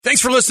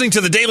Thanks for listening to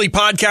the daily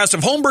podcast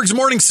of Holmbergs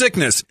Morning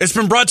Sickness. It's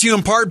been brought to you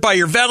in part by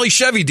your Valley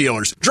Chevy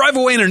dealers. Drive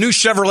away in a new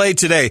Chevrolet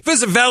today.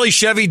 Visit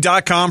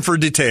valleychevy.com for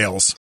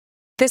details.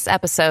 This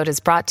episode is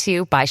brought to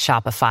you by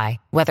Shopify.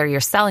 Whether you're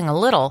selling a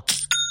little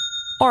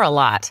or a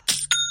lot,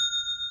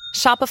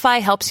 Shopify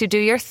helps you do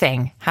your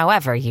thing,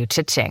 however you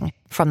cha-ching.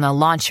 From the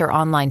launch your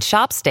online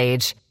shop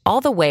stage,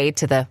 all the way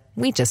to the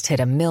we just hit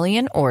 1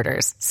 million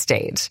orders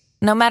stage.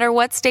 No matter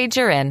what stage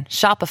you're in,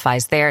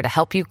 Shopify's there to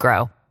help you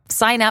grow.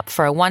 Sign up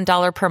for a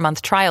 $1 per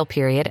month trial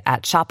period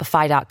at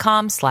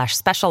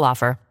shopify.com/special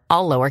offer,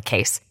 all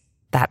lowercase.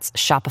 That's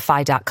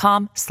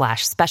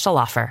shopify.com/special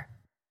offer.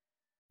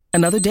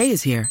 Another day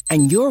is here,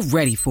 and you're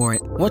ready for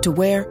it. What to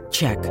wear?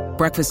 Check.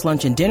 Breakfast,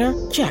 lunch, and dinner?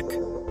 Check.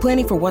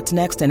 Planning for what's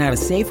next and how to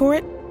save for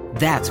it?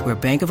 That's where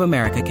Bank of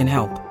America can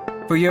help.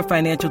 For your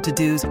financial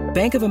to-dos,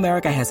 Bank of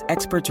America has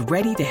experts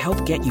ready to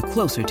help get you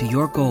closer to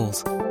your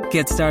goals.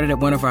 Get started at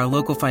one of our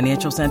local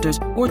financial centers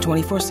or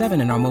 24/7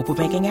 in our mobile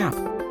banking app.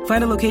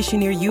 Find a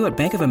location near you at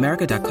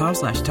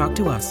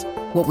bankofamerica.com/talktous.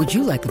 What would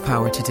you like the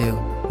power to do?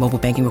 Mobile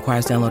banking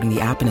requires downloading the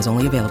app and is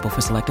only available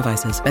for select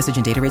devices. Message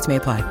and data rates may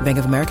apply. Bank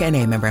of America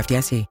NA, member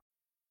FDIC.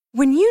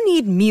 When you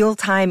need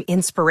mealtime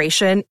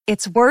inspiration,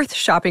 it's worth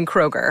shopping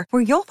Kroger,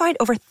 where you'll find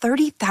over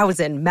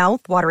 30,000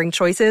 mouth-watering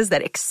choices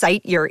that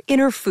excite your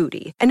inner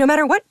foodie. And no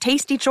matter what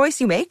tasty choice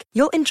you make,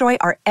 you'll enjoy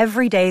our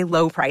everyday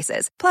low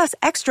prices, plus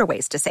extra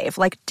ways to save,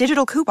 like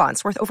digital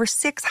coupons worth over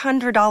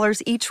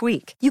 $600 each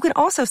week. You can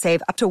also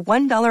save up to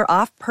 $1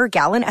 off per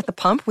gallon at the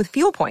pump with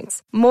fuel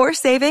points. More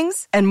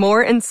savings and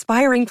more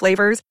inspiring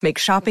flavors make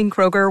shopping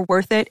Kroger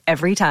worth it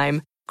every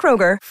time.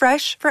 Kroger,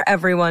 fresh for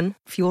everyone.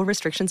 Fuel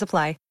restrictions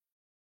apply.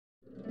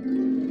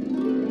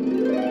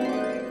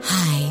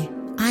 Hi,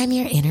 I'm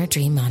your inner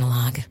dream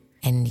monologue,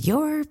 and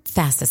you're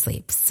fast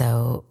asleep,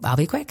 so I'll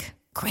be quick.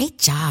 Great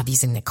job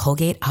using the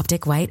Colgate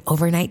Optic White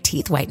Overnight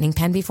Teeth Whitening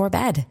Pen before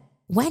bed.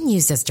 When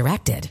used as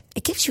directed,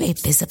 it gives you a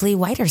visibly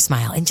whiter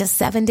smile in just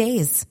 7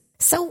 days.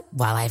 So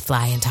while I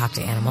fly and talk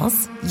to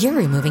animals, you're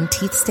removing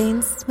teeth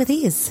stains with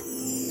ease.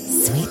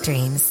 Sweet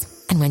dreams.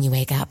 And when you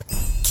wake up,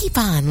 keep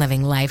on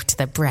living life to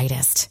the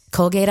brightest.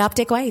 Colgate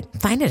Optic White.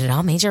 Find it at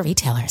all major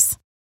retailers.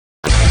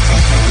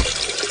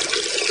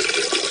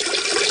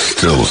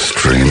 Still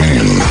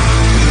streaming.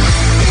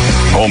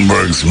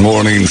 Holmbergs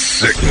Morning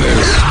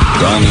Sickness.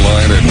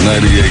 Online at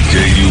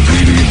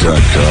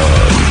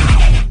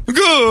 98kupd.com.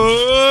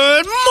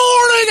 Good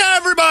morning,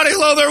 everybody.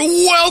 Hello there.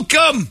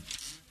 Welcome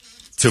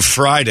to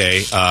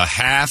Friday,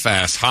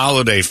 half-ass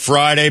holiday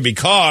Friday,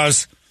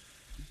 because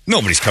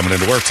nobody's coming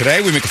into work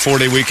today. We make a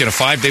 4-day weekend, a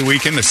 5-day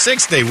weekend, a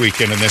 6-day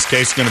weekend in this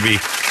case. Going to be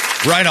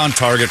right on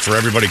target for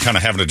everybody kind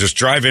of having to just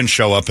drive in,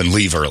 show up, and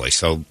leave early.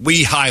 So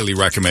we highly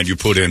recommend you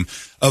put in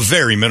a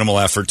very minimal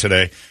effort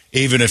today,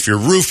 even if you're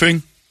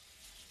roofing,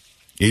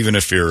 even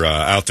if you're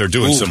out there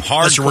doing some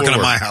hard unless you're working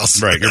at my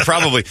house. Right. You're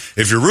probably,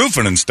 if you're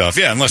roofing and stuff,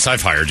 unless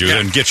I've hired you,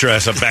 then get your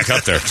ass up back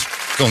up there.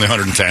 It's only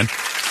 110.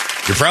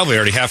 You're probably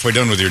already halfway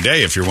done with your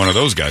day if you're one of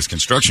those guys.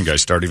 Construction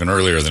guys start even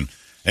earlier than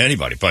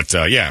anybody. But,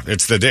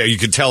 it's the day. You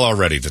can tell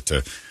already that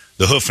the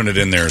hoofing it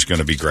in there is going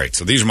to be great.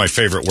 So these are my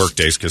favorite work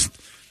days because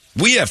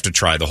we have to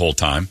try the whole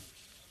time.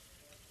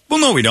 Well,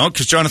 no, we don't,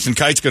 because Jonathan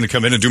Kite's going to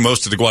come in and do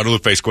most of the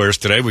Guadalupe squares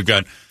today. We've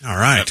got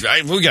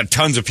we got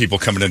tons of people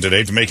coming in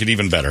today to make it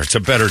even better. It's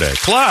a better day.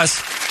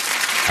 Plus,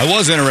 I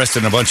was interested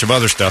in a bunch of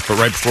other stuff, but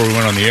right before we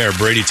went on the air,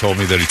 Brady told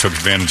me that he took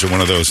advantage of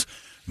one of those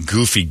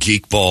goofy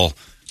geek ball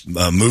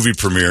movie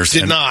premieres.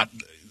 Did not.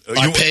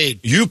 I paid.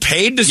 You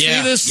paid to see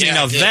this? Yeah,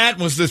 now, that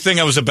was the thing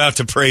I was about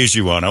to praise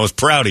you on. I was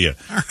proud of you.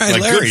 All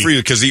right, Larry. Good for you,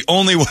 because the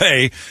only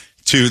way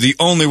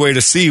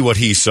to see what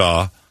he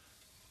saw.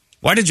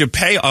 Why did you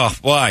pay? Oh,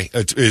 why?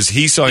 Is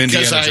he saw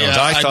Indiana Jones?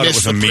 I thought it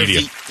was a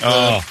media.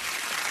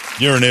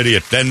 You're an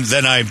idiot.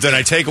 Then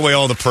I take away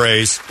all the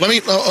praise. Let me.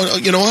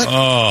 You know what?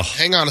 Oh,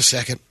 hang on a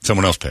second.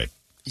 Someone else paid.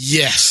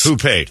 Yes. Who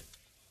paid?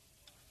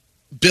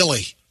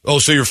 Billy. Oh,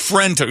 so your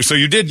friend took. So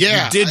you did.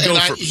 Yeah. You did go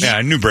for.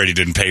 I knew Brady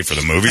didn't pay for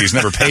the movie. He's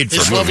never paid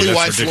for a movie. His lovely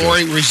wife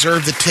Lori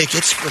reserved the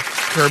tickets for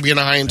Kirby and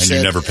I, and said,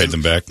 you never paid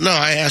them back. No,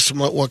 I asked him,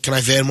 "What can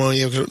I Venmo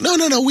you?"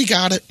 No, we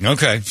got it.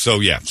 Okay,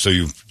 so you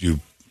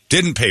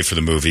didn't pay for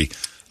the movie.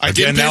 I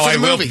didn't pay for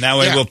the movie.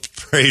 I will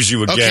praise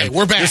you again. Okay,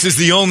 we're back. This is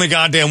the only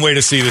goddamn way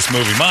to see this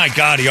movie. My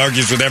God, he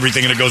argues with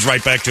everything, and it goes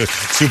right back to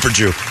Super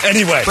Jew.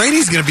 Anyway.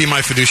 Brady's going to be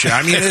my fiduciary.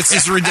 I mean, it's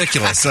just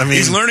ridiculous. I mean,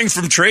 he's learning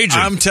from Trajan.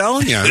 I'm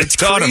telling you. It's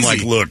taught him,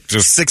 like, look.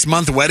 Just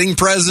 6-month wedding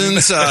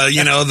presents,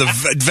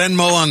 the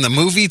Venmo on the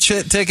movie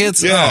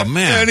tickets. Yeah. Oh,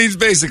 man. And he's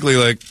basically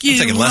like, you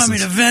want me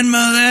to Venmo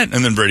that?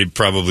 And then Brady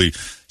probably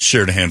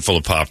shared a handful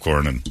of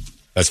popcorn, and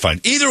that's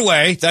fine. Either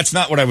way, that's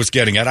not what I was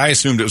getting at. I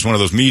assumed it was one of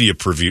those media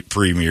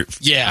premiere.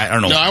 Yeah. I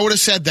don't know. No, I would have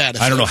said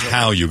that. I don't know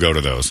how you go to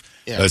those.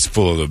 Yeah. That's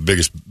full of the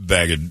biggest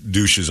bag of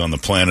douches on the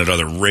planet,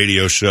 other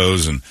radio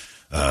shows and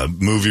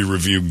movie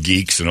review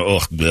geeks, and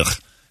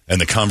and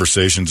the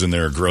conversations in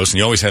there are gross. And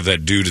you always have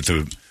that dude at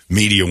the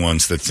media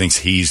ones that thinks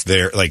he's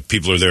there, like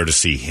people are there to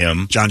see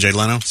him. John J.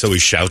 Leno. So he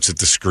shouts at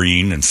the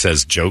screen and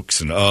says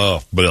jokes and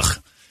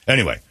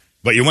Anyway,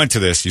 but you went to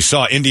this. You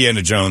saw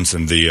Indiana Jones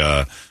and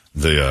the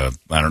the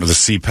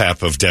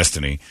CPAP of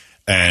destiny.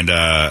 And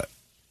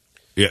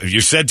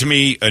you said to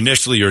me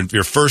initially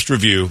your first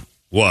review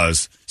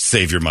was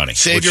save your money,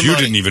 which you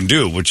didn't even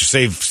do. Which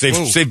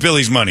save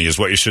Billy's money is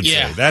what you should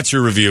say. That's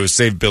your review, is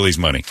save Billy's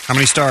money. How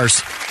many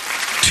stars?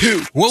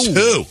 2. Whoa.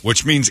 2,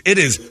 which means it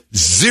is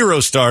 0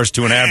 stars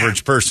to an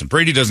average person.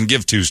 Brady doesn't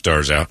give 2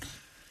 stars out.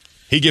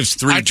 He gives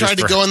 3. I tried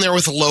to go in there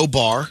with a low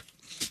bar.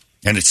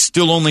 And it's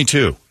still only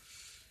 2.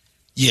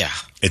 Yeah.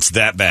 It's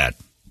that bad.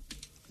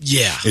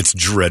 Yeah. It's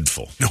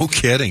dreadful. No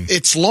kidding.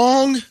 It's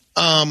long.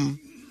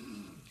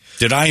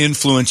 Did I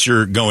influence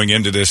your going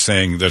into this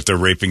saying that they're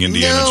raping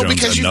Indiana Jones another time? No,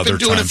 because you've been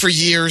doing it for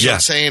years. Yeah. I'm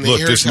saying,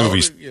 look, this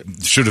movie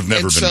should have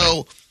never been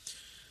made.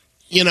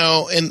 You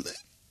know, and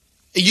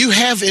you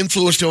have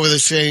influenced over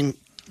this saying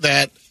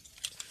that,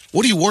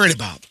 what are you worried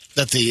about?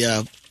 That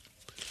the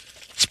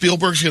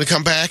Spielberg's going to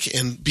come back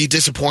and be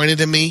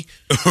disappointed in me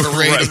for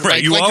rating?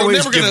 Right. You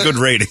always give good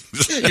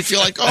ratings. Yeah, you feel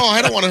like,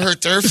 I don't want to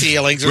hurt their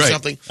feelings or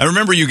something. I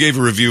remember you gave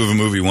a review of a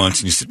movie once,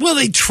 and you said, well,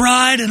 they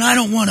tried, and I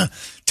don't want to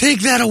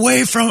take that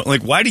away from it.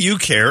 Like, why do you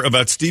care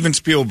about Steven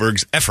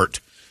Spielberg's effort?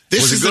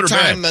 This is the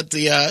time that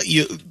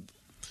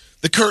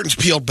the curtain's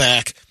peeled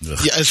back.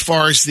 Yeah, as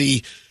far as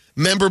the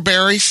member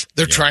berries,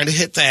 they're trying to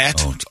hit that.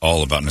 Oh, it's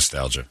all about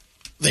nostalgia.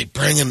 They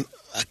bring in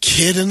a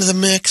kid into the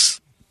mix.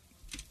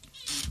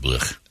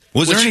 Blech.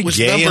 Was there any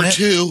gay number in it?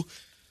 2.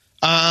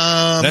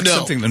 That's no.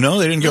 something. No,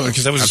 they didn't go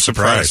because that was a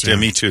surprise. Yeah,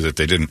 me too. That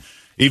they didn't.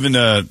 Even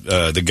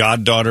the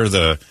goddaughter,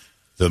 the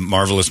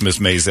marvelous Miss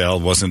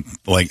Maisel, wasn't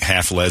like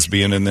half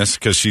lesbian in this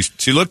because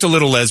she looked a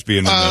little lesbian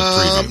in the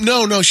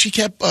preview. No, she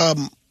kept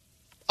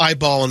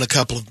eyeballing a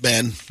couple of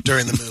men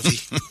during the movie.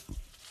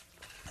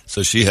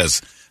 So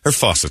her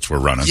faucets were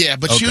running. Yeah,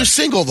 but she was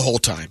single the whole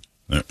time.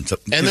 And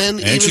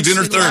she's in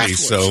her 30s,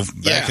 so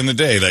back in the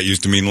day, that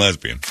used to mean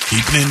lesbian.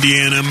 Keeping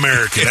Indiana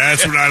American.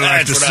 That's what I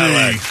like to see.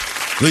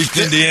 At least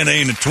Indiana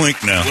ain't a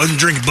twink now. Wasn't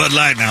drinking Bud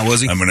Light now,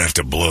 was he? I'm going to have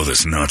to blow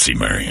this Nazi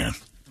Marianne.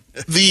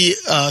 The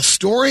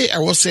story, I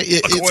will say,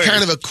 it's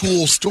kind of a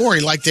cool story,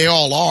 like they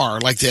all are.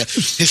 Like the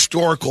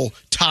historical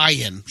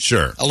tie-in,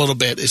 a little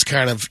bit is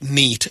kind of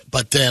neat.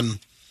 But then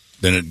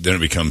it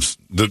becomes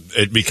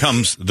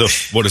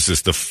the what is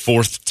this? The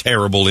 4th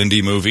terrible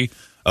indie movie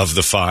of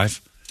the 5.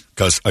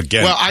 Because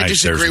again, I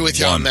disagree with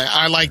you on that.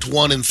 I liked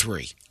 1 and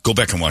 3. Go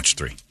back and watch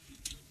 3.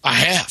 I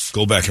have.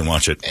 Go back and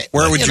watch it.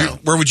 Where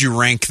would you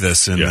rank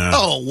this? In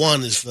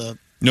 1 is the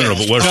no,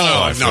 but what's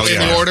 5? In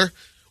the order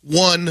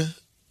 1,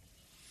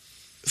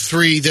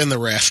 3, then the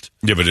rest.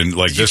 Yeah, but in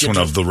this one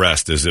of the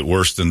rest, is it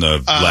worse than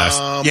the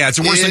last? Yeah, it's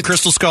worse than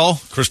Crystal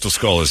Skull. Crystal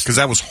Skull is because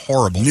that was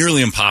horrible,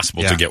 nearly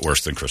impossible to get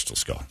worse than Crystal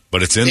Skull.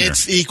 But it's in there.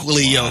 It's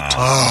equally yoked.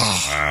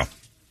 Wow.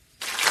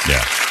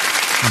 Yeah.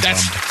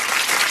 That's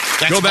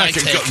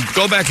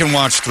go back and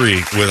watch 3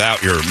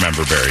 without your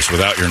member berries,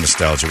 without your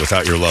nostalgia,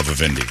 without your love of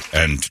indie,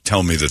 and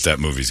tell me that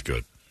movie's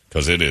good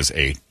because it is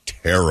a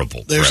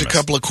terrible. There's premise. a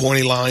couple of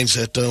corny lines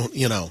that don't,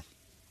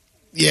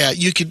 Yeah,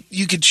 you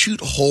could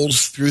shoot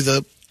holes through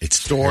the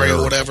story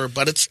terrible. Or whatever,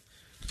 but it's.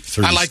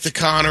 I like the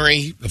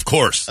Connery, of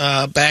course.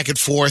 Back and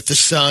forth, the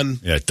son.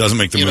 Yeah, it doesn't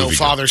make the movie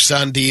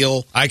father-son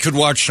deal. I could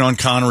watch Sean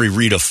Connery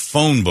read a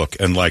phone book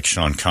and like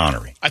Sean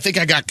Connery. I think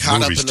I got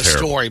caught up in the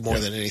story more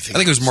than anything. I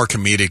think it was more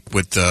comedic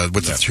with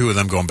the 2 of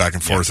them going back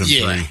and forth in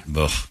 3.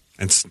 Ugh.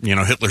 And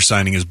Hitler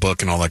signing his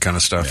book and all that kind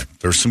of stuff.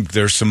 Yeah.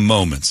 There's some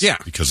moments. Yeah,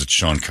 because it's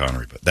Sean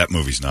Connery, but that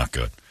movie's not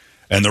good.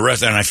 And the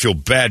rest, and I feel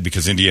bad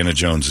because Indiana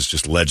Jones is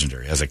just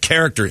legendary. As a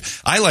character,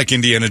 I like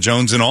Indiana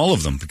Jones in all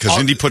of them because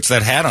Indy puts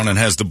that hat on and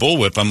has the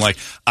bullwhip. I'm like,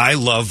 I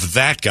love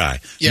that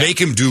guy. Yeah.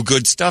 Make him do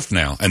good stuff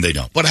now, and they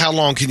don't. But how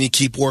long can you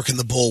keep working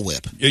the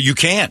bullwhip? You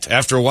can't.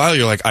 After a while,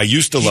 you're like, I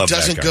used to love that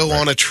guy. He doesn't go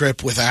on a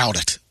trip without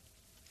it.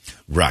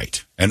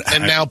 Right. And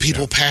now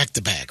people pack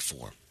the bag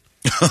for him.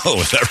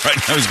 Oh, is that right?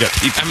 Now he's got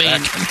people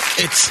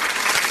packing.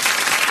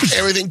 It's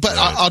everything. But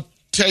I'll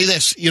tell you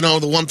this.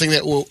 The one thing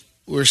that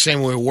we were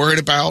saying we were worried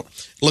about,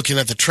 looking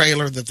at the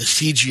trailer, that the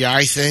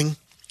CGI thing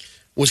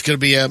was going to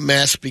be a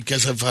mess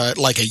because of a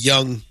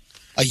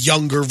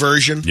younger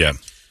version. Yeah,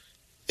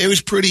 it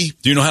was pretty.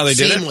 Do you know how they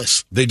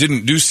seamless. Did it? They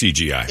didn't do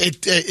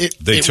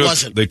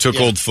CGI. They took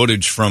old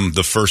footage from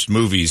the first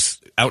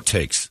movie's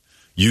outtakes,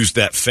 used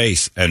that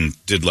face, and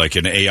did like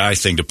an AI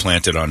thing to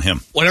plant it on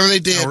him. Whatever they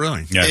did,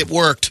 it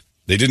worked.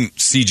 They didn't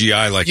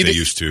CGI like they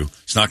used to.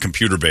 It's not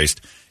computer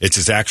based. It's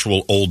his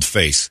actual old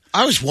face.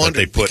 I was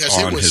wondering that they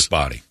put on his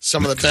body.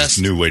 Some of the best. It's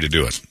a new way to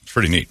do it. It's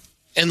pretty neat.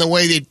 And the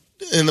way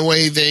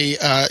they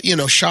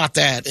shot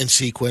that in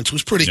sequence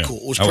was pretty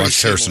cool. It was pretty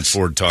watched Harrison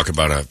Ford talk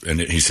about it, and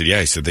he said,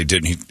 he said they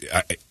didn't.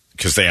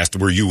 Because they asked,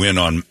 were you in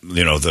on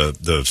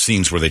the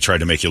scenes where they tried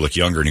to make you look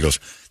younger? And he goes,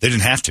 they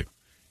didn't have to.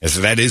 I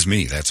said, that is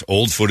me. That's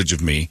old footage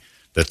of me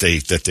that they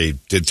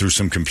did through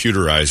some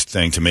computerized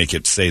thing to make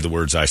it say the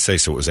words I say,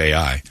 so it was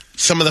AI.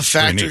 Some of the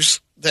factors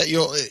that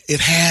it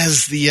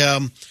has the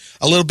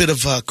a little bit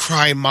of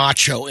cry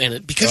macho in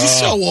it because he's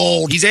so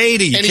old. He's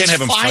 80. You can't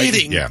have him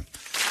fighting. Yeah.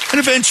 And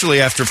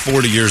eventually, after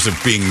 40 years of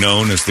being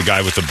known as the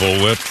guy with the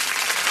bullwhip,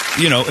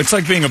 it's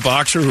like being a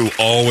boxer who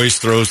always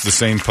throws the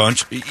same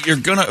punch. You're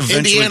going to eventually...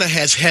 Indiana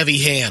has heavy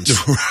hands.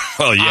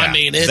 Well, yeah, I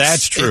mean,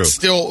 that's true. It's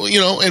still,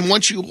 and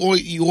once you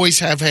always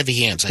have heavy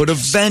hands. But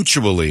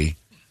eventually,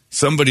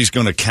 somebody's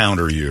going to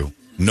counter you,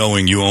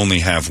 knowing you only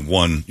have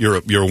one. You're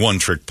a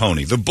one-trick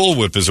pony. The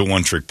bullwhip is a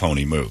one-trick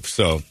pony move.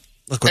 So,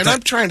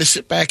 I'm trying to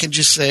sit back and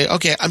just say,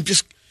 okay, I'm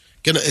just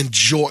going to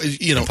enjoy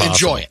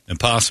it.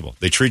 Impossible.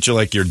 They treat you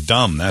like you're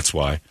dumb. That's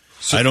why.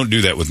 I don't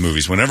do that with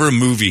movies. Whenever a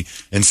movie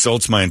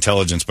insults my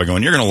intelligence by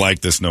going, you're going to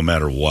like this no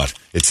matter what,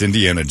 it's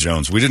Indiana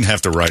Jones. We didn't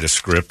have to write a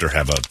script or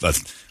have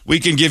we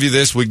can give you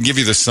this, we can give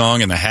you the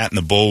song and the hat and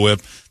the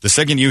bullwhip. The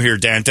second you hear,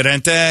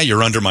 dan-da-dan-da,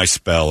 you're under my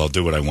spell. I'll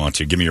do what I want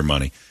to. Give me your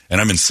money.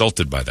 And I'm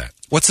insulted by that.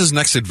 What's his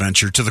next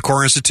adventure? To the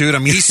Core Institute? I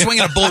mean, he's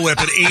swinging a bullwhip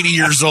at 80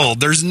 years old.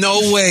 There's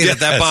no way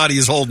that body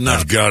is holding up.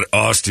 I've got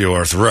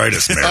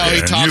osteoarthritis, man.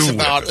 He talks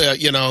about,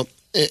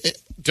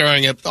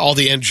 during all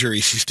the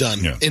injuries he's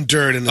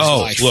endured in his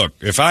life. Look,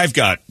 if I've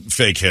got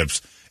fake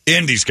hips,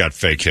 Indy's got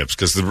fake hips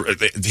because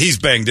he's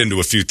banged into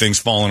a few things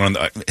falling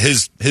on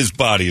his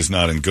body is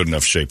not in good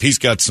enough shape. He's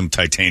got some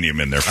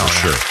titanium in there for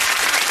sure.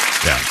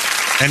 Yeah.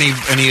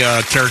 Any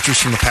characters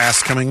from the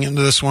past coming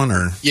into this one,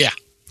 or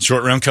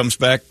Short Round comes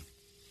back?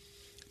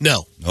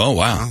 No. Oh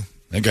wow,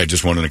 that guy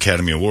just won an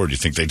Academy Award. You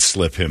think they'd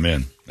slip him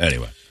in?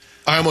 Anyway,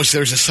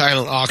 there's a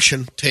silent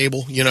auction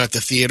table, at the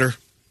theater.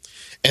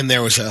 And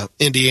there was a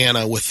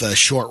Indiana with a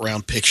Short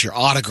Round picture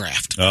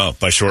autographed. Oh,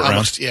 by Short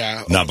Round?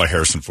 Yeah. Not by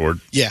Harrison Ford?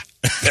 Yeah.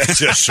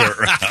 Just Short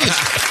Round.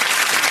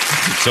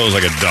 So it was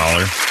like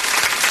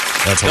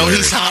 $1. That's hilarious. No,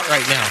 he's hot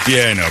right now.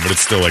 Yeah, I know, but it's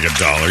still like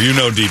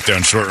 $1. Deep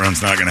down Short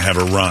Round's not going to have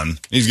a run.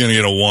 He's going to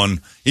get a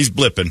 1. He's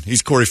blipping.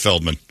 He's Corey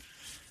Feldman.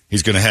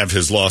 He's going to have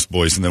his Lost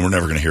Boys, and then we're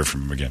never going to hear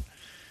from him again.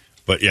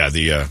 But yeah,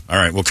 all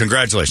right, well,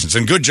 congratulations.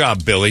 And good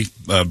job, Billy.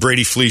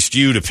 Brady fleeced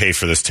you to pay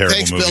for this terrible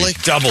movie. Billy.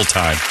 Double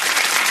time.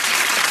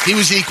 He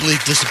was equally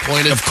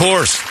disappointed. Of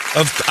course.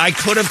 I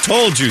could have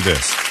told you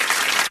this.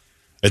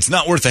 It's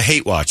not worth a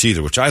hate watch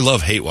either, which I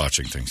love hate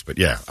watching things. But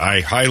yeah,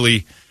 I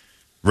highly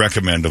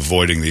recommend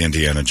avoiding the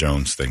Indiana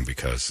Jones thing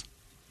because...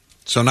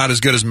 So not as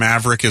good as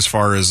Maverick as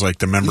far as like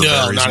the member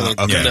berries?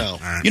 No.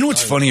 Right. You know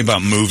what's funny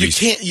about movies?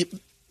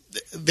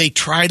 They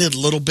tried it a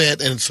little bit,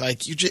 and it's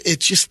like,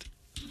 it's just...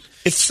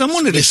 If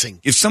someone at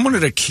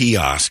a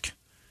kiosk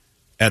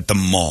at the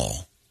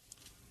mall...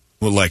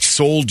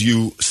 sold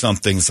you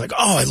something. It's like,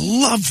 oh, I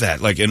love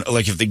that. Like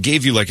if they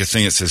gave you like a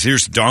thing that says,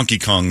 here's Donkey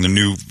Kong, the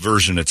new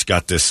version. It's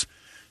got this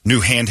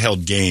new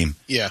handheld game.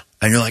 Yeah.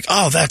 And you're like,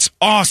 oh, that's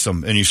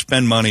awesome. And you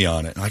spend money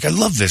on it. Like, I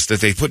love this, that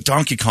they put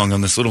Donkey Kong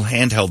on this little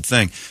handheld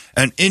thing.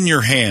 And in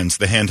your hands,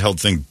 the handheld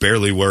thing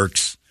barely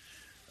works.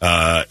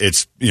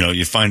 It's,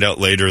 you find out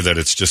later that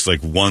it's just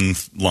like one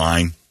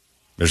line.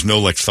 There's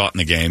no thought in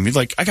the game. You're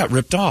like, I got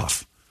ripped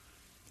off.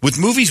 With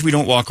movies, we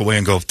don't walk away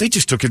and go, they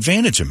just took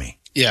advantage of me.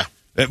 Yeah.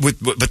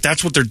 But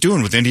that's what they're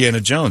doing with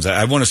Indiana Jones.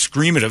 I want to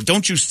scream at it.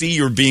 Don't you see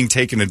you're being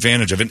taken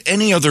advantage of? In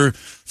any other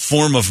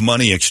form of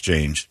money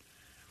exchange,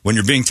 when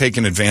you're being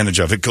taken advantage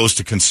of, it goes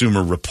to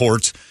Consumer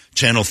Reports.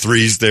 Channel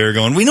 3's there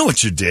going, we know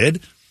what you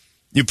did.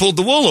 You pulled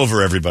the wool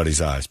over everybody's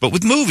eyes. But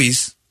with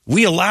movies,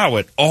 we allow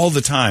it all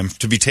the time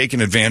to be taken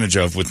advantage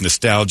of with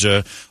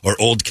nostalgia or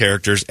old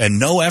characters and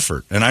no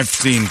effort. And I've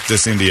seen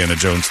this Indiana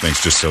Jones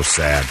thing's just so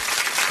sad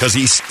because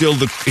he's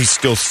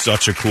still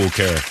such a cool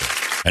character.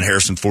 And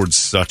Harrison Ford's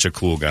such a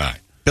cool guy.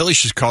 Billy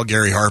should call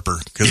Gary Harper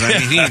because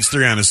he needs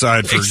 3 on his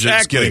side for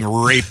just getting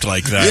raped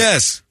like that.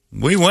 Yes.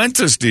 We went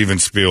to Steven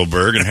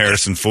Spielberg and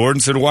Harrison Ford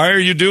and said, why are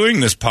you doing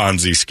this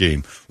Ponzi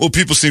scheme? Well,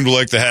 people seem to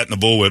like the hat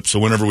and the bullwhip, so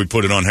whenever we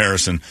put it on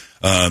Harrison,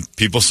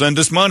 people send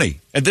us money.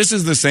 And this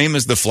is the same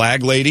as the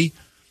flag lady.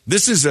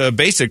 This is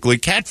basically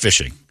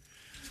catfishing.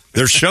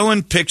 They're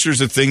showing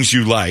pictures of things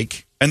you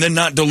like and then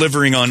not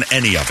delivering on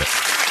any of it.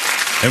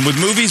 And with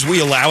movies,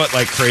 we allow it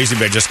like crazy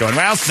by just going,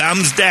 well,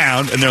 thumbs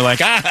down. And they're like,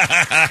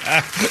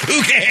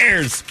 who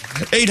cares?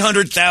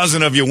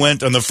 800,000 of you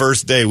went on the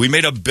first day. We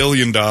made $1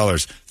 billion.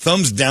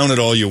 Thumbs down it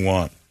all you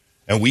want.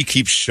 And we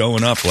keep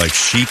showing up like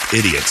sheep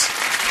idiots,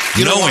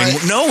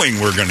 knowing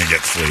we're going to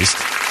get fleeced.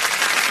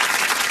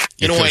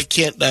 You know why I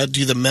can't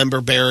do the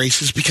member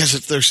berries is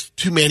because there's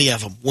too many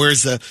of them.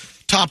 Whereas the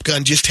Top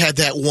Gun just had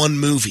that one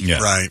movie.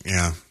 Yeah. Right,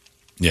 yeah.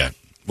 Yeah.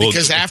 Well,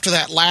 because after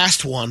that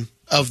last one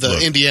of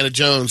the Indiana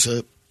Jones...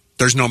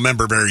 there's no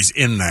member berries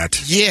in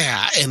that.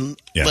 Yeah, and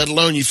let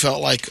alone you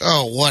felt like,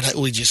 oh, what,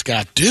 we just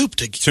got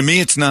duped. To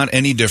me, it's not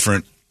any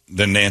different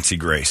than Nancy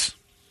Grace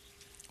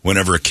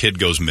whenever a kid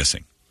goes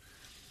missing.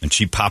 And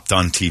she popped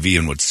on TV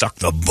and would suck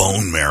the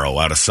bone marrow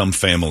out of some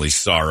family's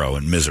sorrow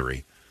and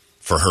misery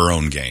for her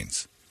own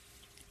gains.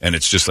 And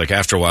it's just like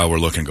after a while we're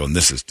looking going,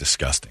 this is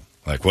disgusting.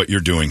 Like what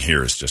you're doing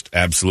here is just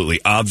absolutely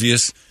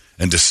obvious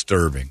and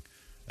disturbing.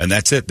 And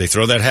that's it. They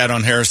throw that hat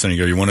on Harrison and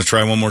you go, you want to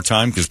try one more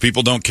time? Because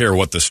people don't care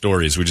what the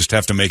story is. We just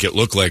have to make it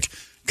look like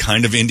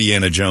kind of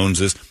Indiana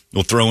Jones is.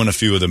 We'll throw in a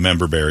few of the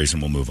member berries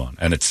and we'll move on.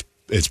 And it's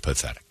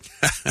pathetic.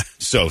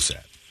 So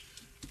sad.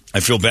 I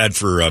feel bad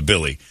for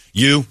Billy.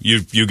 You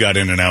got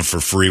in and out for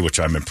free, which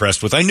I'm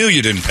impressed with. I knew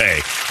you didn't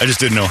pay. I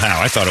just didn't know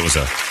how. I thought it was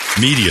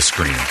media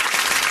screening.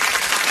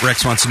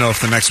 Rex wants to know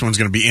if the next one's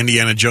going to be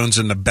Indiana Jones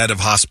in the bed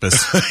of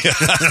hospice.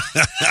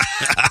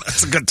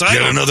 That's a good title.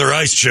 Get another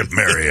ice chip,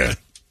 Maria.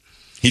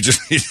 He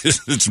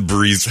just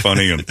breathes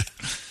funny, and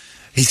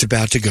he's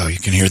about to go. You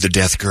can hear the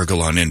death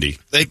gurgle on Indy.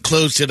 They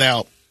closed it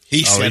out.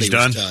 He said he's he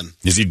was done.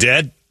 Is he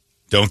dead?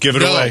 Don't give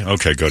it away.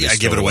 Okay, good. Yeah,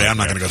 give it away. I'm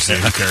not going to go see it.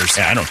 Who cares?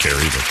 Yeah, I don't care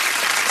either.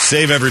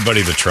 Save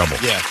everybody the trouble.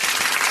 Yeah.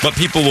 But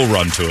people will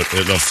run to it.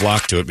 They'll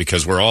flock to it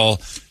because we're all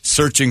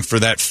searching for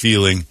that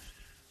feeling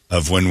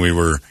of when we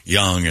were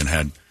young and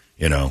had,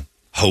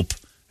 hope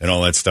and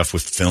all that stuff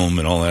with film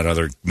and all that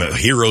other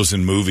heroes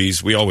in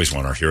movies. We always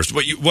want our heroes.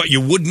 What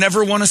you would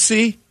never want to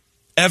see,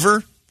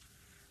 ever,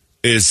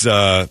 is,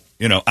 I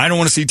don't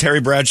want to see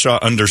Terry Bradshaw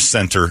under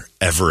center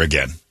ever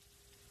again.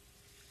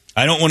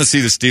 I don't want to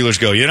see the Steelers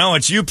go, you know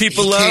what you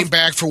people love? He came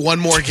back for one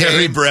more game.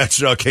 Terry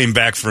Bradshaw came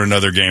back for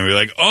another game. We're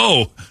like,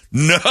 oh,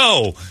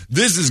 no,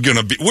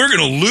 we're going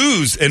to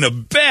lose in a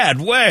bad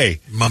way.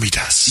 Mummy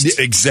dust.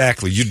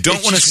 Exactly. You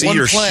don't want to see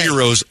your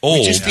heroes old.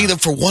 We just need them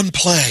for one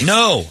play.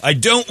 No, I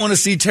don't want to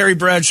see Terry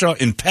Bradshaw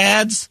in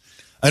pads.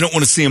 I don't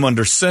want to see him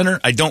under center.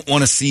 I don't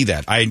want to see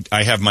that. I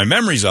have my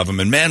memories of him,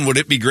 and man, would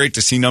it be great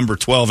to see number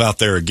 12 out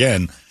there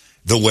again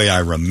the way I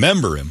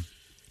remember him.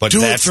 But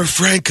do it for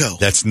Franco.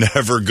 That's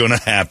never going to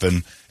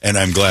happen, and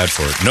I'm glad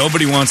for it.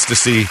 Nobody wants to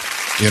see,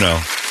 your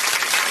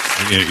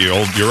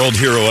old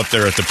hero up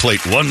there at the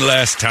plate one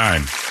last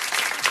time.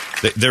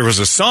 There was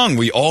a song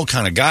we all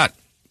kind of got,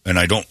 and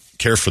I don't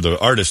care for the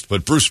artist,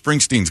 but Bruce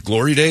Springsteen's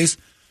Glory Days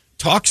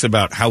talks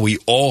about how we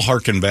all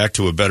hearken back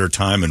to a better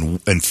time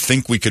and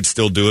think we could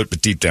still do it,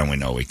 but deep down we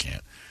know we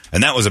can't.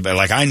 And that was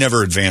I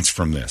never advanced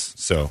from this,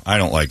 so I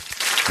don't like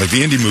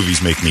the indie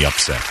movies make me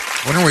upset.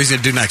 I wonder what he's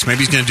going to do next. Maybe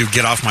he's going to do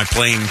Get Off My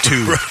Plane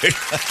 2. Right.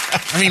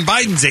 I mean,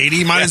 Biden's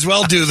 80. Might as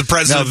well do the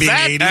president being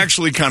 80. That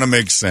actually kind of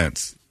makes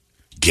sense.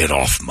 Get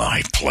off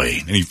my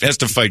plane. And he has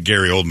to fight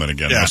Gary Oldman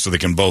again, so they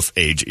can both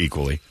age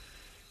equally.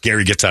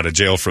 Gary gets out of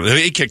jail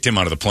he kicked him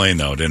out of the plane,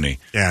 though, didn't he?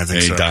 Yeah, I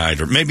think so. He died.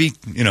 Or maybe,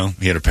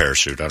 he had a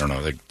parachute. I don't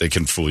know. They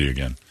can fool you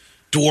again.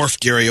 Dwarf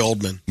Gary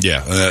Oldman.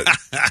 Yeah.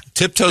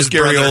 Tiptoes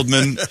Gary brother.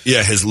 Oldman.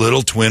 Yeah, his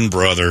little twin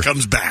brother.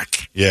 Comes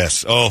back.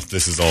 Yes. Oh,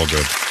 this is all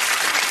good.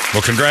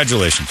 Well,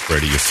 congratulations,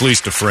 Brady. You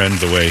fleeced a friend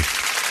the way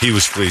he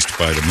was fleeced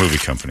by the movie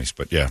companies.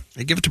 But, yeah.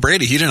 Hey, give it to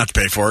Brady. He didn't have to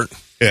pay for it.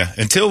 Yeah.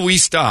 Until we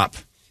stop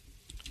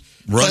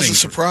running. Pleasant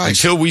surprise.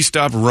 Until we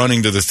stop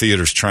running to the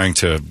theaters trying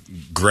to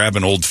grab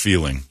an old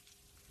feeling.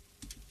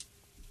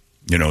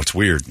 It's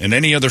weird. In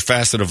any other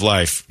facet of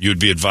life, you would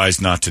be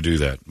advised not to do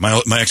that.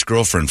 My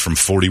ex-girlfriend from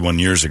 41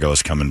 years ago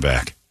is coming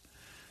back.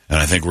 And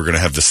I think we're going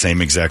to have the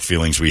same exact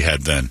feelings we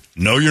had then.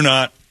 No, you're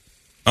not.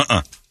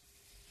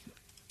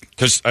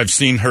 Because I've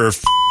seen her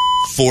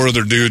 4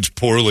 other dudes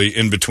poorly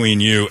in between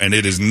you, and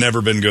it has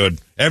never been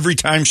good. Every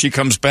time she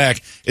comes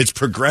back, it's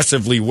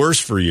progressively worse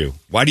for you.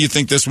 Why do you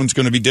think this one's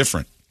going to be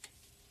different?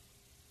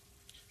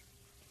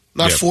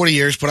 Not 40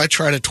 years, but I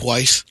tried it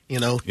twice,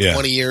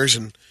 20 years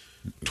and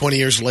 20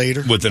 years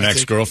later. With an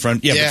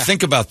ex-girlfriend? Yeah, but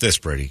think about this,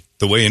 Brady,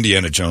 the way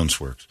Indiana Jones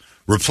works.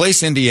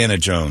 Replace Indiana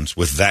Jones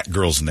with that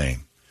girl's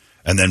name,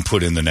 and then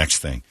put in the next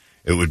thing.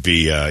 It would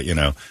be,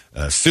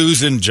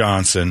 Susan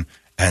Johnson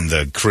and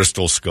the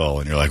Crystal Skull.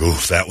 And you're like, ooh,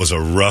 that was a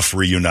rough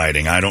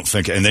reuniting. I don't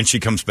think. And then she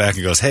comes back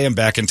and goes, hey, I'm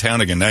back in town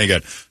again. Now you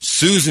got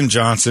Susan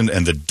Johnson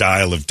and the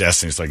Dial of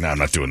Destiny. It's like, no, I'm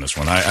not doing this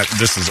one.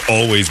 This is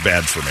always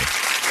bad for me.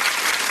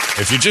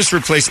 If you just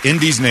replace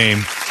Indy's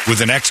name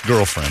with an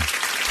ex-girlfriend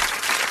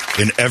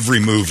in every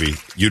movie,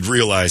 you'd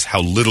realize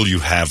how little you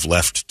have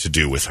left to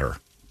do with her.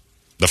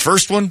 The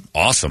first one,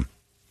 awesome.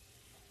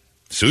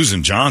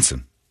 Susan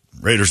Johnson,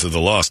 Raiders of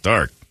the Lost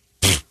Ark.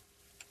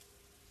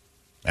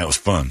 That was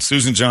fun.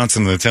 Susan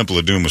Johnson in the Temple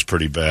of Doom was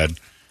pretty bad.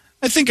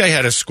 I think I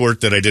had a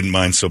squirt that I didn't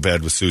mind so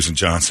bad with Susan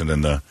Johnson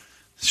in the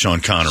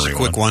Sean Connery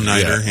quick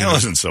one-nighter. Yeah, it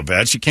wasn't so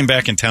bad. She came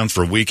back in town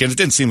for a weekend. It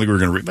didn't seem like we were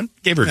going to read, but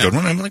gave her a good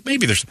one. I'm like,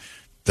 maybe there's...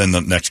 Then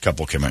the next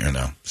couple came out here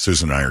now.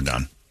 Susan and I are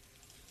done.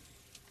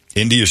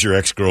 Indy is your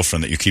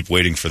ex-girlfriend that you keep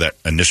waiting for that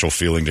initial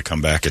feeling to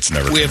come back. It's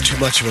never We have too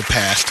much of a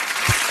past.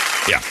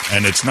 Yeah,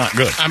 and it's not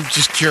good. I'm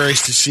just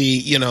curious to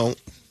see,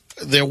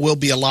 there will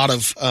be a lot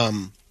of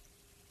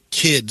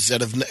kids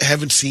that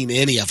haven't seen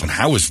any of them. And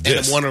how is this?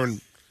 And I'm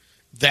wondering,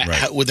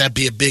 would that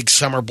be a big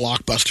summer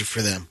blockbuster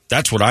for them?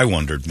 That's what I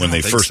wondered when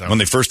they first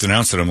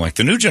announced it. I'm like,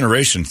 the new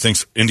generation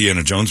thinks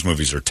Indiana Jones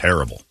movies are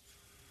terrible.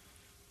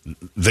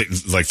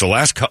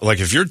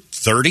 If you're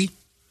 30,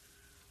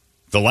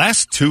 the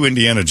last 2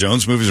 Indiana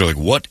Jones movies are like,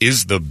 what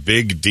is the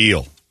big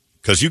deal?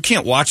 Because you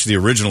can't watch the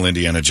original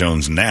Indiana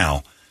Jones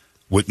now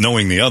with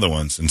knowing the other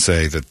ones and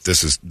say that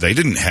they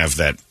didn't have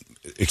that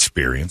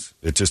experience.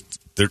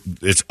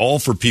 It's all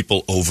for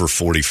people over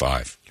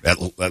 45,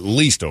 at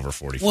least over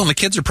 45. Well, and the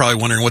kids are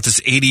probably wondering what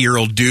this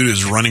 80-year-old dude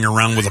is running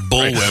around with a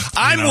bullwhip.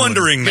 I'm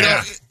wondering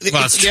that.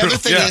 The other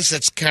thing is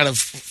that's kind of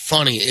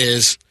funny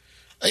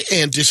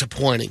and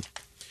disappointing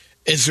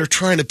is they're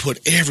trying to put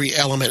every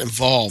element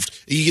involved.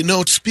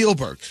 It's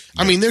Spielberg.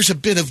 I mean, there's a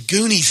bit of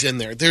Goonies in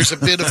there. There's a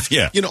bit of,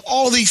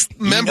 all these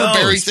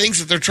member-berry things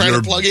that they're trying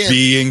to plug in.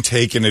 Being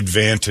taken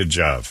advantage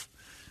of.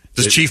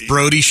 Does Chief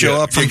Brody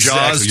show up from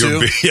Jaws,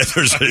 too? Yeah,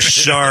 there's a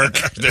shark.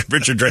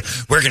 Richard Drake.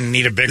 We're going to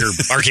need a bigger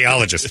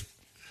archaeologist.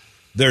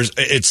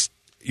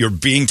 You're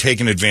being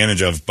taken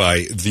advantage of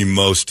by the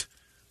most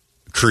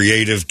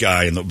creative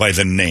guy by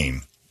the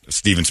name,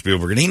 Steven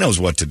Spielberg, and he knows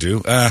what to do.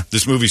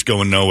 This movie's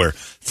going nowhere.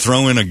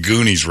 Throw in a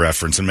Goonies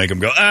reference and make them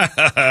go,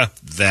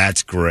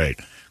 that's great.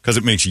 Because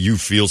it makes you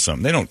feel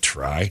something. They don't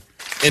try.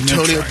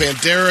 Antonio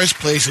Banderas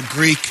plays a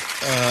Greek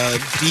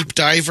deep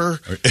diver.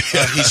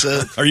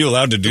 Are you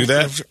allowed to do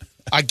that?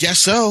 I guess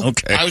so.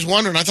 Okay. I was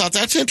wondering. I thought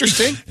that's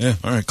interesting. Yeah,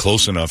 all right.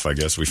 Close enough, I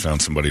guess. We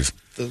found somebody's...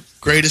 The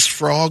greatest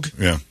frog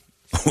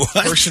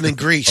person in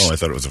Greece. Oh, I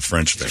thought it was a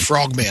French thing.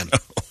 Frogman.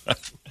 I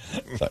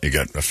thought I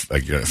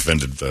got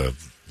offended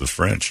the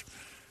French.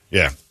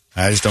 Yeah,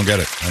 I just don't get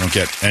it. I don't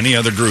get any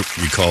other group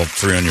you call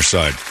Three on Your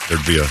Side.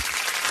 There'd be a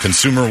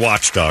consumer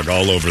watchdog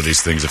all over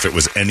these things if it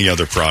was any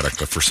other product,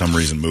 but for some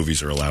reason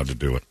movies are allowed to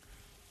do it.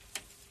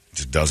 It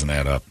just doesn't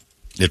add up.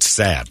 It's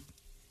sad.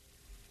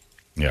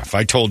 Yeah, if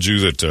I told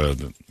you that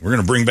we're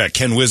going to bring back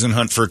Ken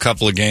Wisenhunt for a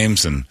couple of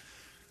games and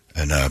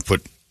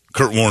put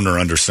Kurt Warner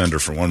under center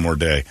for one more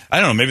day, I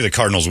don't know, maybe the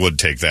Cardinals would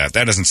take that.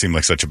 That doesn't seem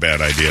like such a bad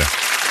idea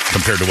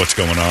compared to what's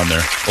going on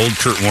there. Old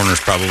Kurt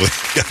Warner's probably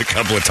got a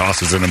couple of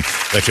tosses in him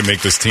that can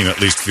make this team at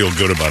least feel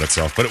good about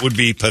itself, but it would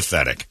be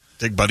pathetic.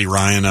 Dig Buddy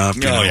Ryan up.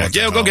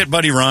 Go get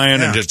Buddy Ryan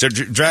and just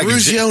drag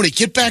Ruzioni,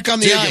 get back on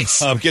the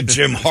ice. Get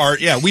Jim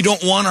Hart. Yeah, we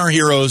don't want our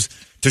heroes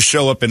to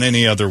show up in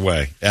any other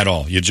way at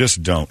all. You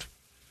just don't.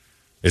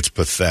 It's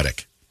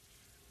pathetic.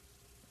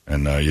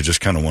 And you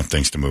just kind of want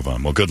things to move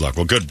on. Well, good luck.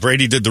 Well, good.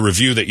 Brady did the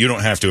review that you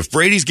don't have to. If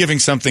Brady's giving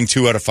something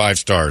 2 out of 5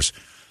 stars,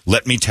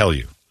 let me tell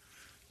you,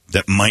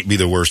 that might be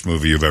the worst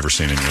movie you've ever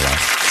seen in your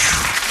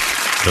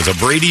life. Because a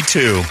Brady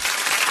 2...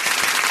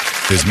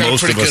 is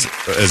most of us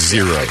as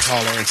zeros.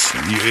 Tolerance.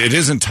 It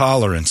isn't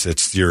tolerance.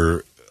 It's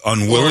your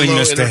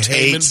unwillingness to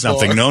hate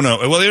something. No.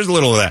 Well, there's a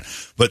little of that,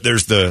 but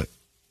there's the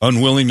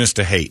unwillingness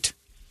to hate.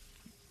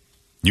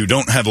 You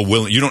don't have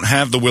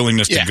the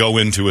willingness to go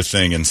into a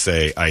thing and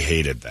say, "I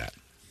hated that."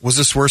 Was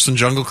this worse than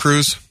Jungle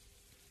Cruise?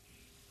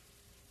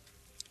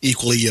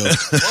 Equally yoked.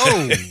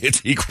 Whoa!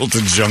 It's equal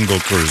to Jungle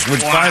Cruise,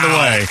 which, by the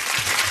way,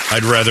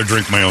 I'd rather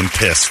drink my own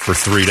piss for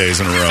 3 days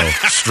in a row,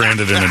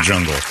 stranded in a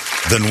jungle,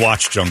 than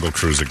watch Jungle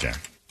Cruise again.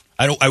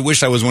 I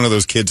wish I was one of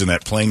those kids in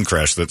that plane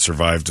crash that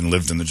survived and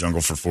lived in the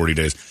jungle for 40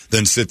 days,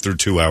 then sit through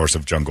 2 hours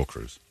of Jungle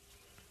Cruise.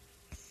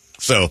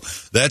 So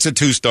that's a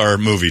 2-star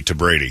movie to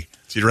Brady.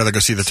 So you'd rather go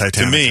see the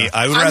Titanic? To me,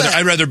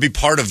 I'd rather be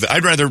part of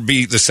I'd rather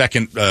be the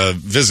second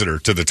visitor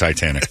to the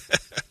Titanic.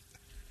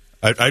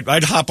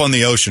 I'd hop on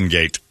the Ocean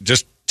Gate.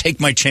 Just take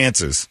my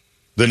chances.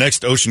 The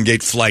next Ocean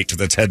Gate flight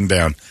that's heading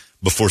down.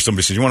 Before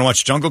somebody says, "You want to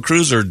watch Jungle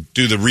Cruise or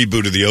do the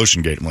reboot of the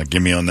Ocean Gate?" I'm like,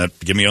 "Give me on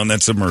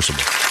that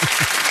submersible."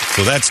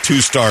 So that's 2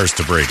 stars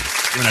to Brady.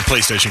 Give me that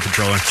PlayStation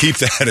controller. Keep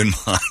that in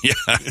mind.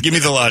 Yeah, give me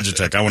the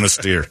Logitech. I want to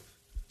steer.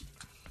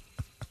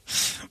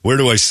 Where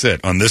do I sit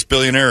on this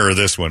billionaire or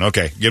this one?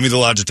 Okay, give me the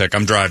Logitech.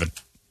 I'm driving.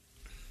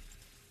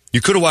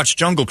 You could have watched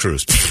Jungle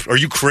Cruise. Are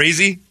you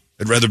crazy?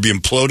 I'd rather be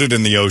imploded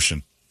in the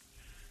ocean.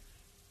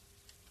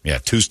 Yeah,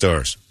 2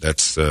 stars.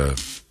 That's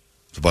about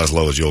as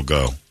low as you'll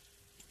go.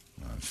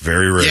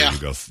 Very rare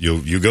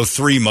you go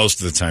 3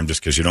 most of the time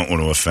just because you don't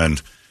want to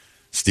offend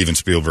Steven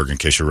Spielberg in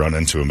case you run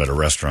into him at a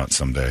restaurant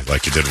someday,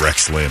 like you did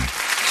Rex Lynn.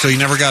 So you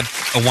never got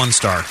a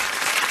 1-star.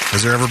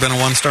 Has there ever been a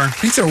 1-star? I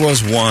think there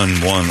was one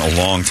a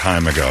long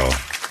time ago,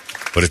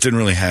 but it didn't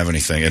really have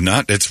anything. And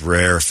it's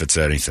rare if it's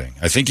anything.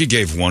 I think you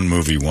gave one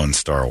movie 1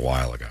 star a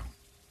while ago.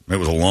 It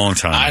was a long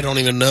time. I don't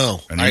even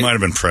know. And you might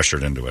have been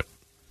pressured into it.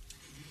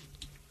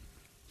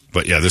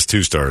 But yeah, this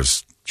 2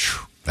 stars,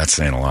 that's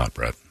saying a lot,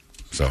 Brett.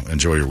 So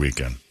enjoy your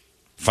weekend.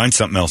 Find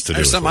something else to do.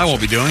 There's something I won't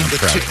be doing. The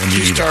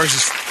 2 stars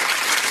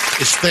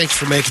is thanks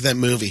for making that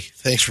movie.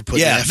 Thanks for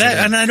putting that in.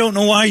 And I don't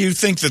know why you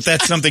think that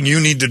that's something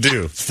you need to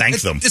do. Thank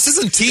them. This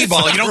isn't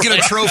T-ball. You don't get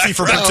a trophy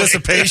for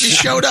participation.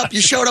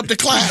 You showed up to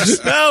class.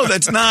 No,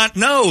 that's not.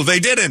 No, they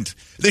didn't.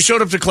 They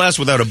showed up to class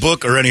without a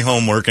book or any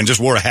homework and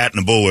just wore a hat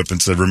and a bullwhip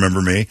and said,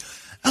 "Remember me?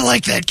 I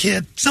like that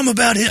kid. Something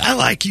about it. I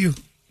like you."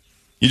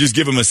 You just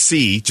give them a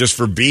C just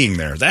for being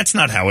there. That's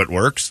not how it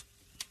works.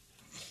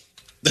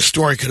 The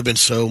story could have been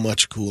so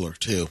much cooler,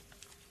 too.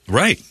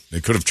 Right. They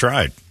could have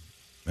tried.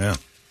 Yeah.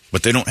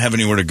 But they don't have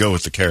anywhere to go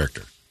with the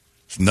character.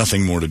 There's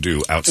nothing more to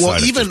do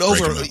outside of even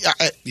over...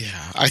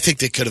 I think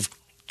they could have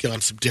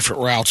gone some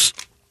different routes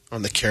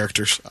on the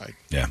characters. I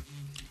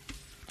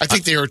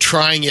think they were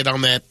trying it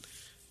on that,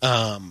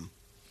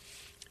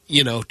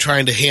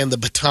 trying to hand the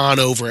baton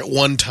over at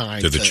one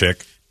time. To the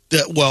chick? to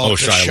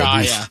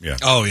Shia. Yeah.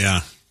 Oh,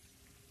 yeah.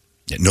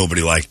 Yeah,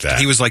 nobody liked that.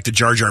 He was like the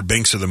Jar Jar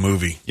Binks of the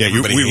movie. Yeah,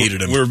 everybody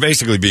hated him. We were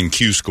basically being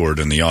Q-scored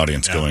in the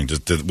audience going,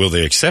 will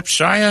they accept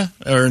Shia?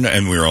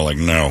 And we were all like,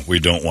 no, we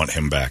don't want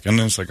him back. And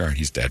then it's like, all right,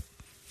 he's dead.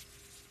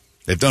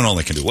 They've done all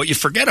they can do. What you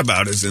forget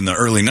about is in the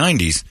early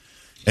 90s,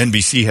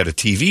 NBC had a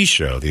TV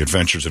show, The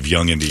Adventures of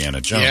Young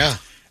Indiana Jones. Yeah.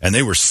 And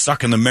they were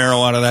sucking the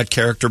marrow out of that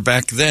character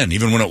back then,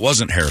 even when it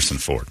wasn't Harrison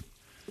Ford.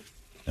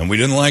 And we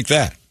didn't like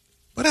that.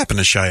 What happened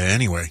to Shia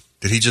anyway?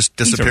 Did he just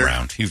disappear?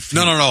 He's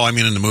around. No. I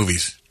mean, in the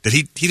movies. Did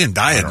he didn't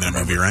die in that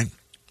movie, right?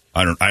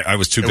 I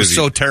was too busy. It was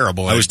so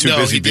terrible. I was too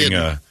busy being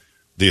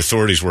the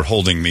authorities were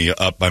holding me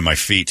up by my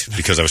feet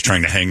because I was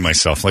trying to hang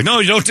myself. Like, no,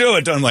 you don't do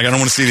it. I'm like, I don't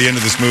want to see the end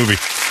of this movie.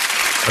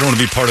 I don't want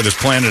to be part of this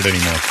planet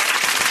anymore.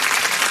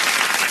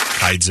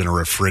 Hides in a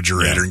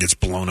refrigerator and gets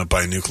blown up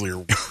by a nuclear.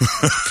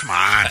 Come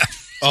on.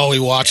 Oh, we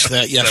watched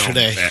that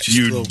yesterday.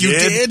 You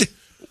did?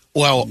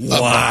 Well,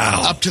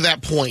 wow. Up to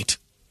that point.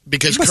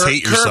 Because you must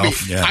hate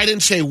yourself. Kirby, I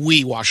didn't say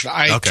we watched it.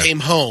 I came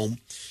home,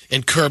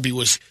 and Kirby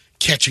was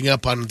catching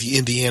up on the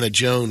Indiana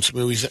Jones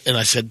movies, and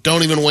I said,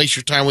 don't even waste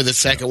your time with the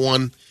second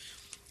one.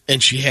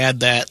 And she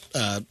had that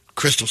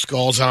Crystal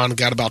Skulls on,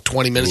 got about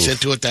 20 minutes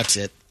into it. That's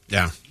it.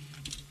 Yeah.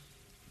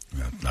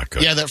 Not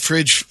good. Yeah, that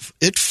fridge,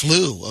 it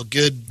flew a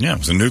good it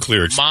was a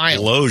nuclear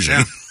explosion.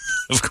 Mile.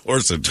 Of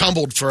course it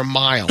tumbled for a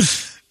mile.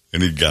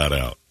 And he got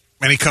out.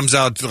 And he comes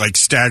out like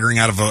staggering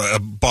out of a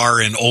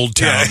bar in Old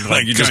Town. Yeah,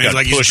 like you just got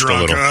pushed a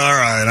little. All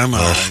right, I'm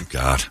out. Oh,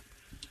 God.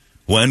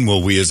 When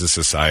will we as a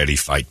society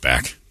fight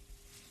back?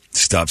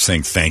 Stop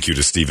saying thank you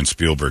to Steven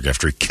Spielberg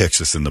after he kicks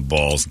us in the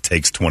balls and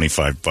takes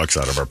 $25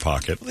 out of our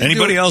pocket.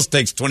 Anybody else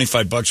takes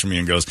 $25 from me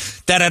and goes,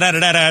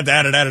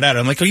 da-da-da-da-da-da-da-da-da-da.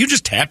 I'm like, oh, you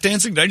just tap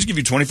dancing? Did I just give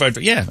you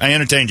 $25? Yeah, I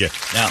entertained you.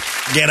 Now,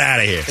 get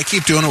out of here. They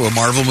keep doing it with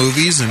Marvel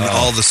movies and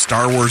all the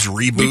Star Wars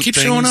reboot We keep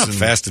things showing up.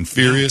 Fast and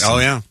Furious. Oh,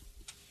 yeah.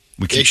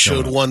 They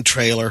showed one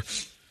trailer,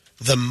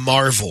 The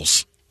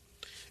Marvels.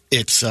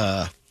 It's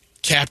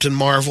Captain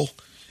Marvel,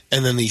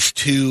 and then these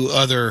two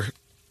other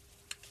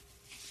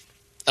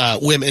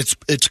women.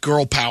 It's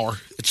girl power.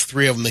 It's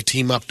three of them. They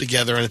team up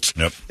together, and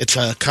it's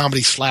a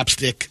comedy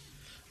slapstick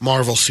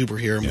Marvel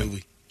superhero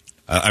movie.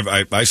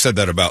 I said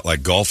that about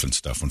like golf and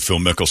stuff when Phil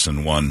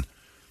Mickelson won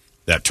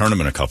that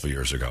tournament a couple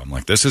years ago. I'm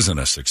like, this isn't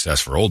a success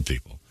for old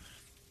people.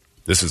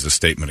 This is a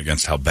statement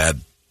against how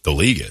bad the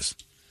league is.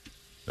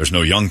 There's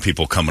no young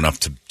people coming up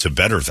to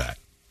better that.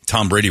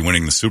 Tom Brady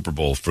winning the Super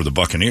Bowl for the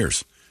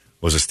Buccaneers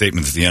was a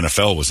statement that the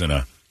NFL was in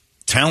a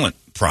talent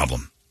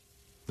problem.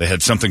 They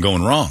had something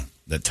going wrong.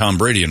 That Tom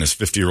Brady and his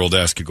 50-year-old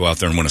ass could go out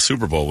there and win a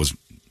Super Bowl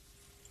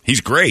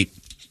he's great,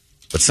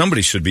 but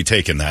somebody should be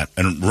taking that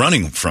and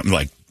running from,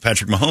 like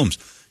Patrick Mahomes.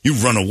 You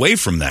run away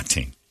from that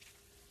team.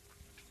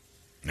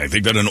 I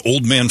think that an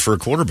old man for a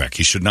quarterback,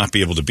 he should not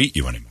be able to beat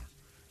you anymore.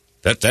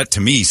 That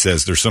to me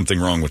says there's something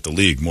wrong with the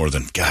league more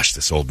than, gosh,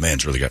 this old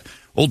man's really got...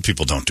 Old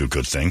people don't do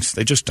good things.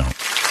 They just don't.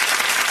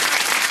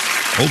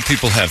 Old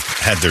people have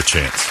had their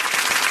chance.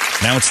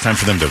 Now it's time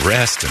for them to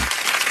rest and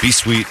be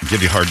sweet and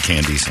give you hard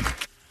candies. And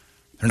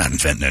they're not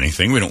inventing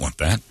anything. We don't want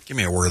that. Give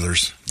me a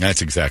Werther's.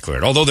 That's exactly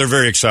right. Although they're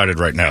very excited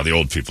right now, the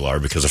old people are,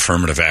 because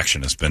affirmative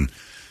action has been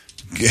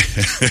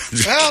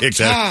kicked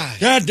out.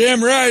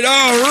 Goddamn right.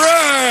 All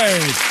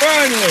right.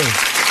 Finally.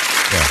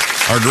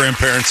 Yeah. Our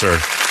grandparents are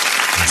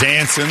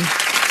dancing,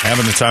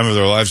 having the time of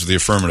their lives with the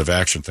affirmative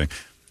action thing.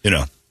 You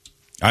know,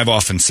 I've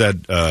often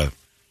said that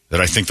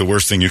I think the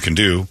worst thing you can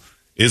do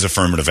is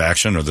affirmative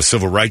action, or the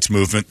civil rights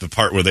movement, the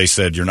part where they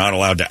said you're not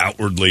allowed to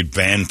outwardly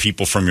ban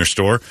people from your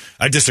store.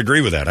 I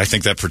disagree with that. I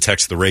think that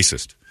protects the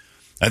racist.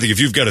 I think if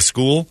you've got a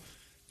school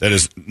that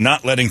is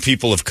not letting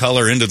people of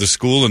color into the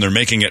school and they're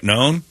making it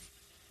known,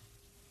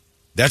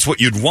 that's what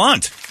you'd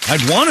want.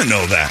 I'd want to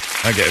know that.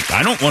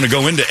 I don't want to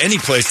go into any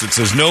place that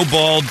says no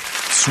bald,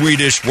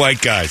 Swedish,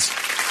 white guys.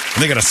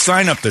 And they got a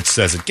sign up that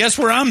says it. Guess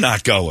where I'm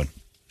not going?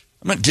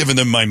 I'm not giving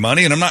them my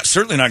money, and I'm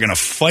certainly not going to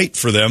fight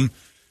for them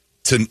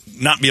to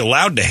not be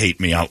allowed to hate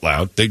me out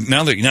loud.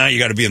 Now you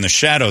got to be in the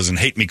shadows and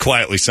hate me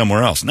quietly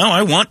somewhere else. No,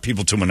 I want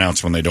people to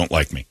announce when they don't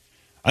like me.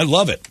 I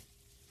love it.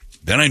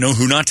 Then I know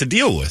who not to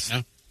deal with.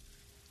 Yeah.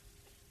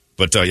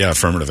 But,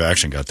 affirmative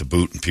action got the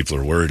boot, and people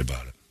are worried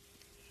about it.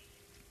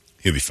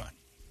 He'll be fine.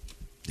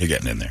 You're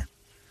getting in there.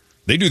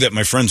 They do that.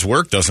 My friend's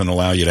work doesn't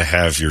allow you to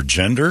have your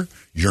gender,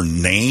 your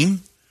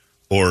name,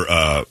 or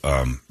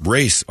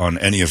race on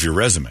any of your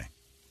resume.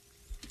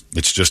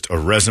 It's just a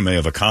resume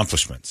of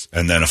accomplishments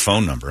and then a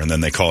phone number, and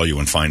then they call you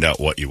and find out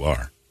what you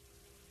are.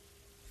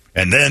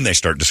 And then they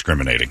start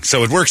discriminating.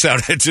 So it works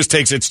out. It's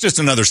just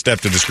another step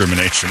to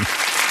discrimination.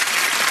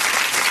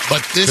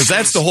 But because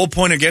that's the whole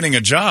point of getting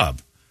a job.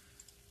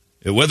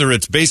 Whether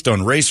it's based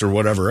on race or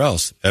whatever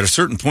else, at a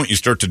certain point you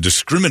start to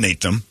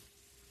discriminate them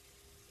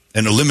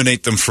and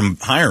eliminate them from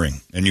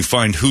hiring, and you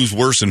find who's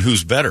worse and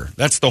who's better.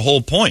 That's the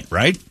whole point,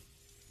 right?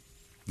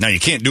 Now, you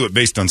can't do it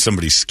based on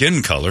somebody's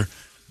skin color,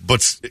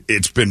 but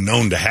it's been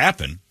known to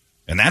happen,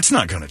 and that's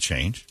not going to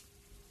change.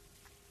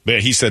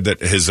 But he said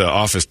that his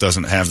office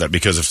doesn't have that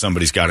because if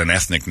somebody's got an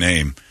ethnic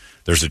name,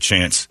 there's a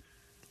chance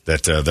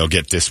that they'll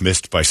get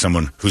dismissed by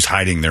someone who's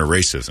hiding their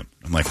racism.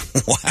 I'm like,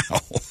 wow.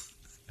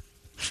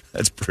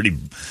 That's pretty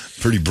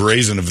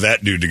brazen of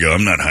that dude to go,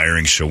 I'm not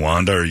hiring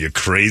Shawanda. Are you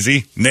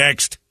crazy?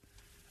 Next.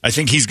 I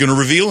think he's going to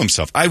reveal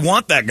himself. I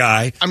want that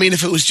guy. I mean,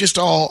 if it was just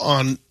all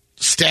on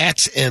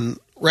stats and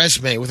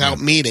resume without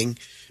meeting,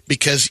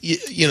 because,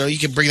 you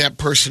can bring that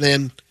person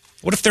in.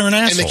 What if they're an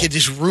asshole? And they could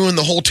just ruin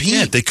the whole team.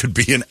 Yeah, they could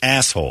be an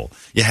asshole.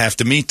 You have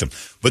to meet them.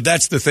 But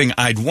that's the thing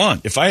I'd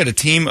want. If I had a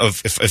team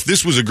of, if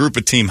this was a group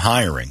of team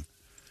hiring,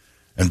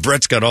 And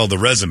Brett's got all the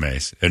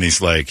resumes, and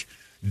he's like,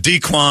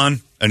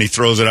 Dequan, and he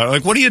throws it out.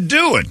 Like, what are you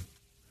doing?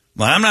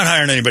 Well, I'm not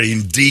hiring anybody in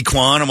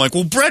Dequan. I'm like,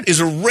 well, Brett is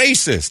a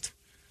racist.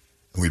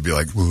 And we'd be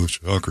like, well,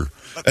 shocker.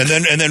 And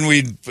then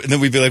we'd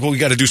be like, well, we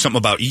got to do something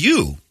about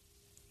you.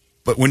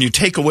 But when you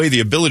take away the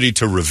ability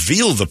to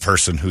reveal the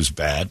person who's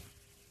bad,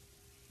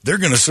 they're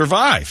going to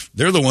survive.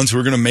 They're the ones who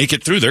are going to make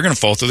it through. They're going to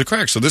fall through the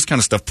cracks. So this kind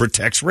of stuff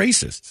protects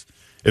racists.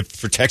 It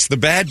protects the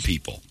bad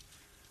people.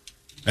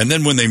 And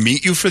then when they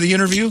meet you for the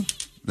interview,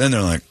 then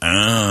they're like,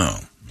 oh,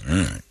 all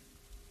right.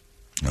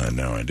 I had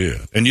no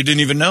idea. And you didn't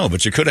even know,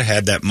 but you could have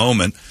had that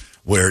moment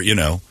where,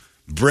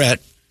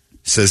 Brett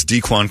says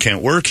Dequan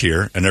can't work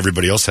here, and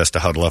everybody else has to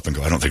huddle up and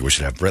go, I don't think we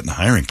should have Brett in the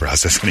hiring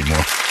process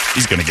anymore.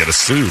 He's going to get us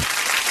sued.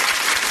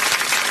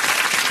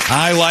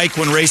 I like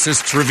when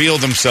racists reveal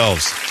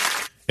themselves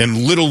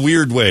in little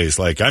weird ways,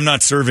 like, I'm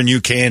not serving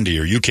you candy,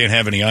 or you can't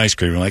have any ice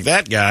cream. I'm like,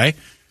 that guy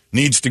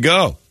needs to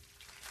go.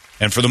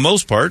 And for the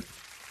most part,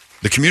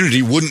 the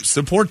community wouldn't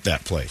support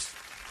that place.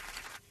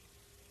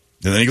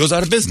 And then he goes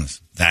out of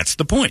business. That's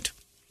the point.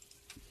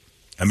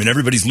 I mean,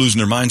 everybody's losing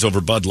their minds over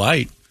Bud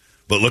Light,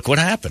 but look what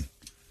happened.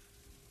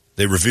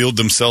 They revealed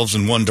themselves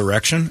in one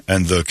direction,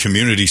 and the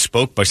community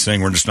spoke by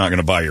saying, we're just not going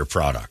to buy your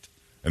product.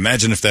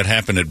 Imagine if that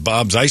happened at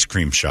Bob's ice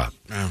cream shop.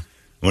 Oh.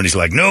 When he's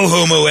like, no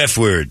homo F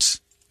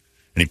words.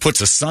 And he puts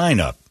a sign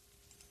up.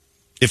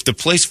 If the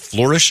place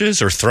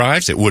flourishes or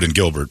thrives, it would in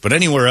Gilbert. But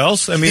anywhere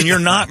else, I mean, you're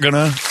not going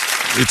to,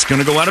 it's going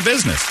to go out of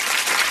business.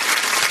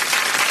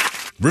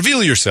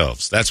 Reveal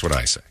yourselves. That's what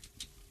I say.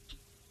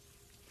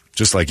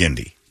 Just like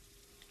Indy.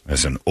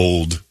 As an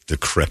old,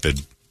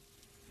 decrepit,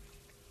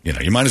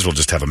 you might as well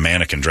just have a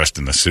mannequin dressed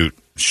in the suit.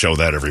 Show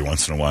that every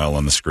once in a while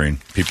on the screen.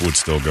 People would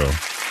still go.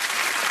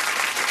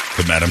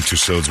 The Madame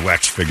Tussauds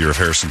wax figure of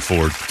Harrison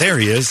Ford. There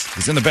he is.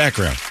 He's in the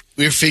background.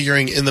 We were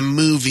figuring in the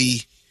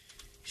movie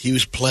he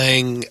was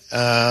playing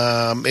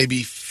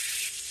maybe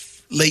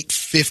late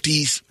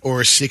 50s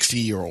or a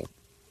 60-year-old.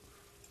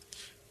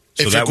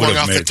 So that would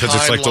have made it, because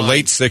it's like the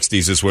late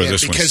 60s is where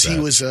this one's because set. He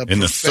was a in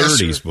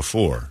professor. The 30s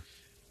before.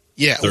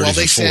 Yeah, well,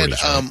 they said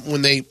 40s, right?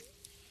 When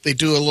they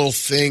do a little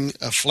thing,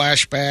 a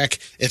flashback,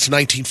 it's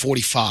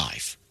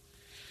 1945.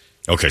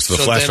 Okay, so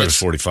the flashback is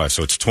 45,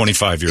 so it's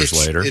 25 years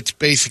later. It's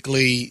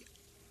basically,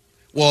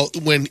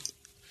 when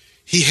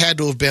he had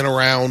to have been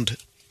around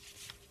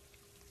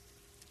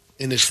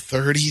in his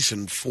 30s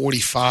and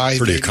 45.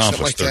 Pretty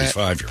accomplished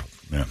 35-year-old.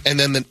 Yeah. And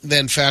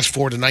then fast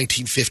forward to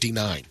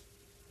 1959.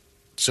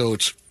 So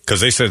it's...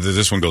 Because they said that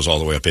this one goes all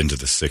the way up into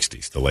the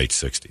 60s, the late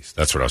 60s.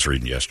 That's what I was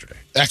reading yesterday.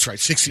 That's right,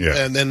 60,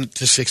 yeah. And then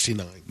to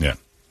 69. Yeah.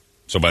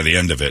 So by the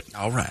end of it...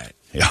 All right.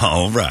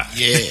 All right.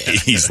 Yeah.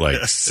 He's like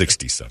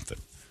 60-something.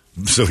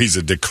 So he's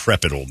a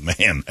decrepit old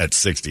man at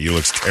 60. He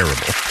looks terrible.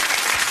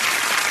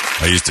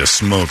 I used to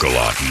smoke a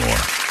lot more.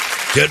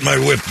 Get my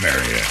whip,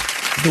 Marianne.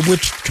 The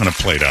whip's kind of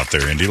played out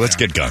there, Indy. Let's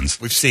get guns.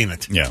 We've seen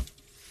it. Yeah.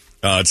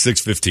 It's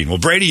 6:15. Well,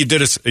 Brady, you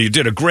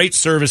did a great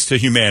service to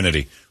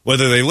humanity.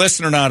 Whether they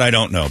listen or not, I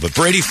don't know. But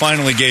Brady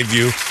finally gave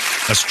you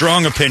a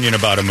strong opinion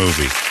about a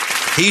movie.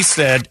 He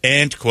said,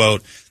 and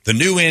quote, the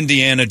new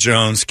Indiana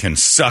Jones can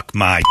suck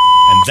my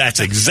and that's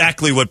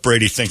exactly what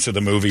Brady thinks of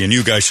the movie, and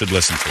you guys should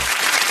listen to it.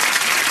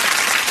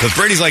 Because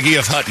Brady's like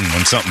E.F. Hutton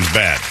when something's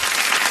bad.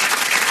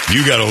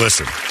 You got to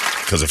listen.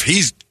 Because if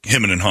he's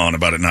hemming and hawing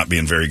about it not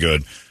being very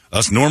good,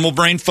 us normal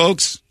brain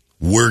folks,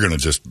 we're going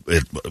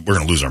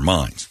to lose our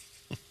minds.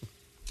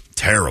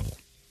 Terrible.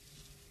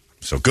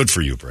 So good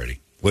for you, Brady.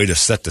 Way to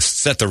set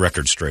the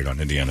record straight on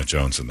Indiana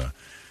Jones and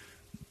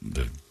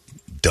the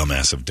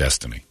dumbass of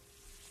destiny.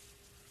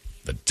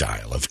 The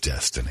dial of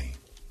destiny.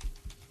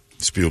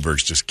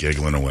 Spielberg's just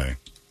giggling away.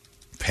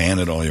 Pan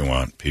it all you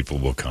want. People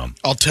will come.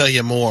 I'll tell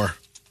you more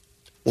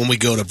when we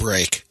go to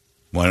break.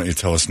 Why don't you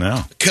tell us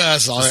now?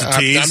 Because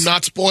I'm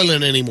not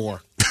spoiling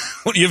anymore.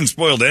 Well, you haven't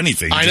spoiled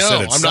anything. I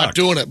know. I'm not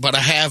doing it, but I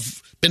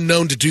have been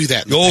known to do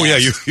that. Yeah,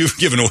 you've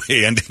given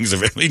away endings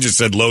of it. He just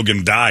said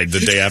Logan died the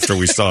day after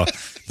we saw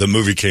the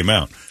movie came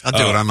out. I'll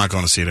do it. I'm not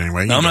going to see it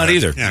anyway. No, I'm not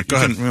either. Yeah, go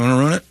ahead. You want to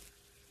ruin it?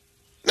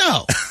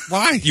 No.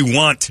 Why? You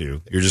want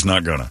to. You're just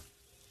not going to.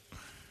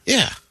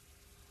 Yeah.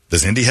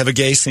 Does Indy have a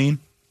gay scene?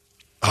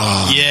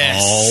 Oh,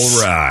 yes.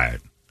 All right.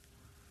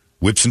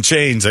 Whips and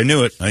chains. I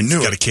knew it. He's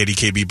got a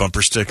KDKB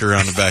bumper sticker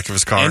on the back of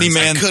his car.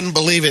 I couldn't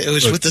believe it. It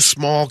was with the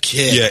small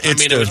kid. Yeah,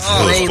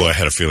 boy, I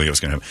had a feeling it was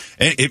going to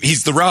happen. And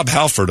he's the Rob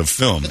Halford of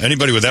film.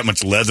 Anybody with that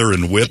much leather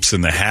and whips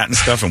and the hat and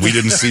stuff, and we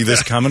didn't see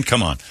this coming?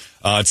 Come on.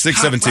 It's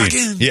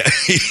 6:17. Yeah.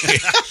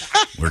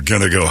 We're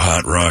going to go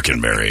hot rockin',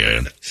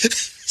 Marianne.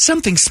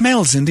 Something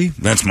smells, Indy.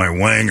 That's my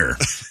wanger.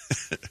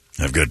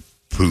 I've got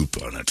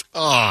poop on it.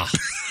 Oh.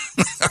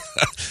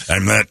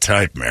 I'm that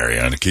type,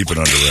 Marianne. Keep it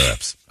under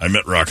wraps. I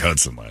met Rock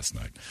Hudson last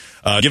night.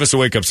 Give us a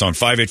wake-up song,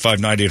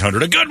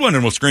 585-9800. A good one,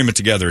 and we'll scream it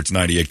together. It's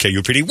 98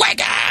 KUPD.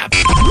 Wake up!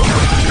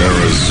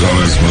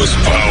 Arizona's most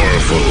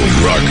powerful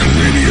rock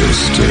radio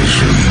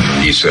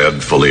station. He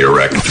said, fully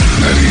erect. 98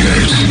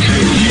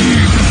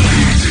 KUPD.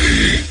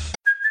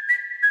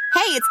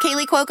 Hey, it's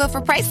Kaylee Cuoco for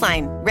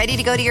Priceline. Ready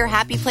to go to your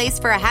happy place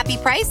for a happy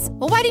price?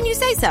 Well, why didn't you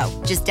say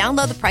so? Just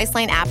download the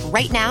Priceline app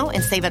right now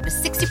and save up to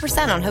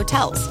 60% on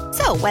hotels.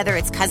 So whether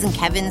it's Cousin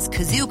Kevin's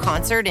Kazoo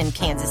Concert in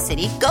Kansas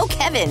City, go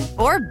Kevin,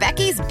 or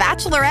Becky's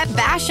Bachelorette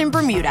Bash in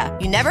Bermuda,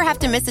 you never have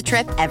to miss a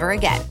trip ever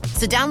again.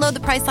 So download the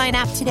Priceline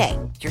app today.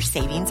 Your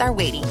savings are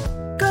waiting.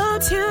 Go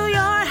to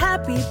your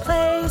happy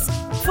place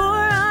for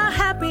a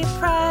happy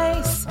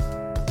price.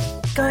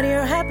 Go to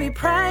your happy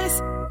price,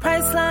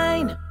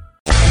 Priceline.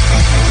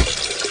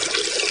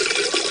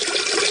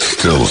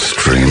 Still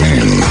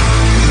streaming.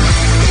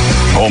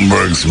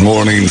 Holmberg's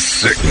Morning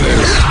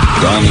Sickness.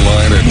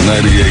 Online at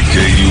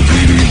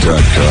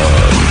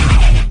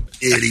 98kupd.com.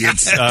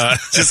 Idiots.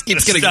 Just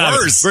keeps getting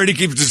worse. Brady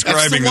keeps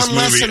describing That's the this one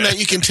movie. lesson that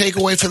you can take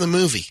away from the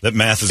movie. That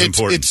math is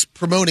important. It's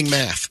promoting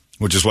math.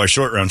 Which is why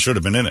Short Round should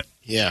have been in it.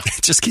 Yeah.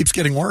 It just keeps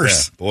getting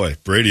worse. Yeah, boy,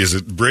 Brady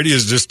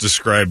has just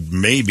described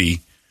maybe,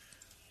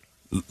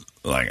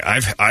 like,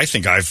 I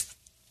think I've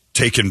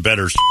taken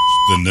better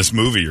than this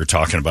movie you're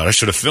talking about. I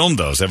should have filmed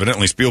those.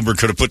 Evidently, Spielberg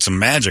could have put some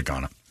magic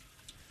on it.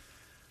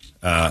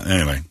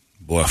 Anyway,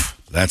 woof,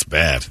 that's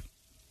bad.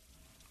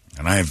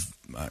 And I have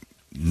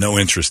no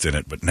interest in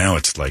it, but now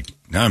it's like,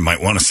 now I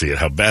might want to see it.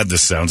 How bad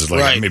this sounds is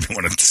like, I maybe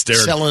want to stare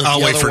at it.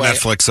 I'll wait for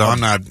Netflix, so I'm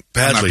not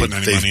putting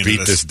any they've money into beat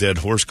this. this dead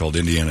horse called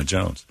Indiana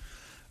Jones.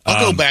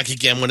 I'll go back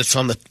again when it's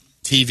on the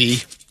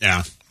TV.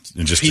 Yeah.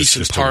 And just Piece to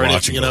and part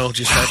watch it, it, you know,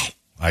 just like,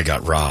 I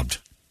got robbed.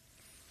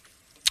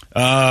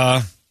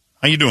 How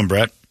you doing,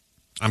 Brett?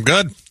 I'm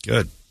good.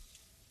 Good.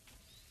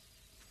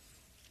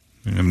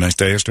 You have a nice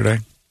day yesterday?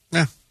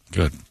 Yeah.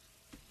 Good.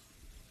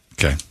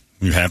 Okay.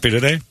 You happy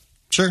today?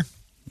 Sure.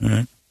 All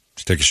right.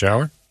 Just take a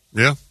shower?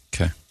 Yeah.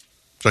 Okay.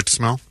 Would you like to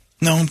smell?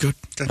 No, I'm good.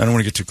 Okay. I don't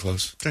want to get too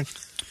close. Okay. I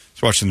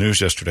was watching the news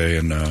yesterday,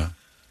 and the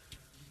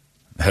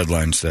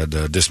headline said,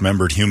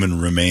 dismembered human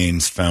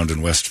remains found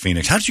in West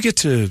Phoenix. How did you get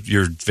to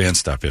your van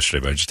stop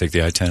yesterday? Did you take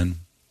the I-10?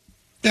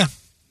 Yeah.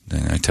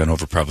 Then I-10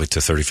 over probably to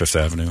 35th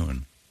Avenue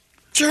and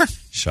Sure.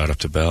 shot up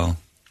to Bell?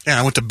 Yeah,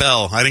 I went to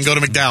Bell. I didn't go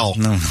to McDowell.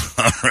 No.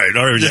 All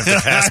right. You have to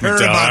pass I heard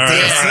McDowell. about All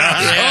right. this.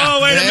 Oh,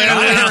 wait a minute.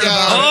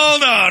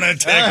 Hold on a I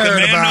second. heard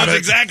The man about knows it.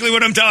 exactly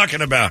what I'm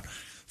talking about.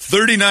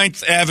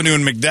 39th Avenue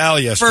in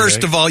McDowell yesterday.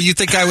 First of all, you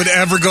think I would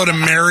ever go to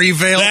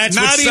Maryvale? That's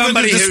Not what even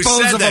somebody to who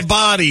dispose said of that. a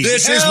body.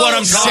 This is what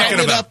I'm talking setting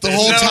it about. up the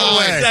whole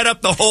time. Set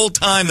up the whole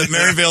time that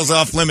Maryvale's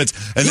off limits,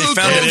 and Who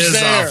they found goes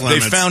there?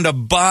 They found a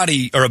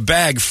body or a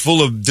bag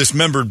full of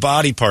dismembered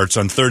body parts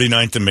on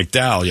 39th and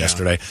McDowell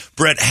yesterday.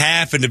 Brett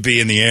happened to be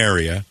in the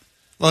area.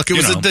 Look, it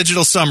was a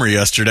digital summer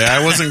yesterday.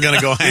 I wasn't going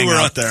to go hang We were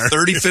out there. on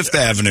 35th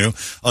Avenue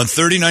on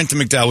 39th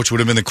and McDowell, which would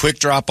have been the quick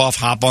drop-off,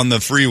 hop on the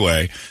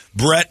freeway.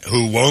 Brett,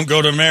 who won't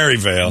go to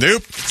Maryvale.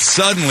 Nope.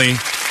 Suddenly,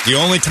 the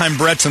only time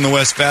Brett's in the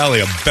West Valley,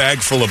 a bag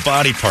full of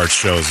body parts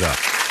shows up.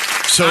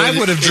 so I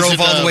would have drove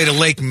all the way to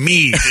Lake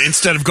Mead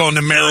instead of going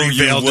to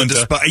Maryvale to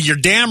dispose. You're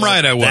damn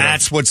right I would.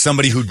 That's what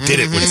somebody who did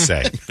it would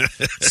say.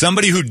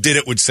 Somebody who did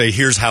it would say,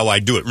 here's how I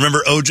do it.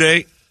 Remember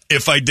OJ,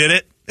 if I did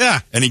it? Yeah.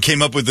 And he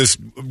came up with this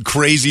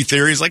crazy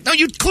theory. He's like, no,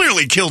 you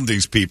clearly killed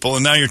these people,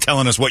 and now you're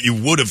telling us what you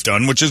would have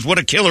done, which is what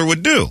a killer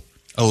would do.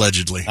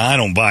 Allegedly. I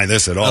don't buy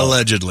this at all.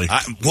 Allegedly.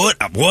 What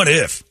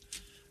if?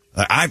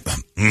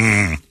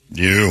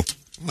 You.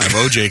 I have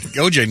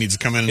OJ needs to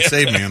come in and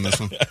save me on this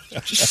one.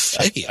 Just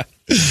say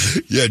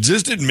it. Yeah,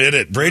 just admit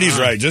it. Brady's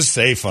right. Just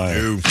say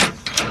fine.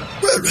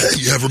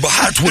 Hey, everybody.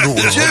 Hi, Twitter world.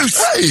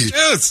 Hey,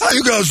 how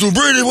you guys doing?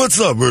 Brady, what's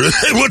up, Brady?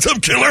 Hey, what's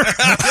up, killer?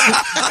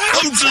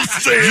 I'm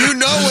just saying. You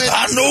know it.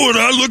 I know it.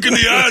 I look in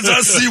the eyes.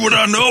 I see what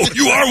I know.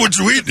 You are what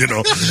you eat, you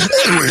know.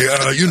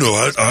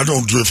 Anyway, I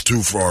don't drift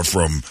too far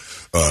from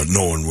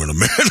knowing when a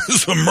man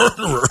is a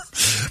murderer.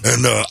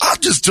 And I'll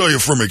just tell you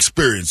from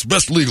experience,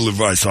 best legal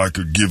advice I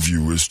could give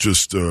you is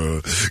just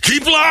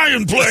keep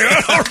lying, player.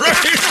 All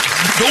right?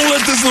 Don't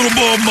let this little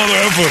bald mother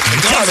ever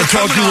try to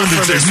talk you into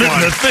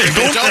admitting a thing.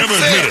 Don't ever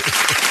admit it.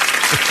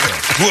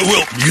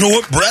 Well, you know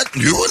what, Brett?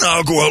 You and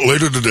I'll go out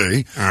later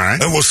today, all right,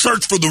 and we'll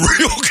search for the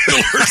real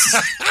killers.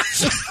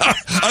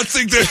 I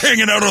think they're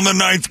hanging out on the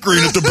 9th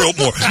green at the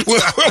Biltmore.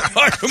 We'll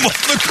find them on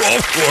the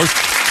golf course.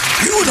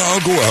 You and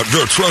I'll go out.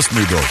 No, trust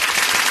me, though.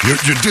 You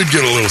did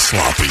get a little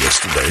sloppy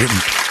yesterday. And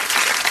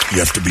you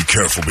have to be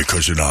careful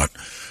because you don't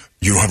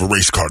have a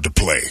race card to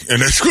play.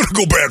 And it's going to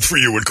go bad for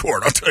you in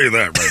court. I'll tell you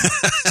that right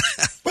now.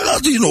 Well,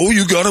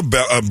 you got a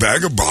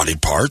bag of body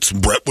parts.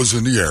 Brett was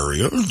in the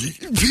area.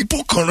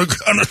 People kind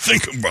of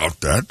think about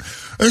that.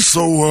 And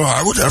so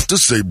I would have to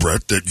say,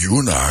 Brett, that you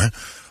and I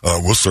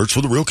will search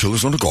for the real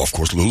killers on the golf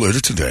course a little later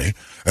today.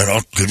 And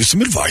I'll give you some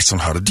advice on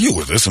how to deal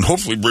with this. And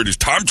hopefully Brady's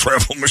time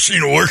travel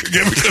machine will work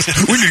again because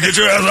we need to get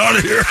your ass out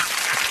of here.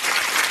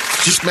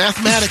 Just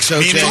mathematics,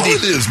 OJ. That's all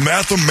it is,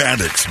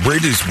 mathematics.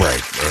 Brady's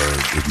right.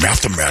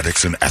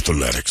 Mathematics and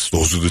athletics.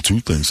 Those are the two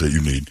things that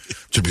you need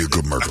to be a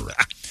good murderer.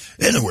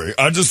 Anyway,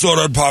 I just thought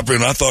I'd pop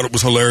in. I thought it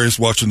was hilarious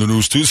watching the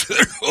news Tuesday.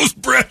 goes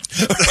Brett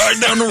right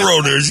down the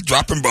road there. He's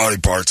dropping body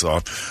parts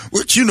off,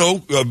 which,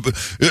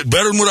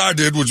 better than what I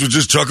did, which was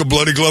just chuck a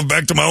bloody glove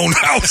back to my own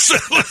house.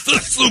 The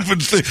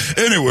stupid thing.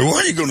 Anyway,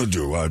 what are you going to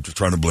do? I'm just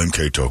trying to blame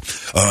Cato.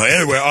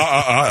 Anyway,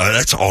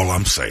 that's all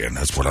I'm saying.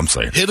 That's what I'm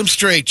saying. Hit him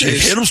straight,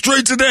 Chase. Hit him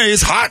straight today.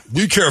 It's hot.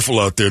 Be careful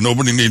out there.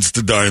 Nobody needs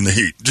to die in the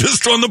heat.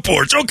 Just on the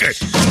porch. Okay.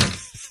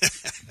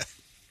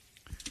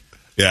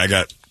 Yeah, I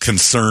got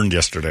concerned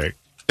yesterday.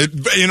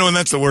 And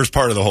that's the worst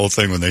part of the whole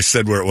thing when they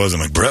said where it was.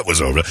 I'm like, Brett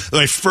was over there.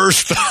 My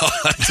first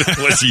thought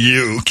was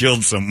you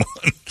killed someone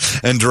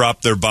and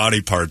dropped their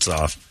body parts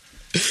off.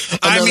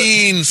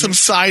 Some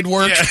side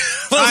work. Yeah.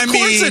 Well, of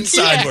course it's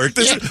side work.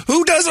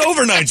 Who does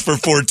overnights for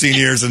 14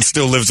 years and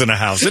still lives in a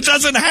house? It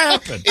doesn't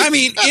happen.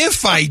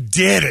 If I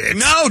did it.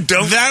 No,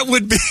 don't. That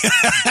would be.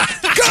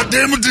 God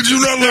damn it, did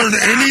you not learn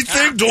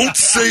anything? Don't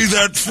say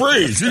that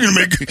phrase. You're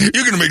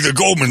gonna make the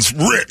Goldmans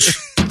rich.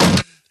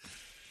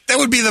 That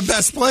would be the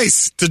best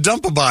place to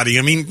dump a body.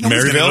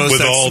 Maryville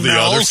with all the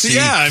other.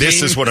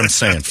 This is what I'm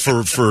saying.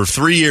 For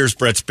 3 years,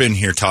 Brett's been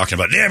here talking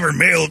about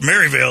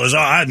Maryville is.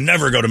 I'd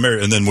never go to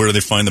Maryville. And then where do they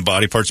find the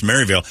body parts?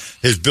 Maryville.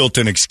 His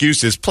built-in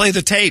excuse is play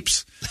the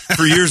tapes.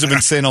 For years, I've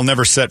been saying I'll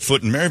never set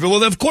foot in Maryville.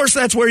 Well, of course,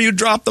 that's where you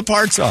drop the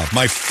parts off.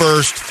 My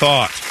first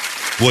thought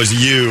was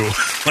you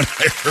when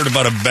I heard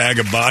about a bag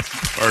of body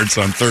parts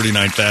on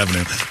 39th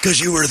Avenue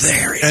because you were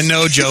there. And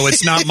no, Joe,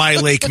 it's not my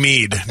Lake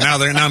Mead. Now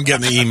I'm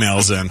getting the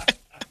emails in.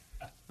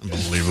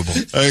 Unbelievable.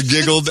 I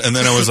giggled, and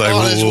then I was like,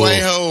 on his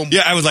way home.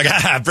 Yeah, I was like,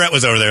 Brett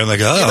was over there. I'm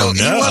like, no.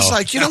 He was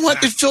like, you know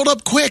what? It filled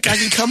up quick. I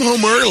can come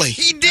home early.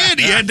 He did.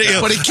 He had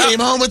to. But he came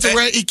home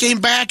he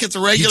came back at the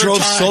regular time. He drove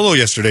time. solo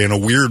yesterday in a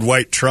weird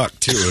white truck,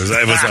 too.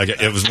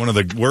 It was one of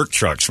the work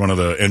trucks, one of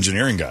the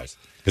engineering guys.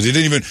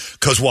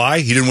 Because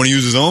why? He didn't want to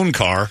use his own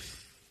car.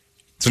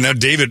 So now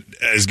David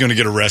is going to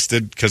get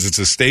arrested because it's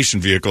a station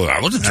vehicle. I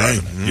wasn't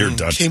driving. You're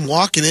done. Came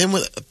walking in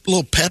with a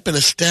little pep in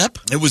his step.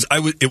 It was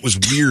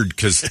weird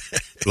because,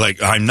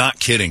 I'm not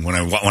kidding. When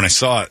I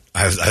saw it,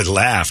 I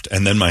laughed,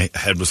 and then my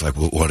head was like,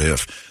 well, what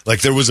if?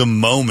 There was a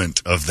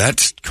moment of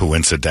that's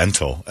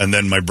coincidental, and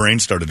then my brain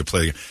started to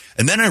play.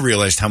 And then I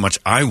realized how much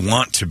I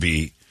want to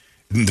be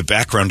in the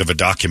background of a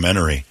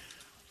documentary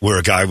where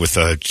a guy with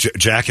a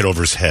jacket over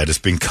his head is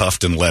being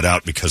cuffed and let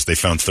out because they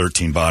found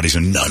 13 bodies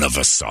and none of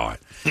us saw it.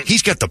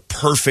 He's got the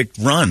perfect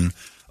run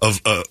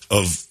of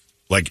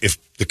if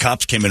the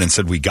cops came in and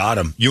said we got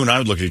him, you and I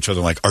would look at each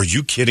other like, are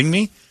you kidding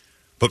me?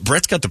 But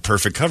Brett's got the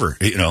perfect cover.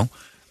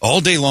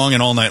 All day long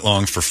and all night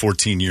long for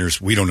 14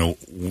 years, we don't know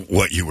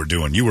what you were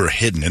doing. You were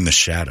hidden in the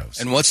shadows.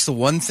 And what's the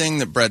one thing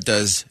that Brett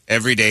does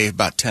every day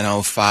about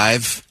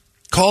 10:05?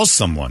 Call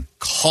someone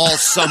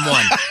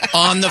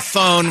on the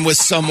phone with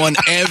someone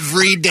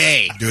every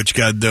day. Do what you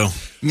got to do.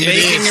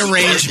 Making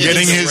arrangements.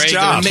 Getting his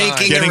job.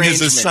 Getting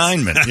his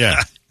assignment.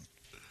 Yeah.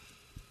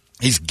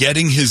 He's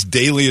getting his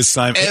daily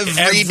assignment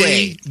every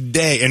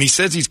day. And he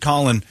says he's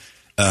calling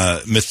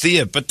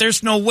Mathia, but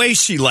there's no way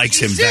she likes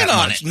him that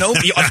much. No,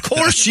 of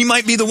course, she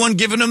might be the one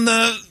giving him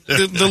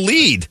the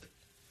lead.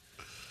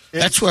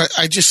 That's what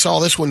I just saw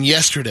this one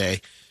yesterday.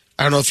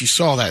 I don't know if you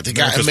saw that. The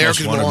guy,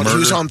 America's Most Wanted, he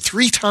was on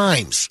 3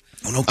 times.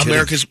 Oh, no kidding.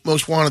 America's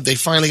Most Wanted. They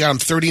finally got him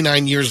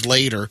 39 years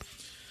later.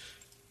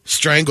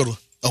 Strangled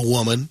a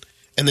woman.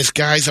 And this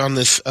guy's on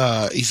this,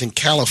 he's in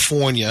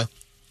California.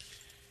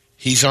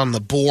 He's on the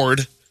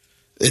board.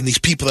 And these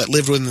people that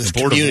lived within this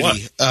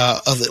community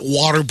of the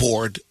water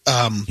board.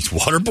 He's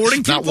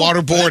waterboarding people? Not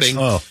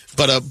waterboarding,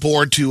 but a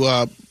board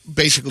to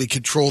basically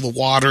control the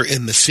water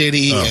in the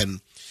city.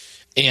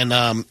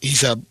 And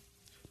he's a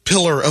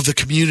pillar of the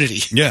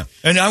community. Yeah,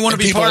 and I want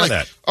to be part of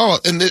that. Oh,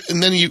 and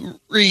then you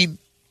read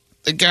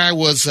the guy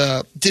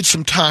did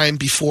some time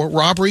before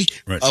robbery,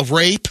 a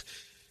rape.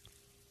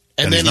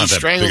 And then he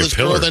strangled this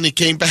girl, then he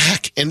came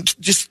back and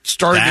just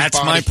started his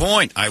body. That's my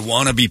point. I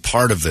want to be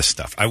part of this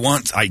stuff.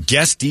 I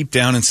guess deep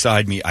down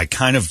inside me, I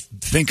kind of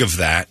think of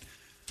that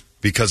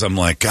because I'm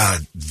like,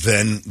 God,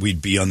 then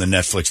we'd be on the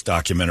Netflix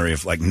documentary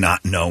of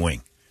not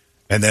knowing.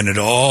 And then it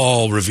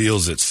all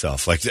reveals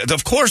itself.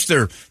 Of course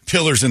they're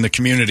pillars in the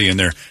community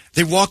and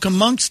they walk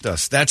amongst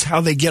us. That's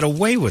how they get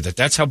away with it.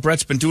 That's how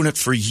Brett's been doing it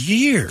for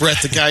years.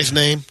 Brett, the guy's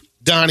name?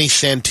 Donnie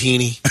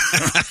Santini.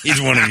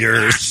 He's one of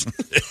yours.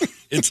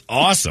 It's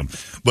awesome.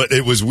 But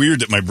it was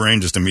weird that my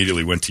brain just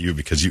immediately went to you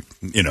because you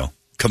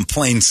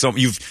complain so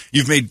you've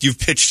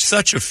pitched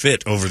such a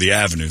fit over the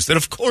avenues that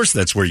of course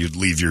that's where you'd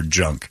leave your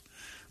junk.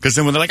 Because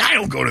then when they're like, I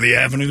don't go to the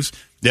avenues.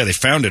 Yeah, they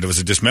found it. It was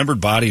a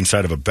dismembered body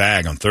inside of a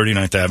bag on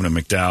 39th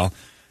Avenue, McDowell.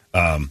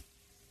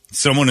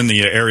 Someone in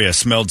the area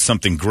smelled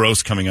something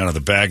gross coming out of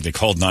the bag. They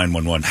called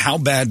 911. How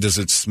bad does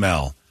it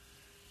smell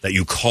that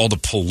you call the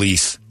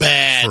police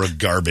for a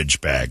garbage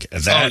bag?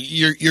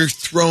 You're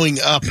throwing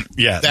up.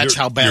 Yeah, that's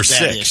how bad you're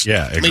that sick. is.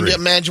 Yeah, I mean, agree.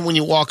 imagine when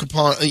you walk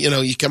upon,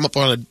 you come up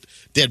on a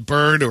dead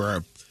bird or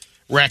a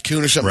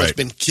raccoon or something that's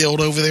been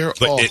killed over there.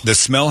 But the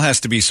smell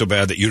has to be so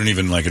bad that you don't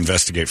even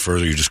investigate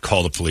further. You just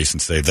call the police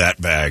and say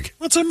that bag.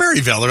 What's in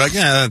Maryville? They're like,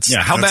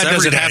 how bad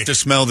does it have to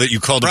smell that you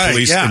call the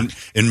police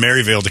in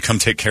Maryville to come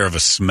take care of a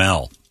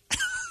smell?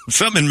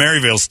 Something in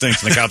Maryville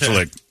stinks, and the cops are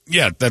like,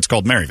 Yeah, that's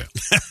called Maryville.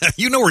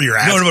 You know where you're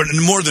at. No,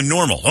 more than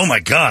normal. Oh, my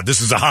God,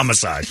 this is a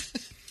homicide.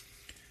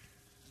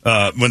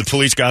 When the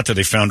police got there,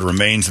 they found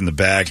remains in the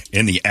bag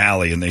in the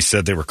alley, and they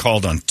said they were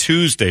called on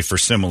Tuesday for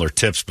similar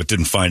tips, but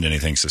didn't find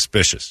anything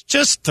suspicious.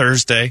 Just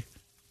Thursday.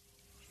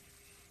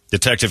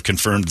 Detective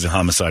confirmed the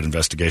homicide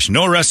investigation.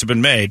 No arrests have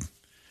been made.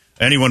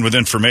 Anyone with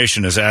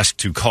information is asked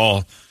to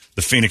call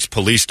the Phoenix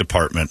Police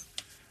Department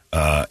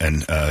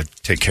and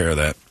take care of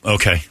that.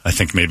 Okay, I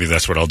think maybe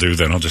that's what I'll do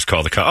then. I'll just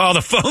call the cop. Oh,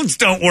 the phones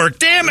don't work.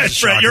 Damn it,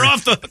 Brett, you're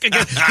off the hook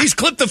again. He's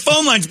clipped the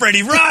phone lines,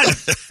 Brady. Run!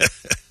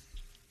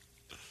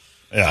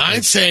 Yeah, I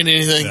ain't saying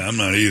anything. Yeah, I'm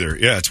not either.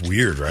 Yeah, it's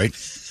weird, right?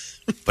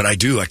 But I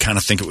kind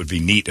of think it would be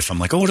neat if I'm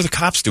like, oh, what are the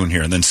cops doing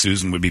here? And then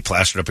Susan would be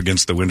plastered up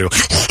against the window.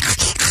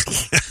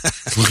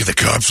 Look at the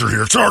cops are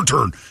here. It's our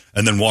turn.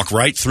 And then walk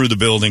right through the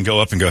building, go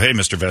up and go, hey,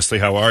 Mr. Vesely,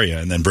 how are you?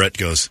 And then Brett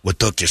goes, what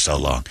took you so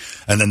long?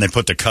 And then they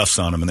put the cuffs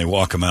on him and they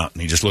walk him out.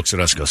 And he just looks at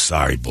us and goes,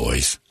 sorry,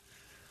 boys.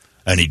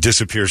 And he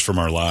disappears from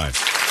our lives.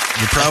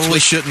 You probably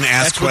shouldn't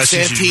ask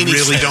questions you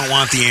really don't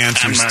want the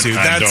answers to.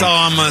 That's all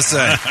I'm going to say.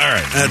 All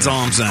right. That's all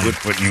I'm saying. Quit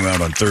putting you out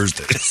on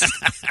Thursdays.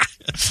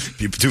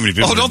 Too many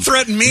people. Oh, don't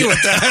threaten me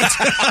with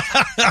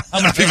that.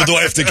 How many people do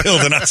I have to kill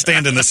to not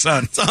stand in the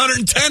sun? It's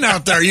 110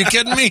 out there. Are you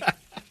kidding me?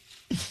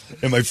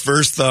 And my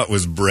first thought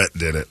was Brett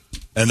did it.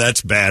 And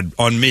that's bad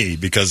on me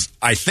because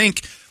I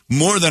think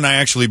more than I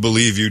actually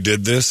believe you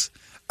did this,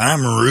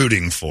 I'm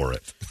rooting for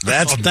it.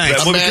 That's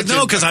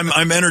no, because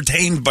I'm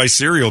entertained by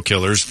serial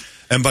killers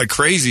and by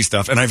crazy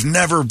stuff, and I've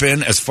never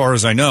been, as far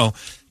as I know,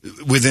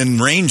 within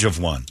range of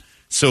one.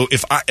 So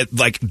if I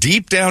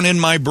deep down in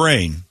my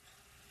brain,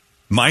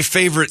 my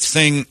favorite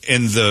thing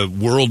in the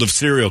world of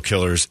serial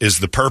killers is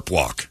the perp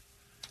walk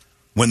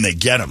when they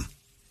get them.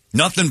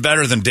 Nothing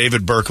better than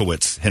David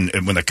Berkowitz and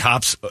when the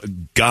cops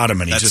got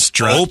him and he just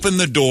opened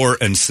the door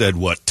and said,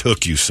 "What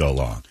took you so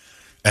long?"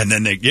 And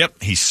then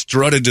he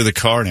strutted to the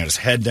car and had his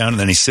head down, and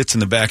then he sits in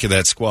the back of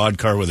that squad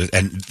car with it.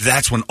 And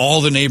that's when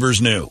all the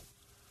neighbors knew.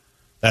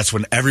 That's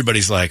when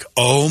everybody's like,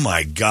 oh,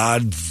 my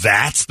God,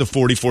 that's the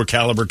 .44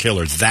 caliber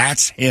killer.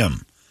 That's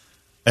him.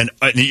 And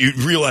you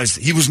realize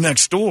he was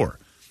next door.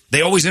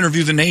 They always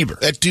interview the neighbor.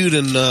 That dude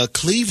in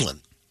Cleveland.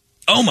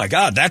 Oh, my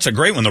God, that's a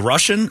great one. The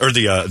Russian or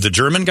the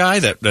German guy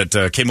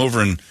that came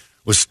over and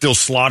was still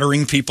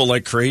slaughtering people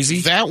like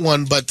crazy. That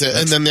one,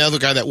 and then the other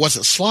guy that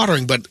wasn't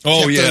slaugering, but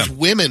those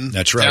women.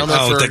 That's right.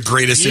 The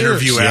greatest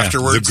interview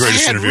afterwards. The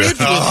greatest interview.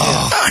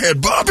 I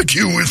had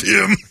barbecue with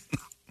him.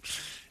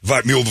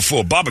 Invite me over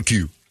for a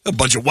barbecue. A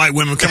bunch of white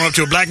women come up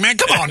to a black man.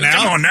 Come on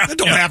now. That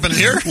don't happen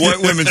here.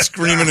 White women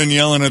screaming and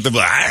yelling at the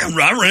black.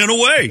 I ran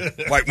away.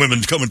 White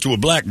women coming to a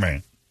black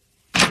man.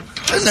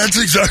 And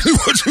that's exactly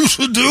what you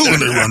should do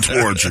when they run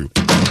towards you.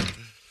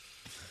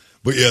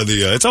 But yeah,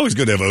 it's always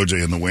good to have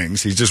OJ in the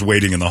wings. He's just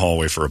waiting in the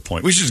hallway for a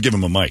point. We should just give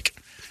him a mic.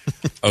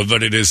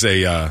 But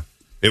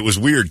it was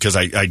weird because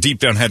I deep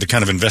down had to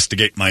kind of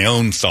investigate my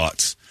own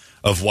thoughts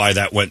of why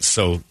that went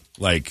so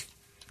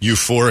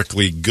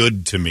euphorically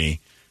good to me.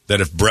 That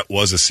if Brett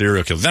was a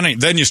serial killer,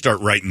 then you start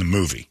writing the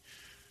movie,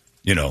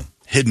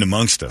 hidden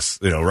amongst us,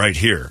 right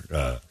here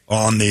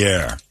on the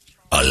air,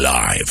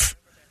 alive.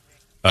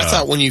 I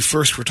thought when you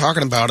first were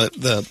talking about it,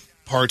 the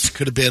parts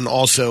could have been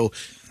also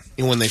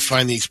when they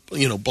find these,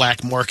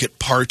 black market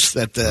parts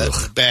that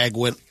the bag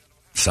went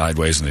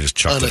sideways and they just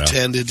chucked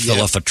unattended, it out.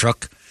 Fell off a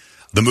truck.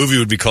 The movie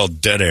would be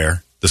called Dead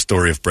Air, the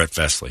story of Brett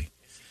Vesely.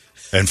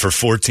 And for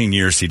 14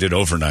 years, he did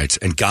overnights,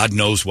 and God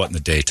knows what in the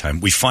daytime.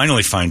 We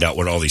finally find out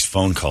what all these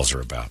phone calls are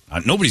about.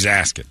 Nobody's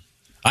asking.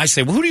 I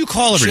say, well, who do you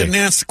call every day? Shouldn't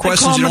ask the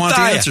questions you don't want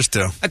the answers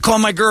to. I call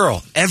my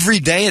girl every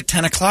day at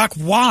 10 o'clock.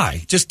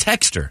 Why? Just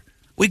text her.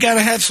 We got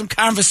to have some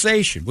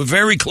conversation. We're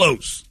very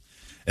close.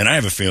 And I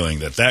have a feeling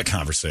that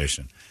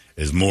conversation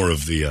is more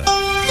of the... You're a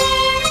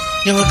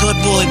good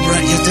boy,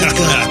 Brett. You did good.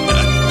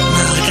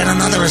 Now, I got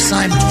another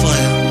assignment for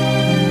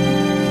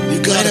you.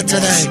 You got it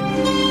today.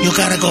 You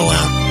gotta go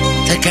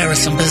out, take care of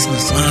some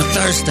business. On a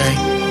Thursday,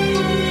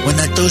 when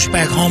that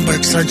douchebag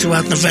Holmbergs sends you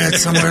out in the van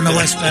somewhere in the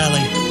West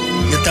Valley,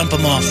 you dump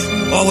him off.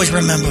 Always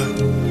remember,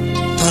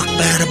 talk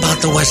bad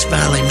about the West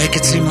Valley. Make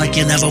it seem like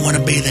you never want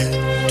to be there.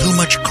 Too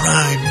much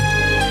crime.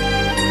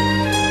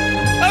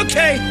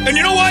 Okay, and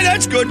you know why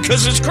that's good?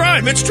 Because it's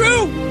crime. It's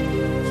true.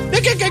 You're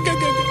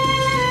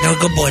a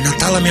good boy. Now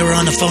tell him you were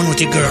on the phone with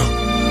your girl.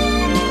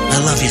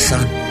 I love you,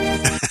 son.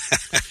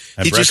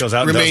 He just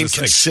remained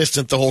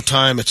consistent the whole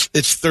time.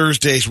 It's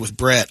Thursdays with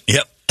Brett.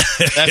 Yep.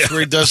 That's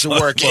where he does the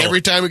work. Well,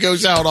 every time he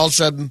goes out, all of a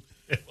sudden...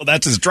 Well,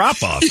 that's his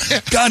drop-off.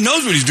 Yeah. God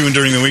knows what he's doing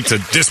during the week to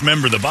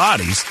dismember the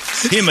bodies.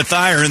 He and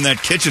Matthias are in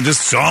that kitchen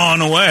just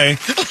sawing away.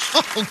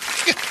 Oh,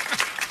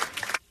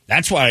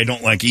 that's why I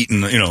don't like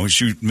eating,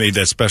 she made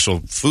that special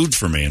food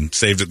for me and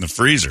saved it in the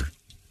freezer.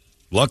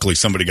 Luckily,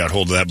 somebody got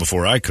hold of that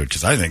before I could,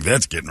 because I think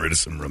that's getting rid of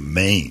some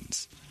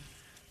remains.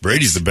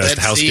 Brady's the best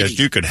house guest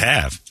you could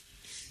have.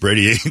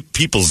 Brady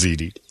people's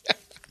eating.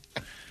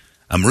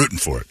 I'm rooting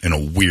for it in a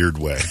weird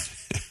way.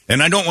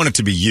 And I don't want it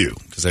to be you,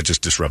 because that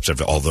just disrupts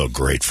everything, although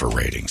great for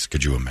ratings.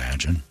 Could you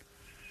imagine?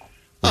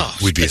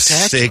 we'd be a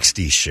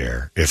 60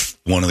 share if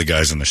one of the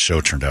guys on the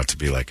show turned out to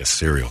be like a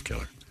serial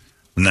killer.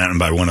 And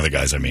by one of the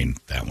guys, I mean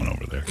that one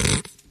over there.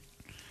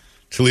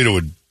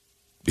 Toledo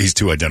he's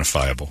too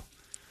identifiable.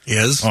 He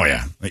is? Oh,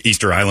 yeah.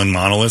 Easter Island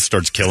monolith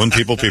starts killing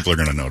people. People are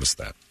going to notice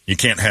that. You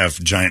can't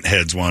have giant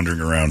heads wandering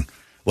around.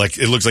 Like,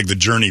 it looks like the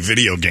Journey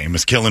video game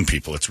is killing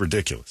people. It's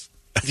ridiculous.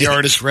 The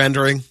artist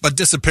rendering. But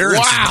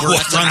disappearance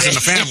runs in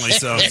the family,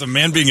 so. Is the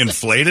man being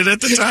inflated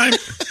at the time?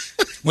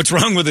 What's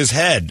wrong with his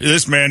head?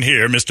 This man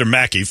here, Mr.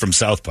 Mackey from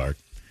South Park.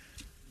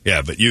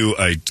 Yeah, but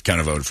I kind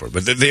of voted for it.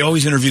 But they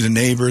always interview the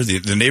neighbor.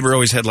 The neighbor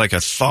always had like a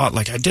thought,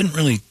 like I didn't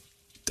really,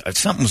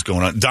 something was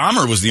going on.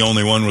 Dahmer was the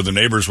only one where the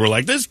neighbors were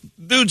like, this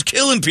dude's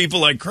killing people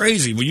like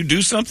crazy. Will you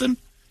do something?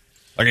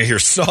 Like I hear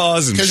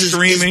saws and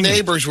screaming. His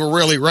neighbors were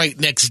really right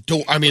next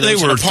door. I mean, they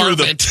were through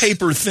the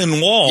paper-thin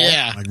wall.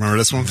 Yeah. Like, remember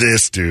this one?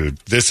 This dude.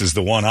 This is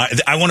the one. I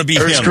want to be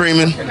They're him.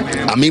 Screaming.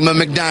 I meet my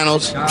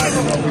McDonald's.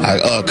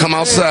 I come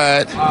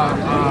outside.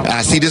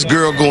 I see this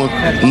girl going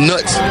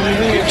nuts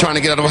trying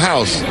to get out of her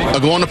house. I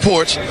go on the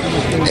porch,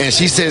 and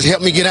she says,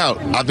 help me get out.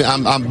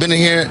 I've been in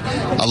here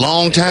a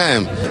long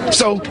time.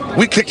 So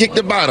we kick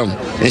the bottom,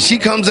 and she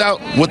comes out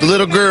with the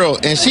little girl,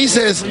 and she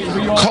says,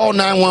 call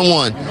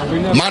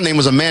 911. My name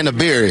was Amanda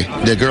Berry.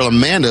 The girl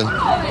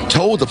Amanda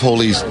told the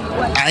police,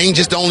 I ain't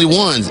just the only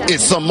ones.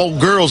 It's some more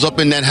girls up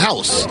in that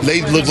house.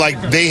 They look like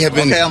they have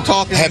been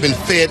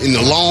fed in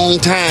a long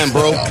time,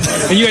 bro.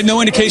 And you had no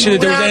indication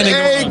that there was anything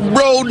going on?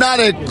 Bro, not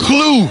a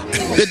clue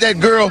that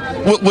girl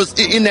was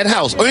in that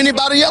house or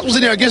anybody else was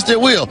in there against their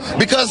will.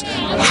 Because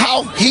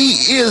how he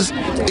is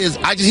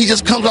he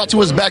just comes out to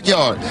his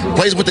backyard,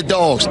 plays with the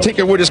dogs,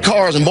 tinker with his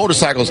cars and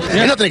motorcycles. Yeah.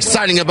 There's nothing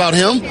exciting about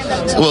him.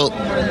 Well,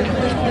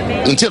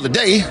 until the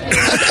day.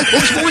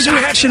 What was the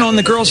reaction on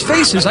the girls'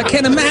 faces? I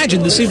can't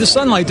imagine to see the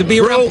sunlight, to be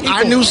around people.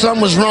 I knew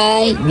something was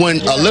wrong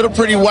when a little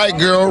pretty white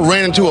girl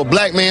ran into a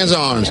black man's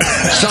arms.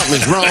 Something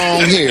is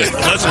wrong here.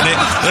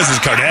 This is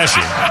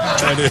Kardashian.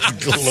 That is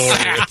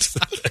glorious.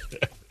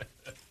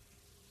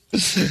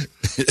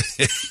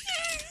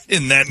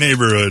 In that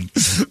neighborhood,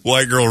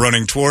 white girl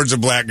running towards a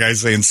black guy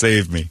saying,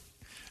 save me.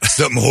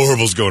 Something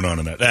horrible's going on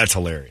in that. That's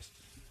hilarious.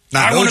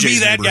 I want to be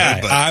that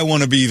guy. I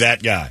want to be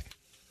that guy.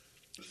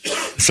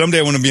 Someday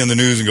I want to be on the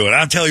news and go,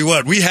 I'll tell you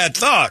what, we had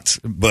thoughts,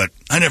 but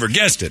I never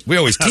guessed it. We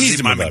always teased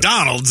him about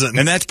McDonald's.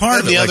 And that's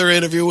part of it. The other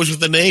interview was with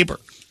the neighbor.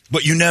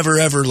 But you never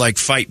ever, like,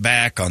 fight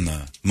back on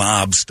the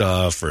mob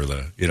stuff or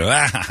the,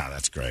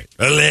 that's great.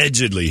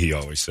 Allegedly, he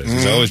always says.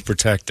 He's always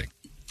protecting.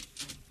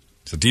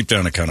 So deep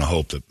down, I kind of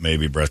hope that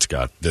maybe Brett's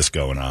got this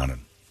going on.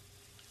 And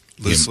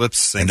loose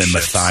lips, and then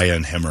Mathia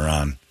and him are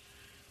on,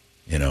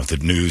 the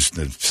news,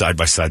 the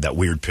side-by-side, that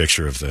weird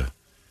picture of the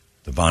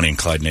Bonnie and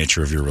Clyde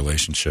nature of your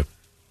relationship.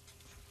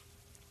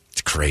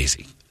 It's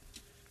crazy.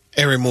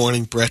 Every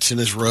morning, Brett's in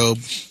his robe,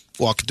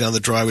 walking down the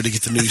driveway to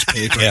get the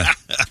newspaper. Yeah,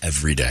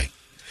 every day.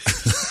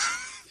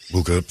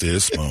 Woke up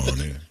this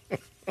morning.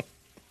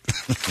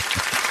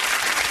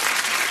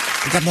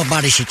 We got more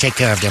bodies to take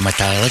care of there,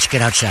 Matthias. Let's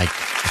get outside.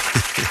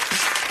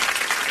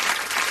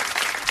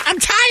 I'm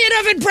tired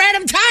of it, Brett.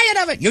 I'm tired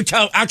of it.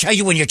 I'll tell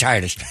you when you're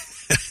tired of stuff.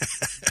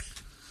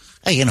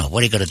 Hey,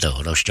 what are you going to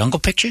do? Those jungle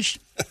pictures?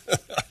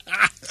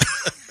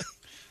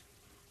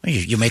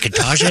 You making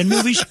Tarzan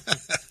movies?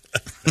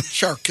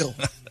 Shark kill.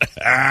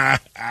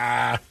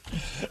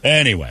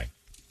 Anyway,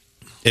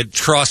 it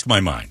crossed my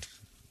mind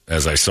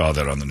as I saw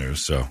that on the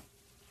news. So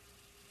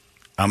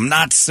I'm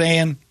not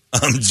saying,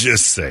 I'm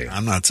just saying.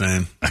 I'm not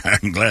saying.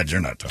 I'm glad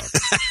you're not talking.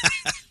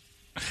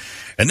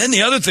 And then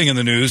the other thing in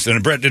the news,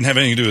 and Brett didn't have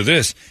anything to do with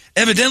this,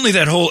 evidently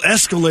that whole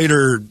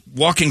escalator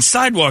walking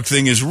sidewalk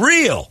thing is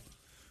real.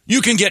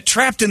 You can get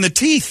trapped in the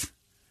teeth.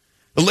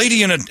 A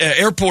lady in an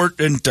airport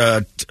in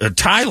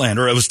Thailand,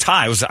 or it was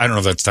Thai. I don't know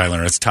if that's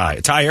Thailand or it's Thai.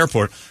 Thai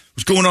airport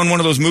was going on one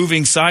of those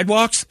moving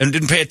sidewalks and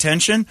didn't pay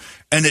attention,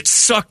 and it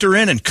sucked her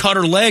in and cut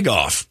her leg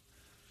off.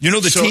 You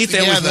know the teeth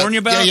I was warning you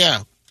about?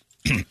 Yeah.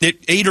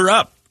 It ate her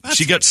up.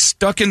 She got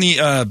stuck in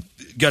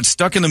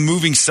the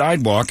moving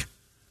sidewalk,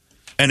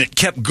 and it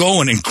kept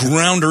going and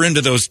ground her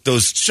into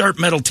those sharp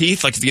metal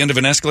teeth, like at the end of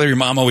an escalator. Your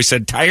mom always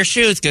said, tie your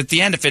shoes, get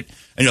the end of it.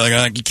 And you're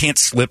like, you can't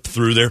slip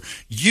through there.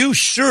 You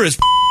sure as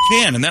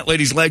can. And that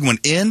lady's leg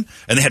went in,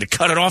 and they had to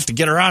cut it off to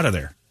get her out of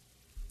there.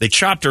 They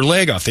chopped her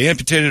leg off. They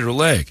amputated her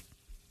leg.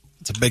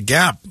 It's a big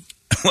gap.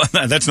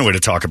 Well, that's no way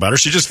to talk about her.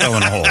 She just fell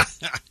in a hole.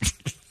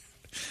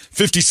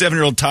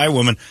 57-year-old Thai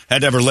woman had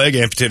to have her leg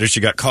amputated.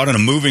 She got caught in a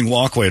moving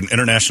walkway at an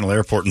international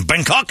airport in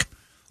Bangkok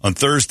on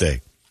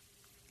Thursday.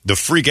 The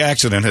freak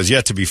accident has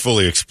yet to be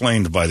fully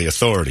explained by the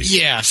authorities.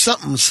 Yeah,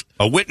 something's...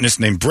 A witness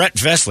named Brett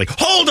Vesley.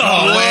 Hold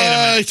on! Wait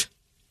a minute.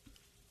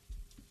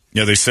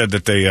 Yeah, they said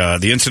that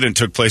the incident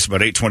took place about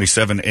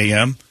 8:27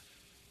 a.m.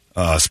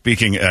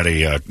 Speaking at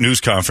a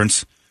news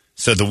conference,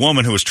 said the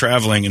woman who was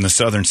traveling in the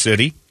southern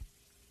city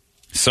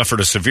suffered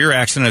a severe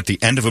accident at the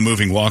end of a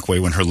moving walkway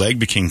when her leg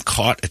became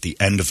caught at the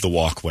end of the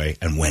walkway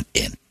and went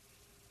in.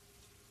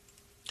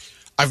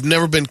 I've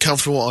never been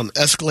comfortable on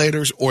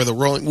escalators or the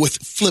rolling with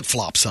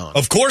flip-flops on.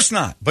 Of course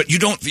not. But you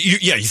don't.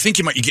 You think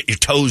you get your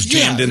toes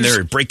jammed in there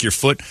and break your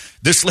foot.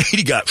 This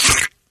lady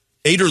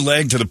ate her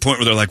leg to the point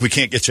where they're like, we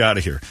can't get you out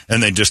of here.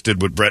 And they just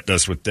did what Brett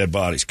does with dead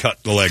bodies,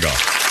 cut the leg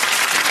off.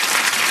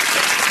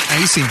 Now,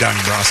 you seen Donnie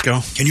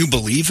Brasco. Can you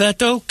believe that,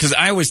 though? Because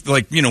I always,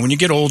 when you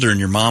get older and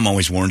your mom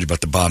always warned you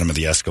about the bottom of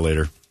the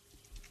escalator,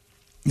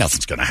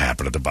 nothing's going to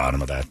happen at the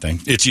bottom of that thing.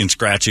 Itchy and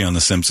Scratchy on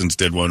The Simpsons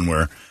did one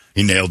where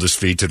he nailed his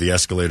feet to the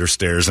escalator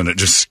stairs and it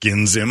just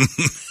skins him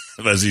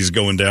as he's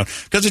going down.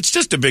 Because it's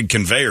just a big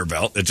conveyor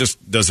belt. It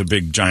just does a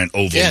big, giant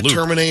oval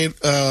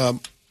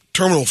loop.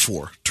 Terminal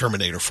 4.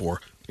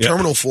 Yep.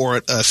 Terminal 4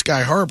 at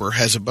Sky Harbor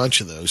has a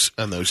bunch of those.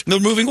 The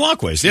moving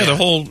walkways. Yeah, the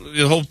whole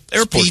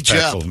airport's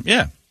packed full of them.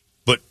 Yeah.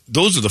 But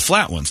those are the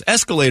flat ones.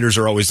 Escalators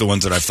are always the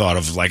ones that I've thought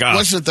of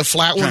wasn't it the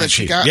flat one that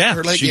she got? Yeah,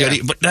 her leg?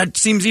 but that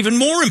seems even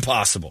more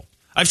impossible.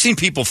 I've seen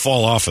people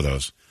fall off of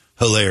those.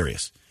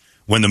 Hilarious.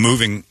 When the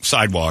moving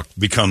sidewalk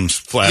becomes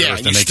flat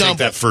earth and they take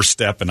that first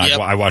step, and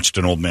I watched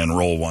an old man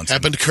roll once.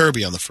 Happened to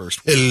Kirby on the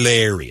first one.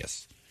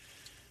 Hilarious.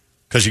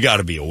 Because you got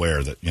to be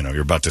aware that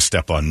you're about to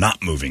step on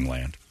not moving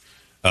land.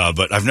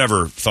 But I've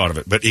never thought of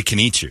it. But it can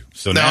eat you.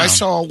 So now I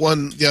saw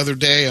one the other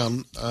day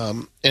and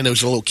it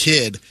was a little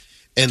kid,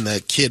 and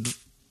the kid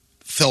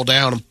fell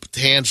down and put the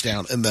hands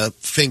down, and the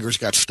fingers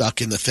got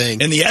stuck in the thing.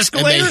 In the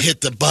escalator? And they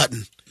hit the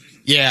button.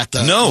 Yeah, at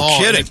the no mall.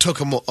 kidding. It took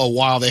them a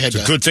while. It's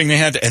a good thing they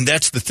had to, and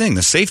that's the thing.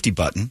 The safety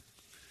button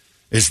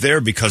is there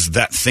because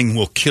that thing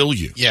will kill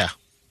you. Yeah.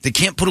 They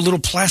can't put a little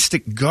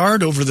plastic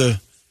guard over the...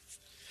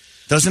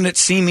 Doesn't it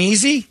seem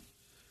easy?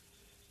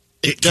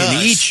 It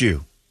can eat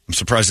you. I'm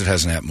surprised it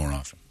hasn't happened more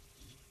often.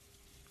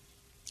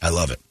 I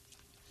love it.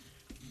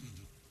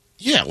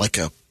 Yeah, like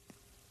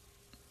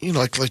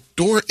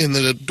door in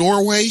the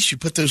doorways, you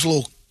put those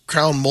little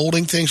crown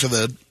molding things or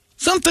the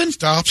something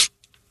stops.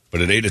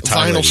 But it ate a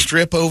Thai vinyl lady.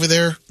 Strip over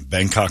there.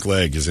 Bangkok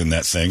leg is in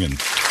that thing, and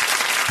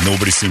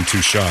nobody seemed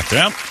too shocked.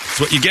 Yeah, that's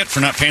what you get for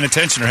not paying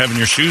attention or having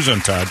your shoes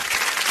untied.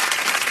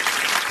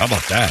 How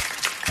about that?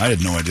 I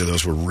had no idea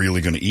those were really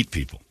going to eat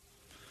people.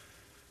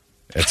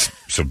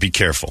 So be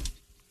careful.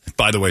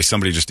 By the way,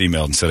 somebody just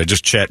emailed and said, I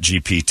just chat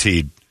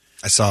GPT'd.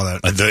 I saw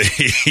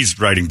that. He's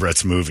writing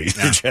Brett's movie.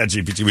 Yeah. Chat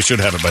GPT. We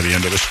should have it by the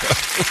end of the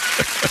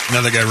show.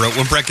 Another guy wrote,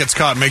 when Brett gets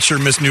caught, make sure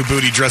Miss New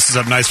Booty dresses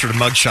up nice for the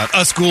mugshot.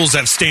 Us ghouls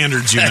have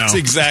standards, That's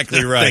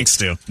exactly right. Thanks,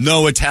 Stu.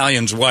 No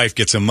Italian's wife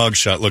gets a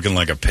mugshot looking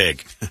like a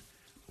pig.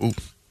 Ooh.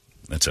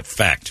 That's a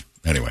fact.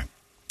 Anyway.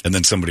 And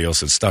then somebody else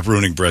said, stop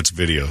ruining Brett's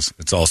videos.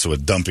 It's also a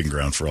dumping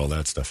ground for all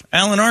that stuff.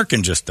 Alan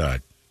Arkin just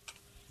died.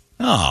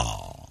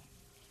 Oh.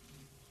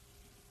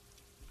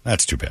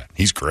 That's too bad.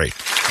 He's great.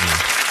 Yeah.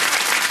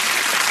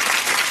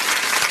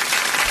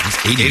 He's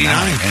 89.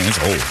 Man, it's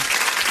old.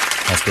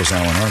 Off goes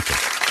Alan Arkin.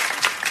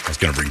 I was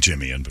going to bring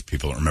Jimmy in, but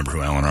people don't remember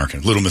who Alan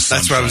Arkin is. Little Miss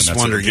Sunshine. That's what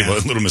I was wondering.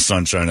 Little Miss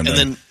Sunshine and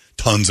then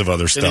tons of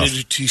other stuff. They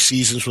did 2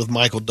 seasons with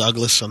Michael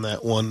Douglas on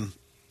that one.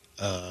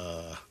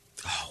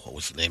 What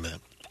was the name of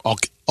that?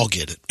 I'll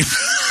get it.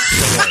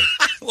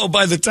 Well,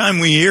 by the time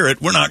we hear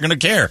it, we're not going to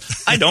care.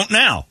 I don't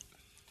now.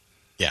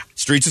 Yeah.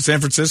 Streets of San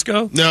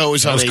Francisco? No, it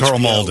was on HBO. Carl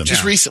Malden.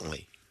 Just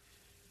recently.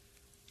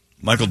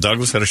 Michael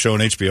Douglas had a show on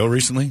HBO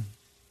recently?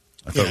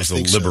 I thought it was the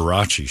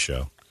Liberace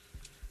show.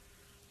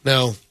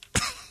 No,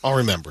 I'll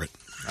remember it.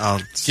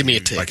 Give me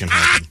a tip. I can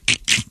help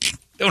him.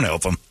 Don't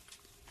help him.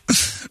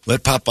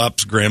 Let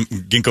Pop-Pop's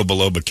Ginkgo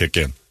biloba kick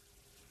in.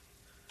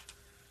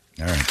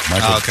 All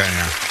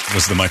right.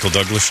 Was the Michael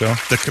Douglas show?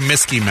 The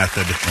Comiskey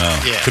Method.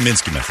 Oh, yeah.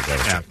 Kaminsky Method. That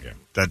was it. Yeah.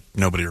 That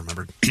nobody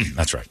remembered.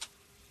 That's right.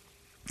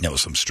 That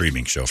was some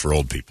streaming show for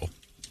old people.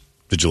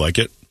 Did you like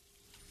it?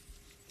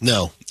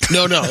 No.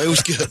 It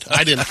was good.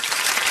 I didn't.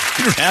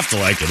 You don't have to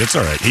like it. It's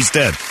all right. He's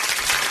dead.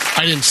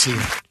 I didn't see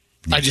it.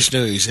 I just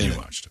knew he was in it.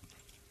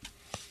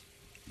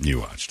 You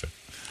watched it.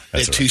 They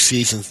had 2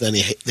 seasons, then they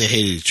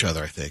hated each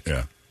other, I think.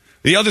 Yeah.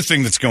 The other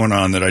thing that's going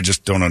on that I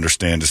just don't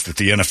understand is that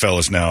the NFL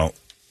is now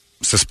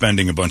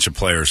suspending a bunch of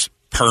players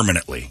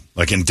permanently,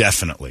 like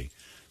indefinitely,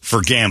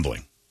 for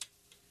gambling.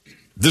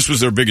 This was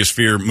their biggest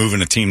fear,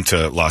 moving a team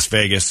to Las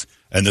Vegas.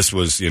 And this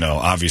was,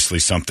 obviously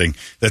something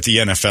that the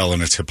NFL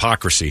in its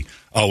hypocrisy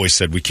always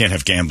said we can't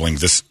have gambling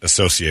this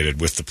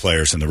associated with the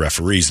players and the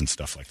referees and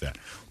stuff like that,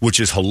 which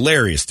is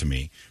hilarious to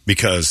me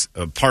because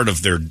part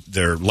of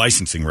their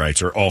licensing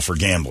rights are all for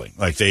gambling.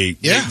 Like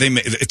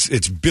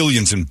it's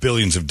billions and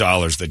billions of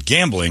dollars that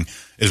gambling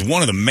is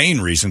one of the main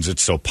reasons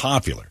it's so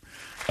popular.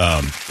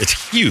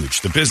 It's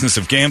huge. The business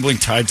of gambling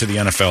tied to the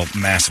NFL,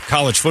 massive.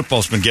 College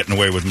football's been getting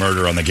away with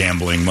murder on the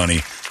gambling money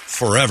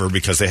forever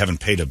because they haven't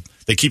paid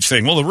they keep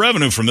saying, well, the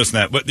revenue from this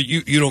and that, but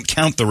you don't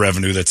count the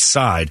revenue that's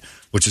side,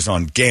 which is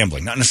on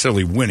gambling, not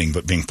necessarily winning,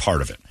 but being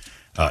part of it.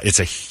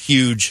 It's a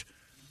huge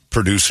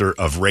producer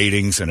of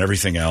ratings and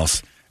everything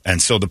else.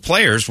 And so the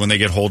players, when they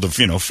get hold of,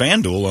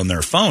 FanDuel on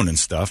their phone and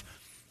stuff,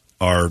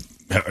 are,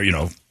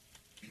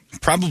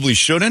 probably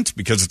shouldn't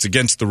because it's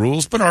against the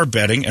rules, but are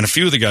betting. And a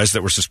few of the guys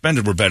that were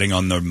suspended were betting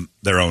on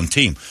their own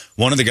team.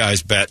 One of the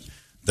guys bet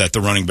that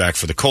the running back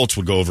for the Colts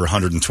would go over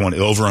 120,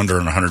 over under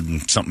and 100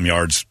 and something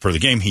yards per the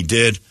game. He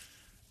did,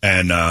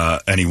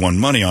 and he won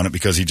money on it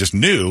because he just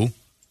knew,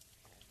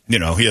 he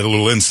had a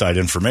little inside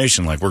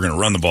information, like we're going to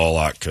run the ball a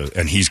lot,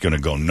 and he's going to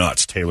go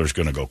nuts. Taylor's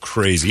going to go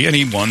crazy, and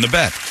he won the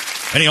bet.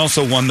 And he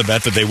also won the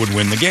bet that they would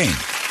win the game.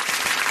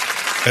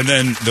 And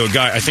then the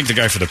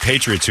guy for the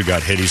Patriots who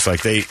got hit, he's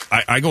like,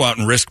 I go out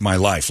and risk my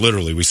life.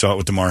 Literally, we saw it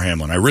with DeMar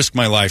Hamlin. I risk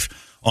my life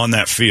on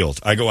that field.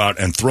 I go out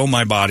and throw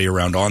my body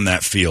around on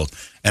that field,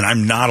 and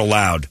I'm not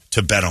allowed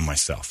to bet on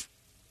myself.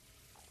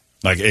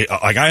 Like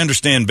I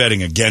understand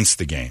betting against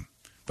the game,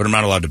 but I'm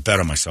not allowed to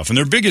bet on myself. And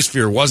their biggest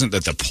fear wasn't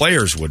that the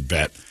players would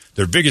bet.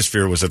 Their biggest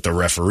fear was that the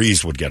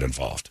referees would get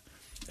involved.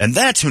 And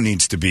that's who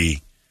needs to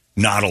be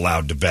not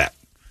allowed to bet.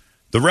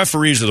 The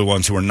referees are the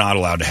ones who are not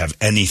allowed to have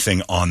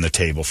anything on the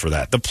table for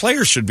that. The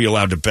players should be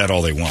allowed to bet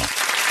all they want.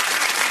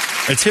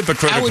 It's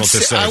hypocritical to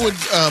say I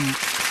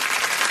that.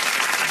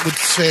 would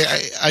say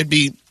I'd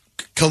be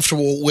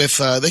comfortable with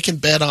they can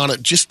bet on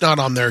it, just not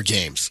on their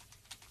games.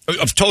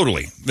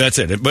 Totally. That's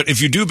it. But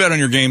if you do bet on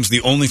your games,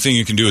 the only thing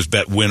you can do is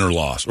bet win or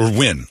loss. Or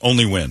win.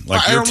 Only win.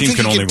 Like your team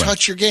can only win.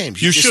 Touch your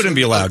games. You shouldn't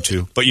be allowed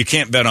to, but you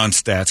can't bet on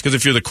stats. Because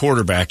if you're the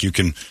quarterback, you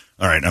can,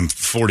 all right, I'm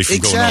 40 from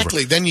going over.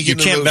 Exactly. Then you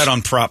can't bet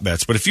on prop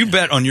bets. But if you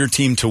bet on your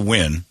team to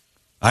win,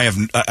 I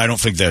don't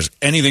think there's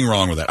anything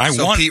wrong with that.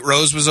 Pete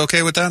Rose was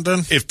okay with that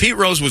then? If Pete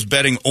Rose was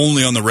betting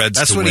only on the Reds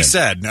That's to what win. he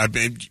said. Now,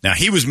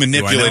 he was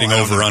manipulating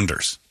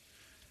over-unders.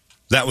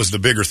 That was the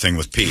bigger thing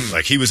with Pete.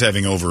 Like, he was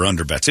having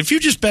over-under bets. If you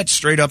just bet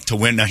straight up to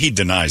win, now he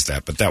denies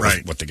that, but that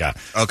was what they got.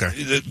 Okay.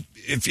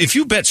 If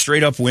you bet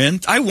straight up win,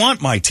 I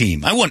want my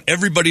team. I want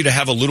everybody to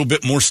have a little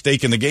bit more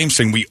stake in the game,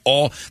 saying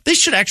they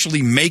should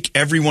actually make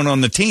everyone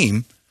on the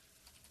team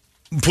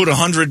put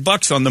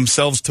 $100 on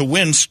themselves to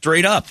win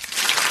straight up.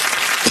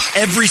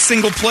 Every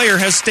single player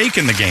has stake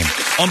in the game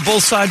on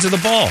both sides of the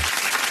ball.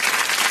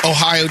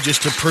 Ohio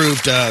just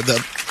approved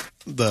the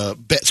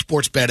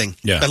sports betting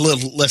a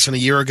little less than a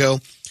year ago.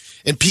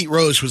 And Pete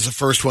Rose was the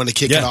first one to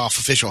kick it off.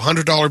 Official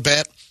 $100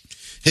 bet.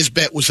 His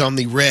bet was on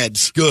the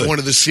Reds. Good. One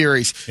of the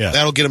series. Yeah.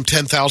 That'll get him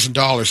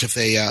 $10,000 if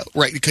they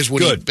because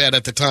what he bet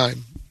at the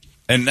time.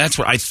 And that's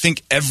what I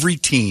think every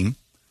team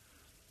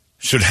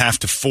should have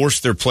to force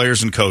their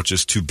players and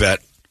coaches to bet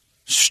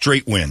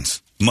straight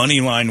wins.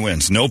 Money line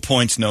wins. No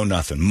points, no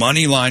nothing.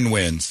 Money line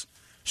wins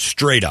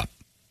straight up.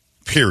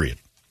 Period.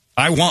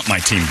 I want my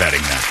team betting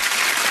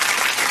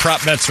that.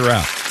 Prop bets are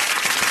out.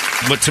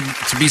 But to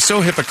be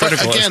so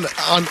hypocritical. But again,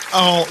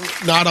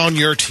 not on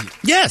your team.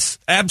 Yes,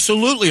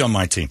 absolutely on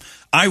my team.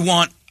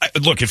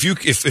 Look,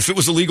 if it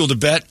was illegal to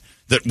bet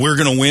that we're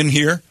going to win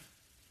here,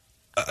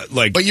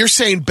 but you're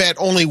saying bet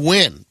only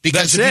win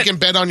because if you can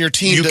bet on your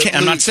team,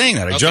 I'm not saying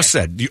that. I just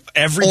said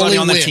everybody only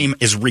on the team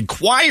is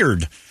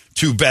required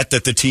to bet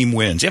that the team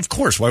wins. Yeah, of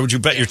course. Why would you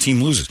bet your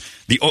team loses?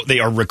 They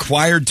are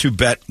required to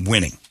bet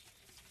winning.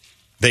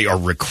 They are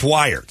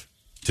required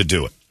to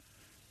do it.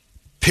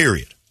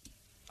 Period.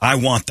 I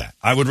want that.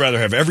 I would rather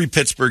have every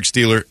Pittsburgh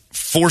Steeler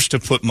forced to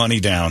put money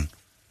down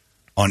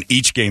on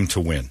each game to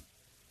win.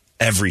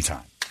 Every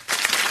time.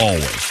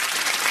 Always.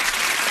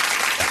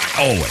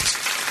 Always.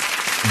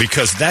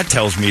 Because that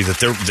tells me that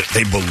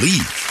they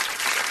believe.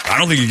 I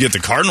don't think you get the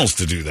Cardinals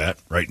to do that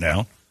right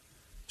now.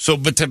 So,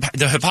 but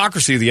the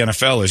hypocrisy of the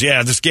NFL is,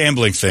 this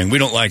gambling thing, we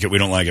don't like it, we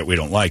don't like it, we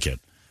don't like it.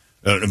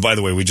 And by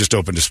the way, we just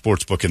opened a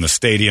sports book in the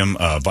stadium.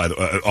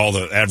 All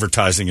the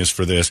advertising is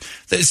for this.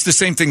 It's the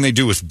same thing they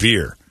do with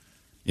beer.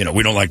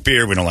 We don't like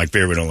beer. We don't like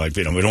beer. We don't like,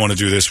 we don't want to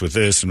do this with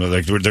this. And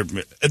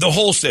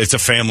it's a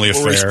family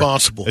affair. We're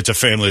responsible. It's a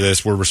family of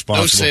this. We're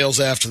responsible. No sales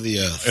after the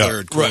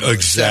third quarter. Right,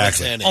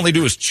 exactly. All they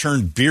do is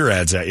churn beer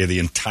ads at you the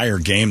entire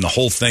game. The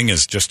whole thing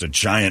is just a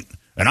giant,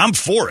 and I'm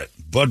for it.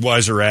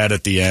 Budweiser ad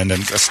at the end,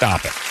 and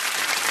stop it.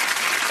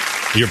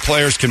 Your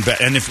players can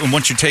bet. And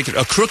once you take it,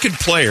 a crooked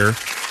player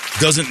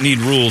doesn't need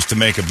rules to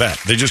make a bet.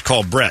 They just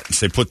call Brett and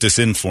say, put this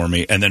in for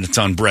me, and then it's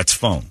on Brett's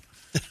phone.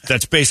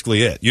 That's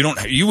basically it.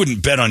 You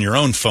wouldn't bet on your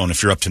own phone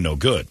if you're up to no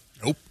good.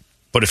 Nope.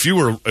 But if you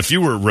were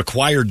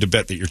required to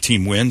bet that your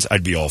team wins,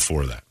 I'd be all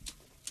for that.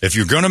 If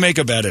you're going to make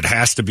a bet, it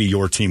has to be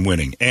your team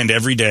winning. And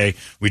every day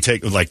we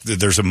take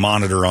there's a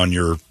monitor on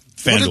your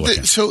FanDuel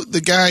account. So the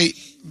guy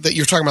that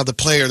you're talking about, the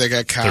player that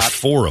got caught, there's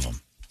 4 of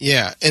them.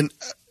 Yeah, and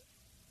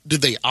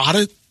did they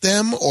audit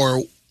them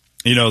or?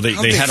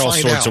 They had all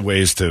sorts of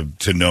ways to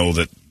know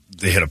that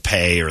they had to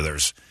pay or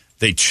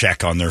they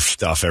check on their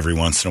stuff every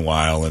once in a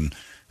while and.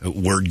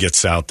 Word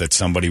gets out that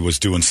somebody was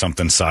doing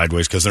something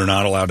sideways because they're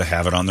not allowed to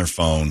have it on their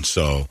phone,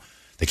 so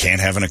they can't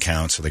have an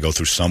account, so they go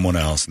through someone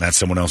else, and that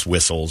someone else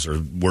whistles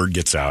or word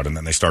gets out, and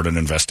then they start an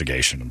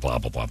investigation and blah,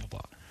 blah, blah, blah, blah.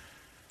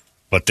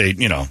 But I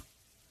don't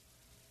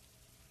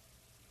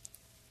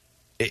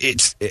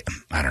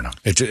know.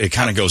 It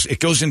kind of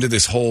goes into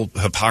this whole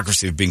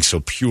hypocrisy of being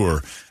so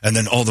pure, and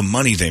then all the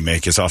money they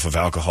make is off of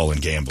alcohol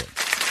and gambling.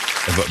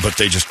 But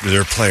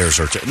their players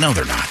are no,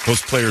 they're not.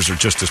 Those players are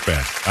just as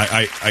bad.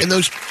 And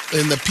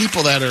the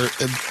people that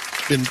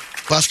have been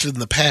busted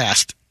in the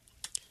past,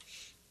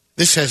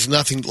 This has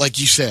nothing, like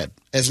you said,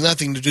 has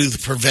nothing to do to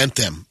prevent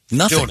them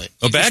Nothing. doing it.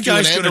 A bad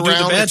guy's going to do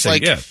the bad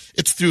thing.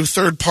 It's through a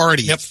third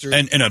party. Yep.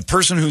 And a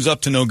person who's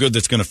up to no good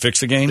that's going to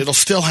fix the game, it'll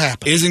still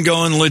happen. Isn't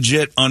going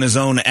legit on his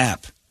own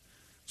app.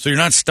 So you're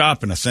not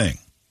stopping a thing.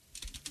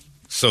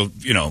 So,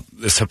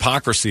 this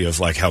hypocrisy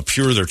of like how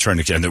pure they're trying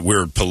to get and that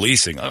we're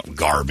policing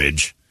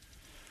garbage.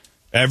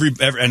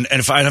 And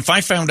if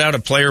I found out a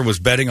player was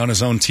betting on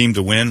his own team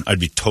to win,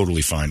 I'd be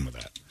totally fine with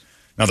that.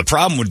 Now the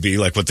problem would be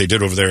like what they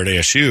did over there at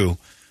ASU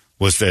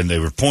was then they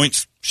were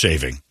points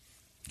shaving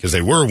because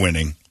they were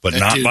winning, but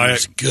not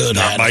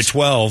by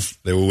 12.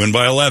 They would win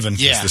by 11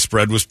 because the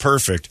spread was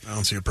perfect. I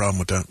don't see a problem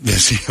with that.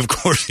 Yes, of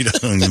course he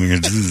doesn't.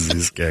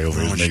 This guy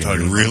over here making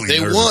me really They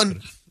nervous.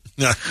 won.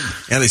 Yeah,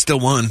 they still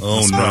won.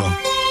 Oh,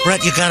 no.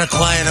 Brett, you got to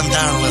quiet them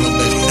down a little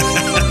bit.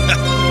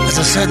 There's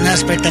a certain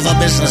aspect of our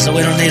business that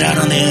we don't need out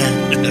on the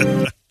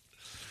air.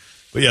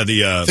 But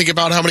yeah, think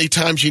about how many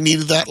times you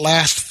needed that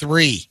last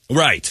 3.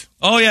 Right.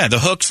 Oh, yeah, the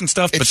hooks and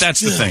stuff. But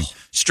that's the thing.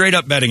 Straight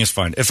up betting is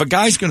fine. If a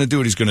guy's going to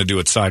do it, he's going to do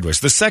it sideways.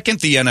 The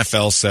second the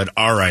NFL said,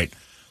 all right,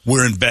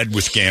 we're in bed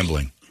with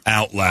gambling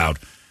out loud,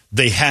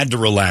 they had to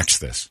relax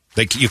this.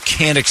 You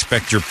can't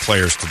expect your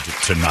players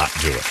to not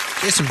do it.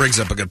 Jason brings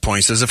up a good point.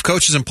 He says if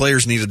coaches and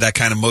players needed that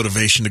kind of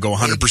motivation to go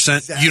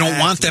 100%, you don't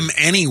want them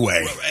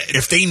anyway.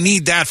 If they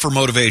need that for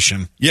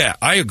motivation. Yeah,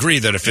 I agree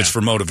that if it's for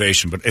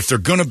motivation. But if they're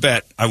going to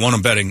bet, I want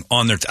them betting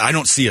on their I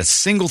don't see a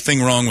single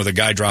thing wrong with a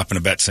guy dropping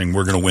a bet saying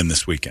we're going to win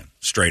this weekend.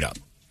 Straight up.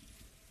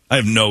 I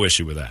have no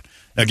issue with that.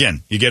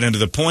 Again, you get into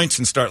the points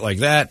and start like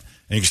that,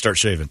 and you can start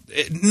shaving.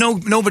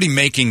 Nobody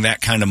making that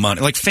kind of money.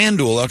 Like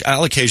FanDuel,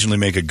 I'll occasionally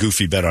make a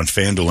goofy bet on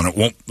FanDuel, and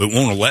it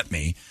won't let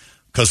me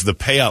because the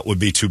payout would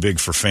be too big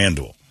for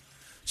FanDuel.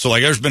 So,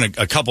 like, there's been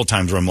a couple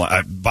times where I'm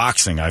like,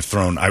 boxing, I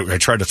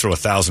tried to throw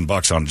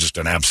 $1,000 on just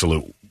an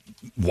absolute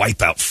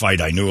wipeout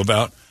fight I knew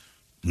about.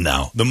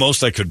 No. The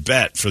most I could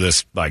bet for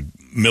this, like,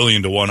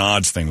 1,000,000 to 1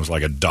 odds thing was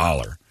like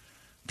 $1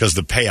 because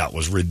the payout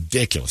was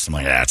ridiculous. I'm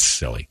like, that's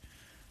silly.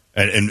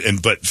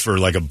 But for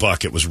like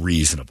 $1, it was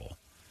reasonable.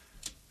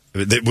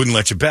 They wouldn't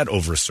let you bet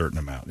over a certain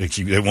amount.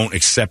 They won't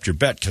accept your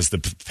bet because the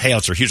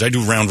payouts are huge. I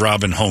do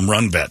round-robin home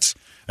run bets,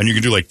 and you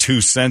can do like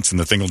 2 cents, and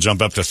the thing will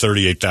jump up to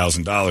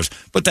 $38,000.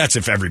 But that's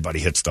if everybody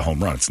hits the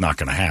home run. It's not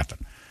going to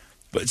happen.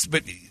 But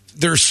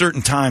there are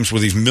certain times where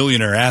these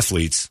millionaire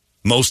athletes,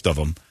 most of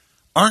them,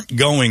 aren't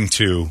going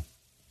to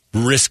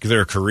risk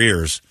their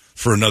careers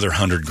for another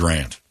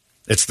 $100,000.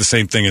 It's the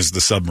same thing as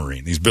the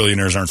submarine. These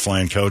billionaires aren't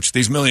flying coach.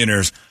 These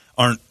millionaires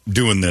aren't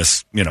doing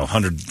this,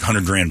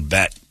 $100,000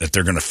 bet that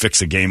they're going to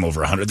fix a game over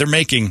 100. They're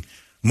making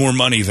more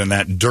money than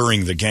that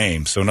during the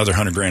game, so another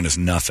 $100,000 is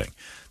nothing.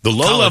 The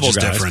low-level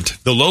guys,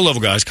 different. The low-level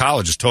guys,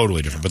 college is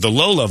totally different. But the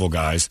low-level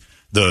guys,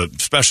 the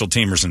special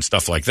teamers and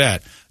stuff like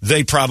that,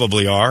 they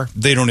probably are.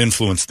 They don't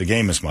influence the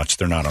game as much.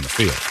 They're not on the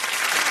field.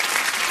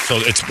 So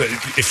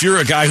if you're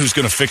a guy who's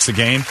going to fix a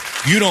game,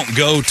 you don't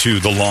go to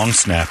the long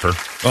snapper,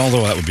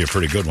 although that would be a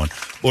pretty good one,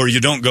 or you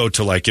don't go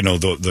to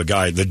the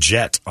guy, the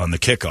jet on the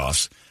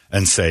kickoffs,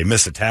 and say,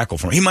 miss a tackle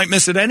from him. He might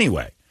miss it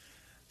anyway.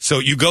 So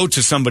you go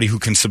to somebody who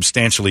can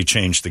substantially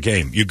change the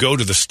game. You go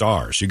to the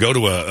stars. You go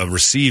to a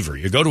receiver.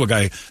 You go to a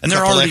guy. And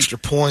there are extra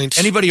points.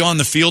 Anybody on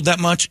the field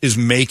that much is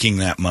making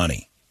that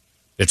money.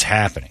 It's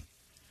happening.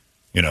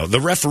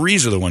 The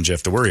referees are the ones you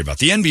have to worry about.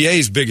 The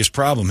NBA's biggest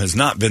problem has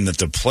not been that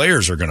the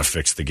players are going to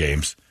fix the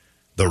games.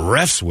 The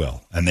refs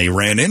will. And they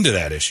ran into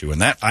that issue.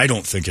 And that I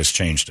don't think has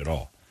changed at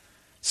all.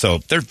 So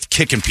they're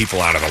kicking people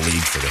out of the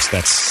league for this.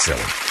 That's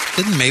silly.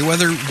 Didn't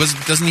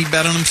Mayweather, doesn't he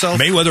bet on himself?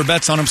 Mayweather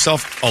bets on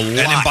himself a lot. And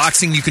in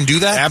boxing you can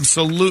do that?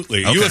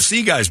 Absolutely. Okay.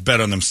 UFC guys bet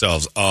on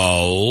themselves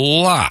a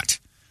lot.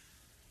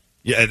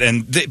 Yeah,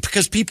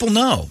 because people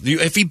know.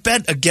 If he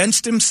bet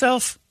against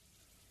himself,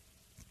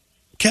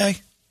 okay,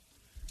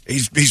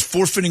 he's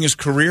forfeiting his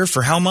career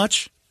for how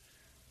much?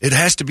 It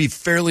has to be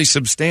fairly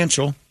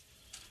substantial.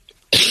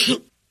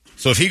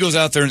 So if he goes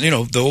out there and,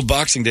 the old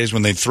boxing days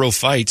when they'd throw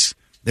fights,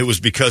 it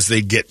was because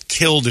they'd get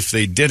killed if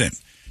they didn't.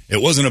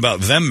 It wasn't about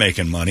them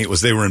making money. It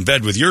was they were in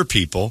bed with your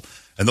people,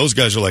 and those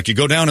guys are like, you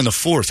go down in the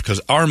 4th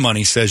because our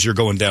money says you're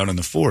going down in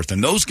the 4th.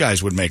 And those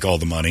guys would make all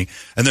the money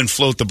and then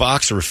float the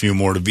boxer a few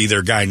more to be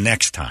their guy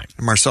next time.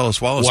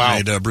 Marcellus Wallace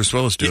made Bruce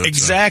Willis do it.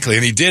 Exactly,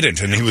 and he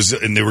didn't, and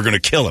they were going to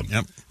kill him.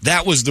 Yep.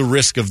 That was the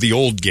risk of the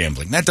old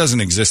gambling. That doesn't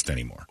exist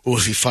anymore. Well,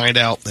 if you find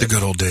out the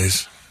good old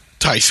days,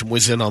 Tyson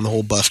was in on the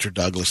whole Buster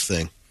Douglas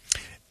thing.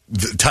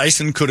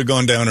 Tyson could have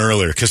gone down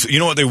earlier because you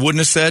know what they wouldn't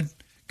have said?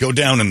 Go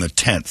down in the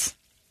 10th.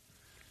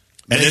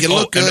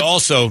 And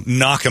also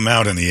knock him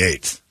out in the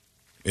 8th.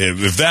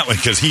 If that one,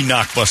 because he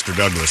knocked Buster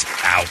Douglas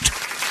out.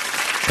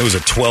 It was a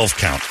 12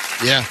 count.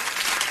 Yeah.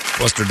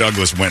 Buster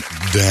Douglas went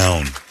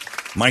down.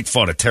 Mike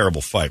fought a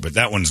terrible fight, but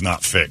that one's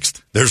not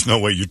fixed. There's no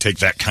way you take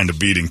that kind of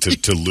beating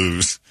to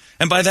lose.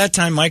 And by that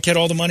time, Mike had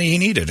all the money he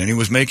needed, and he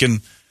was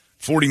making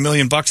 $40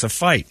 million a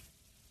fight.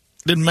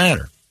 Didn't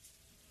matter.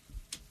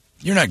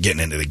 You're not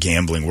getting into the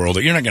gambling world.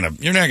 You're not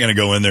gonna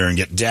go in there and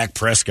get Dak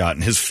Prescott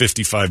and his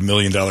 $55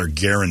 million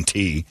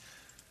guarantee.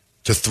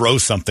 to throw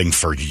something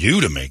for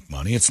you to make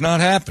money. It's not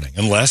happening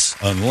unless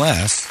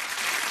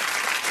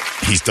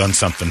he's done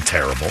something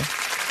terrible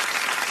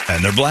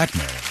and they're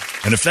blackmailing.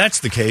 And if that's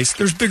the case,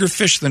 there's bigger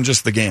fish than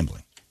just the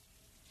gambling.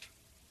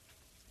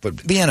 But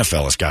the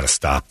NFL has got to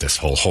stop this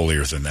whole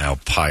holier-than-thou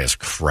pious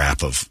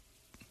crap of,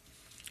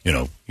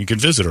 you can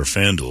visit our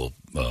FanDuel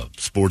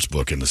sports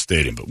book in the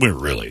stadium, but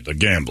the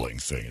gambling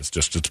thing is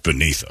it's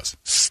beneath us.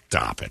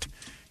 Stop it.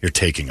 You're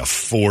taking a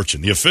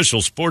fortune. The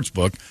official sports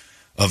book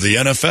of the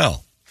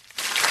NFL.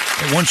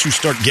 And once you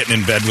start getting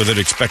in bed with it,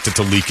 expect it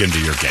to leak into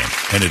your game.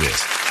 And it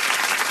is.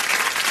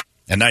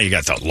 And now you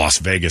got the Las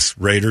Vegas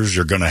Raiders.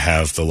 You're going to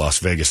have the Las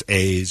Vegas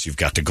A's. You've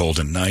got the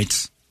Golden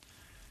Knights.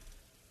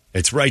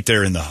 It's right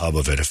there in the hub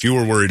of it. If you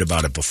were worried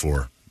about it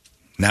before,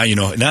 now you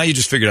know. Now you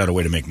just figured out a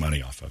way to make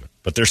money off of it.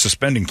 But they're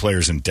suspending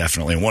players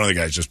indefinitely. And one of the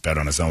guys just bet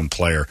on his own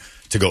player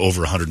to go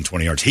over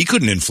 120 yards. He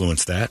couldn't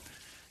influence that.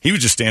 He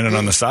was just standing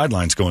on the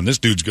sidelines going, this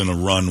dude's going to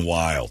run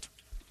wild.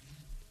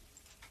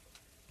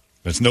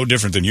 But it's no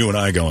different than you and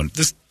I going,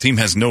 this team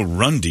has no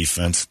run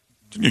defense.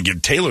 You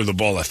give Taylor the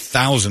ball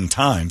 1,000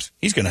 times,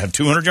 he's going to have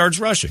 200 yards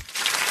rushing.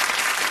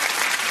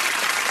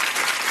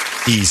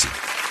 Easy.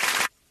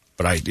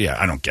 But I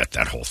don't get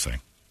that whole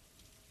thing.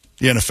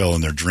 The NFL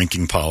and their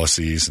drinking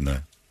policies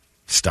and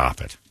stop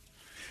it.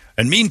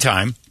 And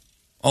meantime,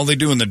 all they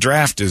do in the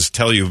draft is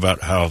tell you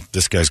about how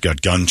this guy's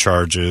got gun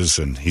charges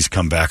and he's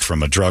come back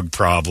from a drug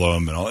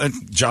problem and all.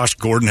 And Josh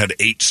Gordon had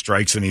 8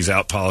 strikes and he's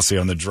out policy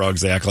on the drugs.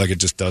 They act like it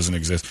just doesn't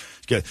exist.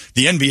 The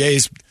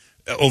NBA's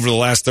over the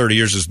last 30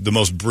 years is the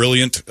most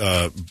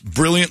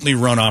brilliantly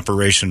run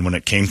operation when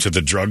it came to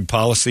the drug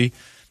policy.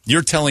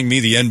 You're telling me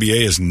the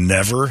NBA has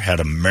never had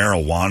a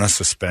marijuana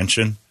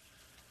suspension?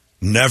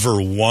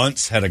 Never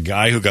once had a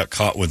guy who got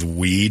caught with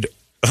weed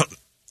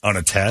on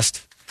a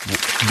test?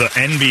 The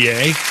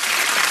NBA?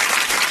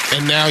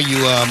 And now you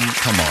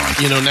come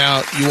on.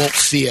 Now you won't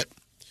see it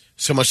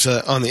so much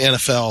on the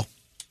NFL.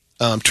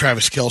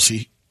 Travis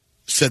Kelce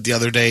said the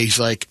other day, he's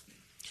like,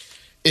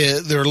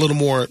 they're a little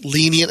more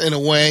lenient in a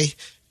way.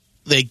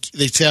 They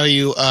tell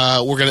you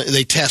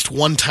they test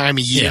one time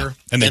a year, yeah.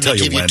 And they tell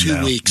you give when you 2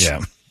 now. weeks.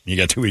 Yeah, you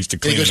got 2 weeks to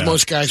clean it because out.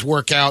 most guys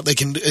work out. They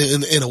can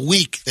in a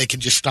week they can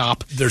just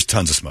stop. There's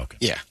tons of smoking.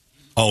 Yeah,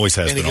 always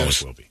has been,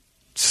 always will be.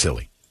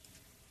 Silly.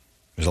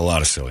 There's a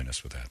lot of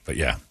silliness with that, but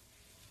yeah.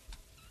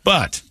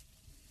 But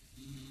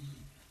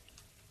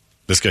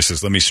this guy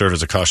says, "Let me serve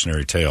as a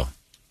cautionary tale."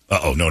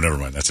 Oh, no, never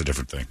mind. That's a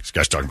different thing. This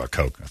guy's talking about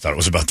coke. I thought it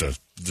was about the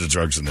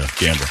drugs and the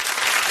gambling.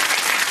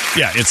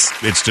 Yeah,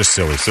 it's just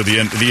silly. So the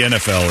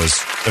NFL is,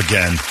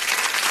 again,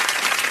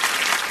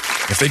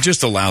 if they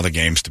just allow the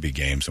games to be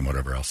games and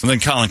whatever else. And then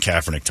Colin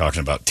Kaepernick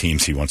talking about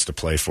teams he wants to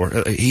play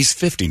for. He's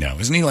 50 now.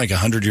 Isn't he like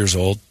 100 years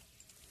old?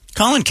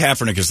 Colin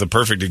Kaepernick is the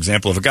perfect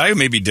example of a guy who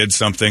maybe did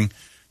something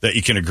that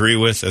you can agree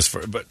with.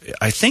 But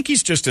I think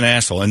he's just an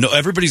asshole. And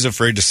everybody's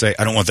afraid to say,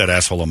 I don't want that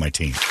asshole on my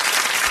team.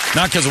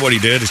 Not because of what he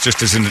did. It's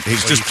just you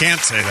can't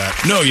say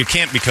that. No, you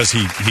can't because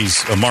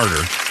he's a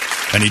martyr.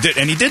 And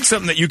he did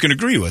something that you can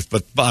agree with.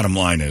 But bottom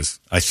line is,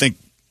 I think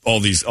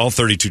all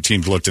 32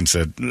 teams looked and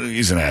said,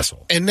 he's an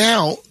asshole. And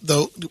now,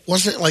 though,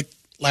 wasn't it like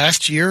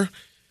last year?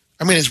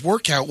 I mean, his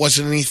workout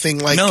wasn't anything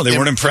like... No, they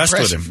weren't impressed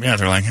with him. Yeah,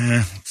 they're like,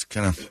 it's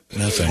kind of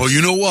nothing. Well,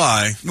 you know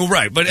why. Well,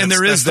 right. But and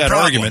there is that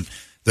argument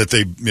that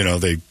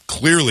they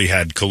clearly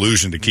had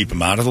collusion to keep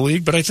him out of the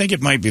league. But I think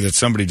it might be that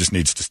somebody just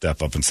needs to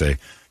step up and say,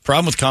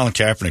 problem with Colin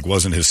Kaepernick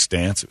wasn't his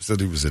stance. It was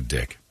that he was a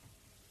dick.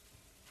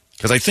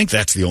 Because I think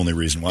that's the only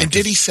reason why. And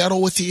did he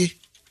settle with you?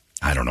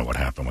 I don't know what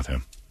happened with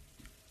him.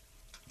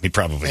 He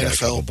probably got a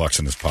couple bucks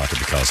in his pocket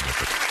because of it.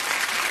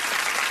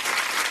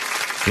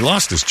 But he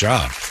lost his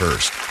job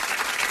first.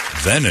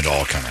 Then it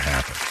all kind of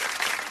happened.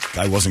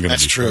 Guy wasn't going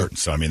to be starting.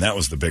 So, I mean, that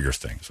was the bigger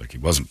thing. It's like he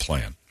wasn't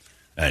playing.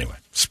 Anyway,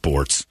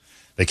 sports.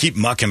 They keep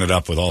mucking it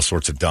up with all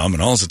sorts of dumb,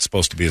 and all it's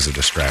supposed to be is a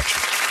distraction.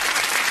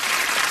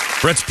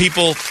 Brett's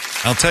people,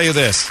 I'll tell you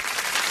this.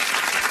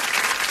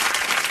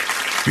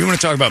 If you want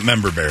to talk about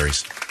member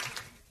berries,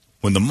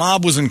 when the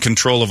mob was in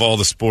control of all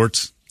the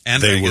sports,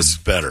 and they Vegas.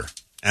 were better.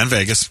 And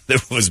Vegas.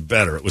 It was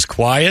better. It was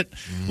quiet,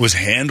 was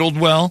handled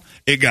well.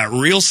 It got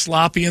real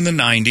sloppy in the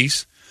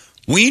 90s.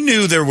 We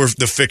knew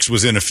the fix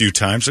was in a few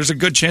times. There's a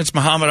good chance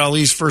Muhammad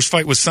Ali's first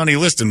fight with Sonny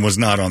Liston was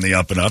not on the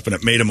up and up, and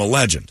it made him a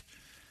legend.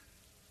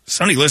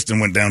 Sonny Liston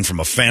went down from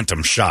a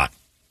phantom shot.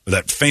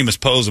 That famous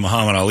pose of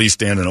Muhammad Ali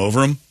standing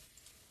over him.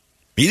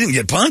 He didn't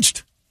get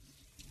punched.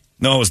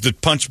 No, it was the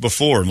punch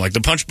before. Like,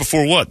 the punch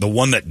before what? The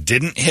one that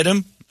didn't hit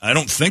him? I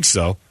don't think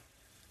so.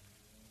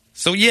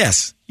 So,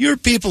 yes, your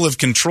people have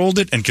controlled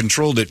it and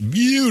controlled it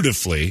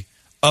beautifully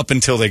up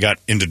until they got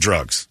into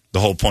drugs. The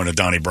whole point of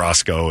Donnie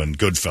Brasco and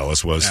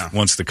Goodfellas was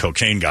once the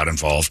cocaine got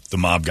involved, the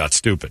mob got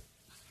stupid.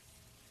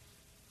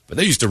 But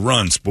they used to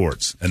run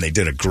sports, and they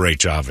did a great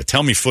job of it.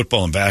 Tell me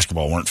football and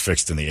basketball weren't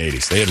fixed in the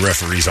 80s. They had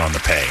referees on the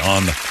pay.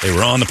 They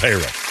were on the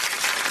payroll.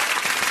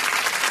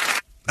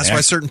 That's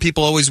why certain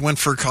people always went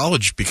for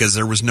college, because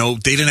they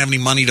didn't have any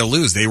money to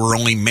lose. They were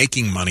only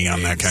making money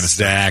on that kind of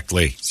stuff.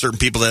 Exactly. Certain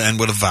people that end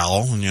with a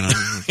vowel, you know.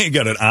 You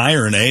got an I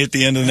or an A at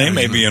the end of the name,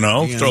 maybe,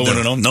 throw in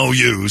an O. No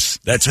use.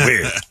 That's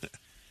weird.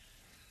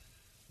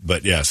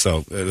 But yeah,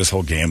 so this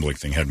whole gambling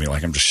thing had me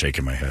like, I'm just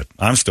shaking my head.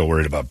 I'm still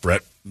worried about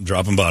Brett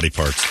dropping body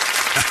parts.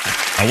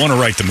 I want to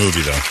write the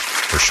movie, though,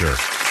 for sure.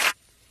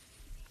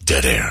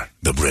 Dead Air,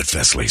 the Brett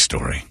Vesley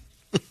story.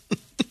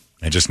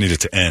 I just need it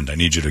to end. I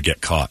need you to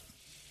get caught.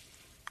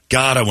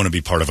 God, I want to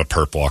be part of a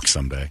perp walk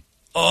someday.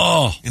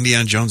 Oh.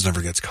 Indiana Jones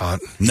never gets caught.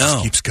 He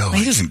just keeps going.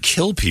 He doesn't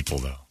kill people,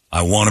 though.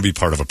 I want to be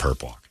part of a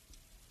perp walk.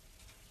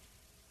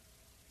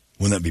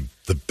 Wouldn't that be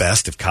the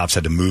best if cops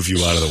had to move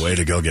you out of the way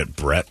to go get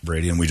Brett,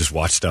 Brady, and we just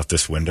watched out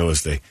this window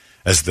as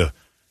the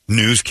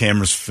news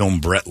cameras film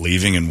Brett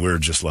leaving, and we're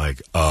just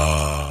like,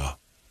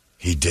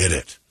 he did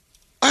it.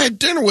 I had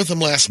dinner with him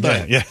last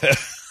night. Yeah. I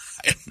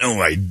had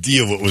no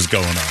idea what was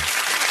going on.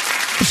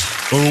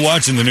 We were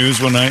watching the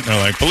news one night, and they're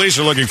like, police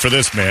are looking for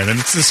this man, and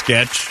it's a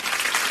sketch.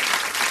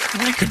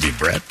 That could be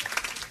Brett.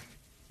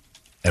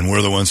 And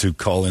we're the ones who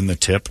call in the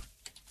tip.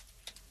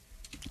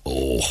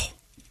 Oh.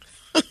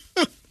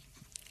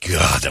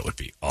 God, that would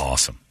be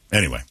awesome.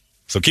 Anyway,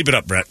 so keep it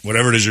up, Brett.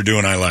 Whatever it is you're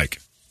doing, I like.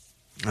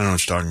 I don't know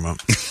what you're talking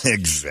about.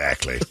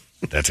 Exactly.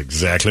 That's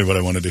exactly what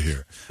I wanted to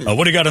hear.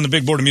 What do you got on the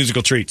big board of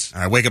musical treats?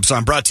 All right, Wake Up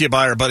Song brought to you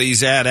by our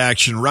buddies at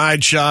Action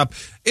Ride Shop.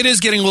 It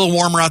is getting a little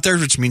warmer out there,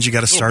 which means you got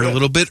to start a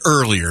little bit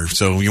earlier.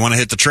 So you want to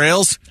hit the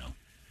trails? No.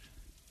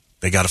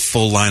 They got a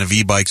full line of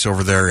e-bikes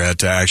over there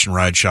at Action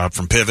Ride Shop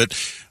from Pivot.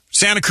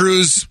 Santa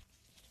Cruz,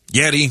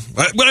 Yeti,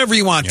 whatever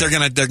you want, they're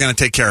gonna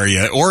take care of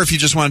you. Or if you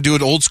just want to do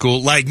it old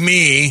school, like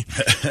me.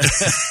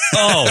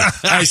 Oh,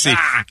 I see.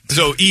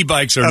 So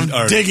e-bikes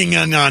are digging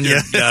on you.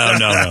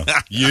 No.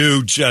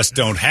 You just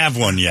don't have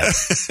one yet.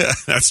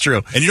 That's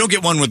true. And you don't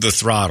get one with the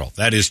throttle.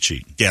 That is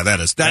cheating. Yeah, that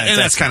is.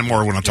 That's kind of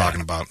more what I'm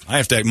talking about. I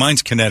have to.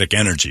 Mine's kinetic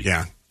energy.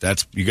 Yeah.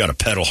 You got to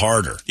pedal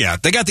harder. Yeah,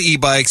 they got the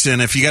e-bikes, and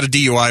if you got a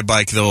DUI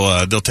bike,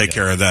 they'll take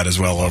care of that as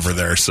well over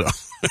there. So.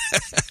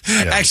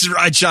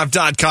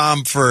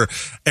 ActionRideShop.com for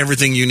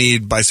everything you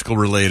need bicycle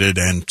related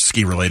and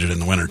ski related in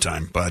the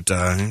wintertime. But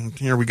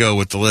here we go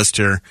with the list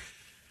here.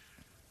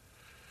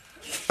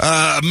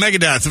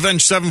 Megadeth,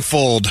 Avenged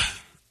Sevenfold,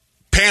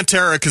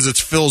 Pantera because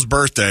it's Phil's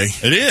birthday.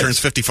 It is. Turns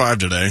 55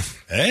 today.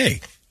 Hey.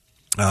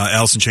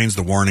 Alice in Chains,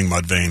 The Warning,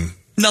 Mudvayne.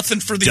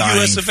 Nothing for the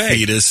US of A.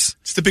 Fetus.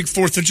 It's the big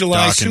 4th of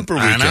July super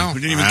weekend. I know.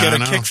 We didn't even get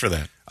a kick for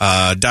that.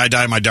 Die,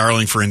 Die, My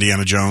Darling for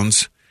Indiana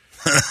Jones.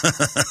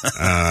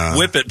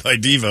 Whip It by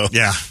Devo.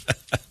 Yeah.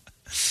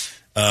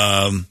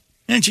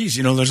 And geez,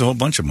 there's a whole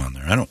bunch of them on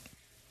there.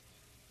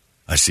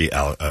 I see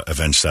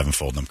Avenged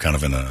Sevenfold, and I'm kind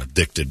of in an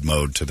addicted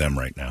mode to them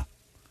right now.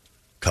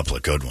 Couple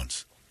of good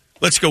ones.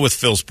 Let's go with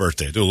Phil's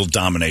birthday. Do a little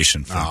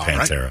domination from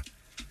Pantera. Right.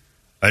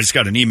 I just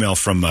got an email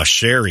from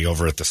Sherry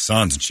over at the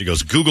Suns, and she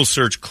goes, Google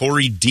search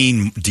Corey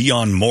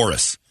Dion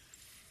Morris.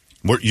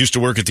 Used to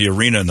work at the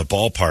arena in the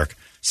ballpark.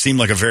 Seemed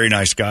like a very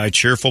nice guy,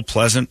 cheerful,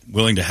 pleasant,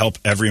 willing to help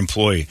every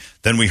employee.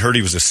 Then we heard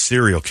he was a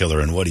serial killer,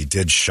 and what he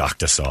did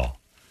shocked us all.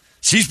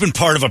 She's been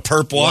part of a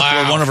perp walk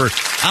where one of her...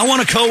 I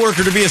want a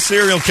coworker to be a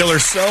serial killer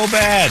so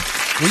bad.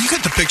 Well, you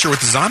got the picture with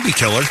the zombie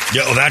killer.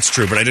 Yeah, that's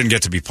true, but I didn't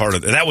get to be part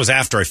of it. That was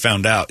after I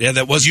found out. Yeah,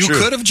 that was true.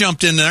 You could have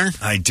jumped in there.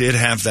 I did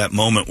have that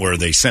moment where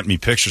they sent me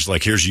pictures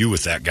like, here's you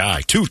with that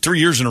guy. 2-3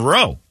 years in a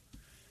row.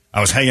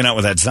 I was hanging out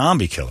with that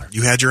zombie killer.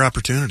 You had your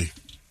opportunity.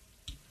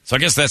 So I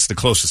guess that's the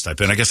closest I've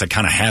been. I guess I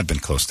kind of have been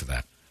close to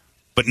that.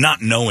 But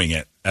not knowing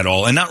it at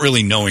all and not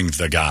really knowing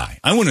the guy.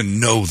 I want to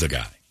know the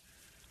guy.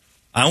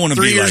 I want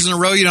to be 3 years in a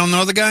row you don't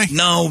know the guy?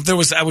 No,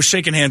 I was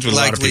shaking hands with a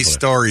lot of people. Likely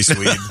story,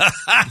 Swede.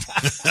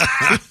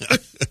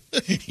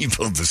 He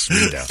pulled the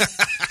Swede out.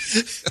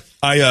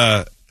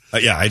 I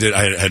did.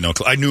 I had no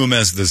clue. I knew him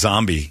as the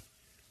zombie.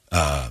 He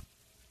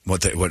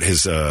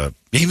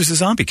was a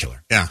zombie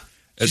killer. Yeah.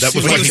 That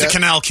was he was the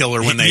canal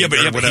killer when he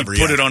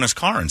put it on his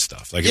car and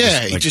stuff. Like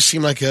he just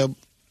seemed like a,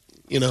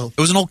 It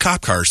was an old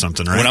cop car or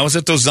something, right? When I was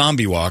at those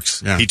zombie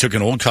walks, he took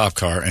an old cop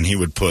car and he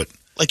would put...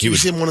 Like he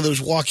was in one of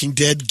those Walking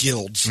Dead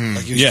guilds.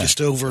 Like he was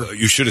just over...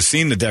 You should have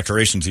seen the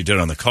decorations he did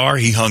on the car.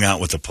 He hung out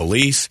with the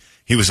police.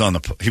 He was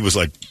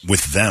like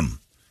with them.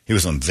 He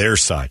was on their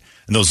side.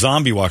 And those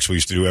zombie walks we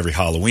used to do every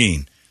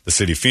Halloween, the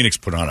city of Phoenix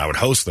put on, I would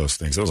host those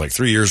things. It was like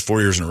 4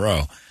 years in a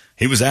row.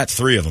 He was at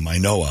 3 of them I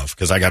know of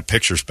because I got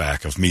pictures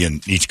back of me in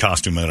each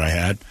costume that I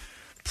had.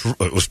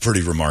 It was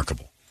pretty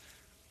remarkable.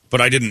 But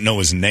I didn't know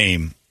his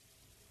name.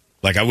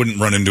 Like, I wouldn't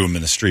run into him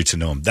in the streets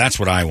and know him. That's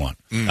what I want.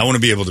 I want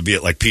to be able to be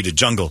at, like, Peter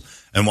Jungle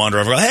and wander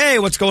over, hey,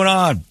 what's going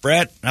on?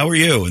 Brett, how are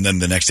you? And then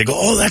the next day go,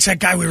 oh, that's that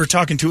guy we were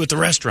talking to at the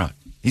restaurant.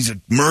 He's a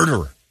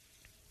murderer.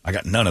 I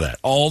got none of that.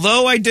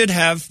 Although I did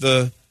have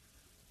the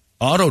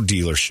auto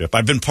dealership.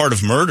 I've been part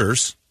of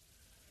murders.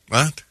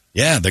 What?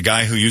 Yeah, the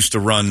guy who used to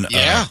run...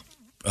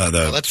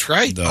 that's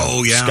right.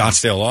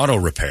 Scottsdale Auto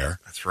Repair.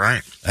 That's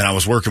right. And I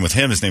was working with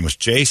him. His name was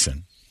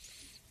Jason.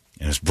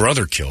 And his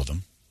brother killed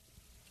him.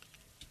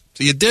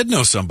 So you did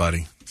know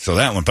somebody. So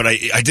that one. But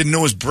I didn't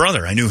know his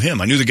brother. I knew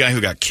him. I knew the guy who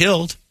got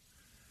killed.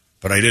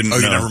 but I didn't know.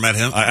 You never met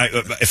him?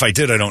 If I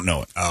did, I don't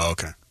know it. Oh,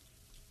 okay.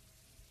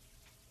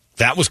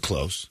 That was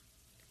close.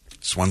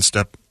 It's one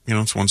step,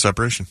 it's one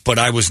separation. But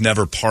I was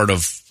never part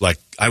of,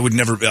 I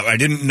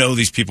didn't know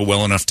these people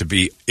well enough to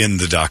be in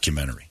the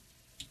documentary.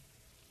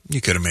 You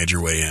could have made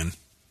your way in.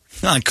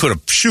 No, I could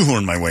have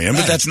shoehorned my way in,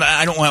 but that's not,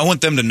 I want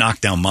them to knock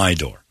down my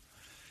door.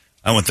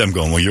 I want them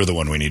going, well, you're the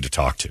one we need to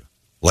talk to.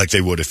 Like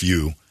they would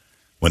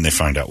when they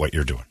find out what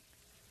you're doing.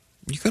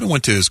 You could have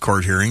went to his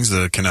court hearings,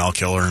 the canal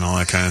killer and all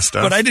that kind of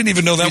stuff. But I didn't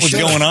even know that was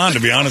going on, to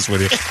be honest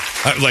with you.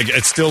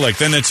 It's still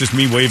then it's just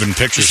me waving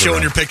pictures Just showing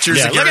around. your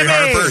pictures of Gary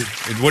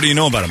Harper. What do you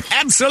know about him?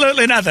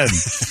 Absolutely nothing.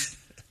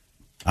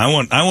 I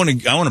want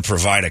to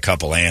provide a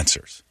couple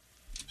answers.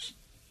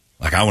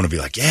 I want to be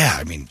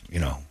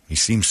he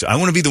seems. I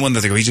want to be the one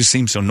that they go, he just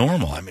seems so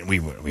normal. I mean,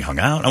 we hung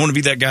out. I want to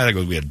be that guy that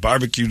goes, we had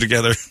barbecue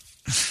together.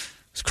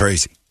 It's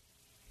crazy.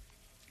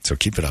 So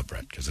keep it up,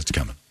 Brett, because it's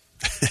coming.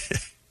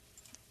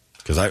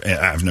 Because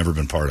I've never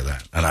been part of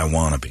that, and I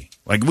want to be.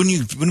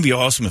 Wouldn't it be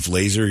awesome if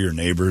Laser, your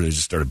neighbor, they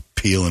just started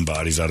peeling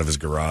bodies out of his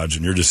garage,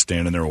 and you're just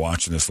standing there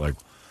watching this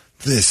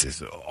this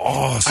is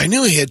awesome. I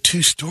knew he had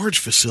 2 storage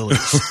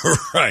facilities.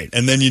 Right.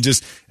 And then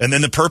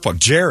the perp walk,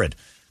 Jared.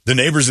 The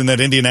neighbors in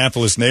that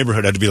Indianapolis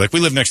neighborhood had to be we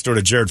live next door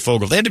to Jared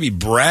Fogle. They had to be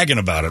bragging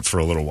about it for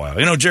a little while.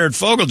 Jared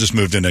Fogle just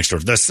moved in next door.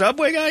 The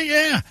Subway guy,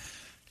 yeah.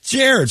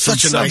 Jared,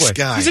 such a nice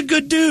guy. He's a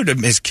good dude.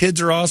 His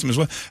kids are awesome as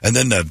well. And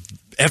then the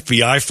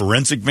FBI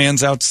forensic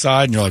van's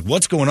outside, and you're like,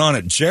 what's going on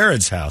at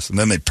Jared's house? And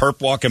then they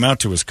perp walk him out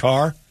to his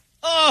car.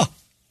 Oh.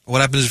 What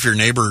happens if your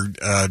neighbor,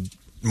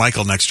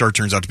 Michael, next door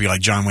turns out to be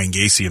like John Wayne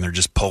Gacy, and they're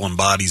just pulling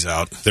bodies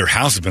out? Their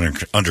house has been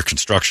under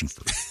construction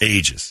for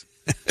ages.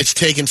 It's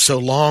taken so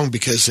long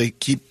because they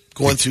keep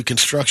going through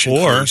construction.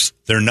 Or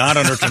they're not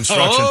under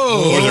construction,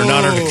 or they're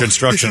not under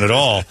construction at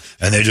all,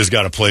 and they just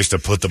got a place to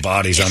put the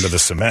bodies under the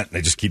cement. And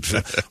they just keep.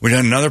 We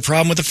had another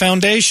problem with the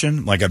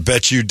foundation. I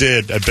bet you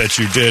did.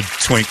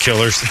 Twink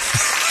killers.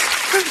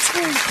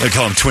 They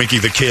call him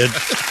Twinkie the Kid.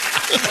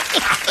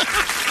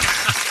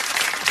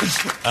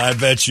 I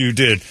bet you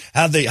did.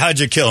 How'd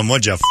you kill him?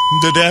 What'd you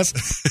to death?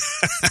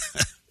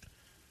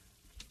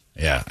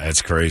 Yeah,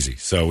 it's crazy.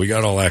 So we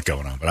got all that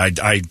going on. But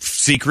I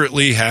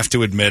secretly have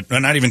to admit,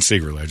 not even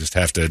secretly, I just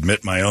have to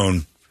admit my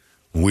own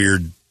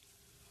weird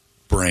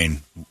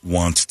brain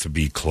wants to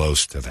be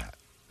close to that.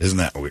 Isn't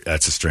that weird?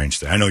 That's a strange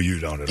thing. I know you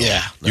don't at all.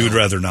 Yeah. No. You would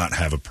rather not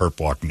have a perp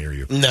walk near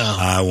you. No.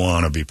 I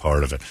want to be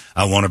part of it.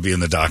 I want to be in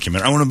the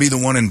document. I want to be the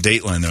one in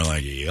Dateline. They're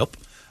like, yep,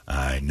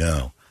 I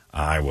know.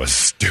 I was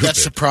stupid.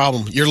 That's the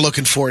problem. You're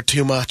looking for it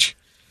too much.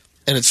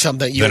 And it's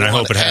something that you then I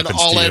hope it happens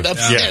to you. And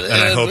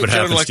I hope it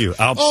happens to you.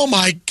 Oh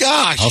my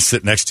gosh! I'll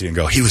sit next to you and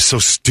go, he was so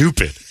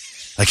stupid.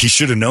 He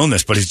should have known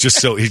this, but he's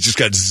just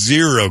got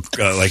zero.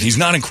 He's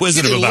not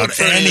inquisitive about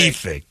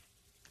anything.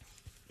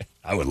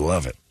 I would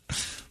love it.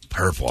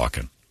 Perp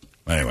walking.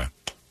 Anyway,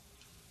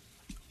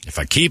 if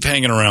I keep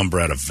hanging around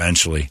Brett,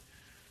 eventually.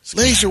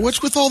 Laser,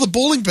 what's with all the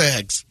bowling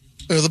bags?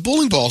 Or the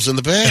bowling balls in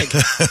the bag?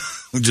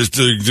 Just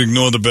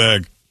ignore the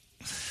bag.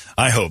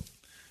 I hope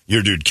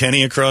your dude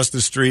Kenny across the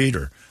street,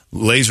 or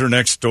Laser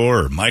next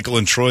door, or Michael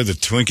and Troy, the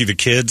Twinkie the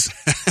Kids.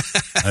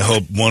 I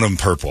hope one of them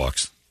perp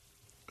walks.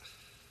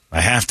 I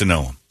have to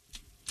know him.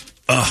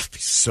 Oh, it'd be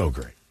so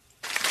great.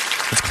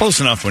 It's close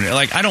enough when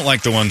I don't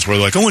like the ones where I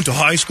went to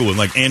high school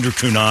with Andrew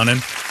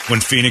Cunanan when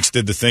Phoenix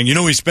did the thing.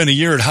 We spent a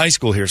year at high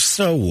school here.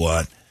 So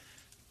what?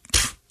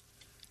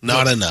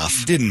 Not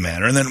enough. Didn't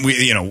matter. And then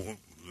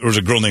there was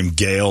a girl named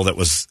Gail that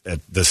was at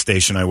the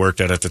station I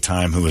worked at the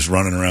time who was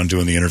running around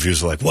doing the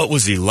interviews. What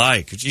was he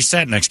like? She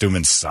sat next to him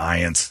in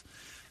science.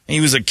 He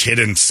was a kid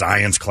in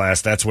science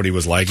class. That's what he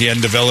was like. He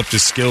hadn't developed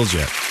his skills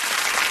yet.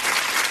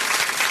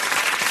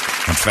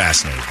 I'm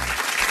fascinated by it.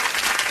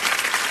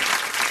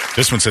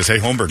 This one says, hey,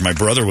 Holmberg, my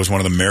brother was one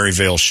of the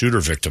Maryvale shooter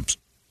victims.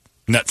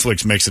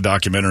 Netflix makes a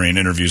documentary and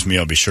interviews me.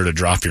 I'll be sure to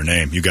drop your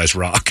name. You guys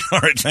rock. All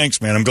right,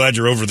 thanks, man. I'm glad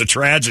you're over the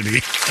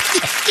tragedy.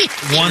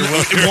 One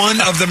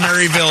of the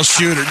Maryvale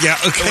shooter. Yeah,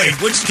 okay.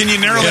 Wait, can you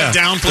narrow that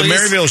down, please? The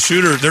Maryvale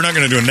shooter, they're not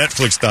going to do a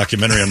Netflix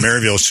documentary on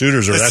Maryvale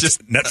shooters, or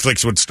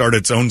Netflix would start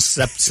its own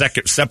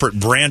separate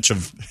branch of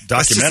documentaries.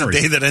 That's just a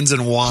day that ends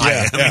in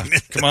Y. Yeah.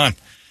 Come on.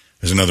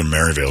 There's another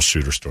Maryvale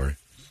shooter story.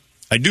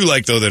 I do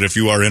like, though, that if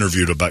you are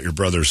interviewed about your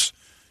brother's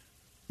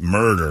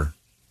murder,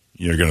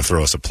 you're going to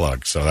throw us a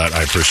plug. So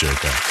I appreciate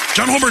that.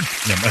 John Holmberg.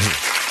 Yeah,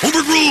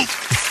 Holmberg rule.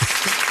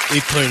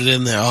 He put it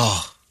in there.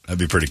 Oh. That'd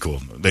be pretty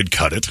cool. They'd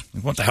cut it.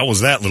 What the hell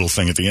was that little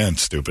thing at the end?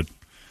 Stupid.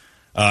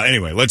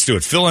 Anyway, let's do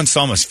it. Phil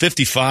Anselmo's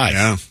 55.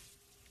 Yeah.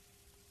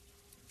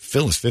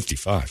 Phil is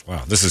 55.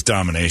 Wow. This is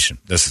Domination.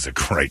 This is a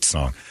great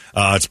song.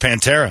 It's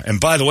Pantera. And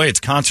by the way, it's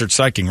Concert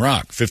Psyching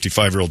Rock.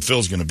 55-year-old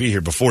Phil's going to be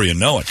here before you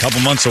know it. A couple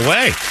months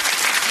away.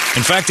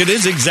 In fact, it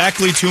is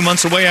exactly 2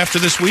 months away after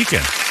this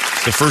weekend.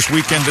 The first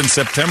weekend in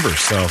September.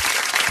 So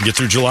get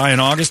through July and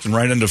August and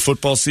right into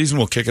football season.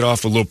 We'll kick it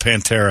off with a little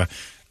Pantera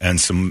and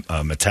some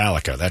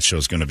Metallica. That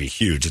show's going to be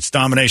huge. It's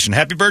Domination.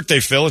 Happy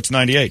birthday, Phil. It's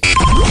 98.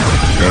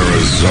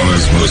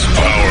 Arizona's most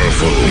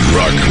powerful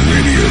rock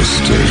radio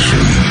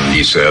station.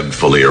 He said,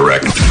 fully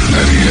erect. 98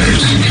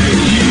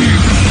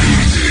 KUPD.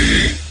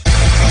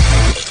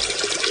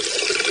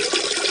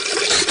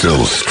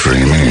 still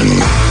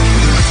streaming.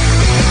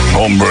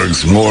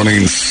 Holmberg's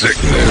Morning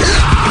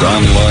Sickness.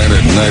 Online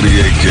at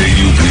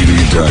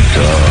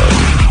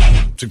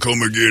 98kupd.com.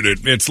 Tacoma, get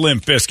it. It's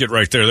Limp Bizkit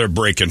right there. They're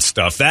breaking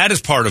stuff. That is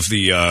part of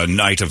the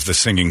night of the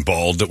Singing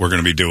Bald that we're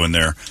going to be doing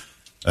there.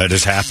 It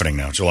is happening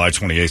now, July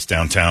 28th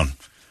downtown.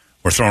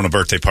 We're throwing a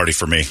birthday party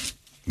for me.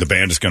 The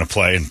band is going to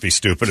play and be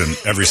stupid, and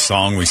every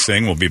song we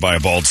sing will be by a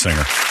bald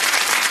singer.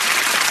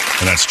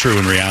 And that's true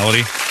in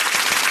reality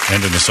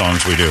and in the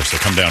songs we do. So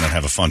come down and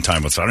have a fun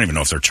time with us. I don't even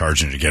know if they're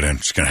charging you to get in.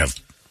 Just going to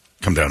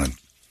come down and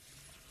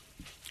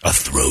a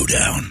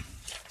throwdown.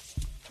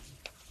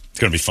 It's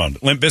going to be fun.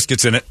 Limp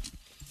Bizkit's in it.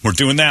 We're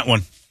doing that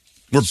one.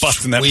 We're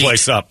busting that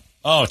place up.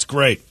 Oh, it's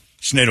great.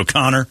 Sinead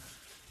O'Connor,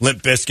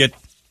 Limp Bizkit,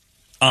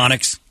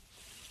 Onyx.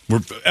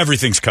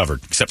 Everything's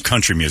covered except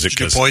country music. Did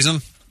you get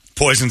Poison?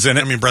 Poison's in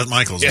it. I mean, Brett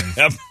Michaels.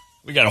 Yeah,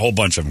 we got a whole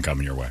bunch of them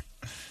coming your way.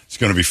 It's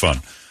going to be fun.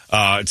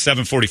 It's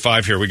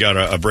 7:45 here. We got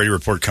a Brady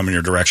report coming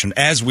your direction.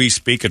 As we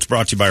speak, it's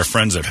brought to you by our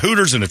friends at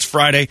Hooters, and it's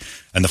Friday,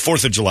 and the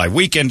 4th of July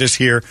weekend is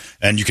here,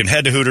 and you can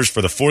head to Hooters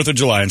for the 4th of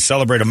July and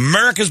celebrate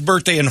America's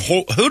birthday, and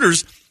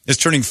Hooters is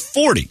turning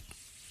 40.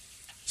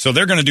 So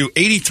they're going to do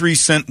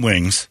 83-cent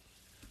wings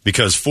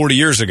because 40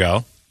 years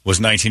ago was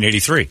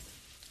 1983.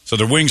 So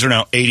their wings are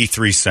now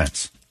 83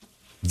 cents.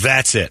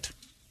 That's it.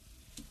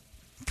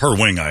 Per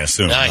wing, I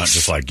assume. Nice. Not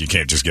just like you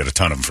can't just get a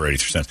ton of them for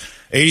 83 cents.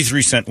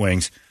 83-cent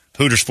wings,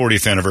 Hooters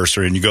 40th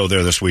anniversary, and you go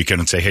there this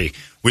weekend and say, hey,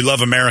 we love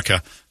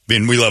America,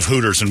 and we love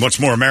Hooters, and what's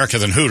more America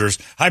than Hooters?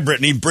 Hi,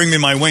 Brittany, bring me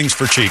my wings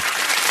for cheap.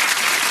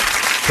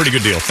 Pretty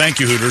good deal. Thank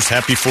you, Hooters.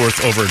 Happy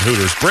 4th over at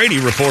Hooters. Brady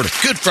reported.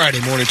 Good Friday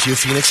morning to you,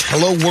 Phoenix.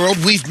 Hello, world.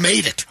 We've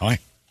made it. Hi.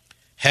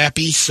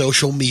 Happy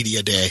Social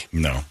Media Day.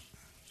 No.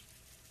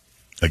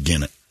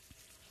 Again it.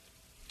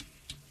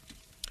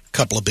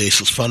 Couple of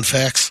baseless fun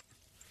facts.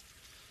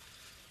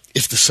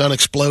 If the sun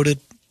exploded,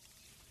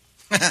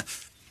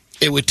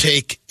 it would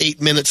take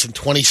 8 minutes and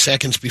 20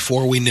 seconds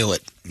before we knew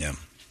it. Yeah.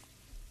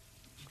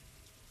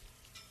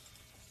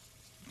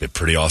 A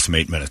pretty awesome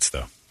 8 minutes,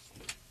 though.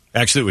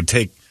 Actually, it would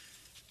take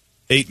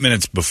 8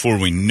 minutes before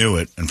we knew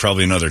it and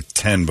probably another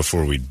 10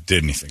 before we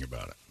did anything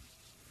about it.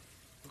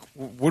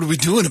 What are we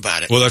doing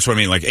about it? Well, that's what I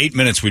mean. Like 8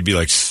 minutes, we'd be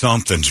like,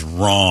 something's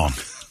wrong.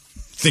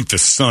 I think the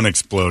sun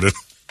exploded.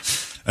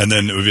 And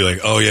then it would be like,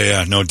 oh,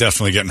 yeah, no,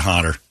 definitely getting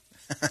hotter.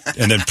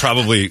 And then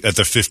probably at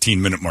the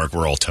 15-minute mark,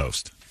 we're all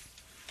toast.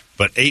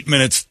 But 8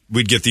 minutes,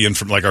 we'd get the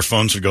info, like our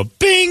phones would go,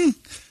 bing!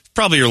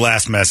 Probably your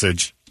last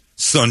message.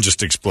 Sun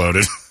just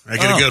exploded. I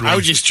get a good one. I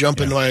would just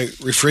jump into my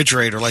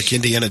refrigerator like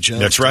Indiana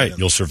Jones. That's right.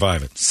 You'll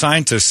survive it.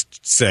 Scientists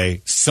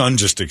say sun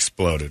just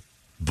exploded.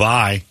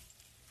 Bye.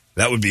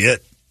 That would be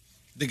it.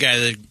 The guy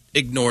that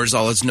ignores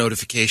all his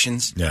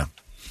notifications. Yeah.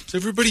 What's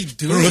everybody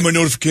doing? I don't have my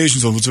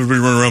notifications on. What's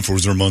everybody running around for?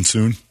 Was there a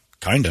monsoon?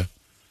 Kinda.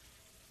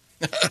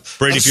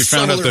 Brady, if you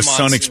found out the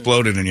sun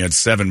exploded and you had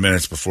 7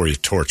 minutes before you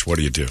torch, what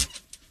do?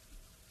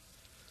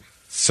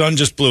 Sun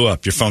just blew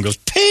up. Your phone goes,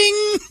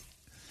 ping!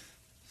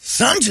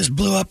 Sun just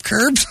blew up,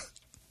 Curbs.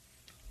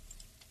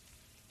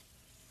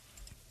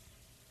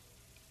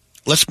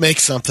 Let's make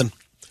something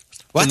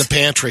in the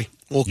pantry.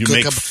 We'll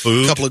cook up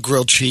a couple of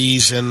grilled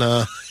cheese and...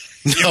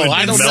 No,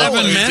 I don't know.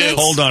 7 minutes?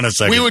 Hold on a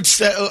second. We would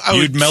say,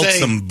 You'd melt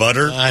some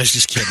butter? I was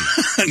just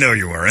kidding. No,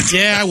 you weren't.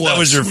 Yeah, I was. That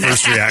was your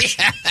first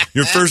reaction.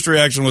 Your first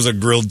reaction was a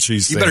grilled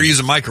cheese You better use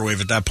a microwave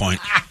at that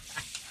point.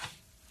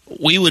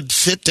 We would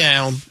sit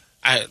down.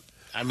 I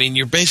mean,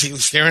 you're basically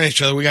staring at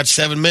each other. We got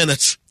 7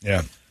 minutes.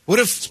 Yeah. What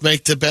if let's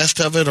make the best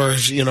of it, or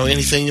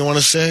anything you want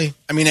to say?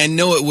 I mean, I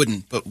know it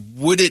wouldn't, but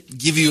would it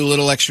give you a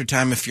little extra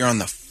time if you're on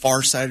the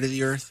far side of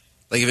the earth?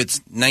 Like if it's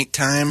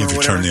nighttime or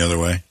whatever? If you turn the other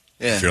way?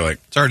 Yeah. If you're like,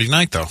 it's already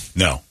night, though.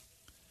 No.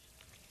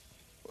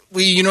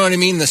 Well, you know what I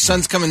mean? The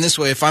sun's coming this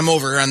way. If I'm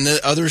over on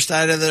the other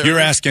side of the You're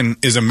earth, asking,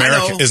 is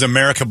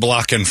America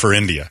blocking for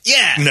India?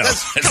 Yeah. No.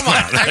 Come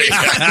on. All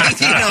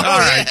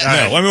right.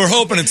 No, I mean, we're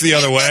hoping it's the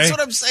other way. That's what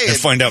I'm saying. And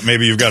find out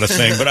maybe you've got a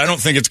thing, but I don't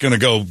think it's going to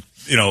go,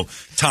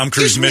 Tom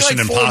Cruise Mission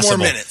like 4 more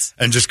Impossible minutes.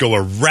 and just go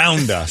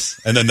around us,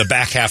 and then the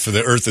back half of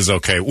the earth is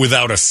okay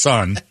without a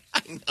sun.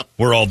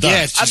 We're all done.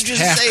 Yeah, it's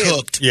just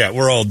half-cooked. Yeah,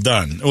 we're all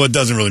done. Well, it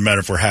doesn't really matter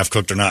if we're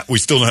half-cooked or not. We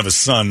still don't have a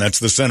sun. That's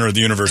the center of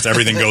the universe.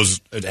 Everything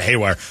goes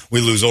haywire.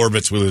 We lose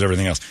orbits. We lose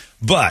everything else.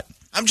 But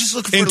I'm just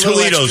looking for in a little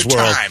Toledo's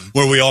extra world, time.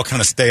 where we all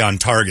kind of stay on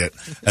target,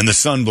 and the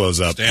sun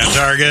blows up. Stay on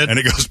target. And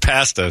it goes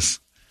past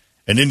us.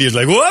 And India's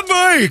like, what,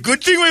 boy?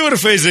 Good thing we were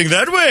facing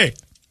that way.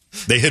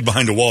 They hid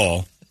behind a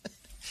wall.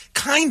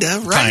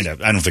 Kinda, right?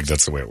 Kinda. I don't think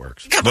that's the way it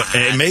works. Come But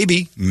on.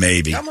 Maybe.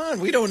 Come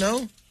on, we don't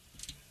know.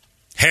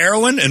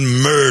 Heroin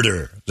and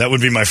murder. That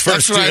would be my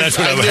first. That's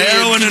what I would.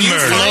 Heroin and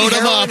murder. Load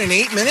them up in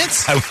 8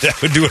 minutes. I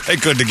would do what I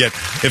could to get.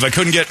 If I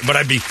couldn't get, but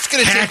I'd be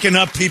hacking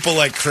up people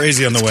like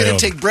crazy on the way It's over. going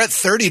to take Brett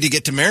 30 to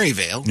get to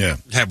Maryvale. Yeah.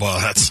 Well,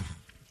 that's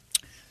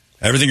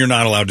everything you're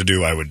not allowed to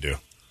do. I would do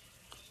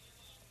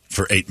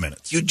for 8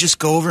 minutes. You'd just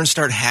go over and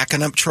start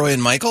hacking up Troy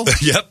and Michael.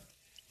 Yep.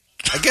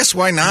 I guess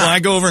why not? Well, I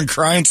go over and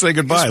cry and say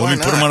goodbye. Why Let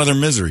me put them not? out of their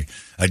misery.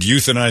 I'd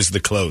euthanize the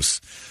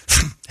close.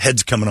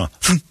 Heads coming off.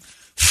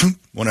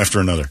 One after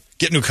another.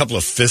 Get into a couple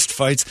of fist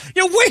fights.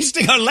 You're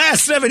wasting our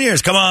last 7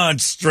 years. Come on,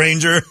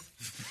 stranger.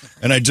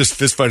 And I just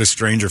fist fight a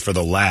stranger for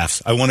the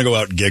laughs. I want to go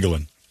out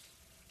giggling.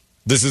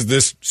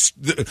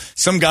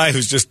 Some guy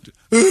who's just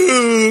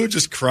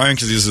crying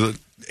because he's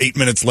 8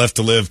 minutes left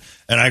to live,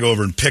 and I go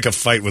over and pick a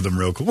fight with him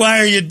real quick. Why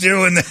are you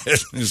doing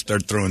this? And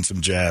start throwing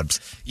some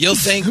jabs. You'll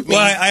think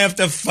why I have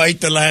to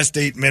fight the last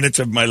 8 minutes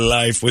of my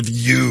life with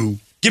you?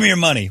 Give me your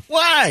money.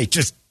 Why?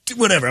 Just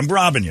whatever. I'm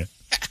robbing you.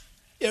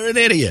 You're an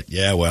idiot.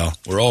 Yeah, well,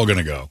 we're all going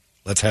to go.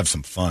 Let's have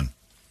some fun.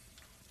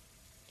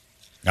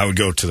 I would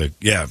go to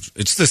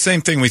it's the same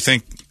thing we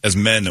think as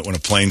men that when a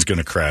plane's going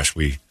to crash,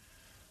 we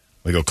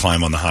go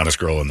climb on the hottest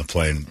girl in the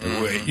plane.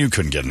 Mm-hmm. You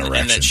couldn't get an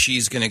erection. And that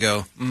she's going to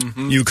go.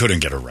 Mm-hmm. You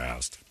couldn't get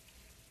aroused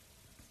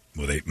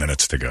with 8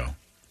 minutes to go.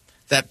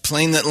 That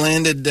plane that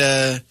landed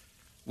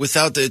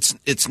without its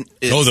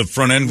the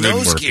front end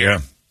didn't work. Gear. Yeah,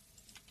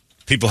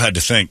 people had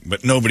to think,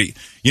 but nobody.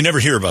 You never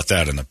hear about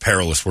that in the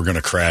perilous "we're going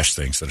to crash"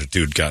 things that a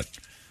dude got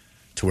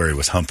to where he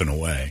was humping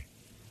away.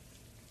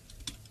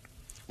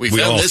 We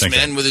found this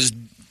man with his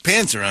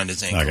pants around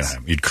his ankles. Not going to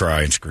happen. He'd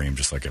cry and scream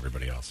just like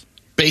everybody else.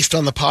 Based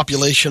on the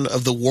population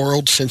of the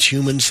world since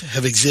humans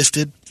have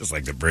existed, just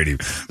like the Brady,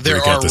 there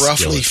are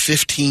roughly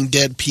 15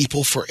 dead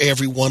people for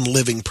every one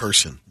living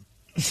person.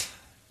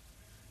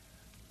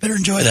 Better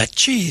enjoy that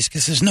cheese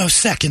because there's no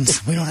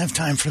seconds. We don't have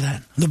time for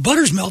that. The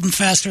butter's melting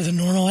faster than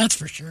normal, that's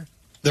for sure.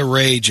 The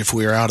rage if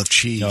we were out of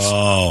cheese.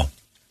 Oh.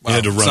 You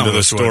had to run to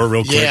the store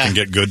real quick and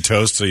get good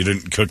toast so you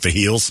didn't cook the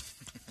heels?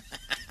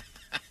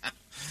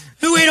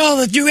 Who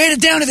ate you ate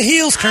it down to the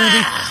heels,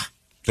 Kirby.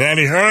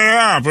 Daddy, hurry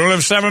up. We only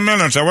have 7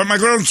 minutes. I want my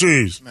grilled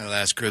cheese. My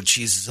last grilled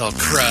cheese is all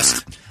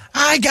crust.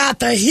 I got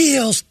the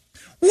heels.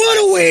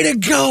 What a way to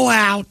go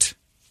out,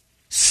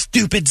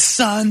 stupid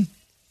son.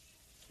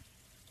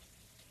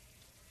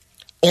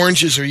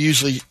 Oranges are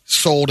usually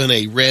sold in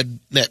a red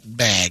net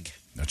bag.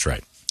 That's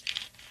right.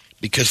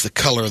 Because the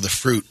color of the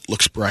fruit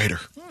looks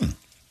brighter.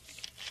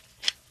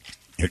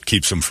 It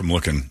keeps them from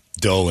looking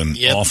dull and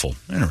awful.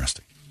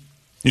 Interesting.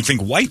 You'd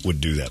think white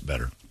would do that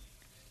better.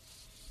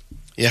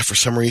 Yeah, for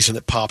some reason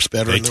it pops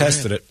better. They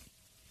tested it.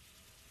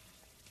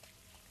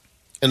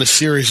 In a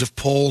series of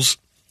polls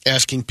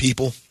asking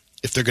people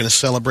if they're going to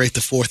celebrate the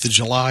 4th of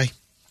July,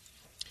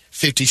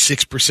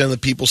 56% of the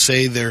people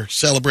say they're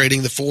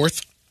celebrating the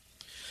 4th.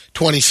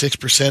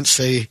 26%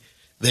 say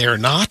they are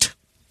not.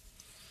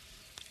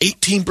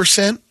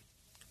 18%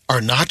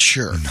 are not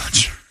sure. I'm not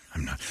sure.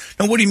 I'm not.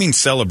 Now, what do you mean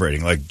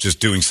celebrating? Like just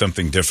doing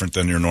something different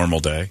than your normal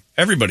day?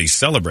 Everybody's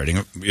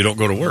celebrating. You don't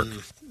go to work.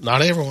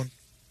 Not everyone.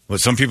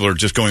 But some people are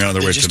just going out of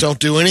their way. They just don't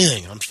do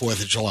anything on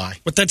 4th of July.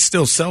 But that's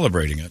still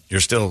celebrating it. You're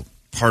still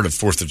part of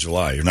 4th of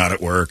July. You're not at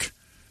work.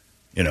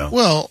 You know.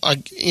 Well,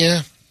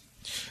 yeah.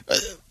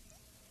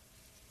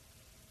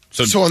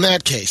 So in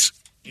that case,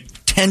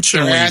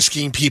 intentionally they're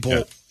asking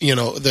people,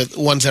 the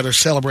ones that are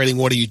celebrating,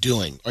 what are you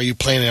doing? Are you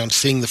planning on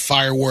seeing the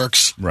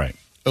fireworks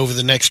over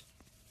the next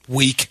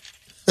week?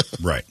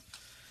 Right.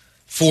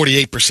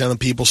 48% of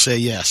people say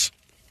yes.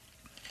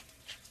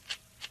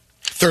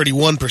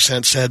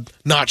 31% said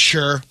not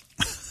sure.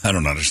 I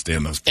don't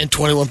understand those people. And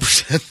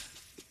 21%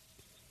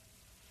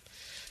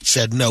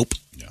 said nope.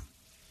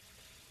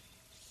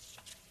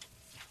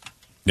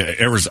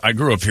 Yeah, I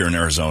grew up here in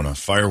Arizona.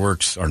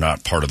 Fireworks are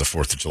not part of the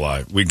 4th of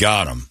July. We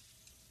got them,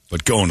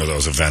 but going to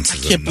those events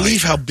is I can't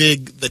believe how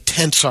big the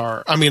tents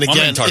are. I mean,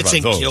 again, it's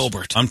in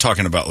Gilbert. I'm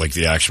talking about like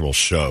the actual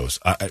shows.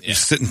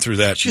 Sitting through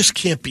that. It just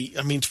can't be.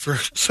 I mean, for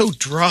so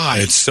dry.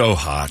 It's so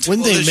hot.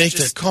 When they make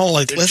that call,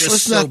 like,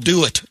 let's not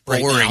do it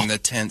right now. The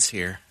tents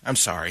here. I'm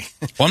sorry.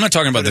 Well, I'm not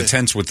talking about the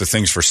tents with the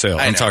things for sale.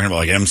 I'm talking about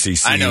like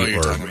MCC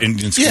or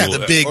Indian School. Yeah,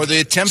 the big or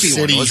the Tempe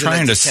one. You're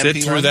trying to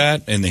sit through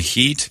that in the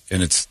heat,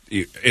 and it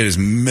is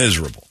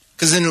miserable.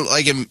 Because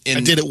I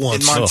did it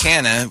once. In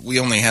Montana, we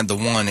only had the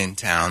one in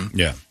town.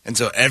 Yeah. And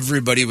so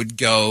everybody would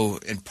go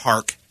and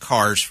park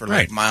cars for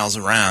miles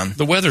around.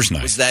 The weather's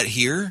nice. Was that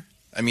here?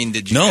 I mean,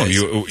 did you No, guys,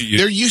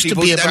 there used to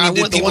be about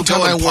did the one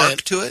time I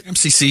went to it?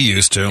 MCC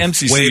used to.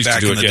 MCC way used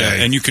back to do in the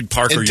day. And you could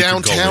park or you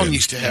downtown could go in.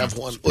 used to have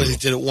one. Well, they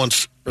did it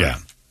once or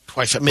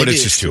twice. Maybe but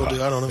it's just too hot.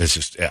 I don't know. It's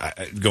just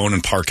going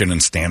and parking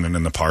and standing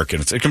in the park,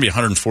 and it can be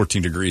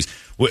 114 degrees.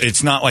 Well,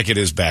 it's not like it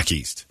is back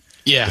east.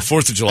 Yeah. The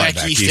 4th of July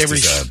back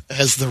east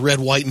has the red,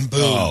 white, and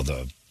boom.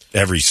 Oh,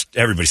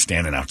 everybody's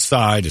standing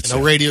outside. It's a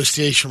radio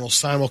station will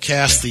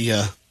simulcast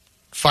the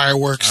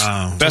fireworks.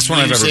 Best one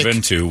I've ever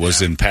been to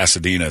was in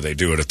Pasadena. They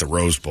do it at the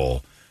Rose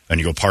Bowl, and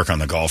you go park on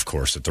the golf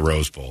course at the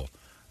Rose Bowl,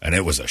 and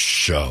it was a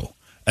show.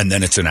 And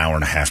then it's an hour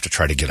and a half to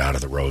try to get out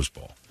of the Rose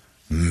Bowl.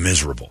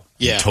 Miserable.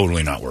 Yeah.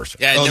 Totally not worth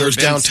it. Yeah, those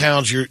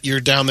downtowns, you're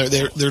down there.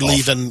 They're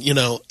leaving,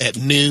 at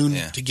noon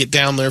to get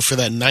down there for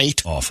that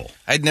night. Awful.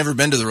 I'd never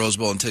been to the Rose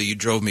Bowl until you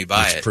drove me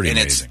by it. Pretty and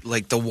amazing. It's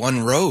like the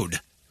one road,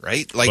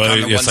 right? Like well,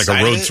 on the it's one like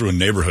side a road of it? through a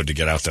neighborhood to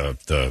get out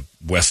the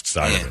west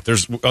side of it.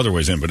 There's other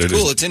ways in, but it is.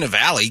 Cool, it's in a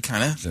valley,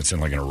 kind of. It's in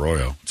like an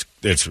arroyo.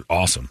 It's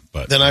awesome.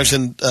 But then I was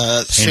in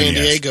San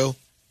Diego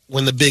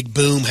when the big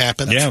boom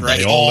happened. Yeah, right.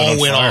 They all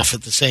went off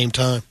at the same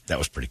time. That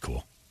was pretty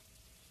cool.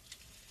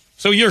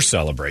 So you're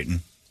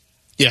celebrating.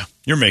 Yeah.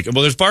 You're making,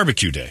 well, there's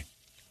barbecue day.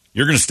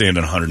 You're going to stand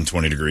at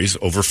 120 degrees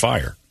over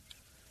fire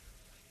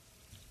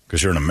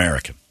because you're an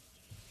American.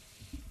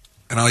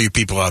 And all you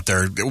people out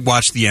there,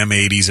 watch the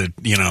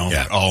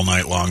M80s all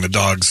night long. The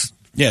dogs.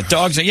 Yeah,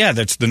 dogs. Yeah,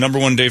 that's the number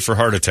one day for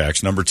heart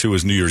attacks. Number 2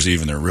 is New Year's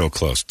Eve, and they're real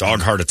close.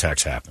 Dog heart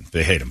attacks happen.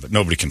 They hate them, but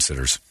nobody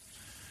considers.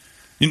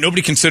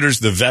 Nobody considers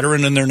the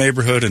veteran in their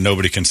neighborhood, and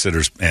nobody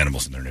considers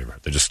animals in their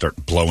neighborhood. They just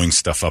start blowing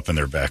stuff up in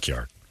their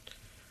backyard.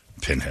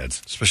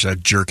 Pinheads. Especially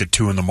that jerk at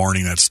 2 a.m.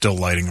 that's still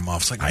lighting them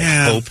off. It's like, I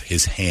hope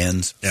his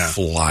hands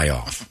fly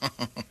off.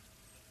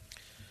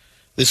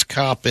 This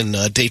cop in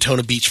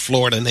Daytona Beach,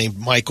 Florida, named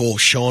Michael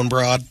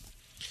Schoenbrod,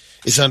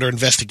 is under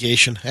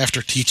investigation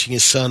after teaching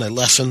his son a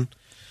lesson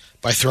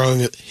by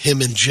throwing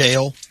him in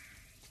jail.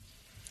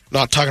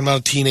 Not talking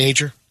about a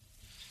teenager.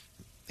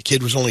 The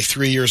kid was only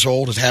 3 years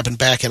old. It happened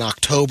back in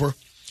October,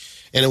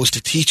 and it was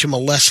to teach him a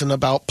lesson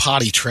about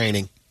potty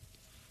training.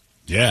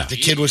 Yeah. The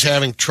kid was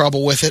having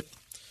trouble with it,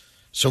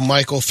 so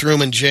Michael threw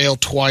him in jail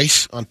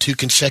twice on 2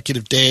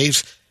 consecutive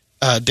days.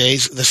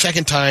 The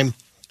second time,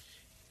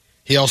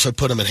 he also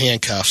put him in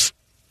handcuffs.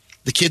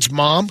 The kid's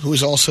mom, who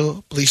is also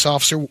a police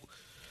officer,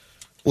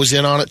 was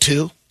in on it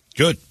too.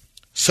 Good.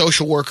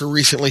 Social worker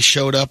recently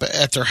showed up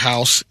at their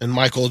house, and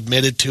Michael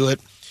admitted to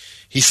it.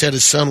 He said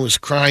his son was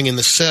crying in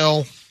the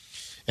cell,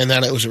 and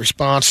that it was a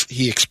response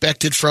he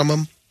expected from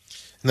him,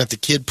 and that the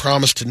kid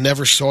promised to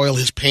never soil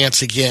his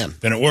pants again.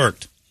 Then it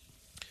worked.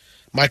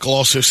 Michael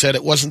also said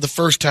it wasn't the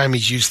first time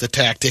he's used the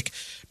tactic.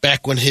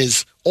 Back when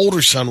his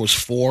older son was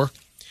 4,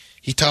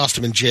 he tossed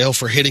him in jail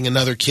for hitting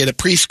another kid at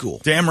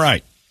preschool. Damn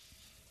right.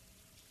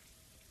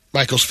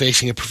 Michael's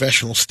facing a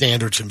professional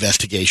standards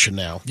investigation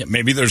now. Yeah,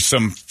 maybe there's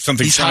something.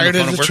 He's hired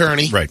an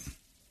attorney. Right.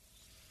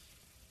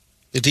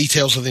 The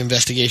details of the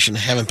investigation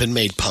haven't been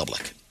made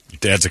public. Your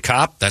dad's a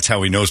cop. That's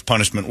how he knows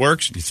punishment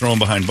works. You throw him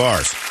behind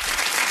bars.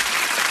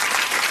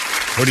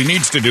 What he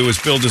needs to do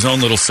is build his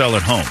own little cell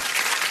at home.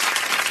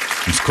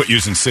 He's quit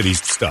using city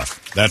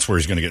stuff. That's where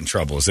he's going to get in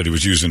trouble, is that he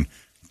was using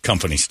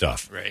company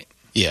stuff. Right.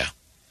 Yeah.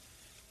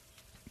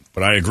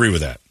 But I agree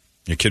with that.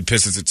 Your kid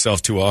pisses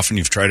itself too often.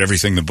 You've tried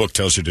everything the book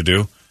tells you to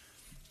do.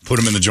 Put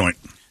him in the joint.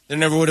 There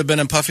never would have been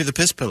a Puffy the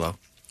Piss Pillow.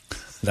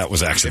 That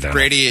was accidental.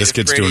 This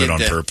kid's doing it on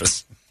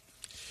purpose.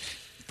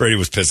 Brady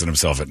was pissing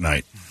himself at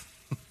night.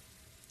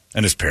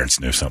 And his parents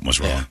knew something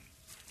was wrong. Yeah.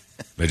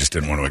 They just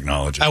didn't want to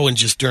acknowledge it. I wouldn't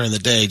just during the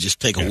day just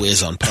take a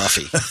whiz on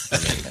Puffy.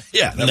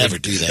 I mean, never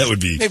do that. That would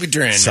be maybe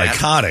during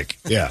psychotic.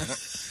 Yeah.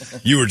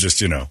 You were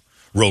just,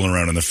 rolling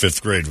around in the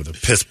 5th grade with a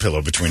piss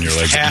pillow between your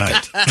legs at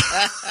night.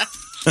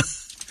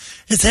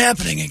 It's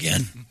happening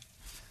again.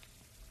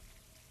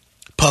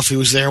 Puffy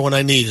was there when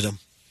I needed him.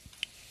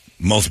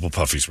 Multiple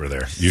Puffies were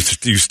there. You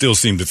still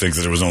seem to think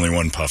that there was only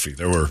one Puffy.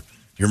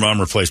 Your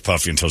mom replaced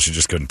Puffy until she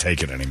just couldn't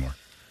take it anymore.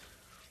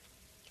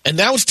 And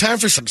now it's time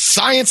for some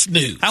science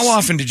news. How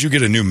often did you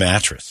get a new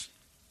mattress?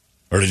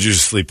 Or did you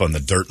just sleep on the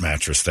dirt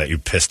mattress that you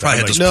pissed on?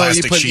 Had those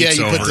plastic sheets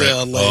over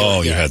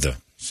it. You had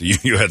so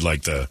you had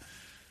like the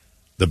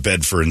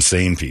bed for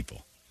insane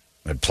people.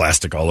 Had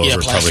plastic all over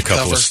it, probably a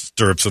couple of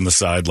stirrups on the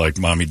side like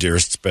Mommy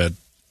Dearest's bed.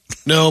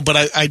 No,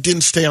 but I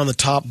didn't stay on the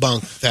top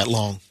bunk that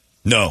long.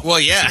 No. Well,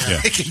 yeah.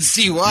 I can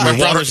see why. My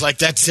brother's like,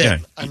 that's it. Yeah.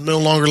 I'm no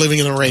longer living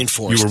in the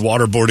rainforest. You were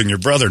waterboarding your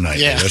brother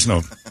nightly. Yeah. There's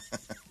no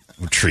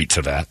treat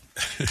to that.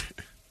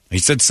 He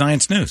said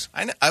science news.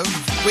 I was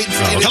waiting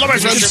for Hello, my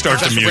friends. Start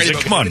the music.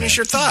 Come on, finish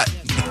your thought.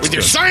 With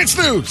your science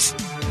news.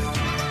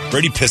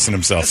 Brady pissing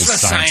himself is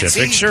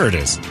scientific. Sciencey. Sure it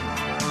is.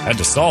 Had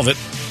to solve it.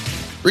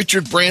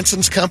 Richard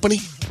Branson's company,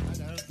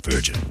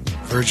 Virgin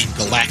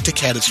Galactic,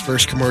 had its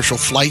first commercial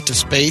flight to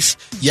space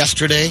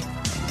yesterday.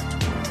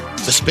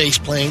 It's a space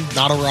plane,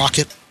 not a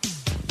rocket.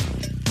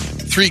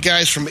 3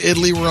 guys from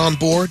Italy were on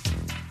board.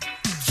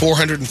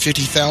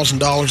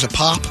 $450,000 a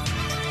pop.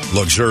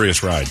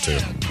 Luxurious ride, too.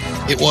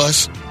 It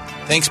was.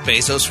 Thanks,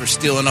 Bezos, for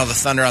stealing all the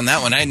thunder on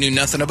that one. I knew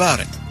nothing about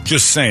it.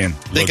 Just saying.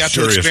 They got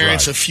to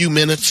experience a few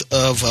minutes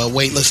of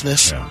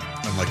weightlessness.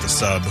 Yeah. Unlike the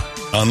sub.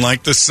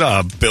 Unlike the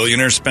sub,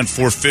 billionaires spent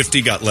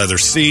 $450, got leather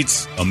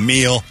seats, a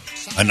meal,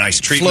 a nice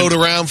treatment. Float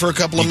around for a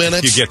couple of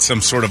minutes. You get some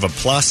sort of a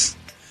plus.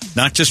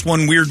 Not just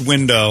one weird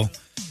window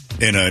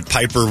in a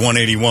Piper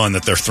 181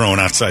 that they're throwing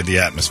outside the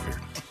atmosphere.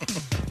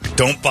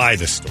 Don't buy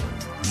this story.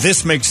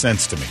 This makes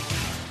sense to me.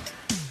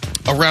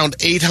 Around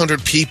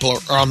 800 people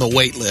are on the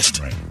wait list.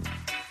 Right.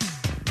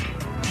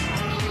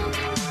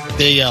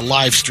 They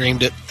live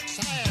streamed it.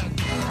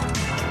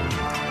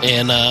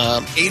 And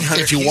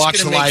if you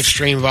watch the live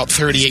stream, about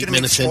 38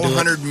 minutes into it.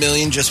 400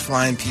 million just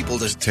flying people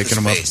to taking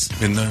them space.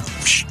 Up in the...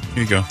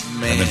 Here you go.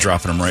 Man. And then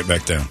dropping them right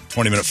back down.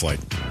 20-minute flight.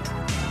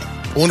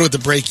 I wonder what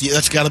the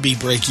that's got to be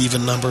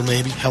break-even number,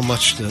 maybe. How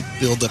much to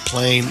build the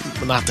plane?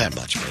 Not that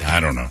much. Maybe. I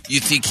don't know.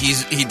 You think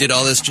he did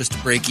all this just to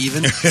break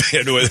even?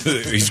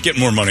 He's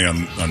getting more money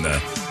on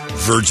the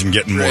Virgin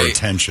getting more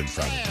attention,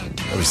 probably.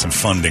 Probably some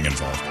funding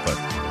involved, but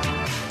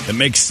it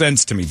makes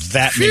sense to me.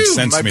 That makes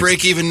sense to me. My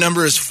break-even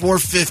number is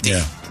 450.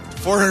 Yeah.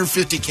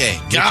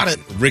 450K. Got it.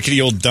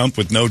 Rickety old dump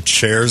with no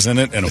chairs in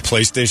it and a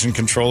PlayStation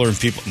controller and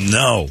people.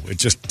 No, it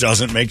just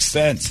doesn't make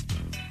sense.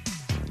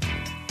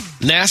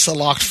 NASA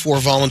locked 4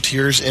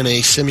 volunteers in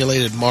a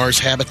simulated Mars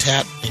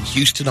habitat in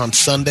Houston on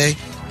Sunday.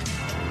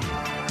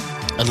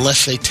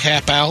 Unless they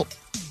tap out,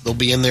 they'll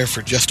be in there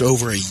for just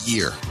over a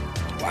year.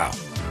 Wow.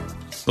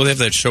 Well, they have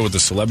that show with the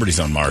celebrities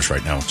on Mars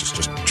right now, which is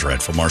just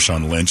dreadful.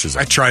 Marshawn Lynch is.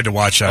 I tried to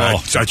watch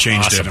that. I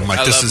changed it. I'm like,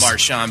 I this love is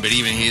Marshawn, but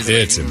even he's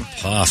it's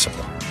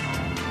impossible.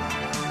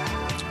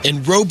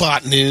 In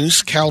robot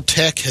news,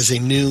 Caltech has a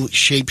new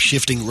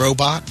shape-shifting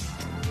robot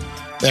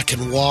that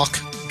can walk,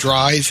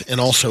 drive, and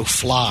also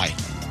fly.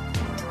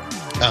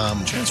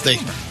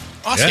 Transformer.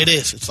 Awesome. It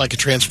is. It's like a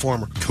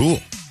transformer. Cool.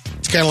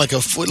 It's kind of like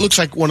it looks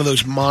like one of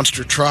those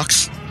monster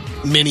trucks,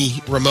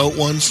 mini remote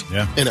ones.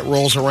 Yeah. And it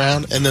rolls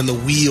around, and then the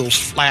wheels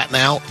flatten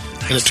out,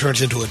 and it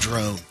turns into a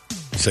drone.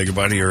 Say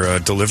goodbye to your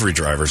delivery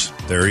drivers.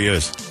 There he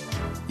is.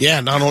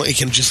 Yeah, not only it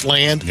can just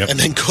land and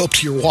then go up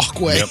to your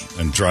walkway. Yep,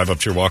 and drive up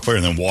to your walkway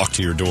and then walk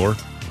to your door.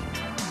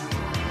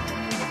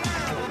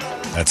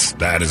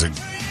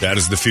 That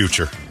is the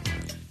future.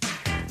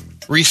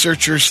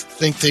 Researchers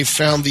think they've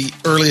found the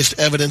earliest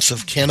evidence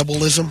of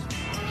cannibalism.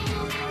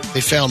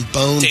 They found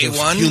bones of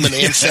human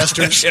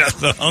ancestors. Yeah,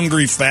 the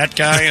hungry fat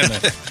guy. And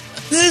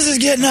This is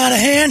getting out of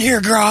hand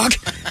here, Grog.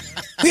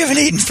 We haven't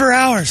eaten for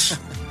hours.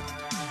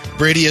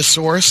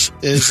 Brachiosaurus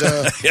is...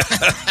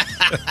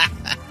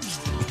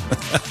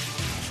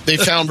 they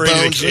found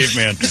bones.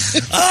 Caveman.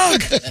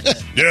 Ugh.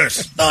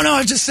 Yes. Oh, no, I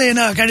was just saying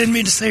ugh. I didn't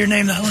mean to say your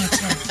name that loud.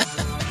 Sorry.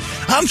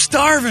 I'm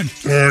starving.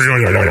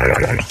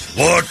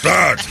 What's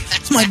that?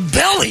 It's my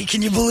belly.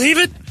 Can you believe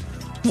it?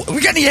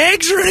 We got any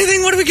eggs or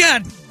anything? What do we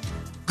got?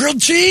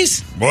 Grilled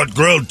cheese? What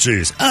grilled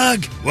cheese?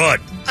 Ugh. What?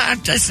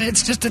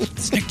 It's just a...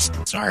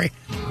 Sorry.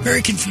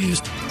 Very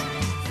confused.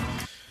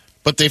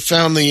 But they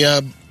found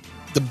the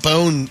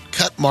bone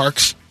cut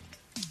marks.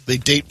 They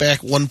date back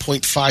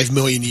 1.5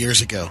 million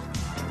years ago.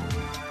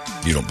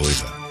 You don't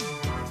believe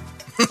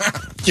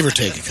that? Give or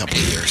take a couple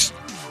of years.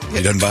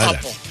 He doesn't buy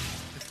that.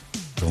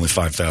 It's only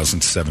 5,000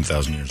 to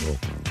 7,000 years old.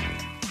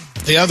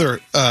 The other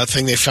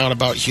thing they found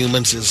about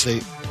humans is they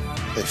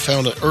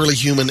found that early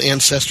human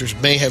ancestors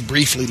may have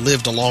briefly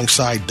lived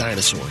alongside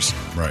dinosaurs.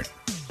 Right.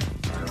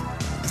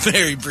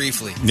 Very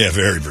briefly. Yeah,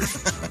 very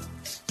briefly.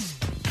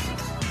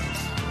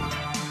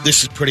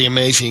 This is pretty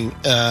amazing.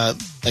 A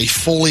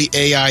fully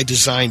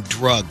AI-designed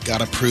drug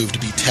got approved to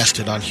be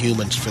tested on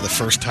humans for the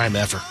first time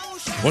ever.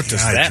 What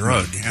does that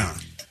drug? mean? Yeah.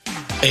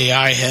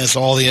 AI has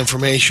all the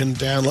information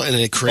downloaded, and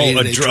it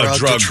created a drug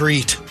to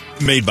treat.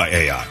 Made by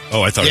AI.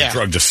 Oh, I thought a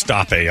drug to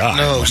stop AI.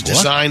 No, it was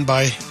designed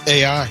by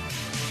AI.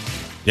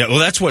 Yeah, well,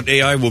 that's what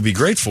AI will be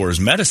great for, is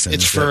medicine.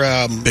 It's for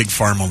Big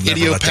Pharma will never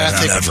idiopathic let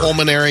that happen.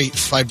 pulmonary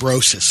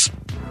fibrosis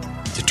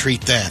to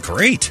treat that.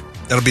 Great.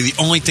 That'll be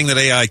the only thing that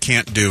AI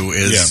can't do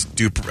is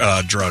do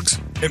drugs.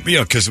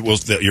 Yeah, because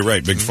you're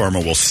right. Big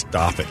Pharma will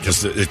stop it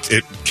because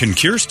it can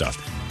cure stuff.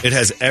 It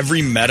has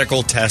every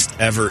medical test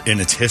ever in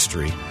its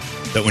history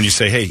that when you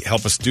say, hey,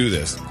 help us do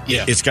this,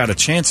 it's got a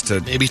chance to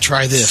maybe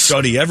try this,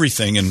 study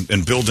everything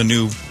and build a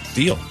new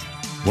deal.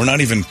 We're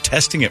not even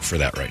testing it for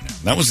that right now.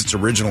 That was its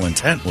original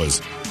intent, was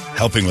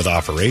helping with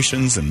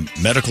operations and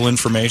medical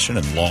information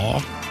and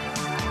law.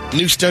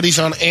 New studies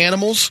on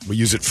animals. We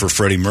use it for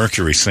Freddie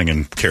Mercury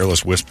singing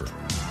Careless Whisper,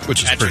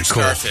 which is pretty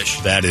cool. Starfish.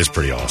 That is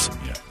pretty awesome,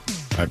 yeah.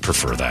 I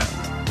prefer that.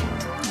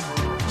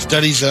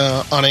 Studies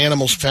on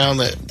animals found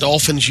that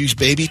dolphins use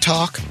baby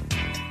talk,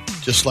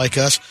 just like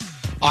us.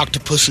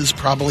 Octopuses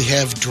probably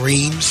have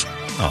dreams.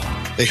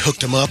 Oh. They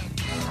hooked them up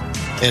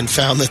and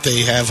found that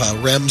they have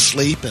REM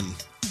sleep, and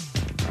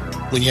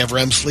when you have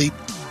REM sleep,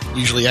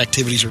 usually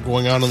activities are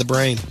going on in the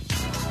brain.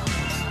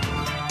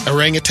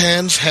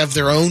 Orangutans have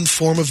their own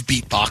form of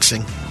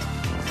beatboxing.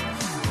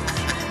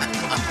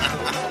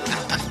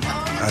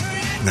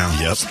 No.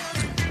 Yep.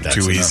 That's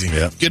Too enough. easy.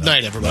 Yep. Good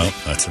night, everybody. Nope,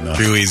 that's enough.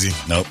 Too easy.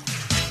 Nope.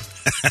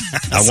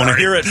 I want to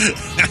hear it.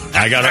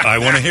 I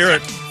want to hear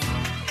it.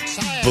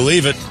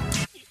 Believe it.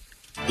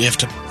 You have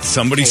to.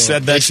 Somebody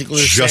said that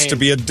just to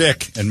be a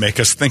dick and make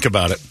us think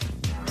about it.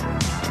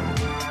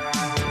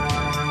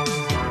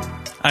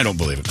 I don't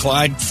believe it.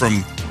 Clyde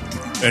from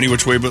Any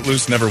Which Way But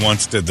Loose never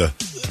once did the...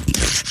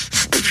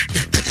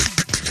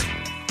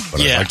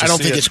 But Yeah, like to I don't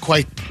see think it. it's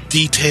quite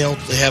detailed.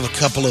 They have a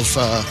couple of...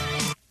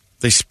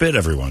 They spit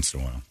every once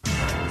in a while.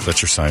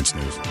 That's your science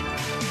news.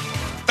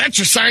 That's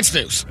your science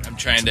news. I'm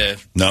trying to...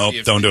 No, see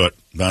if- don't do it.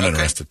 Not Okay.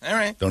 interested. All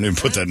right. Don't even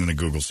put that in a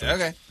Google search.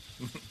 Okay.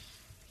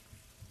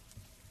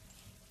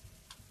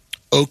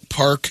 Oak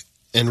Park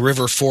and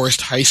River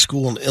Forest High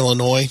School in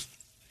Illinois.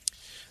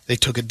 They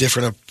took a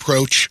different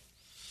approach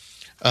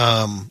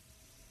to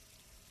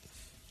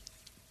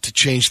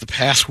change the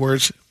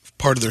passwords,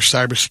 part of their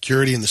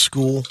cybersecurity in the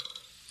school.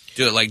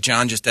 Do it like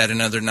John, just add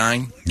another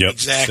 9. Yep.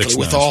 Exactly. 6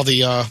 With nines. all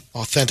the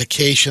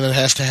authentication that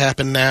has to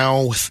happen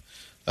now, with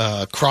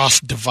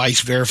cross-device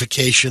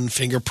verification,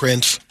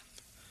 fingerprints,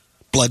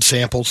 blood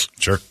samples.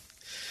 Sure.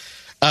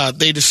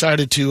 They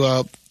decided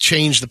to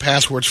change the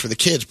passwords for the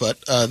kids, but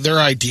their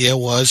idea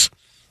was,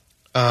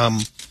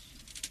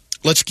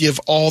 let's give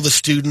all the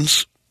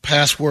students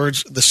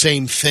passwords the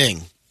same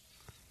thing.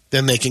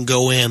 Then they can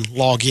go in,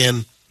 log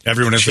in,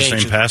 Everyone has the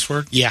Change same it.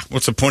 password? Yeah.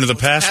 What's the point of the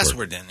password?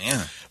 Password then,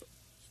 yeah.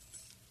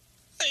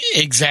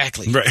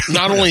 Exactly. Right.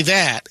 Not only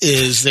that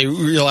is they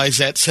realize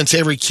that since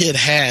every kid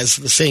has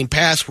the same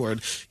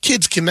password,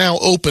 kids can now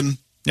open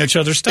each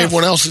other's stuff.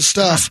 Everyone else's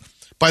stuff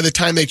by the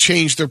time they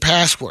change their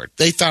password.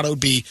 They thought it would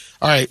be,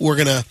 all right, we're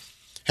going to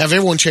have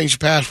everyone change the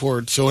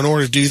password. So in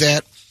order to do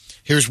that,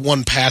 here's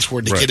one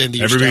password to get into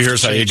your Everybody stuff.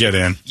 here's how you get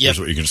in. Yep. Here's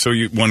what you can. So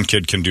one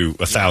kid can do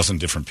 1,000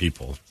 different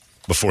people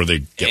before they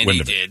get And wind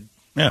he of it. did.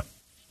 Yeah.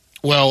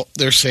 Well,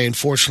 they're saying,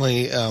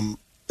 fortunately,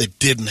 it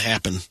didn't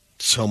happen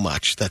so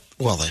much that,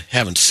 well, they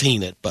haven't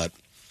seen it, but.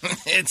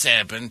 It's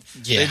happened.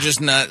 Yeah. They're just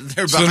not.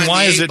 They're So behind then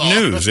why the is eight it ball.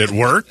 news? It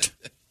worked?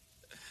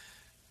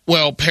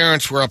 Well,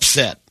 parents were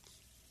upset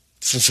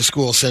since the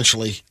school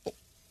essentially,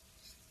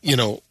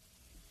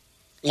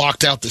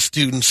 locked out the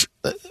students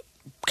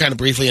kind of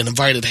briefly and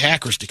invited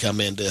hackers to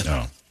come in to.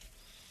 No.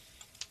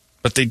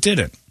 But they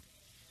didn't.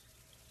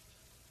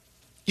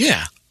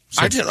 Yeah.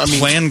 So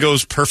plan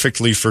goes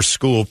perfectly for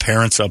school,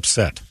 parents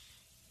upset.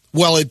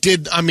 Well, it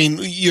did. I mean,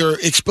 you're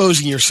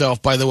exposing yourself,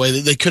 by the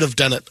way. They could have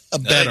done it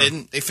better. No, they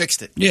didn't. They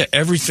fixed it. Yeah,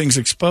 everything's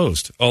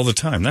exposed all the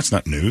time. That's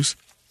not news.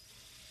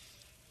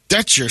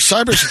 That's your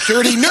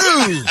cybersecurity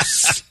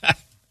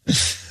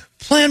news.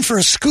 Plan for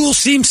a school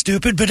seemed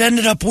stupid, but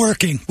ended up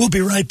working. We'll be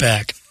right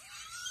back.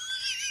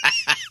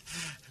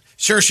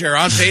 Sure.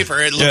 On paper,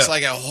 it looks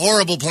like a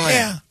horrible plan.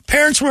 Yeah.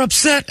 Parents were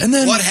upset, and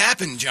then What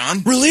happened,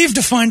 John? relieved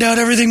to find out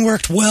everything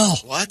worked well.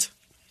 What?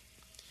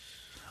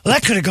 Well,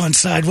 that could have gone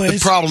sideways. The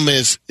problem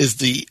is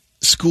the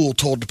school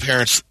told the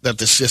parents that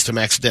the system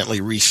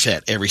accidentally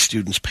reset every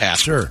student's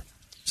password. Sure.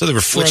 So they were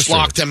frustrated. Which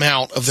locked them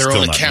out of their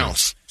Still own not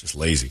accounts. news. Just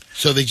lazy.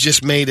 So they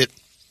just made it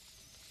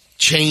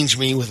change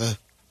me with a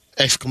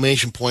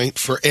exclamation point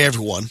for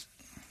everyone.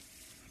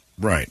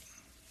 Right.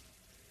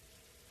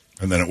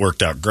 And then it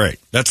worked out great.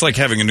 That's like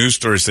having a news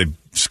story say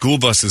school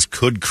buses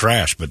could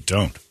crash, but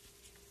don't.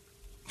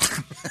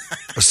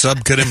 A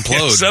sub could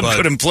implode. Sub but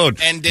could implode.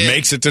 And did.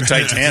 Makes it to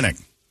Titanic.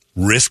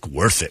 Risk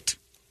worth it.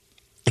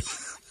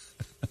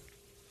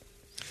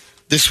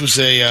 This was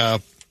a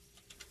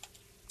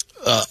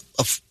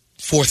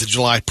 4th of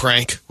July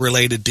prank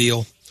related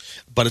deal,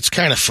 but it's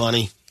kind of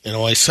funny.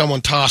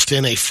 Someone tossed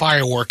in a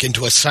firework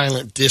into a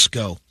silent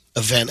disco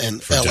event in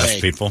For L.A.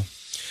 deaf people.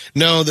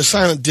 No, the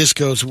silent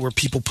discos where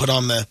people put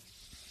on the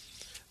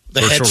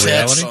Virtual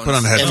headsets, reality? Put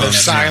on the and they're headphones.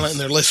 silent and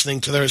they're listening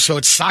to their. So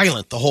it's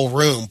silent the whole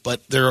room,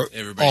 but they're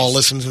all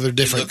listening to their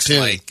different looks tune.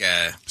 like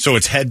So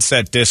it's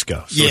headset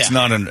disco. So Yeah.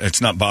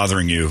 it's not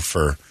bothering you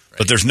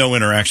but there's no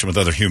interaction with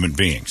other human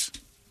beings.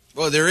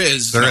 well, there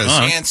is. There is.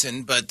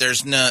 Dancing, but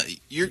there's no.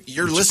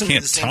 You're listening to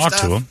Can't the same talk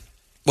stuff. to them.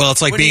 Well,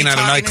 it's like What are being you at a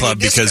talking nightclub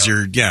in a because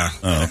disco?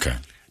 Oh, okay.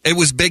 It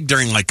was big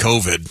during like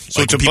COVID.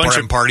 So it's a when people bunch were of-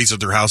 having parties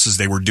at their houses.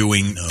 They were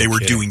doing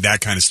doing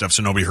that kind of stuff,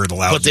 so nobody heard the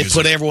loud But they music.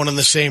 put everyone in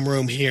the same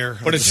room here.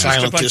 But it's the just a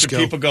silent bunch disco.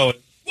 of people going,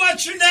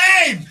 What's your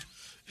name?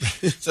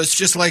 So it's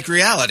just like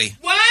reality.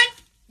 What?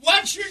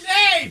 What's your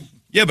name?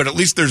 yeah, but at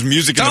least there's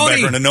music in the Tony.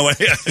 background and no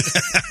idea.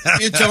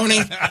 You, Tony.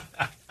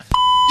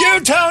 You,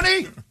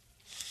 Tony?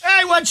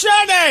 Hey, what's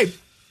your name?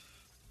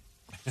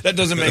 That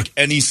doesn't make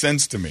any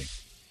sense to me.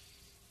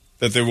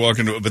 That they walk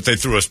into it, but they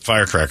threw a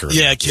firecracker in.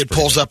 Yeah, a kid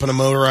pulls up in a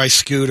motorized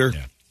scooter.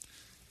 Yeah.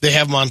 They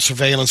have him on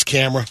surveillance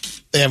camera.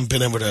 They haven't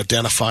been able to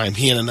identify him.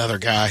 He and another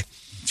guy.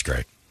 It's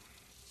great.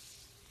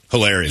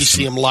 Hilarious. You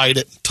see him light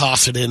it,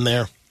 toss it in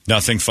there.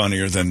 Nothing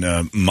funnier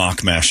than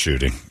mock mass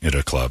shooting at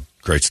a club.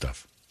 Great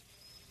stuff.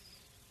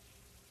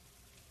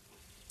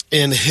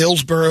 In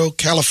Hillsborough,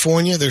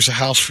 California, there's a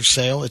house for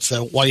sale. It's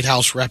a White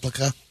House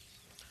replica.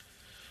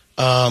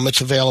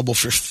 It's available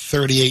for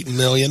 $38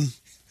 million.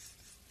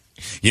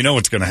 You know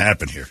what's going to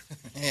happen here.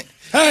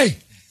 Hey.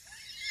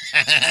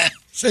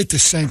 This ain't the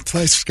same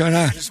place. What's going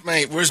on?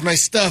 Where's my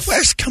stuff?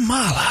 Where's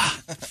Kamala?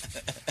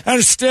 I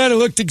understand it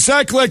looked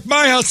exactly like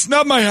my house,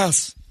 not my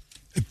house.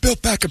 They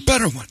built back a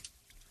better one.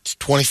 It's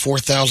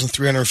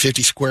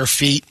 24,350 square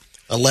feet,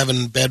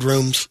 11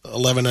 bedrooms,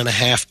 11 and a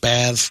half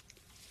baths.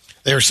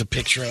 There's a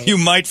picture of it. You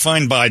might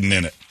find Biden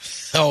in it.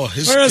 Oh,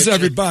 his Where is picture.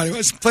 everybody?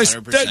 Where's the place?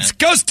 100%. It's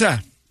ghost town.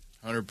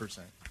 100%.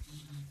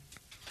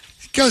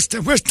 Ghost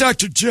town. Where's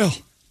Dr. Jill?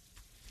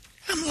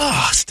 I'm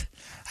lost.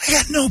 I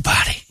got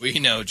nobody. We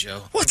know,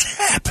 Joe. What's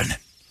happening?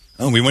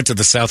 Oh, we went to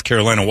the South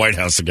Carolina White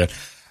House again.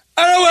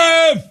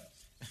 Oh,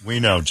 We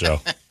know, Joe.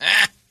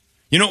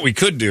 You know what we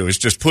could do is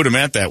just put him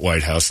at that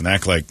White House and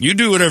act like, you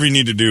do whatever you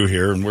need to do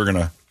here, and we're going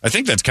to... I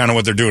think that's kind of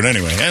what they're doing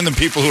anyway. And the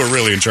people who are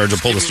really in charge will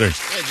pull the strings.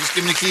 Yeah, just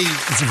give him the key.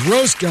 It's a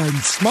rose garden,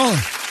 smaller.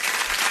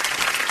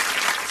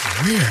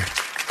 It's weird.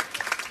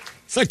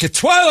 It's like a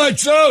Twilight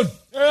Zone.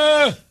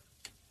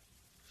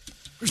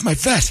 Where's my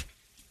vet?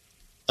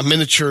 A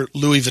miniature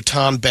Louis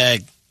Vuitton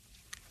bag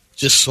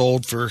just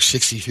sold for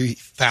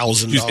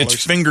 $63,000.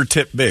 It's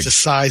fingertip big. It's the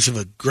size of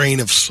a grain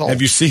of salt. Have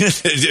you seen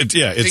it?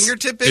 Yeah, it's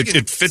Fingertip big?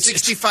 It fits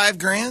 65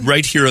 grand?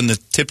 right here on the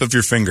tip of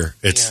your finger.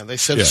 It's, Yeah, they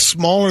said it's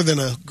smaller than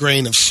a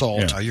grain of salt.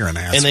 Yeah. Oh, you're an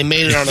ass. And they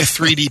made it on a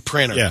 3D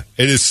printer. Yeah,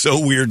 it is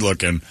so weird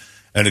looking,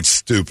 and it's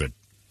stupid.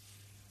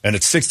 And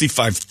it's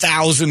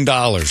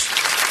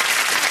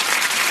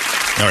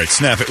 $65,000. All right,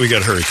 snap it. We got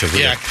to hurry because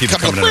we got people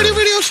couple coming in. of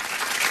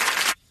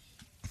videos.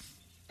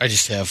 I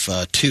just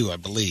have 2, I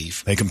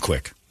believe. Make them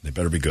quick. They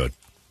better be good.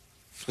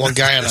 One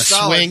guy on a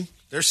swing.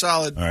 They're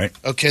solid. All right.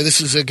 Okay, this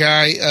is a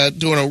guy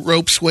doing a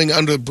rope swing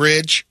under a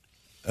bridge.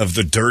 Of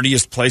the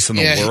dirtiest place in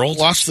the world?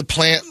 Watch the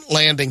plant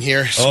landing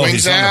here. Oh, Swings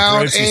he's on the out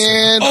bridge.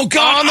 and oh,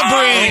 God. on the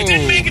bridge. He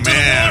didn't make it to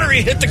the water.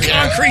 He hit the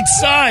concrete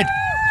side.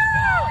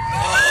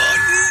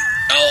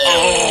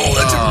 Oh,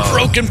 that's a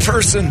broken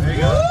person.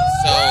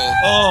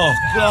 Oh,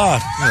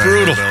 God.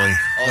 Brutal.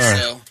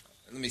 Also,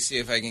 let me see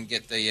if I can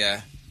get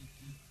the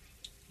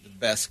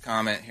best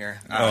comment here.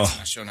 It's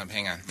not showing up.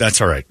 Hang on.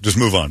 That's all right. Just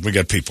move on. We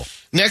got people.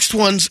 Next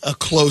one's a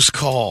close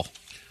call.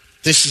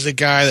 This is a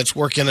guy that's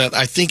working at,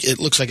 I think it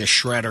looks like a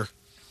shredder.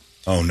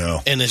 Oh, no.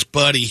 And his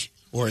buddy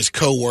or his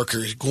coworker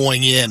is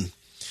going in.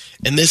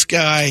 And this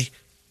guy,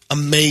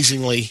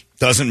 amazingly,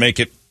 doesn't make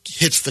it.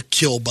 Hits the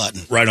kill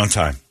button. Right on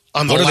time.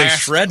 On the what are they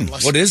last, shredding?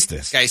 What is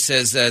this? Guy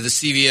says the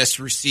CVS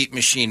receipt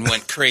machine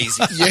went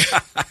crazy. Yeah.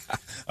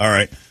 All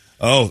right.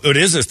 Oh, it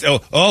is this.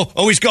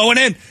 Oh, he's going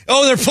in.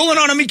 Oh, they're pulling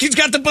on him. He's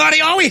got the body.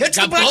 Oh, he hits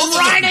the button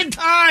right in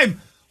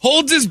time.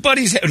 Holds his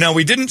buddy's head. Now,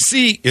 we didn't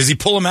see. Does he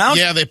pull him out?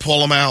 Yeah, they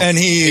pull him out. And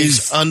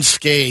he's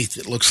unscathed,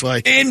 it looks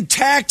like.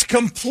 Intact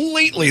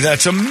completely.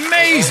 That's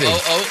amazing.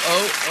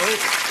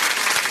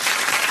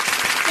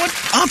 What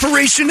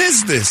operation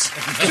is this?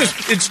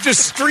 It's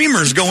just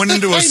streamers going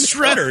into a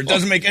shredder. It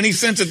doesn't make any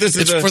sense that this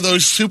is for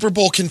those Super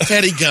Bowl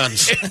confetti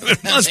guns.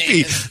 It must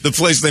be the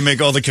place they make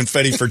all the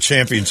confetti for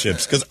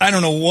championships, because I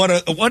don't know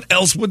what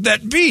else would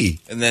that be.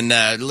 And then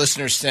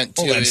listeners sent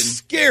to that's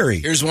scary.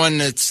 Here's one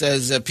that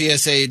says,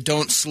 PSA,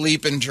 don't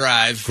sleep and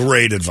drive.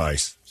 Great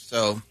advice.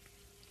 So.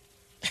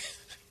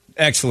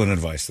 Excellent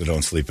advice, the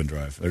don't sleep and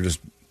drive. They're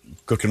just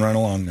cooking right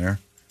along there,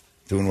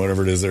 doing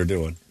whatever it is they're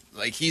doing.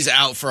 Like, he's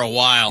out for a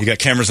while. You got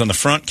cameras on the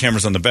front,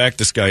 cameras on the back.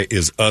 This guy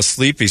is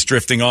asleep. He's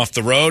drifting off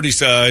the road.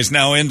 He's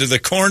now into the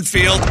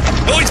cornfield.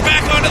 Oh, he's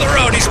back onto the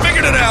road. He's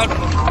figured it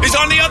out. He's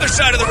on the other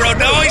side of the road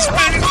now. He's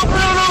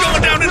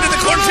going down into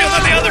the cornfield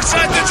on the other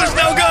side. This is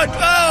no good.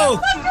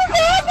 Oh!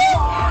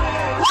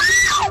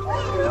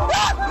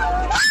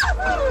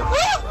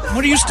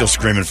 What are you still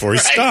screaming for? He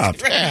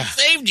stopped. Right.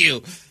 Saved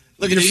you.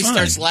 Look at him. He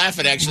starts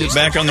laughing, actually. He's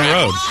back on the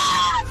road.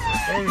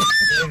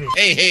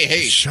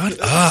 Hey. Shut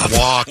up.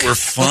 Walk. We're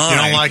fine. You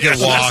don't like it,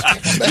 walk.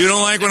 You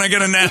don't like when I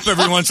get a nap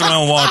every once in a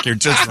while, walk. You're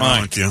just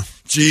fine. With you.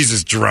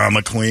 Jesus,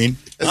 drama queen.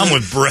 I'm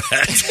with Brett.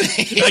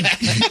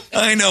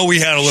 I know we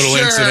had a little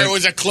incident. It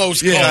was a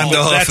close call. Yeah,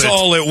 that's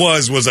all it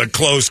was a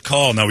close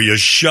call. Now, will you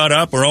shut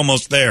up? We're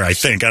almost there, I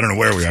think. I don't know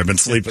where we are. I've been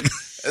sleeping.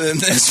 And then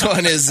this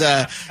one is,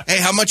 hey,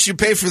 how much you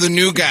pay for the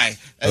new guy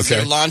as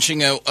they're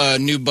launching a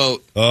new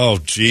boat? Oh,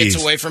 geez.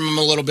 Gets away from him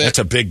a little bit. That's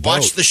a big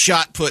boat. Watch the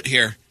shot put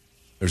here.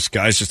 There's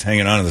guys just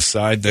hanging on to the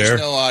side there.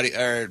 There's no audio.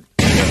 There it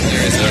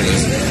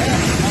is.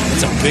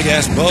 It's a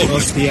big-ass boat.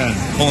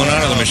 Pulling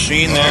out of the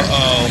machine there.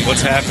 Oh,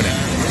 what's happening?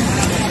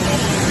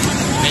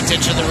 Pay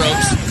attention to the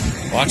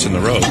ropes. Watching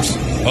the ropes.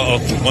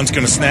 Uh-oh, one's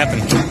going to snap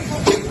and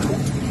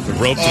the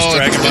rope just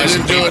dragging by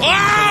some people.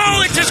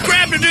 Oh, it just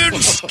grabbed a dude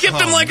and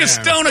skipped him like a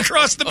stone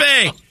across the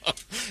bay.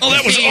 Oh,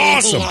 that was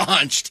awesome.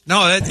 Launched.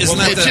 No, that's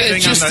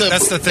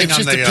the thing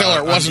on the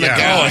pillar. It wasn't a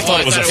guy. Oh, I thought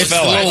it was a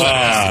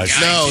fella.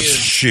 No,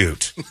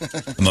 shoot.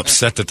 I'm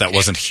upset that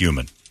wasn't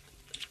human.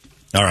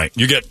 All right,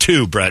 you get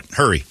 2, Brett.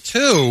 Hurry.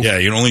 2? Yeah,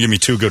 you can only give me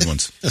 2 good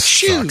ones. This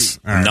sucks.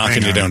 All right,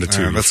 knocking you down to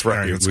 2. That's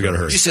right. We got to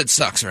hurry. You said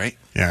sucks, right?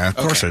 Yeah, of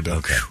course I did.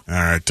 Okay. All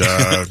right.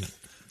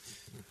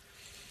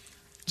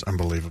 It's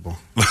unbelievable.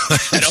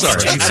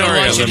 Sorry. I don't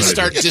want you to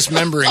start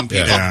dismembering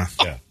people. Yeah.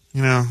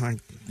 You know, I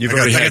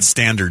got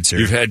standards here.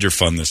 You've had your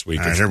fun this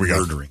week. All right, here we go.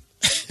 Murdering.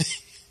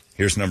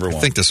 Here's number 1. I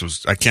think this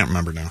was, I can't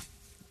remember now.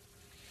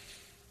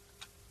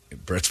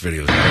 Brett's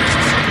video. Okay,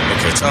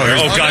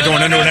 God,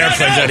 going into an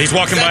airplane jet. He's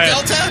walking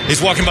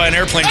by an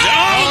airplane jet.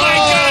 Oh my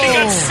God, he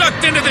got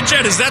sucked into the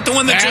jet. Is that the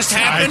one that just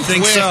happened?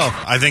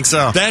 I think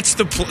so. That's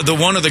the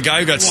one of the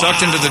guy who got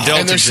sucked into the Delta jet.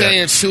 And they're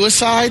saying it's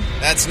suicide?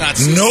 That's not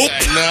suicide. Nope.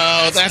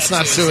 No, that's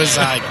not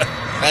suicide.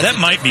 That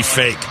might be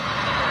fake.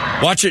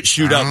 Watch it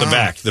shoot out the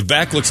back. The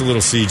back looks a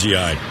little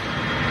CGI'd.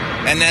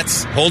 And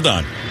that's... Hold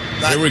on.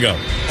 Here we go.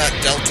 Not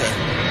Delta.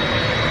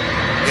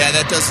 Yeah,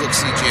 that does look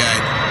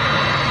CGI'd.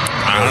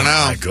 I don't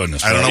know. My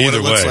goodness. I don't know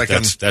Either what it looks way, like.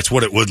 that's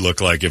what it would look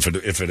like if it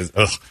is.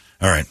 Ugh.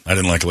 All right. I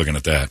didn't like looking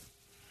at that.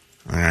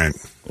 All right.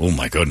 Oh,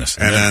 my goodness.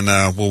 And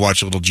then we'll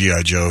watch a little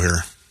G.I. Joe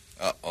here.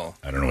 Uh-oh.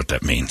 I don't know what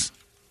that means.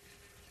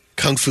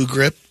 Kung Fu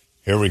grip.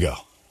 Here we go.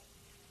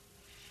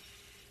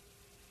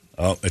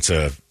 Oh, it's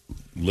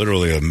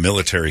literally a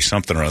military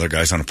something or other.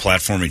 Guy's on a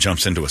platform. He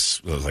jumps into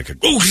he's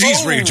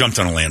jumped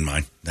on a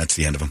landmine. That's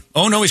the end of him.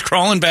 Oh, no, he's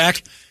crawling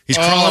back. He's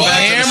crawling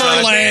back.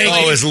 Hammer leg.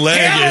 Oh, his leg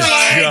is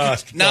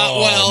just not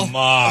well. Oh,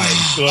 my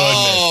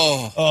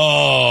goodness.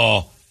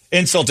 Oh,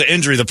 insult to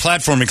injury. The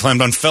platform he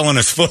climbed on fell on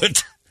his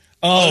foot.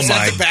 Oh, is my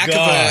that the back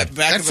God. Of a,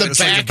 back that's of a,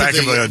 the back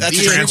of a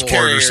that's transport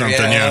carrier, or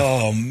something, yeah.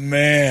 Oh,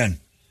 man.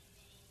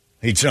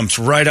 He jumps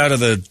right out of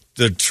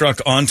the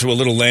truck onto a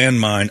little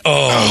landmine.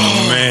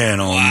 Oh, man.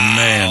 Oh, wow.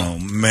 man. Oh,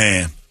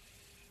 man.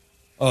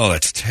 Oh,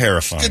 that's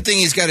terrifying. Good thing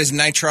he's got his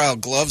nitrile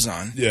gloves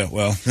on. Yeah,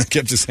 well,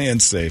 kept his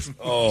hands safe.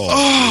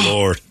 Oh,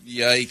 Lord.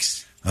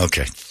 Yikes.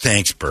 Okay,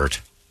 thanks,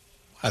 Bert.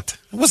 What?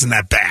 It wasn't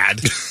that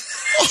bad.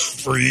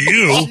 For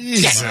you.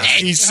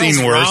 He's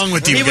seen worse. What's wrong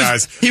with you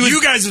guys?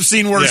 You guys have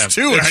seen worse, too, that's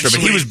true, actually.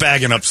 but he was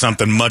bagging up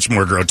something much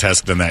more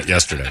grotesque than that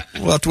yesterday.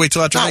 We'll have to wait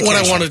till after Not what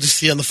I wanted to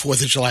see on the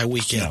 4th of July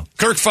weekend. No.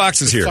 Kirk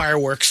Fox is here.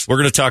 Fireworks. We're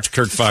going to talk to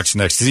Kirk Fox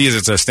next. He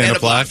is at Stand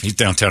Up Live. He's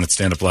downtown at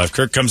Stand Up Live.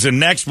 Kirk comes in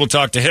next. We'll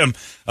talk to him.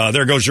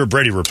 There goes your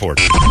Brady report.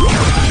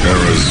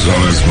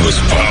 Arizona's most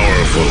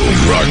powerful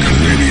rock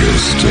radio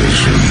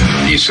station.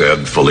 He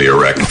said, fully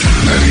erect. 98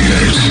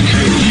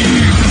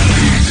 KUPD.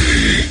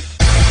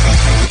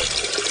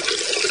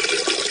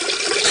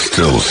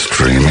 Still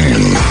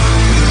streaming.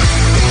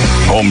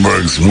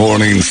 Holmberg's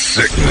Morning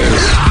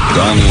Sickness.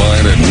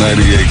 Online at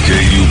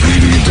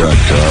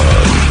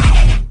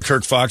 98kupd.com.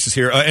 Kirk Fox is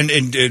here, and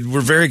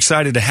we're very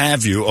excited to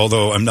have you,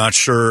 although I'm not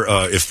sure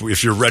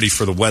if you're ready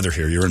for the weather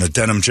here. You're in a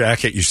denim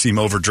jacket. You seem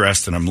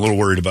overdressed, and I'm a little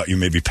worried about you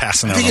maybe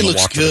passing out on the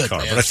walk to the car.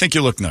 Man. But I think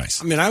you look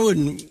nice. I mean, I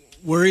wouldn't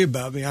worry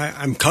about me.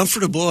 I'm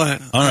comfortable. All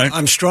right.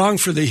 I'm strong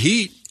for the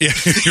heat. Yeah,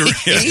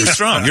 you're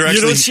strong. You're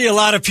actually, you don't see a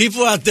lot of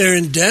people out there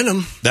in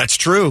denim. That's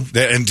true.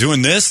 And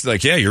doing this,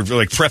 you're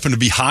like prepping to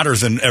be hotter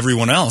than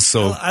everyone else.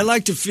 So well, I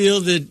like to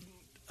feel that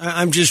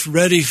I'm just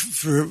ready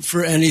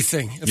for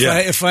anything.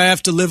 If I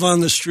have to live on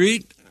the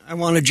street, I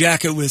want a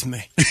jacket with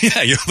me.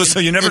 Yeah, so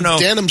you never know.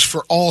 Denim's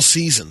for all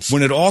seasons.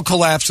 When it all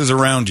collapses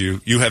around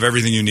you, you have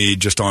everything you need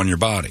just on your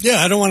body.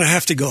 Yeah, I don't want to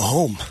have to go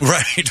home.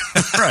 Right,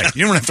 right.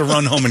 You don't have to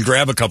run home and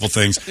grab a couple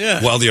things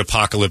while the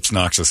apocalypse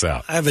knocks us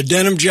out. I have a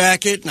denim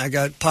jacket, and I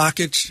got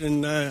pockets,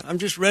 and I'm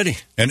just ready.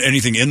 And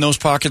anything in those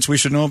pockets we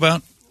should know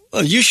about?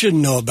 Well, you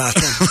shouldn't know about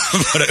them.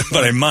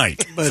 but I might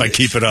if I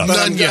keep it up. But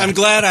I'm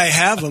glad I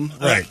have them.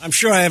 Right. I'm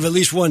sure I have at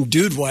least one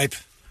dude wipe.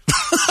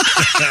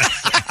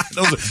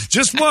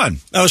 Just one.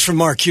 That was from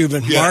Mark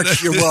Cuban. Yeah,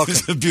 Mark, you're welcome.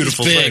 It's a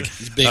beautiful thing.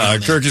 He's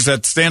big Kirk is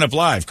at Stand Up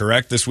Live,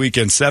 correct? This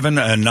weekend, 7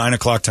 and 9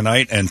 o'clock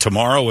tonight, and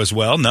tomorrow as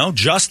well. No,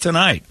 just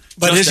tonight.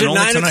 But just is it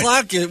 9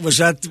 o'clock? Was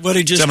that what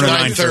he just 7 to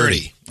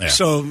 9:30. Yeah.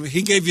 So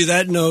he gave you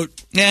that note.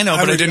 Yeah, I know,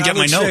 but I didn't get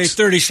my say notes.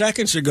 30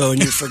 seconds ago, and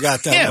you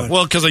forgot that one.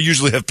 Well, because I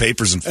usually have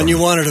papers in front and of you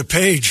me. wanted a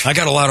page. I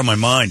got a lot on my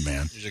mind,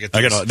 man.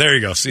 There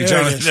you go. See,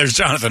 Jonathan, there's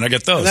Jonathan. I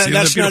get those.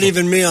 That's not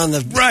even me on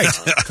the... Right,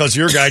 because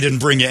your guy didn't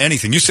bring you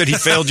anything. You said he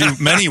failed you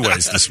many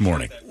ways this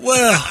morning.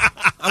 Well,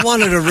 I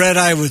wanted a red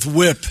eye with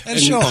whip. And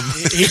show him.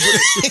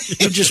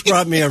 He just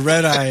brought me a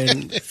red eye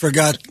and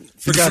forgot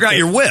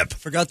your whip.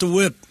 Forgot the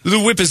whip. The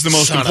whip is the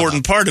most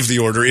important part of the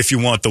order if you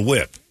want the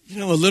whip. You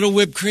know, a little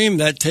whipped cream,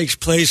 that takes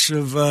place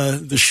of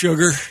the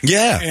sugar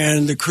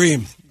and the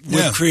cream.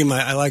 Whipped cream,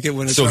 I like it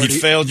when it's already... So he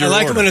failed your I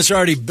like order. it when it's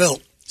already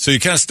built. So you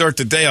kind of start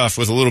the day off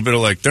with a little bit of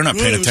like, they're not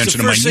paying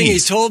attention to my needs. The first thing he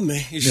told me,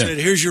 he said,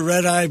 here's your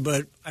red eye,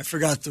 but I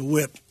forgot the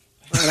whip.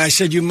 And I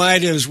said, you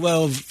might as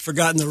well have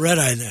forgotten the red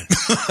eye then.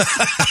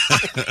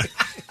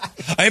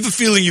 I have a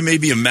feeling you may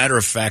be a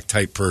matter-of-fact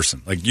type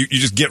person. Like, you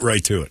just get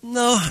right to it.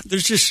 No,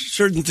 there's just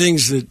certain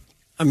things that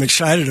I'm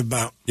excited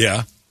about.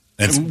 Yeah.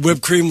 And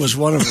whipped cream was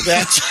one of them.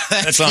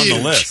 That's on the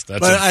list.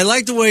 I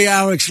like the way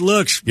Alex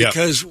looks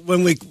because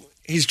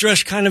he's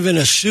dressed kind of in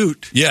a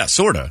suit. Yeah,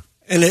 sort of.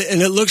 And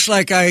it looks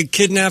like I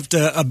kidnapped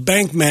a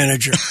bank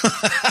manager.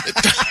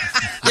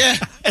 Yeah,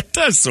 it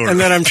does sort of. And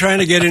then I'm trying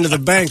to get into the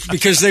bank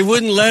because they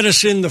wouldn't let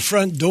us in the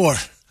front door.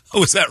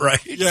 Oh, is that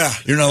right? Yeah.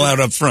 You're not allowed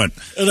up front.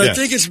 And I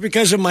think it's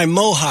because of my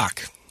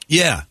mohawk.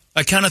 Yeah.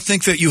 I kind of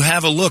think that you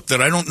have a look that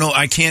I don't know.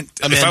 I can't.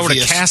 If I were to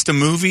cast a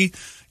movie,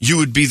 you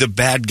would be the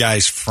bad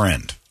guy's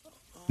friend.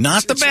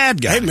 Not the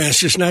bad guy. Hey, man, it's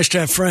just nice to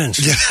have friends.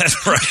 Yeah,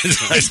 that's right.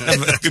 It's nice to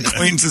have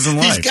acquaintances in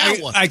life. He's got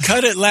one. I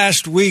cut it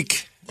last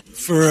week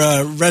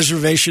for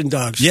Reservation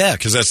Dogs. Yeah,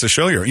 because that's the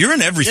show you're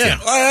in everything. Yeah,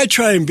 I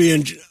try and be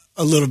in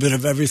a little bit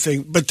of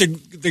everything. But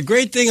the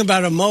great thing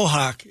about a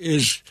mohawk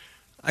is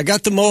I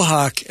got the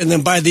mohawk, and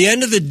then by the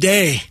end of the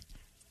day,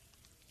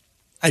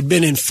 I'd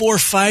been in 4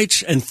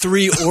 fights and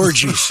 3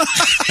 orgies.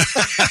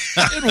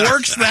 It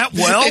works that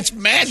well. It's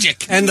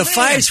magic. And the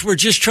fights were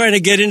just trying to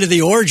get into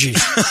the orgies.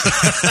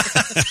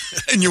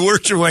 And you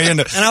worked your way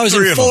into. And I was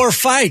in 4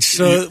 fights.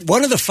 So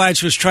one of the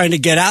fights was trying to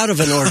get out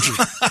of an orgy.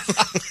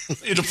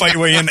 You had to fight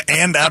your way in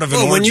and out of an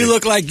orgy. When you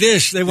look like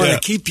this, they want to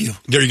keep you.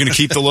 Are you going to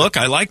keep the look?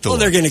 I like the look.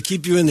 They're going to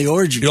keep you in the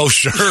orgy. Oh,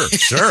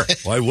 sure.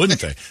 Why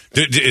wouldn't they?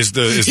 Is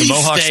the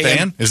mohawk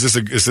staying? Is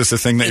this a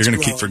thing that you're going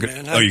to keep for good?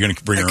 Oh, you're going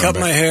to bring it around. I cut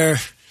my hair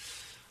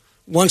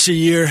once a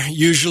year,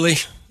 usually.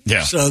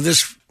 Yeah. So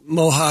this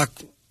mohawk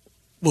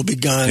will be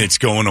gone. It's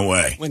going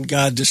away when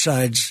God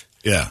decides.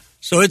 Yeah.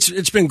 So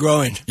it's been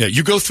growing. Yeah,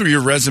 you go through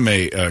your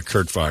resume,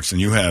 Kirk Fox,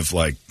 and you have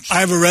like... I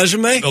have a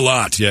resume? A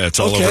lot, yeah. It's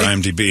all over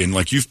IMDb. And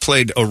like you've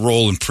played a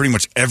role in pretty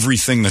much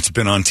everything that's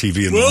been on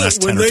TV in the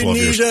last 10 or 12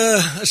 years. When they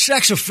need a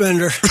sex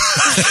offender.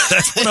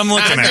 That's what I'm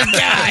looking at.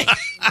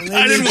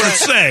 I didn't want to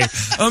say.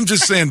 I'm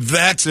just saying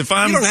that's if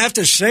I'm... You don't have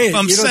to say it.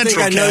 I'm you don't think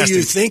I know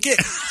you think it?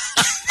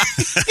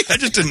 I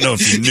just didn't know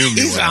if you knew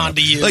me. He's well. on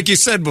to you. Like you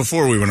said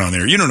before we went on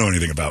there, you don't know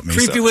anything about me.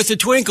 Creepy with a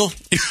twinkle.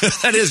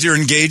 That is, you're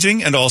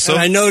engaging, and also...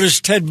 And I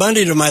noticed Ted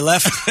Bundy to my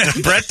left.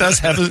 Brett does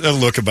have a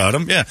look about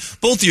him. Yeah.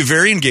 Both of you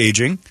very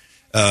engaging.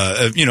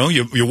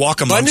 You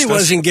walk amongst Bundy us.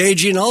 was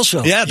engaging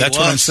also. Yeah, that's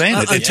what I'm saying.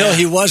 Until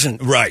he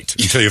wasn't. Right.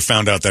 Until you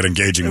found out that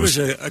engaging was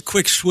a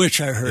quick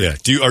switch, I heard.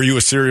 Yeah. Are you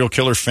a serial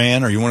killer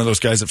fan? Are you one of those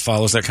guys that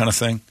follows that kind of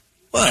thing?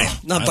 Well,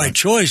 not by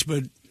choice,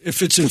 but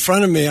if it's in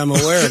front of me, I'm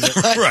aware of it.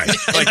 Right.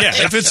 Like,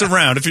 yeah, if it's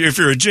around, if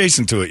you're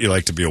adjacent to it, you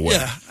like to be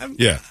aware.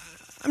 Yeah.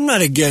 I'm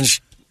not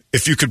against...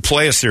 If you could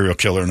play a serial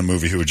killer in a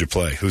movie, who would you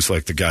play? Who's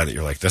like the guy that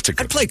you're like, that's a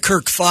good I'd play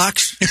Kirk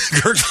Fox.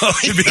 Kirk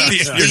Fox would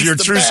be your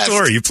true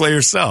story. You play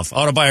yourself.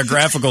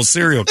 Autobiographical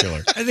serial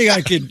killer. I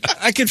think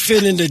I could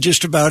fit into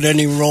just about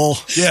any role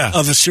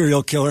of a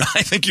serial killer.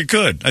 I think you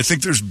could. I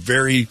think there's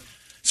very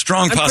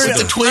strong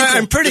possibility.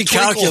 I'm pretty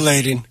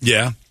calculating.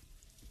 Yeah.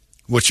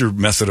 What's your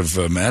method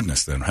of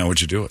madness then? How would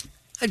you do it?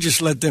 I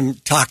just let them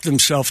talk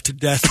themselves to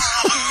death.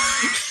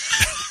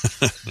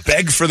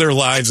 Beg for their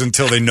lives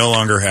until they no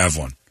longer have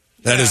one.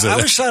 I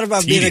always thought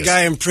about being a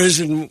guy in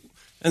prison,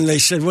 and they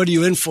said, "What are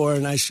you in for?"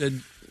 And I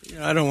said,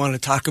 "I don't want to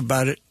talk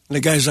about it." And the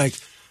guy's like,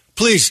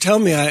 "Please tell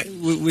me.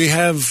 We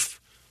have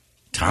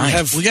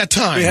time. We got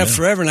time. We have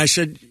forever." And I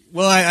said,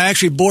 "Well, I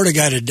actually bored a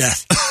guy to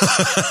death."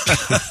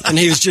 And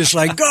he was just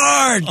like,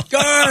 "Guard.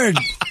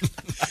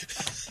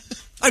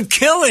 I'm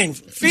killing.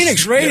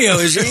 Phoenix Radio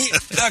is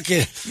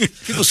fucking.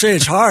 People say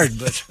it's hard,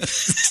 but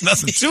it's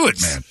nothing to it,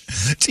 man.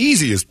 It's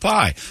easy as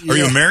pie. Are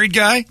you a married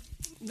guy?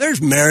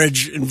 There's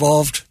marriage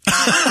involved.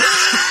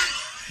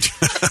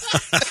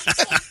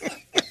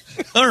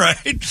 All right.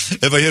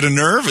 If I hit a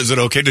nerve, is it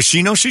okay? Does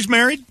she know she's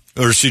married?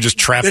 Or is she just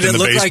trapped in the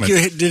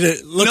basement? Did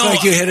it look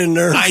like you hit a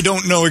nerve? I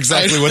don't know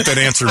exactly what that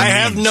answer means. I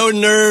have no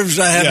nerves.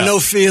 I have no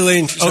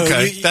feelings. So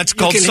that's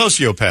called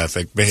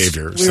sociopathic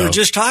behavior. We were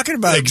just talking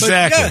about it.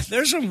 Exactly. But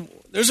yeah,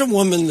 there's a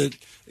woman that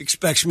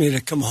expects me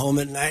to come home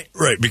at night.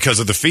 Right, because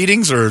of the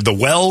feedings or the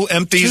well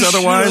empties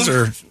otherwise?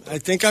 Or I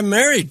think I'm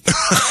married.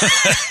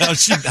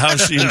 How's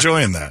she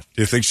enjoying that?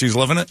 Do you think she's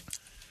loving it?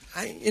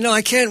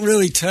 I can't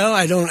really tell.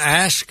 I don't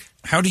ask.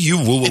 How do you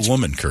woo a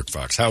woman, Kirk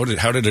Fox? How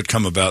did it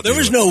come about? There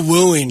was no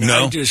wooing.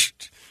 No? I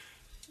just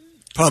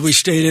probably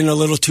stayed in a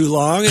little too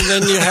long, and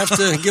then you have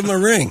to give them a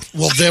ring.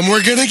 Well, then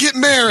we're going to get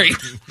married.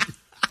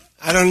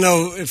 I don't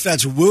know if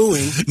that's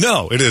wooing.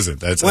 No, it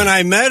isn't. When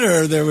I met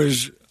her, there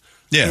was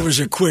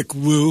a quick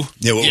woo.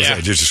 Yeah, what was that?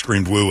 You just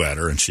screamed woo at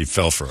her, and she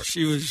fell for it.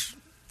 She was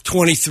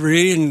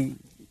 23 and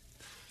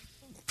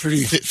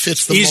pretty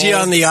fits the easy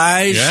mold. on the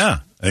eyes. Yeah.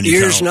 And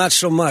ears, not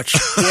so much.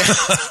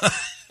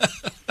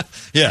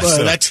 Yeah,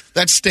 so that's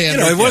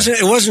standard. It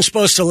wasn't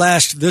supposed to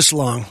last this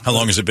long. How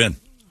long has it been?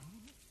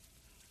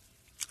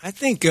 I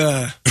think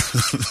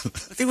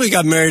we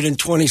got married in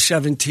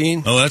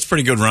 2017. Oh, that's a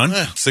pretty good run.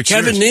 6 years.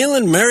 Kevin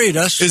Nealon married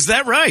us. Is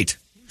that right?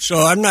 So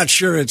I'm not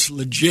sure it's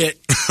legit.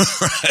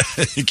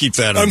 You keep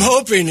that on. I'm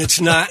hoping it's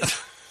not.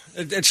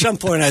 At some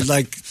point, I'd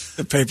like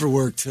the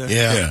paperwork to.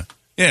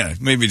 Yeah.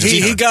 Maybe just.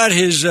 He got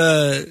his.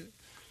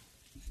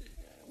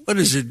 What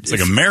is it? It's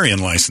like a marrying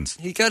license.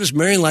 He got his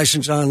marrying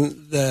license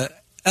on the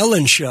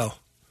Ellen show.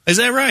 Is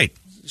that right?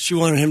 She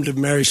wanted him to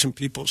marry some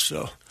people,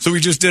 so we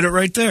just did it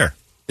right there.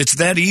 It's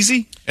that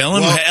easy?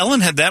 Ellen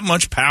had that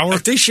much power? I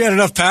think she had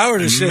enough power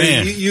to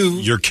say,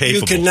 you're capable.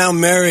 You can now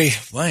marry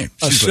a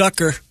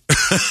sucker.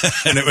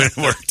 And it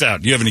worked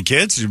out. Do you have any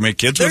kids? Did you make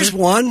kids with her? There's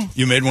one.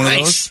 You made one of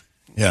those?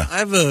 Yeah.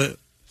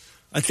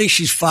 I think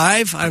she's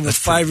 5. I have a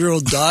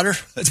 5-year-old daughter.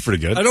 That's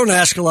pretty good. I don't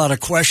ask a lot of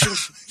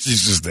questions.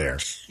 She's just there.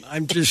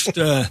 I'm just,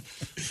 I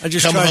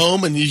just come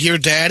home and you hear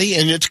daddy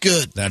and it's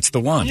good. That's the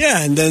one.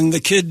 Yeah, and then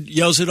the kid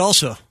yells it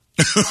also.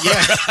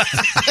 Yeah.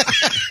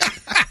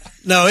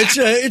 No,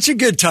 it's a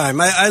good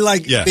time. I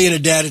like being a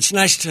dad. It's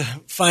nice to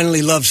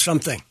finally love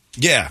something.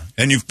 Yeah,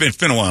 and it's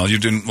been a while. You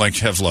didn't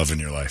have love in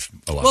your life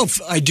a lot. Well,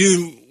 I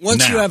do.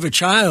 Once you have a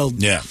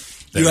child,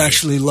 you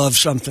actually love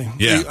something.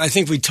 Yeah. I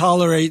think we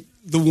tolerate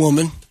the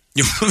woman,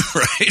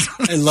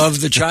 right, and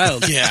love the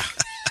child. Yeah.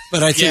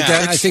 But I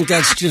think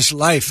that's just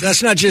life.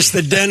 That's not just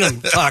the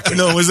denim talking.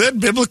 No, was that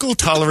biblical?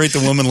 Tolerate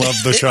the woman, love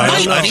the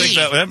child. I think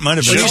that might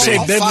have been. Did you say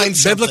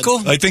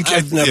biblical? I think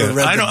I've never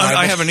read the Bible.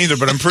 I haven't either,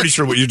 but I'm pretty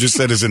sure what you just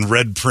said is in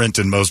red print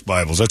in most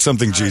Bibles. That's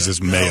something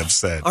Jesus may have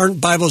said. Aren't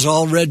Bibles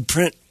all red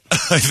print?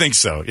 I think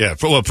so. Yeah.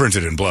 Well,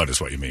 printed in blood is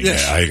what you mean.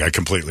 Yes. Yeah, I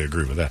completely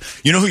agree with that.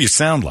 You know who you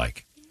sound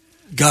like?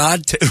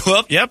 God.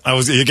 Well, yep.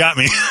 You got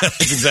me. That's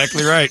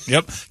exactly right.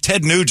 Yep.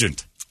 Ted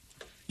Nugent.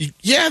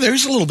 Yeah,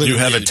 there's a little bit. You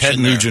have a Ted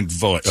Nugent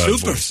voice.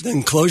 Super.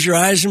 Then close your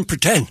eyes and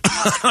pretend.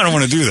 I don't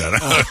want to do that.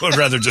 I would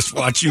rather just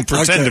watch you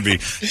pretend to be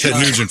Ted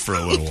Nugent for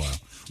a little while.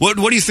 What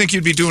do you think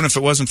you'd be doing if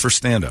it wasn't for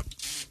stand-up?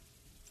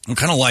 What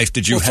kind of life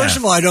did you have? First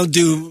of all, I don't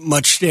do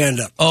much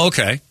stand-up. Oh,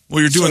 okay.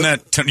 Well, you're doing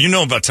that. You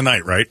know about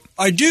tonight, right?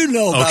 I do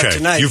know about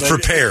tonight. You've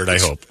prepared, I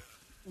hope.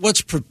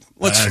 What's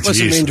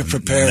it mean to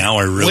prepare? Now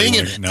I really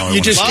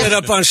you just get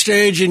up on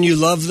stage and you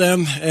love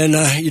them and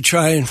you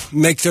try and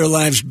make their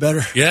lives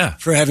better. Yeah.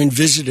 For having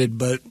visited,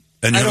 but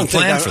and I don't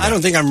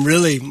think I'm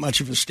really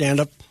much of a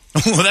stand-up.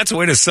 Well, that's a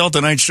way to sell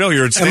tonight's show.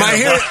 You're at Am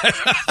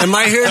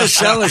I here to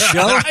sell a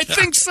show? I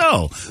think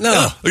so.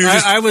 No,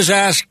 I was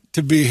asked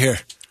to be here.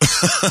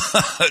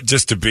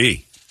 Just to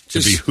be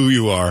who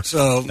you are.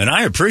 So, and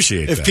I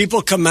appreciate that. If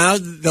people come out,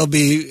 they'll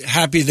be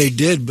happy they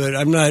did, but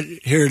I'm not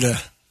here to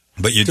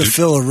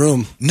fill a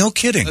room. No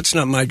kidding. That's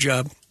not my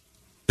job.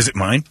 Is it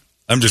mine?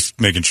 I'm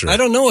just making sure. I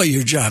don't know what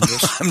your job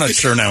is. I'm not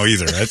sure now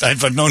either.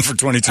 I've known for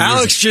 22 years.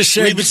 Alex just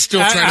said... We've been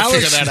still trying to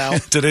figure that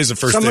out. Today's the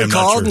first day I'm Someone not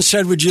called sure. and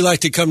said, would you like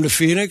to come to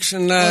Phoenix?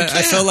 And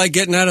I felt like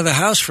getting out of the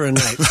house for a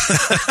night.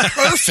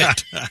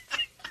 Perfect.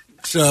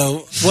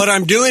 So what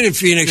I'm doing in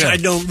Phoenix, I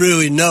don't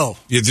really know.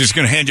 You're just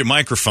going to hand you a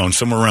microphone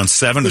somewhere around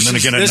 7 and then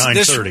again at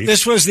 9:30.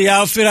 This was the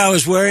outfit I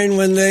was wearing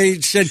when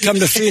they said come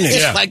to Phoenix.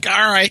 Yeah. Like,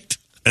 all right.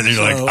 And then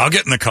you're like, I'll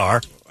get in the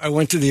car. I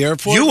went to the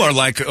airport. You are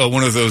like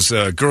one of those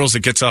girls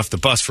that gets off the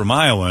bus from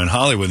Iowa in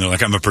Hollywood, and they're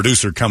like, I'm a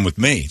producer, come with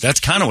me. That's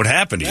kind of what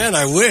happened to you. Man,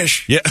 I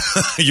wish. Yeah,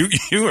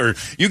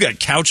 you got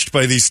couched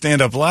by these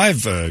stand-up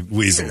live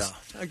weasels.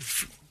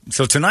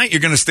 So tonight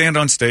you're going to stand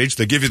on stage.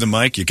 They give you the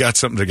mic. You got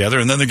something together,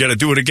 and then they're going to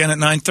do it again at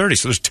 9:30.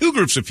 So there's two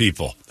groups of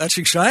people. That's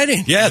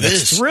exciting. Yeah,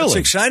 that's thrilling. It's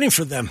exciting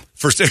for them.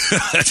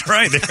 That's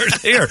right.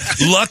 They are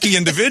lucky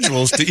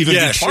individuals to even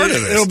be part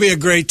of this. It'll be a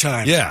great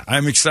time. Yeah,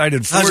 I'm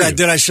excited for How's you. that?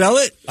 Did I sell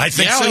it? I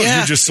think so.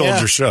 Yeah. You just sold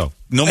your show.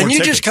 No more and you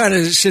tickets. just kind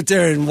of sit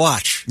there and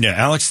watch. Yeah,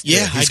 Alex.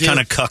 Yeah, he's kind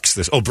of cucks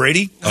this. Oh,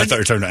 Brady? I thought you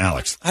were talking to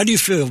Alex. How do you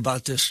feel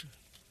about this?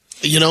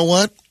 You know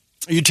what?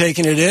 Are you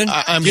taking it in?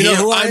 I'm you here. Know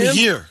who I am?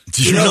 Here.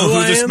 Do you know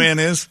who this man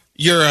is?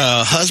 You're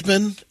a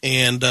husband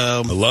and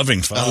a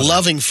loving father. A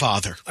loving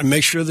father. I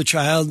make sure the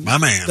child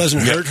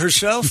doesn't hurt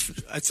herself.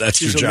 That's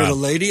she's your job. a little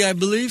lady, I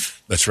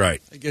believe. That's right.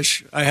 I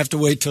guess I have to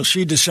wait till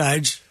she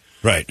decides.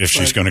 Right, if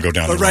she's going to go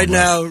down the But right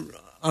now,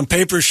 on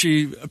paper,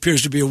 she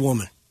appears to be a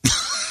woman.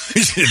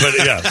 But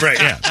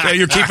yeah,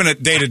 you're keeping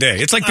it day to day.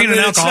 It's like being an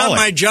alcoholic. It's not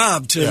my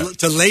job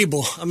to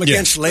label. I'm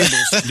against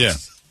labels.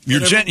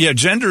 Yeah,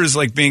 gender is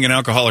like being an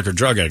alcoholic or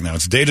drug addict now.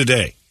 It's day to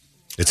day.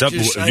 It's up.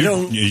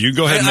 You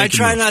go ahead and make I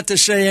try move. not to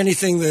say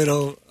anything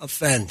that'll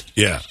offend.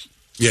 Yeah,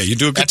 you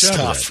do a good job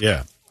tough. of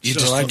that.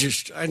 Yeah.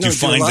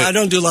 I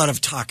don't do a lot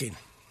of talking.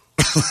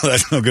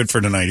 That's no good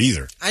for tonight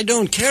either. I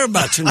don't care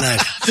about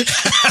tonight.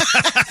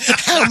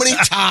 How many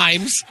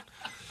times?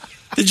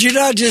 Did you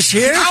not just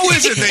hear? How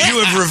is it that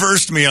you have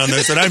reversed me on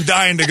this and I'm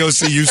dying to go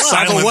see you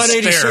silent I have a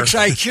 186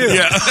 stare? IQ.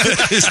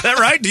 Yeah. Is that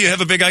right? Do you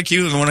have a big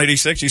IQ of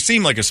 186? You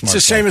seem like a smart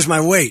It's the same as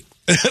my weight.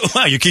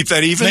 Wow, you keep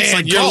that even?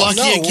 Man, you're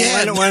lucky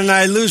again. When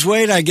I lose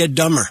weight, I get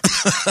dumber.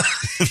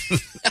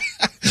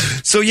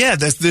 So,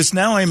 this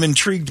now I'm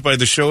intrigued by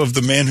the show of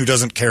the man who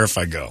doesn't care if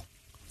I go.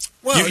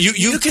 Well,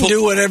 you can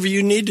do whatever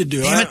you need to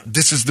do. Damn it,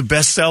 this is the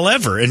best sell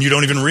ever, and you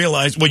don't even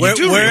realize what you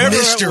do.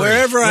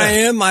 Wherever I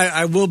am,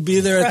 I will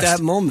be there at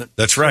that moment.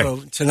 That's right.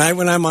 So tonight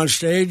when I'm on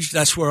stage,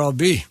 that's where I'll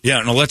be.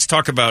 Yeah, no, let's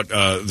talk about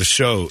the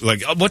show.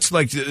 Like, what's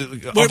like...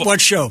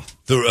 what show?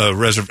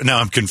 The Now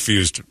I'm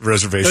confused.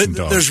 Reservation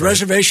Dogs. There's right?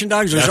 Reservation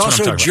Dogs. There's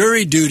also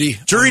Jury Duty.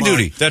 Jury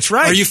Duty. That's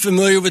right. Are you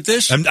familiar with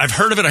this? I've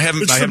heard of it. I have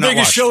not watched. It's the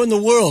biggest show in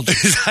the world.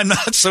 I'm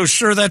not so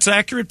sure that's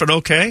accurate, but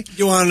okay.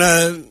 You want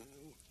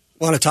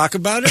to talk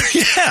about it?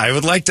 Yeah, I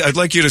would like to. I'd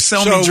like you to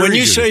sell me. So when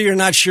you say you're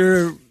not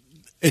sure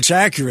it's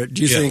accurate,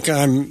 do you think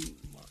I'm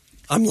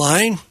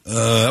lying?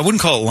 I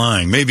wouldn't call it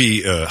lying.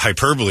 Maybe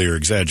hyperbole or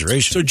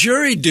exaggeration. So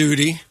Jury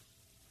Duty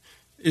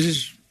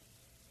is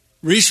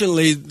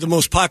recently the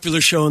most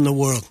popular show in the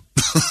world.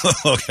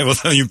 Okay, well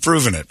you've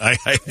proven it.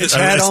 It's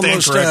had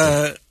almost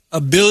a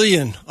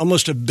billion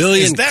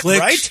Is that clicks.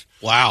 Right?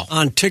 Wow.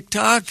 On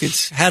TikTok,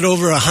 it's had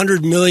over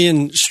 100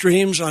 million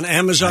streams on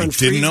Amazon. I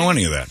didn't know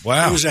any of that.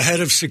 Wow. It was ahead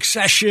of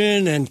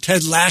Succession and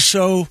Ted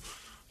Lasso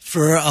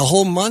for a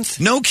whole month.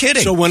 No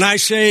kidding. So when I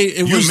say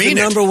it was the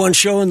number one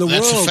show in the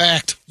world, that's a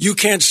fact. You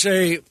can't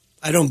say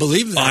I don't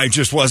believe that. I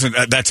just wasn't.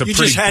 That's a. You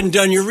just hadn't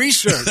done your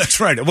research. That's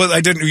right. Well,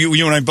 I didn't.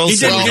 You and I both. He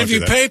didn't give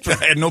you paper.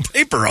 I had no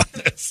paper on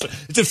this.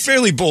 It's a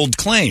fairly bold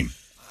claim.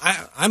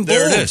 I'm bold.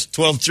 There it is.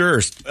 12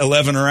 jurors.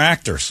 11 are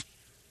actors.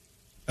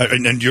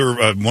 And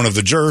you're one of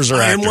the jurors or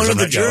actors? I am one of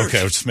the jurors. Yeah, okay,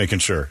 I was just making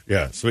sure.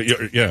 Yeah. So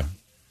yeah.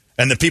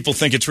 And the people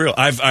think it's real.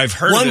 I've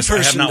heard of this.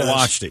 I have not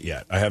watched it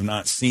yet. I have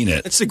not seen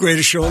it. It's the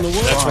greatest show in the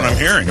world. That's what I'm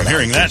hearing. I'm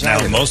hearing that now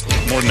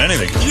more than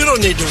anything. You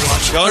don't need to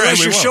watch it.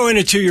 Unless you're showing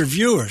it to your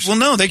viewers. Well,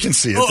 no, they can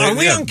see it. Are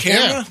we on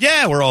camera?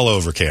 Yeah, we're all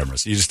over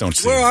cameras. You just don't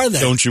see it. Where are they?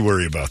 Don't you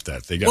worry about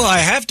that. I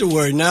have to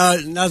worry now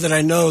that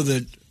I know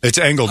that it's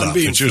angled up.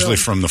 It's filmed. Usually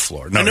from the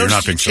floor. No, you're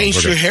not being filmed. You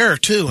changed your hair,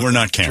 too. We're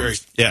not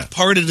cameras. Yeah.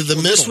 Parted to the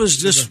middle.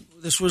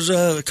 This was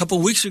a couple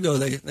weeks ago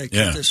they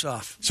cut this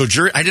off. So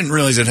jury, I didn't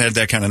realize it had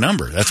that kind of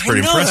number. That's pretty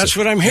impressive. That's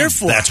what I'm here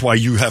for. That's why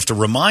you have to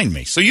remind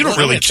me. So you don't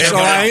really care.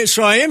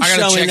 So I am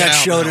selling that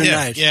show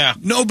tonight. Yeah.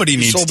 Nobody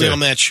needs to on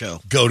that show.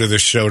 Go to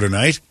this show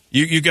tonight.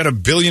 You got 1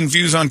 billion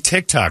views on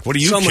TikTok. What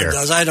do you care? Someone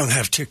does. I don't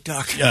have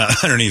TikTok. Yeah,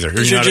 I don't either.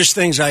 These are just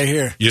things I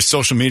hear. Your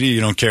social media, you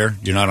don't care?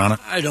 You're not on it?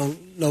 I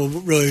don't know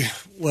really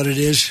what it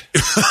is.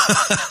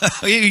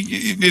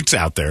 It's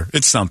out there.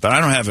 It's something. I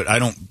don't have it. I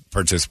don't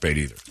participate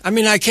either. I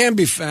mean, I can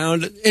be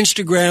found.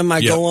 Instagram,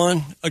 I go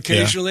on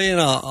occasionally, and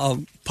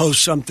I'll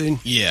post something.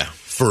 Yeah.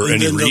 For And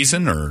any then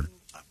reason, or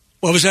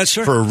What was that,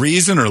 sir? for a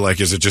reason, or like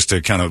is it just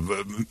to kind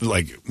of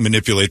like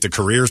manipulate the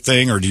career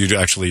thing, or do you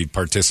actually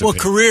participate? Well,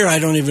 career, I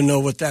don't even know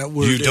what that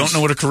word is. You don't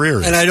know what a career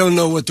is, And I don't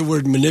know what the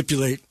word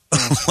manipulate.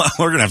 Well,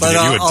 we're gonna have to But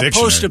get you a I'll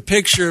dictionary. post a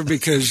picture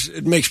because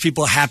it makes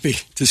people happy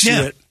to see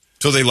Yeah. it.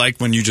 So they like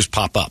when you just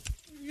pop up.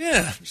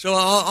 Yeah, so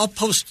I'll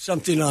post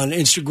something on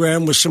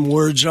Instagram with some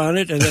words on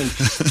it, and then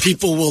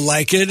people will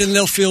like it, and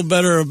they'll feel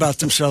better about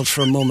themselves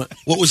for a moment.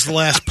 What was the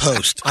last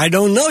post? I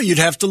don't know. You'd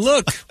have to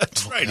look.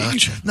 That's right.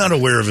 He's not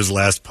aware of his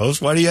last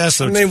post. Why do you ask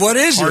so I mean, what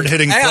is it?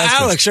 hard-hitting questions?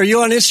 Alex, are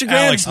you on Instagram?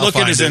 Alex, I'll look at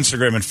find his it.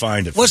 Instagram and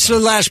find it. What's the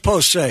last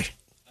post say?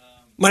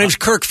 My name's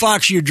Kirk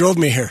Fox. You drove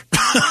me here.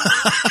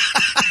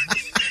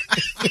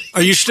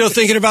 Are you still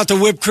thinking about the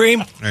whipped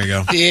cream? There you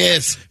go. He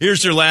is.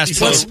 Here's your last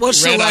post.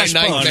 What's the Red-Eye last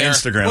post? on Nightmare.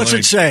 Instagram. What's Let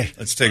it say?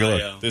 Let's take a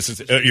look. This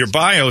is your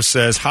bio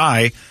says,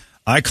 "Hi,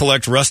 I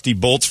collect rusty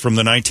bolts from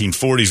the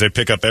 1940s. I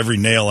pick up every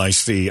nail I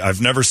see.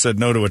 I've never said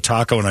no to a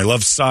taco, and I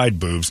love side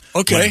boobs.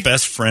 Okay. My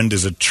best friend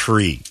is a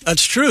tree."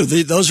 That's true.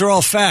 Those are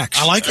all facts.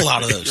 I like a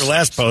lot of those. Your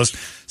last post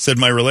said,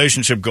 "My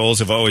relationship goals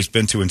have always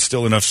been to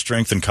instill enough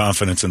strength and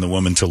confidence in the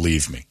woman to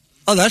leave me."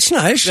 Oh, that's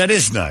nice. That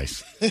is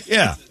nice.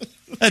 Yeah,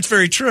 that's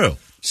very true.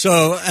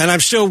 So, and I'm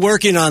still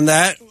working on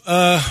that.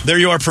 There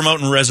you are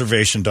promoting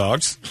reservation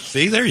dogs.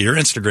 See, there your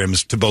Instagram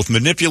is to both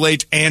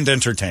manipulate and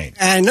entertain.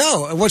 I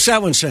know. What's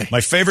that one say? My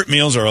favorite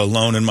meals are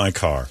alone in my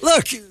car.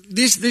 Look,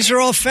 these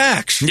are all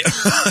facts.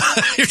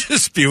 You're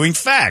just spewing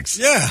facts.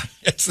 Yeah.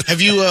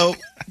 Have you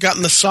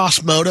gotten the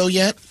Sauce Moto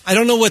yet? I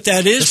don't know what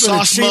that is, The but it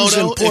Sauce seems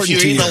Moto, important if you're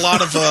to eating you. a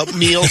lot of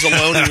meals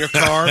alone in your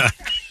car,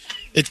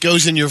 it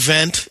goes in your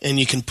vent, and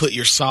you can put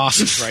your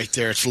sauces right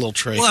there. It's a little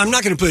tray. Well, I'm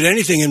not going to put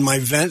anything in my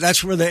vent.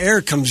 That's where the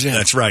air comes in.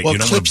 That's right. Well, You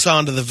it don't clips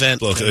onto the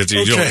vent. Look,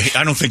 Okay.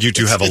 I don't think you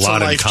two have a It's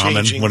lot in common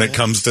life-changing, when it man.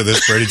 comes to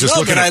this, Brady. Just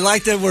No, looking but at I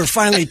like that we're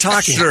finally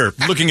talking. Sure.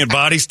 Looking at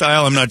body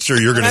style, I'm not sure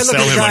you're going to I look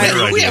sell at him on guys-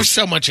 your we idea. have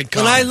so much in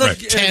When common. I look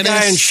Right. at a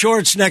guy in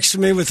shorts next to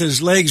me with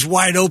his legs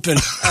wide open,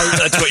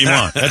 That's what you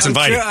want. That's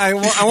inviting. I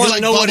want to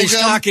like know what he's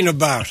bubblegum? talking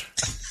about.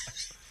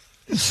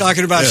 He's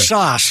talking about Yeah.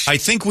 sauce. I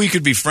think we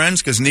could be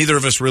friends because neither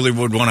of us really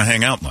would want to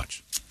hang out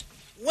much.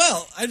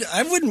 Well,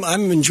 I wouldn't.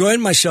 I'm enjoying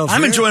myself.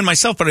 I'm here. enjoying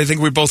myself, but I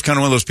think we're both kind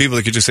of one of those people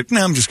that could just say,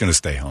 "No, I'm just going to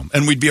stay home,"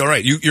 and we'd be all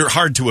right. You're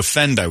hard to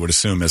offend, I would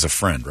assume, as a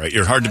friend, right?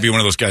 You're hard to be one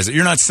of those guys that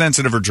you're not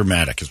sensitive or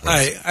dramatic. Is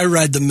what I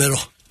ride the middle.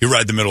 you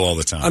ride the middle all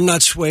the time. I'm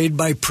not swayed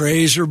by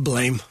praise or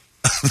blame.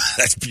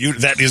 That's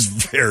beautiful. That is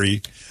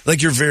very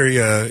like you're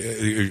very.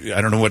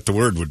 I don't know what the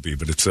word would be,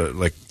 but it's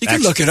like You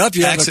can look it up.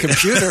 You have a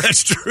computer.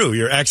 That's true.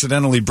 You're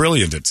accidentally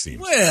brilliant. It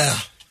seems. Well,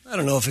 I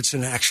don't know if it's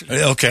an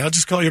accident. Okay, I'll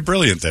just call you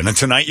brilliant then. And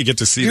tonight you get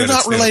to see You're that not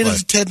it's the related play.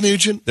 to Ted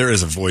Nugent? There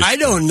is a voice. I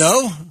don't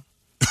know.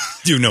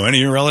 Do you know any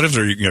of your relatives,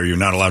 or are you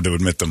not allowed to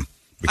admit them?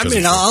 I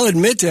mean, I'll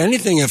admit to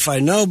anything if I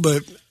know,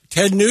 but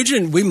Ted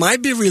Nugent, we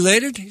might be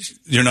related.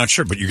 You're not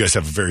sure, but you guys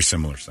have a very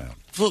similar sound.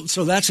 Well,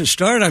 so that's a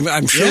start.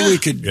 I'm sure Yeah. we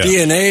could Yeah.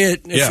 DNA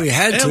it if we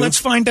had to. Let's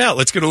find out.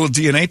 Let's get a little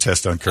DNA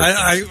test on Kirk.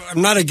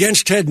 I'm not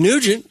against Ted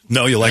Nugent.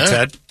 No, you like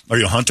Ted? Are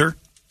you a hunter?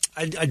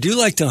 I do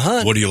like to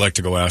hunt. What do you like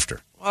to go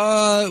after?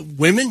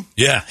 Women.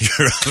 Yeah,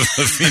 you're a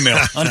female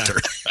hunter.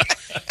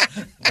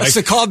 That's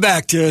the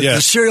callback to the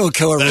serial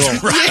killer role.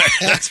 That's right.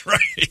 That's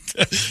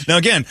right. Now,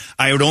 again,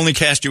 I would only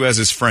cast you as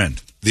his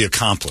friend, the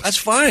accomplice. That's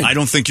fine. I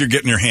don't think you're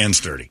getting your hands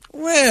dirty.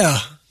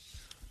 Well,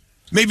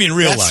 maybe in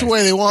real life. That's the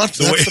way they want.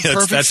 That's the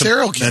perfect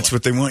serial killer. That's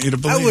what they want you to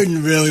believe. I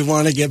wouldn't really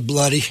want to get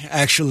bloody,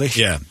 actually.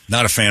 Yeah,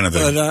 not a fan of the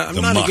But I'm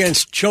the not muck.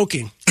 against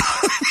choking.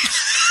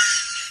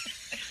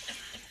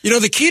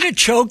 The key to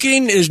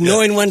choking is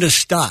knowing when to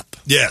stop.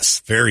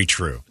 Yes, very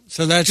true.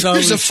 So that's There's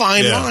always a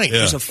fine line. Yeah.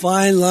 There's a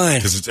fine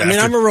line. 'Cause it's I mean,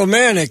 after- I'm a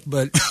romantic,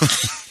 but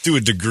To a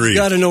degree. you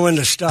got to know when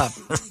to stop.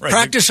 Right.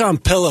 Practice on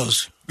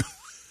pillows.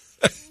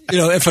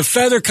 If a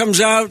feather comes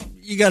out,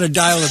 you got to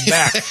dial it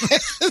back.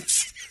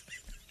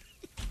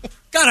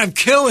 God, I'm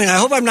killing. I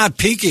hope I'm not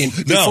peaking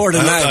before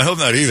tonight. I hope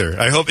not either.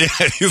 I hope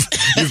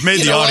you've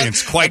made the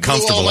audience quite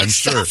comfortable. I'm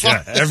sure.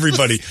 Yeah,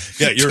 everybody.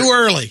 Yeah, you're Too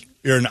early.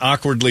 You're an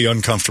awkwardly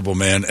uncomfortable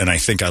man, and I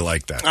think I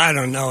like that. I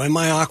don't know. Am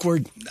I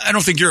awkward? I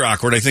don't think you're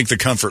awkward. I think the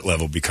comfort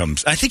level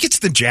becomes. I think it's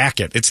the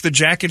jacket. It's the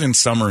jacket in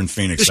summer in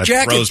Phoenix This that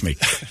jacket- throws me.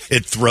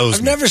 It throws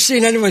I've me. never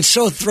seen anyone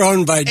so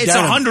thrown by It's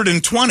denim.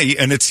 120,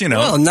 and it's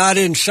Well, not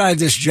inside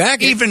this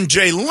jacket. Even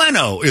Jay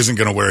Leno isn't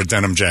going to wear a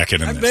denim jacket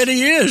in I this. bet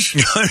he is.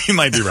 He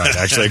might be right.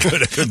 Actually,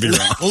 I could be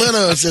wrong.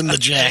 Leno's in the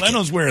jacket.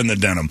 Leno's wearing the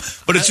denim,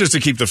 but it's just to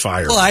keep the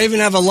fire. Well, I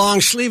even have a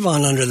long sleeve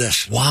on under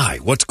this. Why?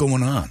 What's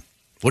going on?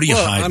 What are you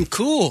Well, hiding? I'm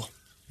cool.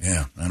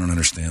 Yeah, I don't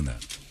understand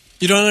that.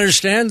 You don't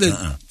understand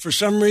that for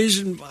some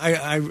reason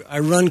I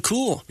run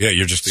cool. Yeah,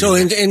 you're just So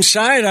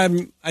inside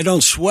I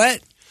don't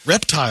sweat.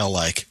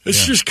 Reptile-like.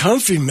 It's just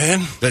comfy,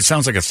 man. That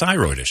sounds like a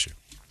thyroid issue.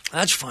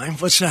 That's fine.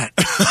 What's that?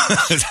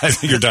 I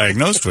think you're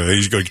diagnosed with it.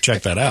 You should go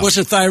check that out. What's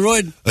a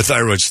thyroid? A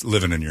thyroid's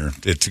living in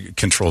it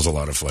controls a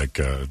lot of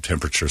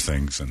temperature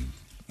things and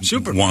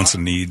Super. wants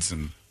and needs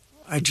and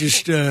I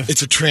just...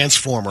 it's a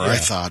transformer, I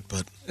thought,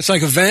 but... It's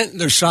like a vent.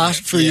 There's sauce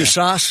for your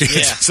sauce.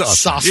 Yeah,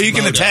 sauce. Yeah, you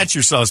can attach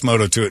your sauce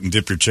moto to it and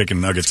dip your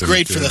chicken nuggets in it.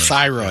 Great for the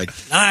thyroid.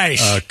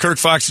 Nice. Kirk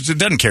Fox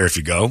doesn't care if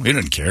you go. He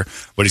doesn't care.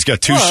 But he's got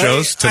 2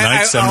 shows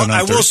tonight, 7 to 9:30.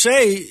 I will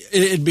say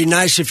it'd be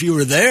nice if you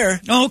were there.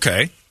 Oh,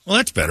 okay. Well,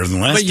 that's better than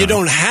last time. But you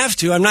don't have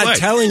to. I'm not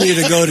telling you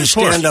to go to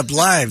Stand Up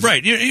Live.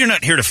 Right. You're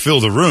not here to fill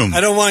the room.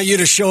 I don't want you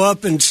to show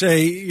up and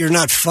say you're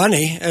not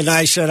funny. And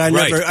I said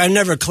I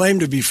never claimed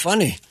to be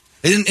funny.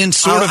 In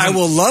sort of I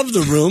will love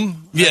the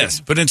room. Yes,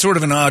 but in sort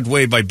of an odd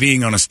way, by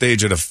being on a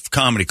stage at a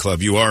comedy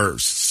club, you are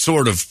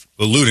sort of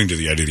alluding to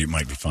the idea that you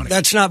might be funny.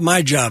 That's not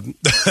my job.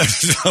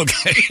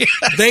 Okay.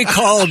 They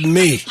called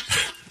me.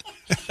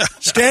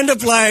 Stand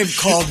Up Live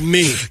called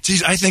me.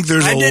 Jeez, I think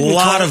there's a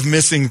lot of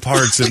missing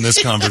parts in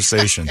this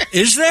conversation.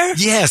 Is there?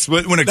 Yes.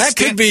 That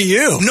could be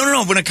you.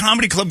 No. When a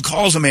comedy club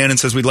calls a man and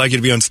says, we'd like you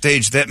to be on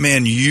stage, that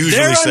man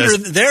usually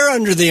says... They're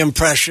under the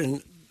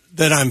impression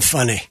that I'm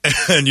funny.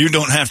 And you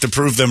don't have to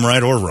prove them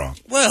right or wrong.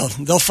 Well,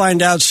 they'll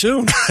find out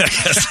soon.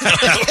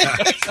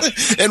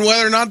 And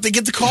whether or not they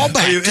get the call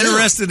back. Are you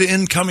interested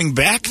in coming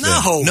back?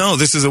 No. No,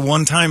 this is a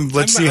one-time,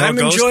 let's see how it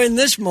goes. I'm enjoying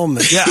this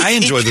moment. Yeah, I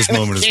enjoy this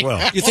moment as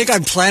well. You think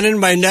I'm planning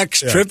my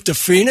next trip to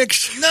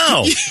Phoenix?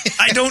 No,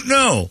 I don't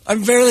know.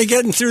 I'm barely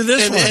getting through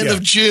this one. End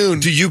of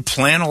June. Do you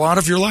plan a lot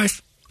of your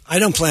life? I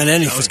don't plan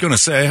anything. I was going to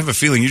say, I have a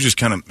feeling you just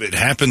kind of, it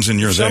happens and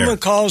you're there. Someone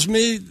calls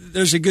me,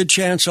 there's a good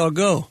chance I'll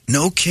go.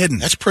 No kidding.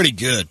 That's pretty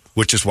good.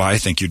 Which is why I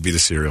think you'd be the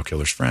serial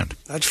killer's friend.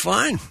 That's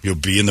fine. You'll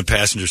be in the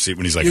passenger seat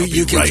when he's like,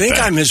 you can think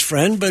I'm his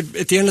friend, but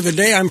at the end of the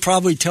day, I'm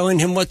probably telling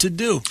him what to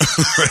do.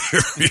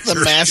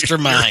 The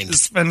mastermind. The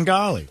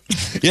Svengali.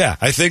 Yeah,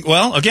 I think,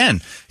 well,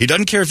 again, he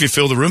doesn't care if you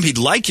fill the room. He'd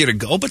like you to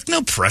go, but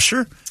no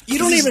pressure. You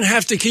don't even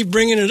have to keep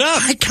bringing it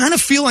up. I kind of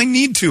feel I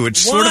need to. It's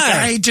sort of,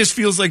 it just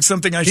feels like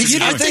something I should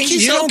do. I think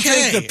he's don't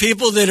think the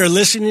people that are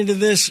listening to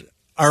this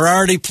are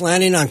already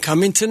planning on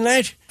coming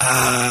tonight?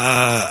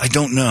 I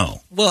don't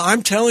know. Well,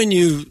 I'm telling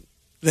you,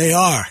 they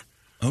are.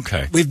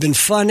 Okay. We've been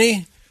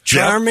funny,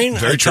 charming.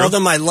 Very I true. tell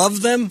them I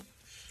love them.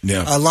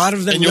 Yeah. A lot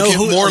of them and know you'll get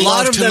who. more A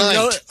lot love of them tonight.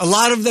 know. A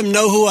lot of them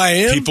know who I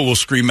am. People will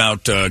scream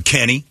out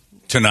Kenny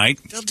tonight.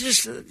 They'll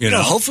just, you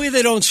know, hopefully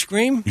they don't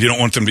scream. You don't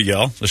want them to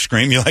yell, or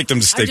scream. You like them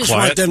to stay I just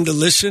quiet. want them to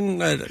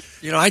listen.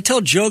 I tell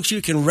jokes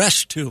you can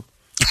rest to.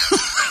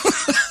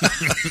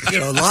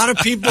 A lot of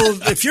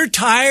people, if you're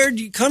tired,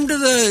 you come to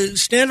the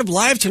Stand Up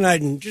Live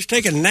tonight and just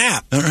take a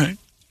nap. All right.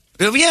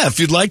 Well, yeah, if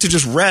you'd like to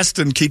just rest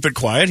and keep it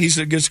quiet, he's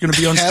going to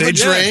be on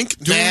stage. Have a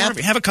drink, nap.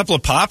 Have a couple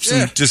of pops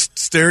and just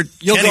stare at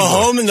You'll Kenny go boy.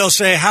 home and they'll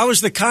say, how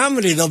was the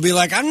comedy? They'll be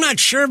like, I'm not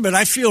sure, but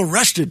I feel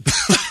rested.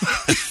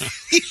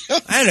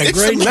 I had a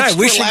great night. The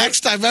most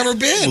relaxed I've ever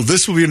been. Well,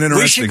 this will be an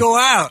interesting... We should go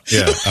out.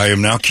 Yeah, I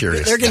am now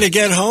curious. They're going to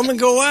get home and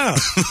go out.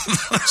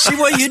 See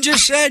what you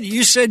just said?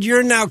 You said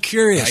you're now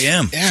curious. I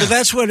am. Yeah. So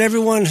that's what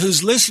everyone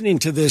who's listening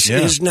to this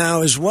is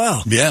now as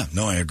well. Yeah,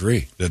 no, I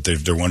agree. That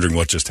they're wondering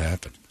what just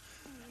happened.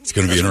 It's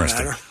going to be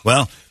interesting. Matter.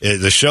 Well,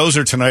 the shows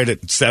are tonight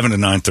at 7 to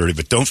 9:30,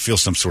 but don't feel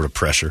some sort of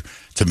pressure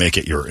to make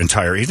it your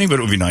entire evening. But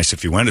it would be nice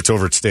if you went. It's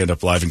over at Stand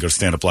Up Live, and go to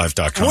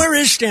standuplive.com. Where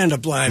is Stand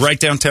Up Live? Right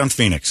downtown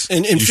Phoenix.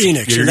 In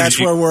Phoenix, and that's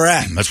where we're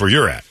at. That's where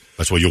you're at.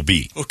 That's where you'll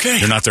be. Okay.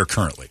 You're not there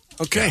currently.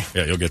 Okay.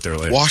 Yeah, you'll get there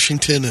later.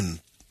 Washington and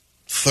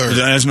 3rd.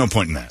 There's no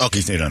point in that.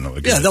 Okay. They don't know.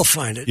 Yeah, they'll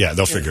find it. Yeah,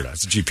 they'll figure it out.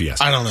 It's a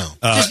GPS. I don't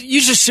know. You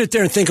just sit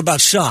there and think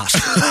about sauce.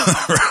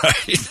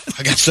 Right.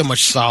 I got so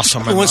much sauce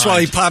on my Every once in a while,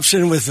 he mind. pops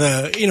in with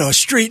a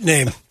street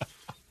name,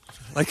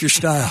 like your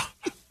style.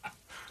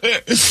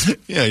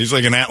 Yeah, he's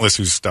like an Atlas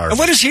who's starving. And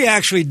what does he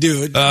actually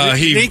do? Did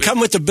he come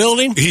with the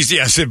building?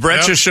 So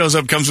Brett just shows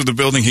up, comes with the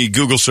building. He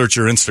Google search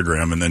your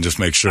Instagram and then just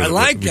makes sure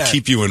that we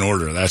keep you in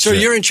order. That's so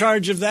it. You're in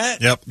charge of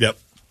that? Yep.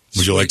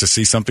 Would you like to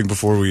see something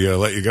before we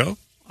let you go?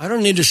 I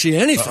don't need to see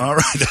anything. All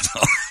right. That's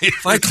all right.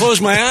 If I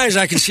close my eyes,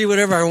 I can see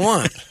whatever I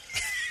want.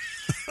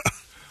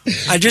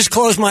 I just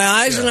closed my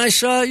eyes and I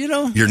saw,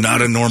 You're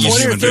not a normal 20 or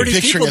human 30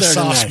 being. Picturing people a there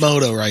sauce tonight.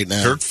 moto right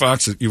now. Kirk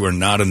Fox, you are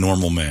not a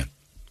normal man.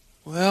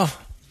 Well,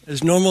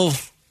 is normal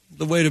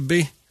the way to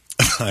be?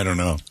 I don't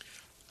know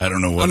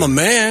what. I'm a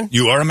man.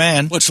 You are a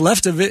man. What's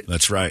left of it?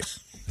 That's right.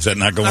 Is that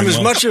not going I'm as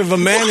well? much of a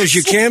man as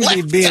you can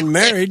be being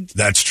married.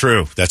 That's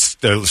true. That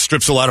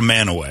strips a lot of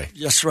man away.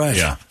 That's right.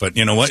 Yeah, but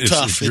you know what? It's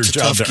tough. It's your It's a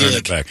job tough to earn gig.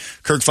 it back.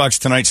 Kirk Fox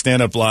tonight,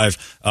 Stand Up Live.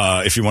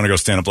 If you want to go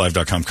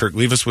standuplive.com. Kirk,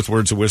 leave us with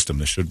words of wisdom.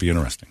 This should be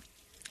interesting.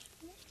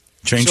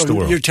 Change So the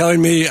world. you're telling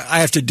me I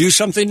have to do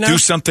something now? Do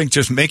something.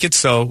 Just make it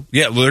so.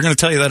 Yeah, well, they're going to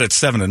tell you that at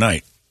 7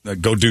 tonight.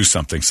 Go do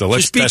something. So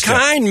let's Just be test that.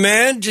 kind,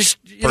 man. Just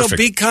Perfect.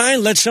 be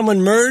kind. Let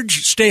someone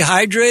merge. Stay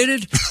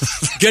hydrated.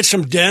 Get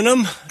some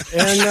denim,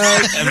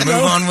 and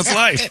move on with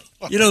life.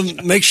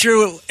 Make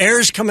sure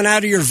air's coming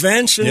out of your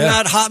vents and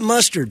not hot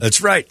mustard. That's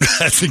right.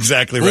 That's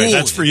exactly right. Ooh,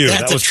 that's for you.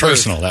 that's That the was truth.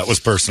 personal. That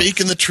was personal.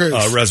 Speaking the truth.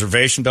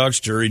 Reservation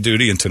dogs, jury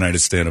duty, and tonight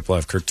at Stand Up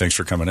Live. Kirk, thanks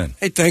for coming in.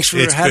 Hey, thanks for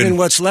It's having been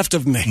what's left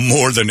of me.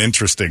 More than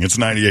interesting. It's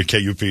 98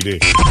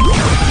 KUPD.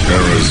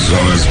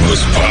 Arizona's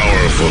most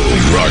powerful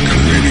rock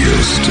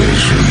radio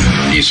station.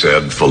 He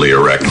said, fully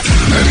erect. 98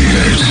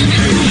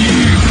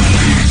 KUPD.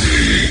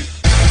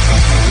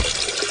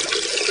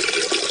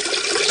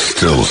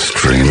 still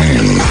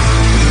streaming.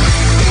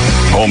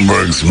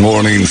 Holmberg's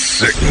Morning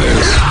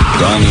Sickness.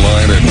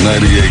 Online at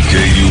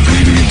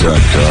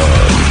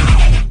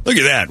 98kupd.com. Look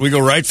at that. We go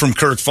right from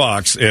Kirk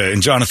Fox,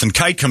 and Jonathan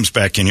Kite comes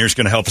back in here. He's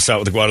going to help us out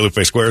with the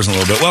Guadalupe Squares in a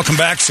little bit. Welcome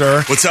back,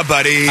 sir. What's up,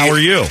 buddy? How are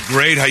you?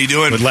 Great. How you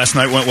doing? But last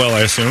night went well, I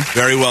assume.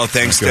 Very well.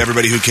 Thanks to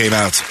everybody who came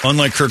out.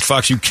 Unlike Kirk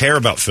Fox, you care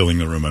about filling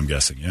the room, I'm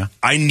guessing, yeah?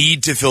 I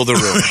need to fill the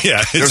room.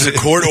 Yeah. There's a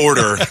court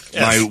order. Yes.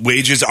 My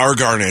wages are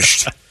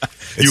garnished.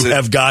 You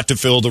have got to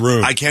fill the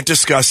room. I can't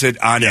discuss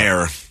it on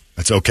air.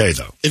 That's okay,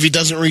 though. If he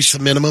doesn't reach the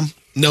minimum,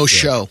 no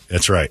show.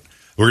 That's right.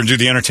 We're going to do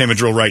the entertainment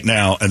drill right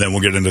now, and then we'll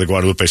get into the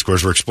Guadalupe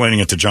Squares. We're explaining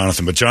it to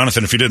Jonathan. But,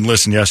 Jonathan, if you didn't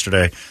listen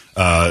yesterday,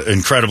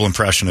 incredible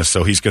impressionist,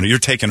 so you're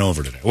taking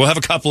over today. We'll have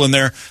a couple in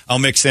there. I'll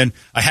mix in.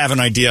 I have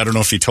an idea. I don't know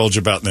if he told you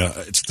about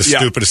it's the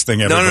stupidest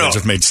thing ever, but it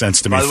just made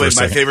sense to me. By the way,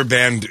 my favorite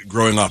band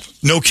growing up.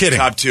 No kidding.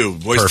 Top two,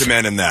 Boyz II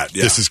Men and that.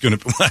 Yeah. This is going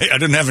to – I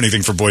didn't have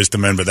anything for Boyz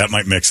II Men, but that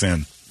might mix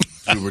in.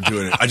 Dude, we're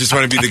doing it. I just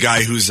want to be the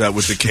guy who's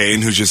with the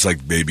cane who's just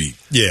like, baby.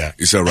 Yeah.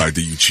 It's all right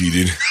that you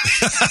cheated.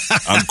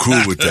 I'm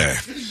cool with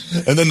that.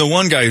 And then the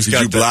one guy who's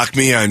Did you block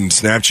me on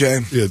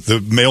Snapchat? Yeah, the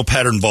male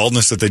pattern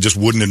baldness that they just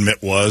wouldn't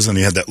admit was, and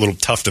he had that little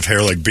tuft of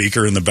hair like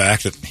Beaker in the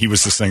back. That he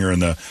was the singer in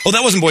the. Oh,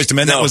 that wasn't Boyz II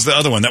Men. That was the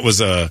other one. That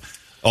was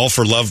All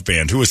for Love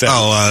band. Who was that?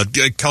 Oh,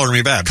 Color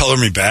Me Bad. Color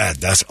Me Bad.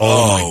 That's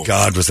my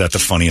God, was that the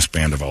funniest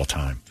band of all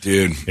time,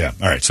 dude? Yeah.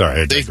 All right.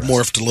 Sorry, they've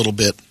morphed a little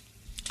bit.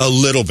 A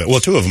little bit.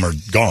 Well, two of them are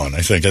gone, I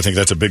think. I think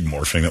that's a big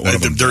morphing. That one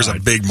of them There's died. a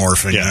big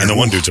morphing. Yeah, there. and the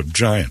one dude's a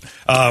giant.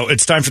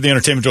 It's time for the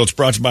entertainment drill. It's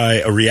brought to you by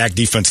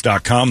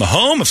reactdefense.com, the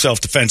home of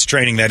self-defense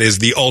training that is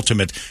the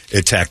ultimate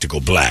tactical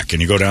black.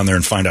 And you go down there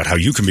and find out how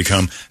you can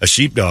become a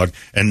sheepdog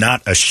and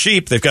not a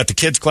sheep. They've got the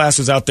kids'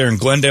 classes out there in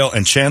Glendale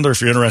and Chandler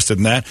if you're interested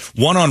in that.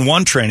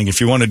 One-on-one training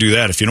if you want to do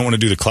that. If you don't want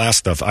to do the class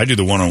stuff, I do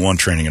the one-on-one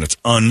training, and it's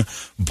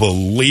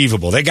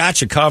unbelievable. They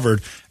got you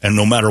covered, and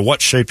no matter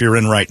what shape you're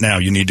in right now,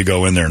 you need to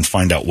go in there and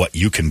find out what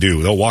you can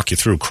do. They'll walk you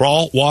through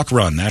crawl, walk,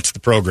 run. That's the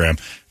program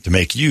to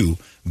make you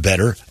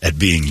better at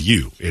being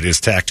you. It is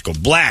tactical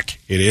black.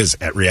 It is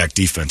at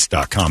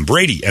reactdefense.com.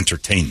 Brady,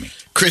 entertain me.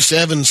 Chris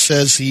Evans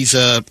says he's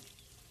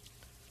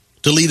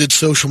deleted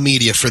social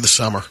media for the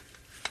summer.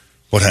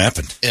 What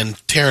happened? And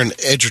Taron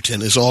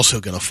Egerton is also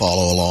going to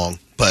follow along,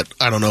 but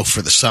I don't know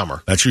for the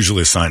summer. That's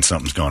usually a sign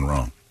something's gone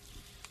wrong.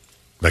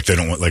 Like they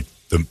don't want, like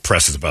the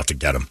press is about to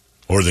get them,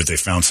 or that they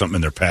found something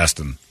in their past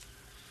and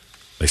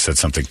they said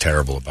something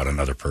terrible about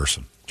another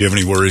person. Do you have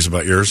any worries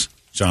about yours,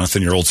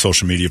 Jonathan, your old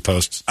social media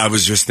posts? I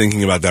was just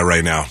thinking about that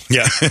right now.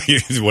 Yeah,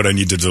 what I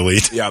need to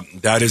delete. Yeah,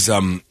 that is,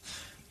 about,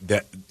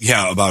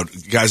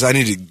 guys, I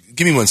need to,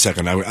 give me 1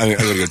 second. I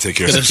gotta go take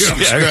care of this.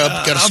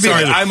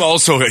 Sorry, I'm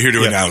also here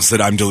to announce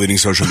that I'm deleting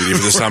social media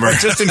for the summer.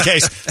 Just in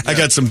case. I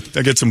got some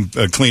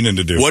cleaning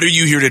to do. What are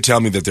you here to tell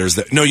me that there's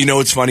that? No, you know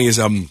what's funny is,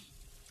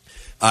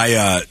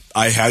 I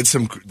had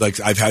some,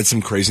 I've had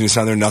some craziness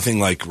on there, nothing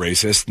like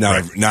racist.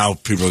 Now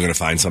people are going to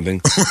find something.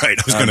 Right.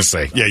 I was going to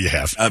say, yeah, you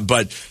have.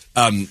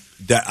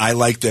 That I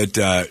like that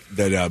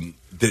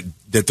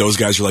those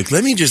guys are like,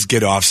 let me just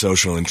get off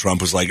social, and Trump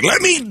was like,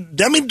 let me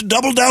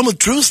double down with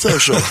Truth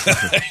Social.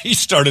 He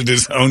started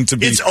his own to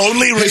be. It's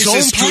only his racist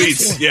own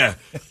tweets. Yeah.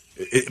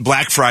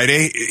 Black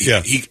Friday.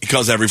 Yeah. He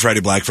calls every Friday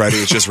Black Friday.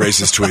 It's just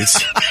racist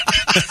tweets.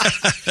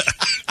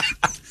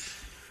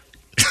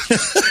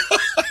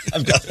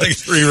 I've got like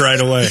 3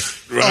 right away.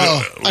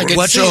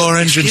 What's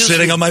orange and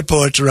sitting on my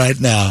porch right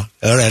now?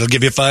 All right, I'll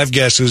give you 5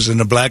 guesses and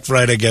a Black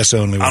Friday guess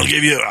only. I'll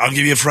give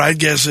you fried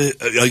guesses.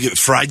 I'll give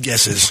fried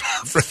guesses.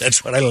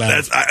 That's what I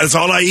love. That's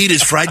all I eat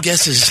is fried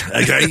guesses.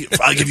 Okay,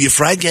 I'll give you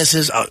fried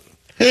guesses.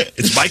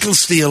 It's Michael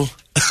Steele.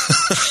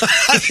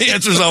 The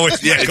answer's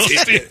always Michael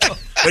Steele.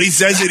 But he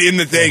says it in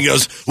the thing. He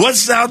goes,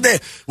 "What's out there?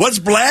 What's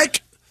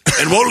black?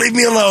 And won't leave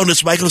me alone.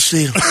 It's Michael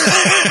Steele."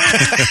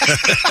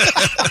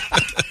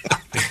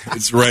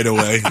 It's right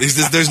away. There's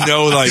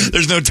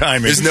no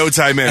timing. There's no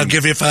time in. I'll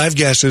give you 5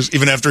 guesses,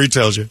 even after he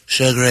tells you.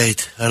 So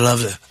great. I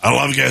love it. I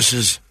love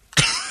guesses.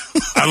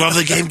 I love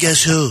the game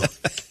Guess Who.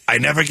 I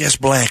never guess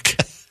black.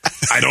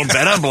 I don't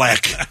bet on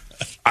black.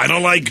 I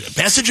don't like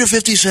Passenger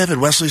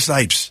 57, Wesley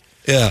Snipes.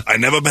 Yeah. I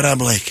never bet on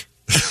black.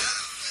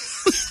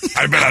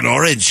 I bet on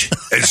orange.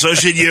 And so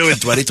should you in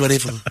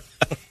 2024.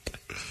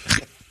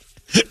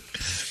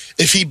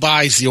 If he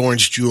buys the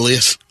Orange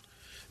Julius,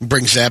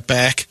 brings that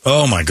back.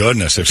 Oh my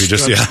goodness! If he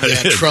just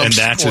Trump's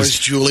and that's Orange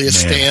Julius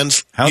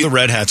stands. How the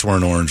Red Hats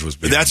weren't orange was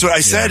big. That's what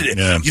I said.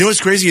 Yeah. You know what's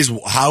crazy is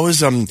how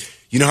is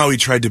you know how he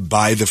tried to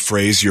buy the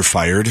phrase "you're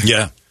fired"?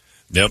 Yeah.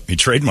 Yep. He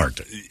trademarked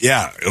it.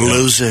 Yeah.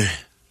 Loser.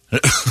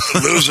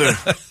 Loser.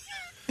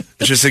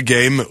 It's just a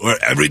game where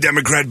every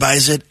Democrat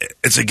buys it.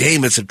 It's a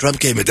game. It's a Trump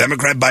game. A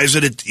Democrat buys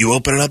it. You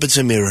open it up. It's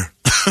a mirror.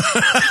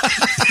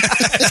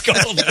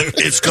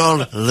 It's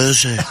called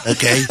loser.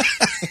 Okay.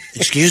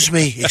 Excuse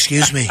me.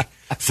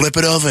 Flip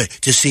it over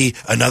to see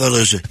another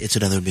loser. It's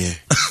another mirror.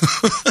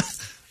 I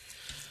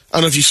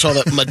don't know if you saw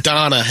that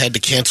Madonna had to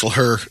cancel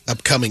her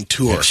upcoming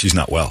tour. Yeah, she's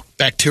not well.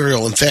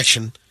 Bacterial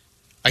infection.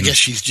 I guess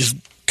she's just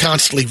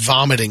constantly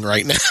vomiting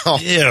right now.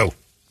 Ew.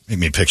 Make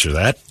me picture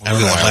that. I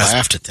don't know why I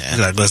laughed at that.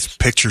 That list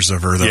pictures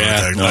of her, though,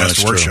 at the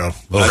last award show.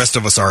 The rest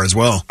of us are as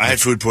well. I had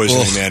food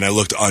poisoning, man. I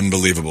looked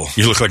unbelievable.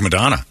 You look like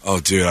Madonna.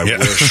 Oh, dude, I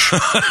wish.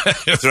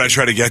 Did I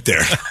try to get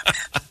there?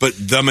 But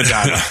the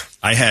Madonna.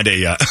 I had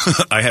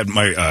at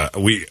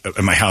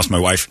my house, my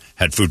wife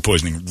had food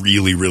poisoning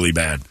really, really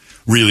bad.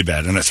 Really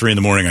bad. And at 3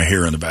 a.m, I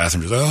hear her in the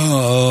bathroom just,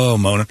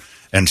 moaning.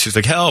 And she's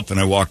like, help. And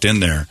I walked in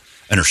there,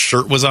 and her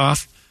shirt was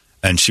off,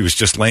 and she was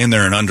just laying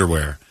there in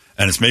underwear.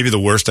 And it's maybe the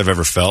worst I've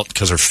ever felt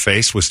because her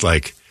face was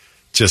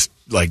just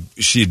like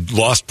she'd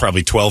lost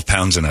probably 12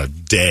 pounds in a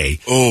day.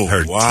 Oh,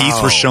 her wow.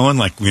 teeth were showing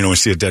like, we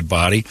see a dead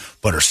body,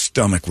 but her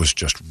stomach was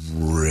just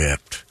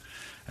ripped.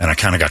 And I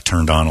kind of got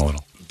turned on a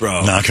little.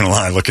 Bro. Not going to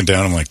lie, looking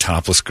down, I'm like,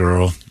 topless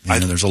girl.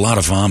 There's a lot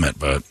of vomit,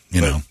 but,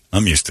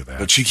 I'm used to that.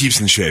 But she keeps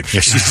in shape.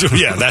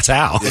 Yeah, that's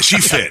how. Yeah, she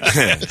fit.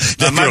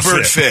 My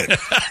bird fit.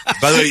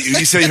 By the way,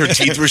 you said her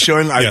teeth were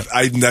showing.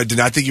 I did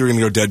not think you were going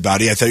to go dead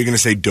body. I thought you were going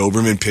to say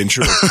Doberman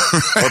Pinscher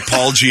or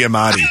Paul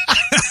Giamatti.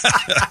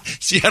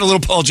 She had a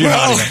little Paul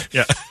Giamatti.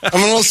 Well, I'm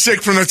a little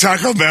sick from the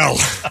Taco Bell.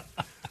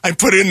 I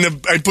put it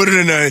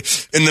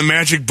in the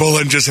magic bowl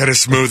and just had a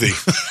smoothie.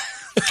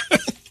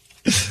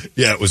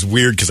 Yeah, it was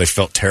weird because I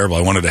felt terrible.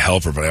 I wanted to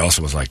help her, but I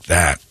also was like,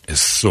 that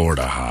is sort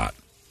of hot.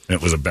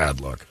 It was a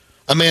bad look.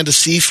 Amanda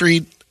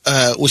Seyfried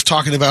was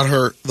talking about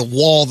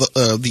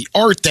the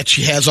art that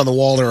she has on the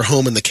wall in her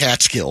home in the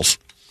Catskills.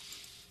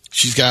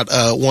 She's got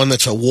one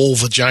that's a wool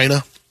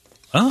vagina.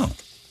 Oh.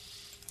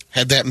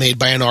 Had that made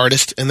by an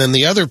artist. And then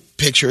the other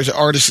picture is an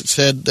artist that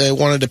said they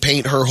wanted to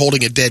paint her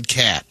holding a dead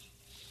cat.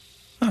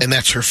 Huh. And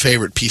that's her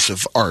favorite piece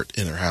of art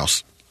in her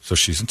house. So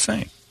she's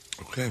insane.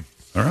 Okay.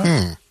 All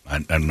right.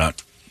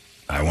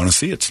 I want to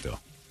see it still.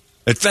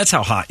 That's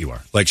how hot you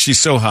are. Like, she's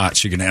so hot,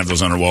 she can have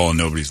those on her wall, and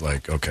nobody's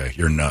like, okay,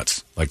 you're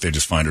nuts. Like, they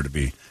just find her to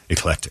be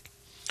eclectic.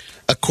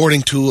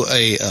 According to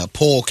a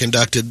poll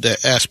conducted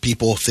that asked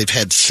people if they've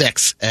had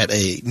sex at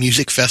a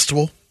music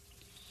festival.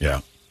 Yeah.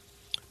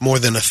 More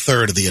than a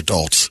third of the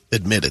adults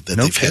admitted that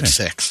they've had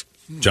sex.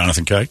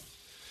 Jonathan Kite?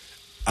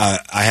 I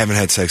haven't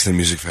had sex in a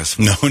music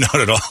festival. No, not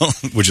at all.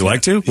 Would you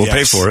like to? We'll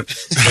pay for it.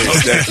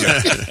 Thank you.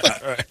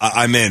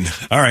 I'm in.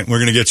 All right, we're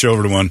going to get you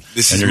over to one,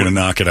 and you're going to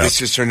knock it out. This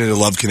just turned into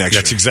Love Connection.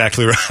 That's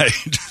exactly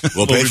right.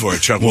 We'll pay for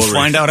it, Chuck. We'll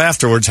find out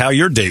afterwards how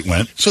your date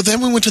went. So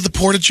then we went to the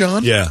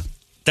Porta-John? Yeah.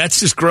 That's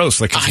just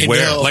gross. Like, I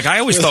know. Like, I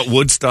always thought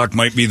Woodstock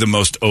might be the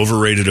most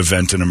overrated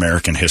event in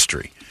American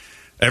history.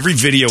 Every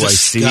video I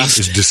see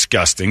is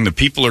disgusting. The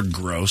people are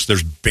gross.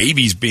 There's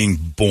babies being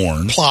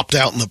born. Plopped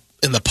out in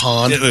the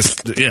pond. It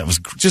was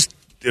just...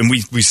 And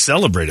we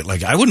celebrate it.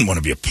 Like, I wouldn't want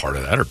to be a part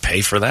of that or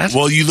pay for that.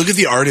 Well, you look at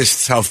the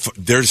artists, how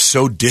they're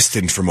so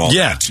distant from all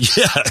that.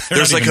 Yeah.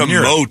 There's like a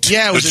moat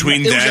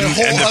between them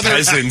and the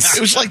peasants.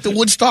 It was like the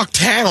Woodstock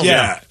town.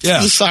 Yeah.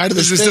 The side of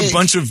the stage. There's just a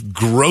bunch of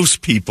gross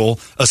people,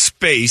 a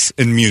space,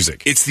 and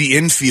music. It's the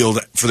infield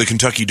for the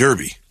Kentucky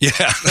Derby. Yeah.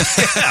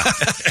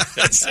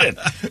 That's it.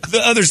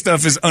 The other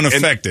stuff is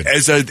unaffected. And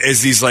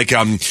as these like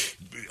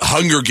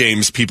Hunger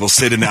Games people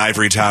sit in the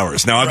ivory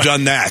towers. Now, I've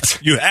done that.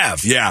 You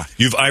have? Yeah.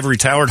 You've ivory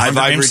towered I've Hunger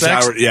ivory Games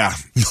sex? towered, yeah.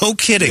 No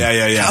kidding.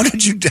 Yeah. How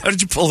did you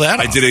pull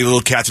that off? I did a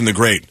little Catherine the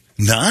Great.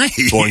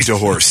 Nice. Boing to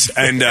Horse.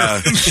 And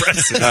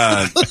impressive.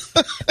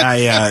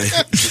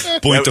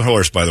 Boing to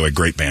Horse, by the way,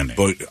 great band name.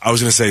 I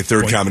was going to say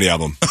third comedy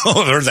album.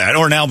 Or that,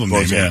 or an album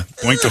name, yeah.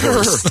 Boing to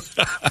Horse.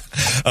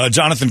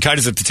 Jonathan Kite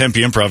is at the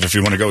Tempe Improv if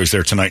you want to go. He's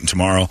there tonight and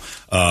tomorrow.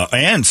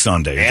 And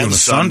Sunday. We're doing a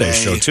Sunday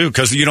show, too,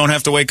 because you don't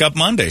have to wake up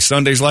Monday.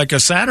 Sunday's like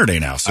a Saturday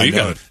now. So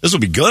this will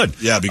be good.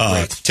 Yeah, it'll be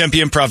great.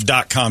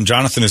 TempeImprov.com.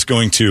 Jonathan is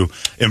going to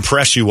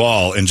impress you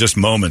all in just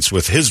moments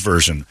with his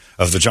version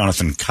of the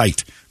Jonathan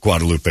Kite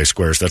Guadalupe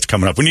Squares. That's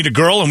coming up. We need a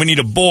girl and we need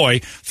a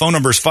boy. Phone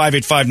number is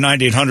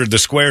 585-9800. The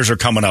Squares are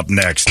coming up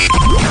next.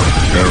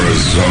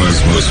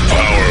 Arizona's most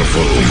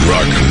powerful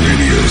rock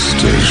radio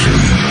station.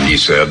 He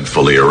said,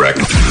 fully erect.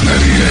 98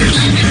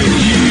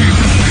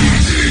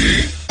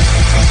 KUPD.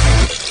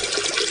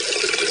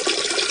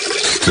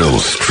 Still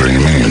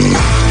streaming.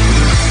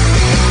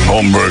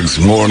 Holmberg's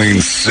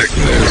Morning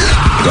Sickness.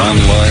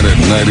 Online at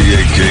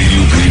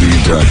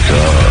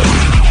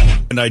 98KUPD.com.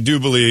 And I do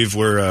believe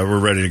we're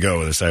ready to go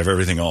with this. I have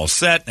everything all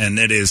set, and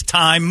it is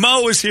time.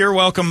 Mo is here.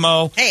 Welcome,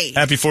 Mo. Hey.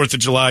 Happy 4th of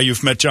July.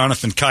 You've met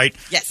Jonathan Kite.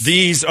 Yes.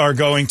 These are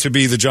going to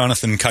be the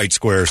Jonathan Kite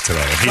Squares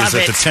today. He's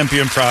at the Tempe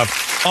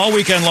Improv all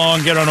weekend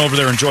long. Get on over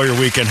there. Enjoy your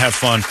weekend. Have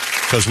fun,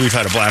 because we've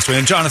had a blast.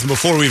 And Jonathan,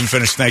 before we even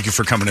finish, thank you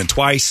for coming in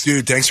twice.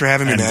 Dude, thanks for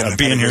having me, man.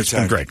 Being here. It's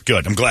been great.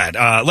 Good. I'm glad.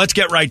 Let's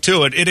get right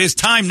to it. It is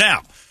time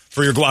now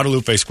for your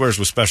Guadalupe Squares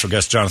with special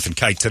guest Jonathan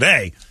Kite.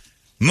 Today,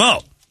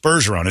 Mo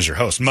Bergeron is your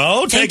host.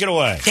 Mo, take it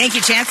away. Thank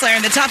you, Chancellor.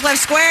 In the top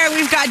left square,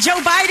 we've got Joe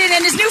Biden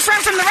and his new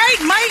friend from the right,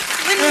 Mike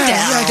Lindell.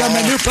 Yeah, I got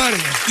my new buddy.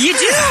 You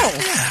do?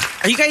 Yeah.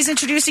 Are you guys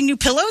introducing new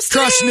pillows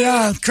today?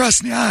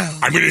 Crossing the aisle.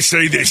 I'm going to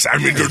say this.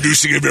 I'm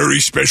introducing a very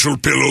special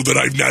pillow that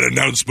I've not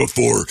announced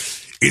before.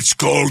 It's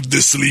called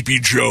the Sleepy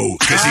Joe,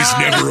 because he's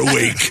never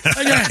awake.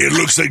 It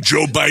looks like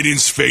Joe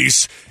Biden's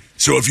face.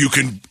 So if you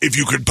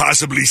could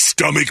possibly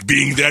stomach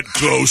being that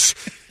close,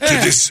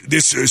 to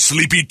this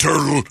sleepy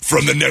turtle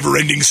from the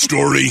Never-Ending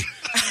Story.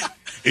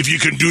 If you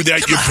can do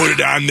that, you put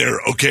it on there,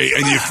 okay?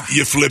 And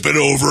you flip it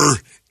over.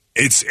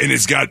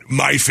 It's got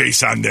my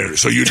face on there.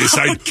 So you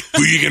decide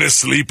who you're going to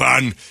sleep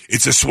on.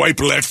 It's a swipe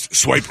left,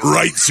 swipe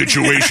right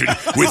situation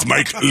with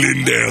Mike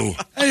Lindell.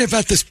 Hey,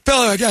 about this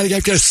pillow, I gotta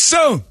get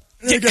soon.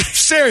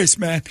 Serious,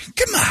 man.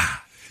 Come on.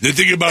 The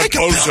thing about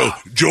also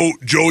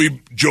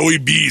Joey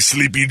B,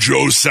 Sleepy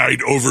Joe's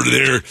side over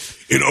there,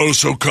 it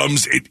also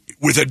comes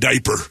with a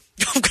diaper.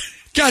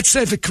 God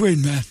save the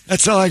Queen, man.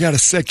 That's all I gotta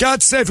say.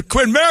 God save the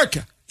Queen,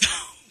 America.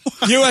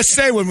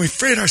 USA, when we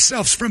freed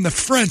ourselves from the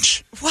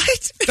French.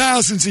 What?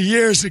 Thousands of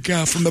years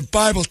ago, from the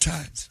Bible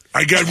times.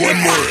 I got one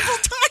more.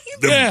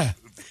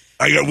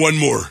 I got one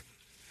more.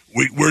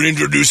 We're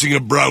introducing a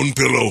brown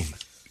pillow.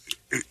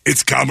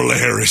 It's Kamala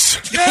Harris.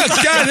 Yeah,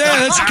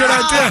 that's a good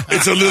idea.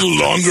 It's a little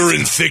longer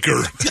and thicker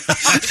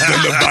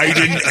than the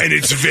Biden, and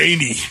it's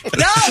veiny.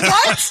 No,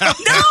 what?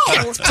 No.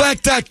 It's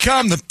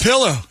black.com, the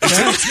pillow.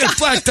 It's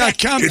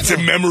black.com. It's a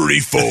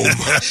memory foam.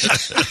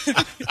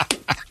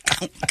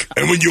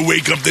 And when you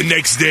wake up the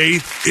next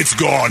day, it's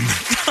gone.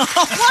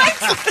 What?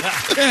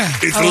 Yeah,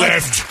 it's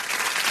left.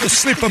 I'll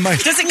sleep on my...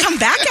 Does it come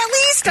back at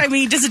least? I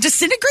mean, does it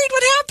disintegrate?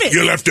 What happened?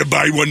 You'll have to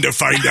buy one to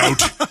find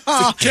out. It's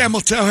a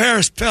Camel Toe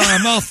Harris pillow.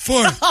 I'm all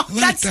for it. I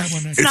like that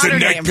one. It's a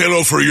neck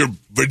pillow for your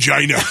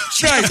vagina.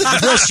 That's right.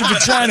 Rest your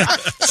vagina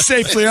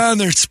safely on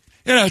there. It's,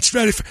 it's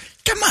ready for...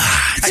 Come on.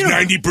 It's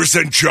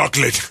 90%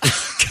 chocolate.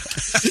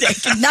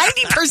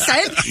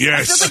 90%?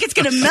 Yes. I feel like it's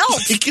going to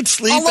melt. You can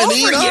sleep all and over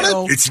eat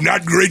on you. It's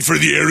not great for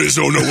the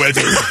Arizona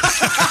weather.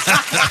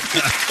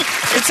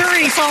 It's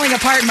already falling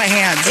apart in my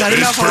hands. I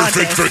don't know if I want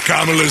perfect this. for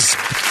Kamala's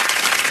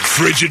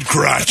frigid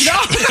crotch. No.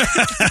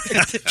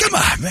 Come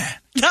on, man.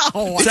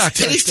 No. It's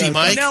tasty,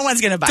 Mike. No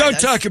one's going to buy Don't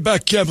this. talk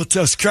about Camel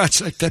Toe's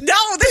crotch like that. No,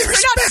 we're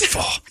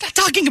respectful. not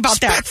talking about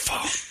respectful.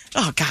 that.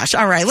 Oh, gosh.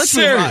 All right, let's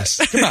Serious.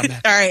 move on. Come on,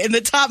 man. All right, in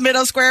the top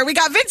middle square, we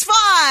got Vince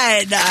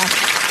Vaughn.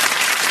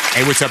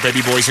 Hey, what's up,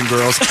 baby boys and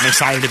girls? I'm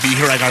excited to be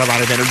here. I got a lot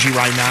of energy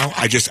right now.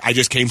 I just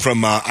came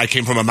from a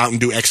Mountain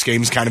Dew X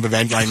Games kind of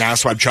event right now,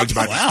 so I've chugged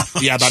about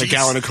a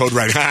gallon of Code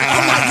Red.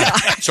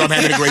 So I'm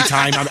having a great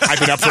time. I've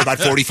been up for about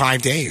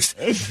 45 days.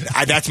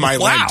 That's my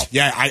Lent.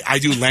 Yeah, I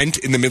do Lent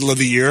in the middle of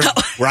the year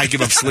where I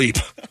give up sleep.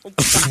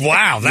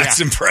 Wow,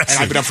 that's impressive.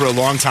 And I've been up for a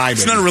long time.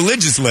 It's not a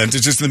religious Lent.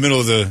 It's just in the middle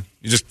of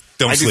you just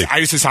don't sleep. I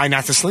just decide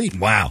not to sleep.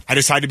 Wow. I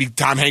decide to be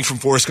Tom Hanks from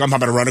Forrest Gump. I'm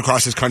going to run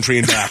across this country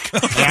and back.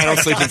 And I don't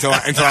sleep until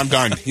I'm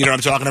done. You know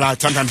what I'm talking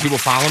about? Sometimes people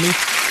follow me.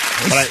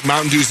 But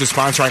Mountain Dew's the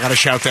sponsor. I got to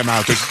shout them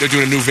out. They're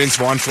doing a new Vince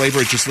Vaughn flavor.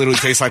 It just literally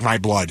tastes like my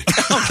blood.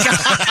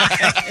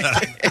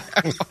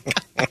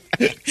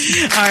 All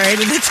right,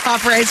 in the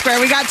top right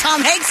square, we got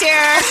Tom Hanks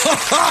here.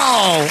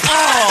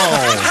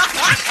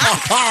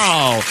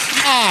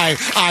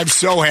 I'm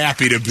so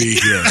happy to be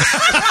here.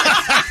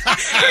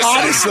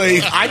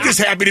 Honestly, I'm just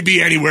happy to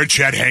be anywhere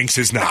Chet Hanks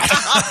is not.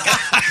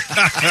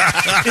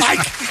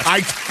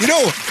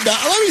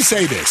 Let me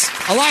say this.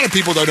 A lot of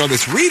people don't know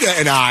this. Rita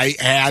and I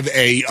have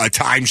a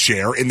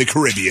timeshare in the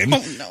Caribbean,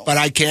 but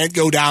I can't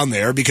go down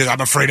there because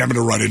I'm afraid I'm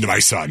going to run into my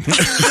son. Is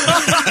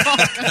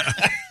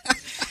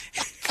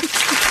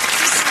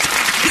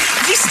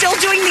he still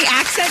doing the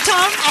accent,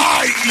 Tom?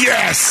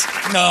 Yes.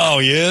 No,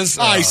 he is.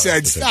 I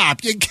said,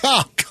 stop. You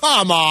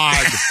come on.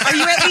 Are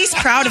you at least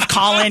proud of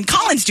Colin?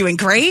 Colin's doing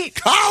great.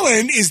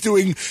 Colin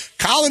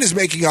is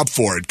making up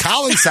for it.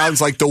 Colin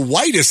sounds like the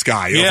whitest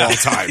guy of all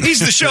time. He's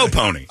the show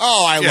pony.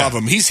 Oh, I love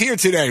him. He's here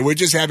today. We're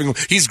just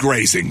he's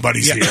grazing, but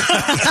he's here.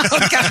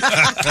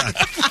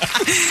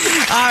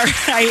 All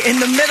right, in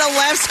the middle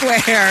left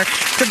square,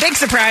 the big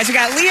surprise, we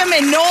got Liam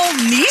and Noel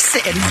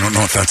Neeson. I don't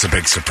know if that's a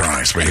big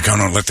surprise, but you're going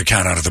to let the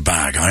cat out of the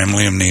bag. I am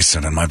Liam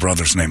Neeson, and my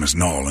brother's name is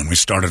Noel, and we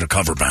started a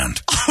cover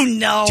band. Oh,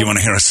 no. Do you want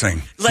to hear us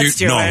sing? Let's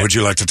do it. Noel, would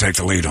you like to take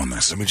the lead on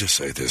this? Let me just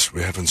say this.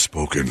 We haven't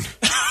spoken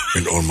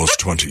in almost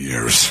 20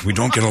 years. We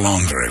don't get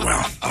along very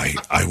well.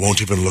 I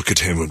won't even look at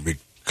him when we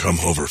come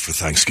over for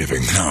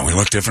Thanksgiving. No, we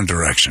look different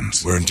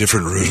directions. We're in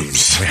different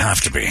rooms. We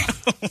have to be.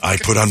 I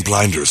put on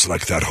blinders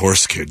like that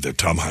horse kid that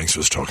Tom Hanks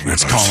was talking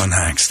That's about. Colin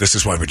Hanks. This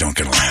is why we don't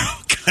get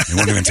along. We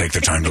won't even take the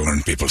time to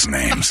learn people's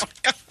names.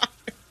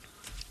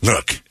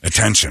 Look,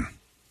 attention.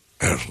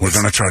 We're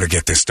going to try to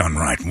get this done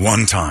right.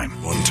 One time.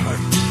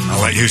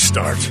 I'll let you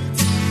start.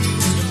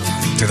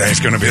 Today's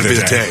going to be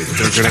the day.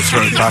 They're going to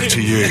throw it back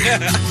to you.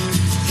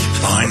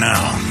 By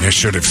now, you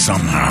should have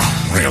somehow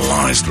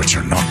realized what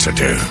you're not to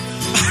do.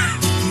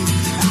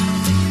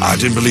 I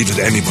didn't believe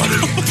that anybody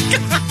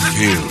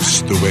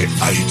feels the way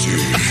I do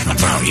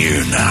about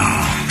you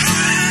now.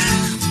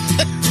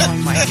 Oh,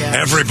 my God.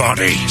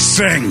 Everybody,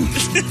 sing.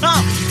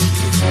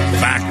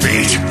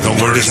 Backbeat, the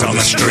word is on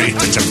the street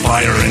that the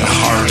fire in the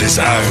heart is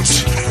out.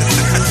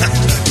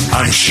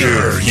 I'm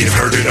sure you've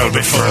heard it all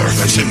before,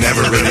 but you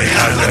never really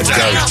had that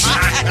doubt.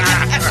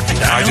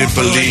 I didn't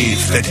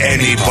believe that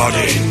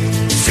anybody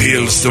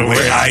feels the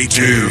way I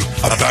do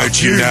about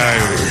you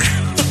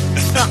now.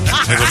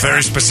 have a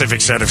very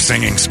specific set of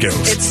singing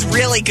skills. It's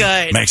really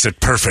good. Makes it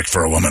perfect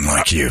for a woman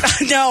like you.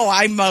 No,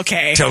 I'm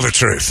okay. Tell the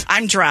truth.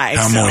 I'm dry.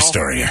 How moist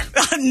are you?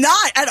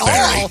 Not at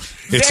all.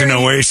 It's an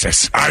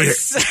oasis.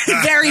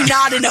 Very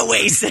not an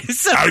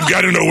oasis. I've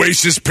got an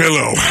oasis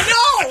pillow.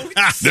 No!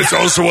 There's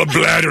also a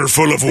bladder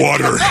full of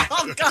water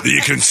Oh, God. that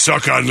you can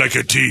suck on like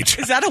a teat.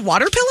 Is that a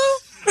water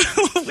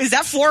pillow? Is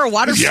that for a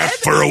water Yeah, bed?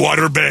 for a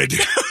water bed.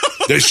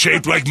 They're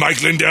shaped like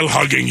Mike Lindell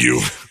hugging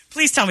you.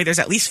 Please tell me there's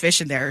at least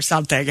fish in there or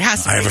something. It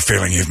has to I have a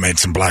feeling you've made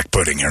some black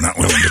pudding you're not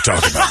willing to talk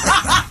about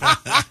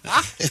right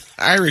now.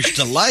 Irish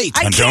delight.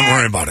 And don't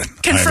worry about it. I have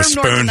a confirm nor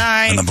spoon,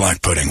 deny. and the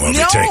black pudding will No,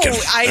 be taken.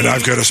 And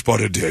I've got a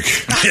spotted dick.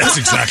 That's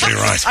exactly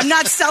right. I'm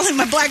not selling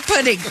my black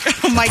pudding.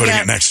 Oh, my Putting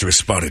God. it next to a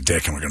spotted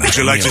dick, and we're going to Would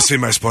you like to see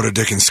my spotted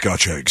dick and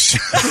Scotch eggs?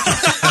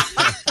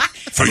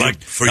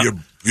 for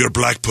your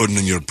black pudding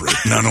and your bread.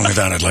 Not only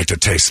that, I'd like to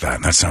taste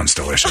that. That sounds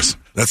delicious.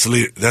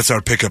 That's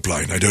our pickup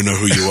line. I don't know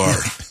who you are.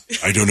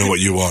 I don't know what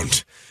you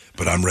want.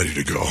 But I'm ready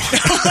to go.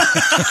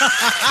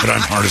 But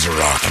I'm hard as a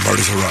rock. I'm hard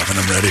as a rock. And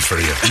I'm ready for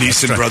you.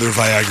 Neeson brother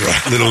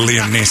Viagra. Little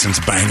Liam Neeson's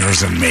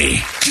bangers and me.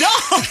 No.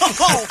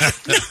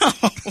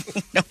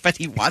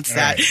 Nobody wants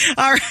that.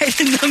 All right,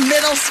 in the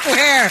middle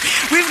square,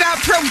 we've got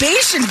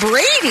probation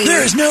Brady.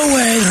 There's no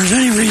way there's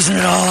any reason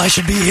at all I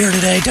should be here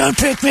today. Don't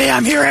pick me.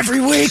 I'm here every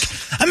week.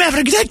 I'm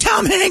having a good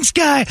Tom Hanks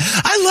guy.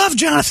 I love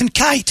Jonathan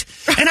Kite.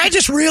 And I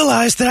just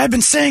realized that I've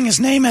been saying his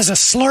name as a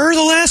slur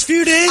the last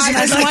few days, and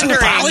I'd like to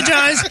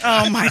apologize.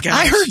 Oh, my God.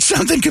 I heard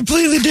something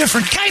completely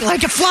different. Kite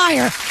like a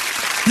flyer.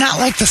 Not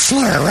like the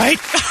slur, right?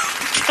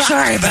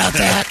 Sorry about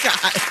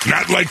that.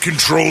 Not like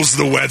controls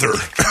the weather.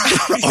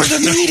 Or the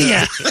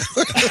media.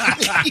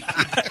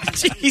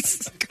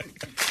 Jeez.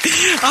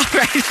 All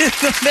right, in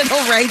the middle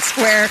right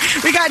square,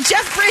 we got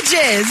Jeff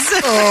Bridges.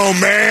 Oh,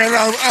 man,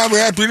 I'm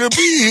happy to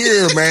be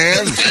here,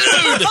 man.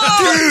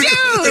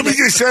 Dude, let me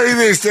just say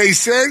this. They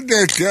said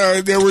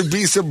that there would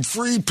be some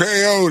free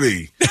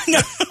peyote.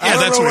 I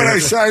don't know what I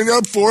signed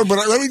up for, but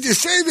let me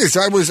just say this.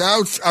 I was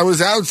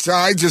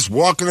outside just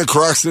walking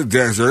across the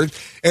desert,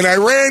 and I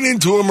ran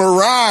into a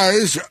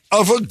mirage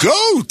of a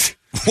goat.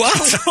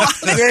 What?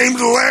 Named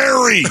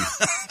Larry.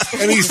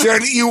 And he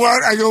said, "You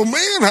want?" I go,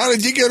 "Man, how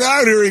did you get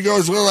out here?" He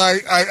goes, "Well,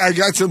 I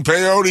got some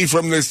peyote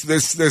from this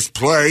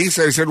place."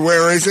 I said,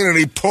 "Where is it?" And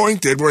he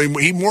pointed where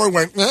he more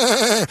went, and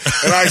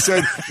I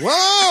said,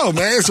 "Wow,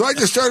 man!" So I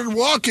just started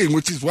walking,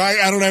 which is why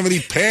I don't have any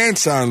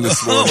pants on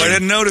this morning. Oh, I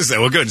didn't notice that.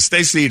 Well, good.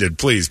 Stay seated,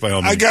 please, by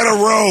all means. I got a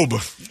robe.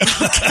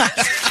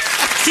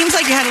 Seems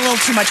like you had a little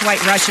too much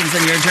White Russians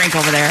in your drink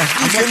over there.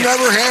 You can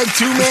never have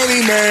too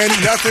many, man.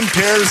 Nothing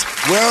pairs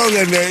well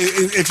than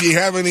if you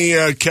have any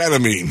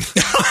ketamine.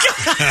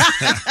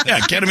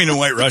 Yeah, ketamine and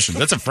White Russian.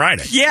 That's a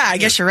Friday. Yeah, I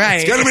guess you're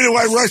right. Ketamine and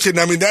White Russian.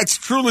 I mean, that's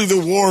truly the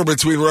war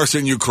between Russia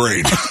and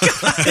Ukraine.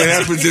 It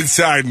happens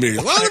inside me.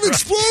 A lot of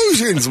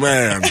explosions,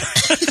 man. All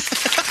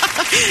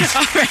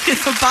right, in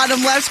the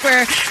bottom left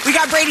square, we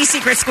got Brady's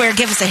Secret Square.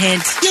 Give us a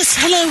hint. Yes,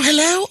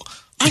 hello.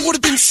 I would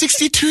have been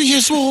 62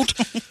 years old,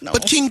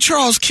 but King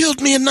Charles killed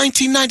me in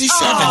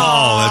 1997.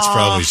 Oh, that's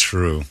probably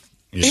true.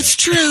 Yeah. It's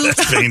true.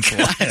 That's painful.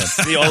 Yeah.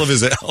 See, all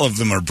of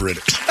them are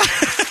British.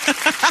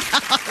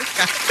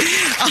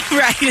 All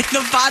right, in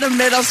the bottom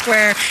middle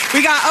square,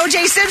 we got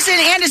O.J. Simpson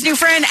and his new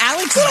friend,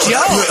 Alex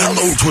Jones.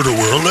 Hello, Twitter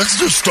world. Let's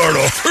just start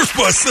off first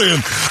by saying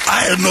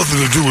I had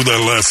nothing to do with that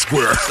last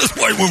square. This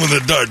white woman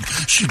that died,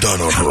 she died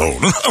on her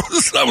own.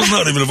 I was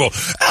not even involved.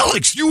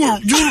 Alex, you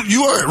are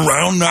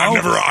around now?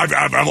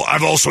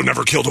 I've also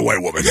never killed a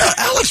white woman. Yeah,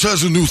 Alex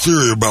has a new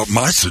theory about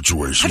my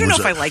situation. I don't know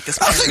if I like this.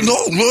 I think, no,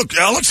 look,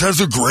 Alex has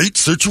a great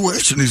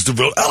situation he's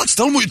developed. Alex,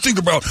 tell him what you think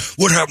about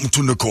what happened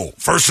to Nicole.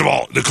 First of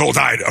all, Nicole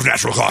died of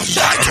natural causes.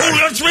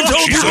 That's been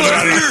telling people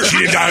out here. She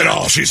didn't die at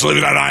all. She's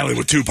living on an island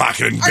with Tupac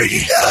and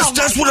Biggie. Yes,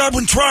 that's what I've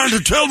been trying to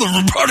tell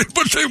everybody,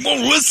 but they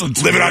won't listen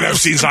to Living me. on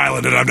Epstein's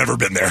island, and I've never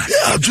been there.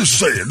 Yeah, I'm just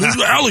saying.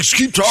 Alex,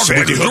 keep talking.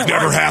 Sandy Hook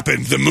never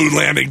happened. The moon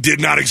landing did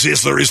not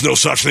exist. There is no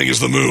such thing as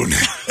the moon.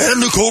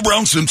 And Nicole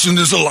Brown Simpson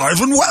is alive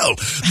and well.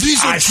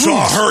 These are I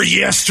saw her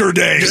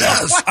yesterday.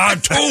 Yes, I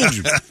told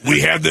you.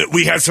 We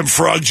had some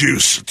frog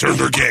juice. Turned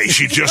her gay.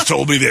 She just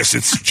told me this.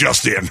 It's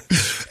just in.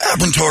 I've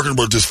been talking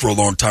about this for a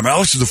long time.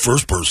 Alex is the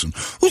first person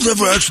who's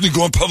ever actually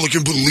gone public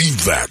and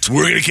believed that.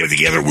 We're going to get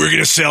together. We're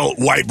going to sell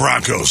white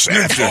Broncos.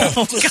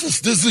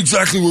 This is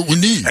exactly what we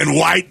need. And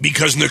white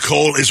because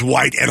Nicole is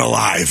white and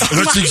alive.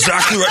 That's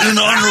exactly right. In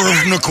honor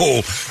of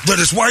Nicole, that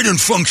is white and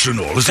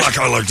functional. It's like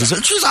I like to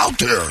say. She's out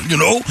there, you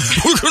know.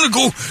 We're going to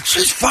go.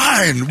 She's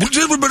fine. Would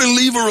everybody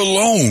leave her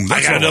alone?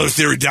 I got another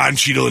theory. Don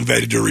Cheadle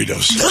invented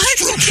Doritos. That's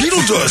true.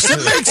 Cheadle does. It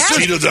makes sense.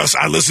 Cheadle does.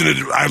 I listened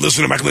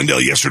to Mike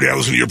Lindell yesterday. I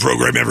listened to your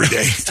program every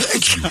day.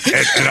 Thank you.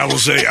 And I will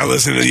say, I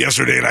listened to it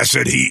yesterday, and I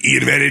said he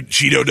invented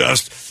Cheeto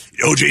dust.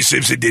 O.J.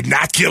 Simpson did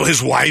not kill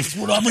his wife.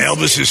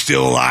 Elvis is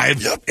still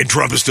alive, and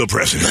Trump is still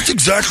president. That's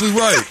exactly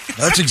right.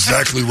 That's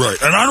exactly right.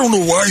 And I don't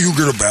know why you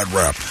get a bad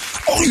rap.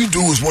 All you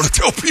do is want to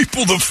tell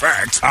people the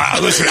facts.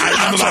 Listen,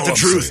 I'm about the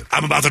truth. Saying.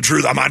 I'm about the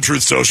truth. I'm on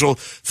Truth Social.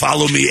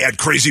 Follow me at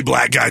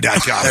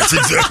crazyblackguy.com. That's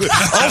exactly.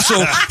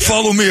 Also,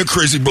 follow me at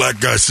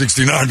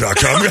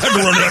crazyblackguy69.com. We had to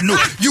run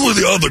that. You were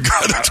the other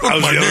guy that took I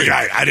was my the other name.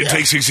 guy. I didn't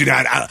take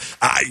 69.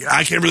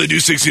 I can't really do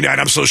 69.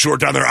 I'm so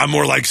short down there. I'm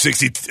more like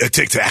 60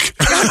 Tic Tac.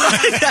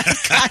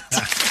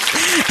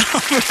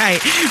 All right.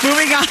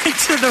 Moving on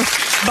to the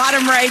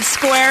bottom right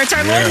square. It's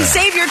our Lord and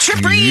Savior, Trip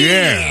Reed.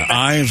 Yeah,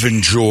 I've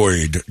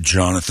enjoyed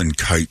Jonathan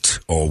Kite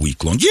all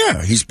week long.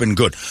 Yeah, he's been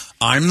good.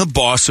 I'm the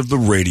boss of the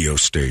radio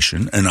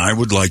station, and I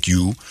would like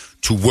you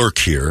to work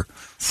here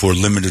for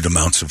limited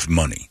amounts of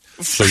money.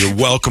 So you're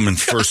welcome. And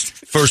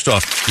first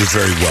off, you're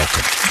very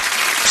welcome.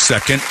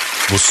 Second,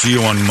 we'll see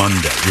you on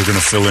Monday. You're going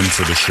to fill in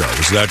for the show.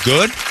 Is that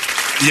good?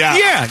 Yeah.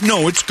 Yeah,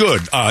 no, it's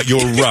good.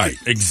 You're right.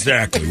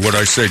 Exactly. What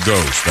I say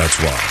goes. That's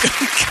why.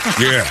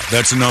 Yeah,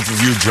 that's enough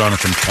of you,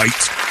 Jonathan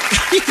Kite.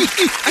 I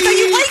thought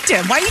you liked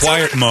him. Why are you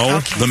Quiet, talking? Mo.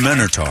 Okay, the men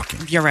are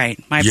talking. You're right.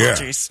 My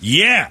apologies.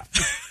 Yeah.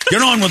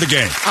 Get on with the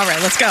game. All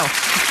right, let's go.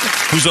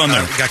 Who's on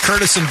there? We got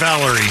Curtis and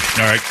Valerie.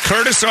 All right.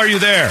 Curtis, are you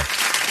there?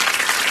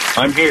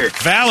 I'm here.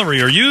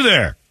 Valerie, are you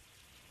there?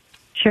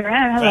 Sure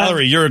am. Hello.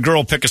 Valerie, you're a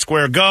girl. Pick a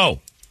square. Go.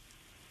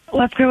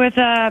 Let's go with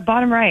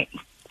bottom right.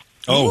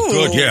 Oh,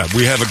 good. Yeah,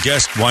 we have a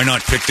guest. Why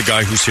not pick the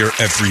guy who's here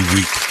every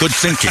week? Good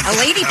thinking. A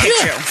lady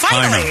picked you.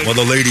 Finally. I know. Well,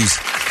 the ladies,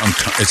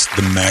 it's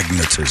the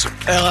magnetism.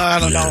 I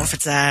don't know if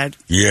it's that.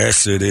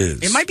 Yes, it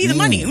is. It might be the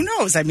money. Who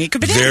knows? I mean, it could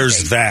be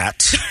There's anything.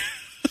 that.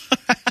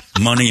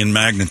 Money and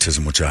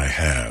magnetism, which I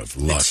have.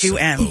 Lots two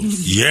of M's. both.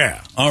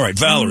 Yeah. All right,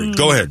 Valerie,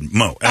 go ahead.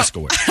 Mo, ask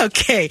away.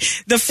 Okay.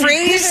 The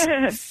phrase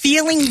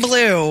feeling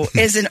blue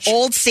is an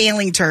old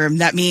sailing term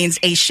that means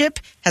a ship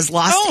has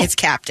lost its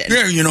captain.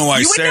 Yeah, you know I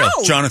You would sail.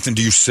 know. Jonathan,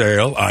 do you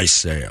sail? I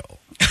sail.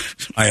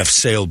 I have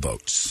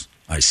sailboats.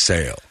 I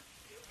sail.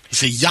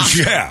 It's a yacht.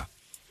 Yeah.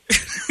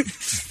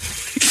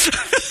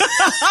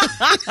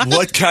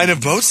 What kind of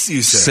boats do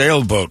you say?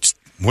 Sailboats.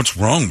 What's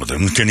wrong with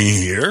him? Can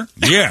he hear?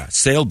 Yeah,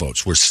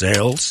 sailboats. We're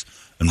sails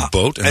and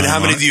boat. And how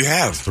many do you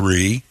have?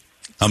 3.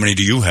 How many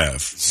do you have?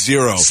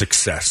 0.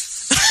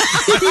 Success.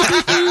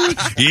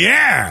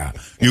 Yeah.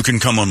 You can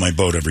come on my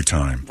boat every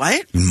time.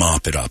 What?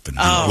 Mop it up and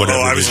do whatever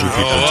I it was is you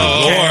people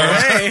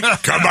do. Or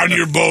come on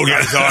your boat,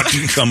 I thought.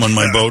 Come on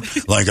my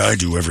boat like I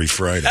do every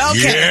Friday.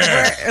 Okay.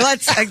 Yeah.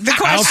 Let's the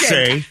question. I'll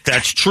say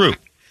that's true.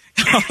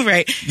 All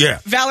right. Yeah.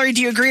 Valerie,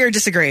 do you agree or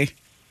disagree?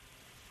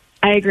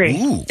 I agree.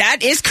 Ooh.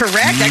 That is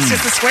correct. Exit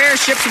the square.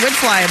 Ships would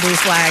fly a blue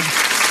flag.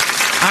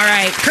 All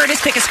right.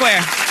 Curtis, pick a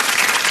square.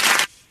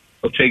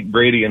 We'll take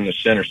Brady in the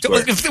center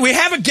square. We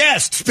have a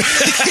guest.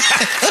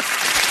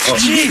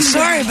 Gee,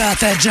 sorry about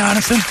that,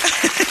 Jonathan.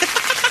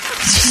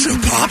 So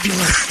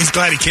popular. He's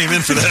glad he came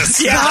in for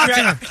this.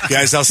 Doctor.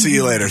 Guys, I'll see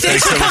you later.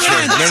 Thanks so much.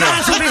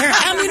 Jonathan, here.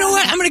 You know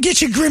what? I'm going to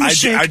get you a Grimace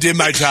Shake. I did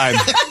my time.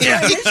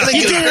 Yeah, you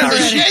did it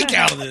already. Shake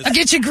out of this. I'll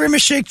get you a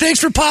Grimace Shake. Thanks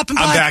for popping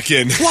by. I'm back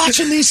in.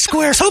 Watching these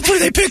squares. Hopefully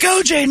they pick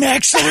OJ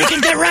next so we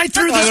can get right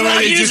through By this. the way,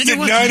 they just did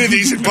none of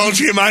these, and Paul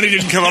Giamatti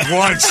didn't come up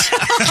once.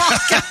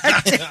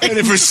 And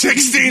it for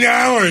 16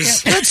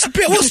 hours.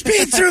 We'll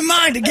speed through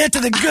mine to get to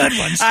the good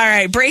ones. All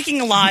right.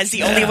 Breaking a law is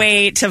the only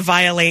way to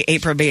violate a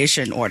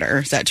probation order.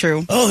 Is that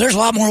true? Oh, there's a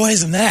lot more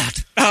ways than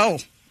that. Oh,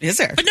 is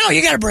there? But no,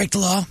 you got to break the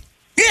law.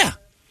 Yeah,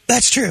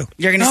 that's true.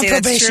 You're going to say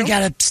that's probation, true? you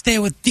got to stay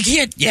with. You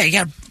can't. Yeah, you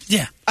got.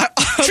 Yeah.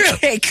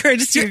 Okay,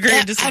 Curtis, do you agree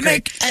or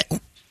disagree?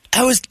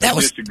 That was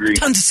disagree.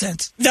 tons of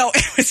sense. No,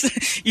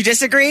 you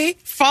disagree?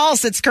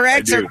 False. It's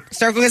correct. I do.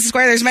 Circle is a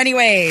square. There's many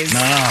ways. No.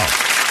 All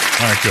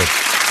right, good.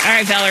 All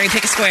right, Valerie,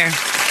 pick a square.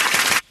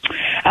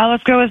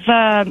 Let's go with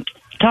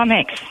Tom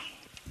Hanks.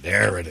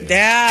 There it is.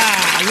 Yeah.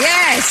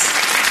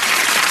 Yes.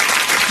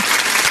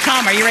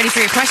 Tom, are you ready for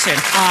your question?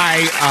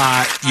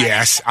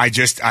 Yes. I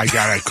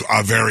got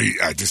a very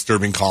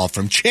disturbing call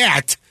from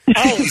chat. He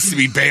needs to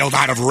be bailed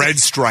out of Red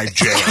Stripe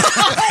jail.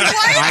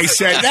 I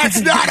said,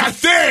 that's not a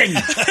thing.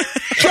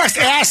 Just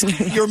ask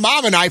your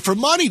mom and I for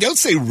money. Don't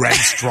say Red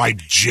Stripe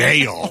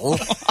jail.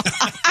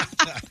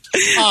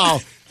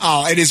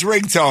 And his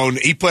ringtone,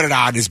 he put it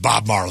on, is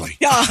Bob Marley.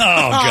 Oh,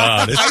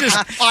 God. It's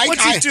just,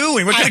 what's he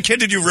doing? What kind of kid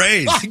did you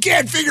raise? I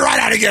can't figure out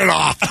how to get it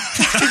off.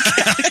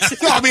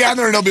 I'll be on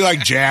there and they'll be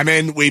like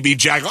jamming. We be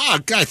jacking. Oh,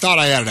 I thought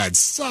I had it on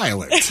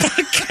silent.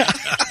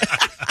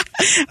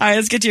 All right,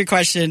 let's get to your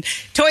question.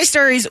 Toy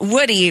Story's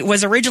Woody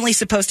was originally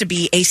supposed to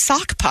be a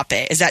sock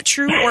puppet. Is that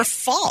true or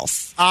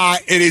false?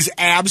 It is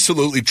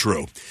absolutely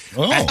true.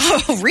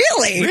 Oh,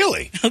 really?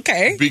 Really?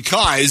 Okay.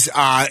 Because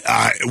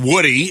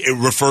Woody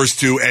refers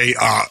to a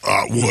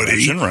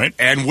Woody, right?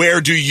 And where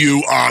do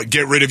you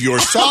get rid of your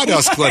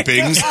sawdust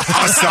clippings?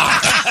 A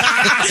sock.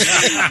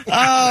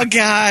 Oh,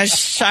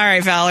 gosh. All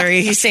right,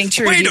 Valerie. He's saying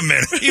true. Wait a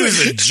minute. He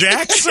was a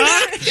jack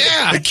sock?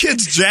 Yeah. The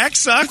kid's jack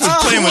sock was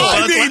playing with I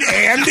Bud mean,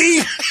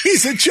 Andy,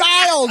 he's a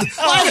child.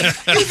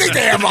 You think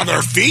they have on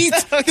their feet?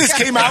 This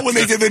came out when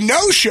they did the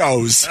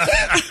no-shows.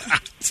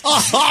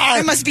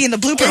 It must be in the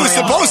blooper. It was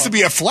supposed to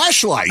be a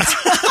flashlight.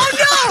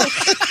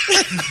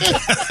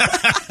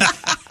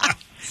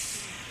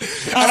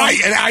 Oh, no.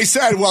 And I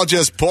said, well,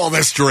 just pull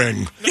the string.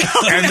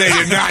 And they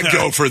did not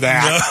go for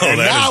that. No, and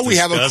that now is we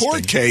have a disgusting.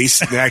 court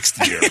case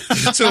next year.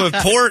 So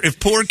if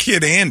poor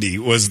kid Andy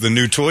was the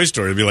new Toy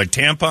Story, it'd be like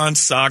tampons,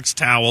 socks,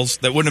 towels.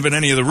 That wouldn't have been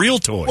any of the real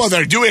toys. Well,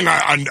 they're doing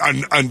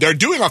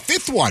a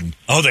fifth one.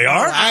 Oh, they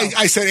are?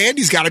 I said,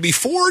 Andy's got to be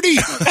 40.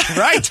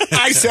 Right.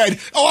 I said,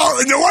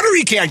 oh, no wonder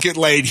he can't get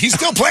laid. He's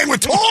still playing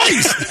with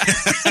toys.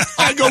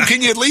 I go,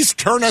 can you at least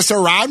turn us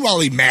around while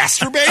he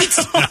masturbates?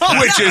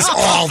 Which is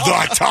all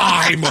the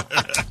time.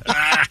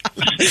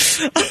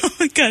 Oh,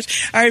 my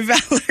gosh. All right,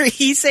 Valerie,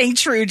 he's saying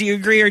true. Do you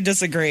agree or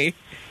disagree?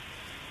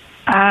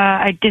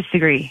 I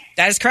disagree.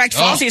 That is correct.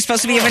 False. You're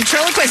supposed to be a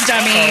ventriloquist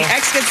dummy.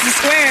 X gets the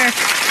square.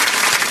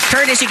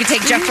 Curtis, you can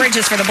take Jeff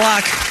Bridges for the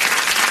block.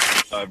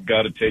 I've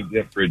got to take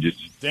Jeff Bridges.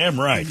 Damn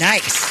right.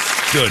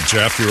 Nice. Good,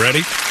 Jeff. You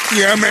ready?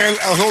 Yeah, man.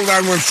 Hold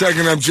on 1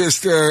 second. I'm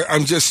just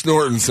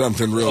snorting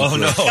something real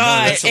quick. No,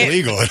 that's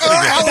illegal. It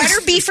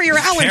better be for your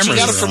allergies. I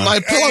got it from my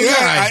pillow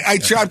guy. I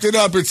chopped it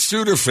up. It's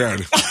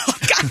Sudafed. Oh,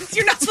 God,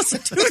 you're not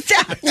supposed to do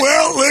that.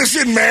 Well,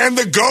 listen, man.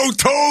 The goat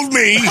told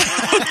me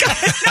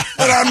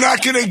that I'm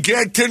not going to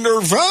get to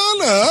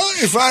Nirvana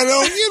if I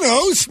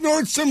don't,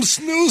 snort some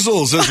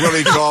snoozles is what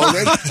he called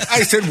it.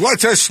 I said,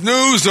 what's a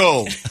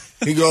snoozle?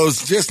 He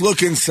goes, just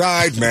look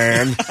inside,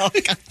 man.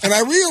 And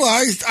I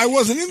realized I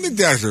wasn't in the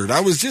desert.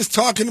 I was just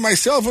talking to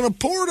myself in a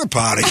porta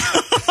potty.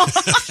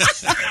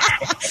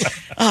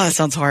 Oh, that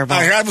sounds horrible.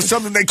 I have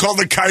something they call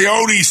the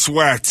coyote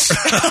sweats.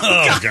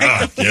 Oh,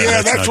 God.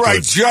 Yeah, that's right.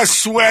 Good.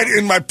 Just sweat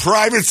in my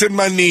privates and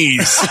my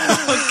knees.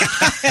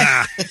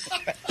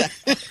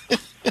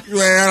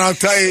 Man, I'll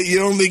tell you,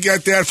 you only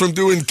get that from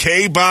doing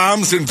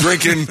K-bombs and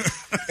drinking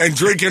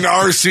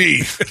RC.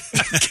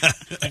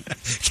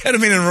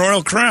 Ketamine and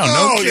Royal Crown.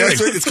 No kidding.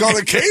 That's it's called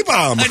a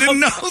K-bomb. I didn't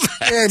know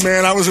that. Yeah,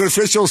 man, I was an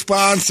official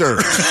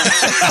sponsor.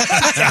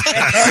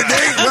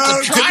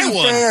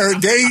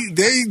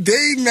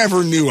 They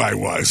never knew I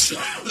was.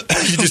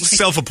 You just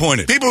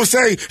self-appointed. People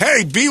say,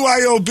 hey,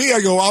 BYOB.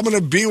 I go, I'm going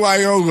to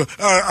BYO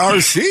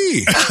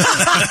RC.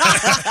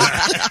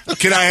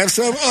 Can I have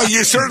some? Oh,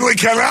 you certainly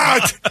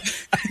cannot.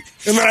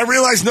 And then I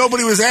realized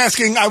nobody was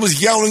asking. I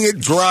was yelling at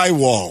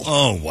drywall.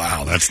 Oh,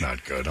 wow. That's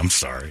not good. I'm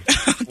sorry.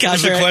 Gosh, what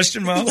was the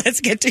question, Mo?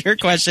 Let's get to your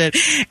question.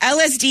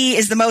 LSD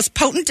is the most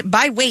potent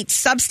by weight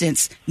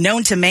substance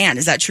known to man.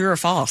 Is that true or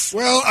false?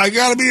 Well, I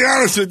got to be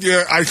honest with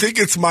you. I think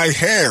it's my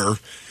hair.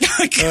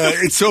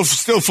 It's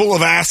still full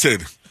of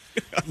acid.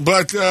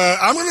 But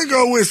I'm going to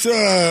go with,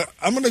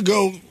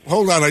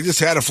 hold on, I just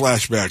had a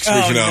flashback,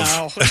 speaking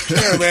of.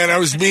 Yeah, man, I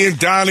was me and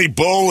Donnie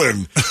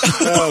bowling.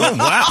 Oh,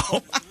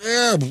 wow.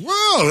 Yeah,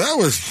 wow, that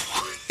was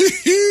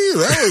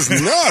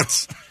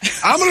nuts.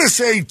 I'm going to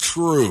say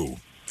true.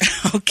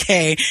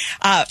 Okay.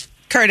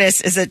 Curtis,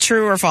 is it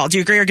true or false? Do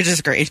you agree or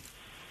disagree?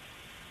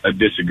 I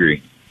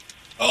disagree.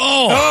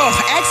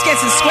 X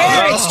gets a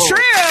square. It's true.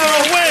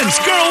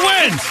 Girl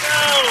wins.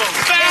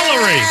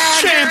 Valerie,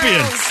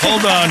 champion.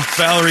 Hold on.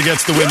 Valerie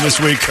gets the win this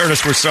week.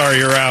 Curtis, we're sorry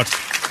you're out.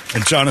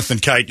 And Jonathan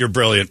Kite, you're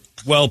brilliant.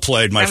 Well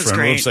played, my friend.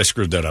 Great. Whoops, I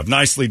screwed that up.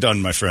 Nicely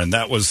done, my friend.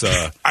 That was...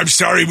 I'm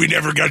sorry we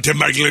never got to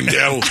Mike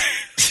Lindell.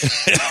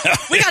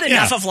 We got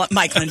enough of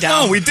Mike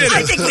Lindell. No, we didn't.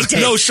 I think we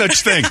did. No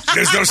such thing.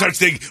 There's no such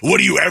thing. What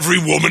are you, every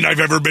woman I've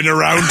ever been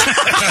around?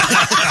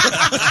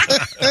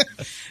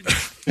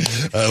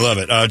 I love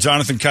it.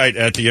 Jonathan Kite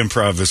at the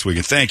Improv this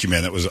weekend. Thank you,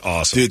 man. That was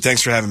awesome. Dude,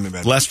 thanks for having me,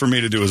 man. Less for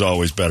me to do is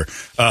always better.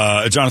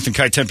 Jonathan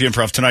Kite, Tempe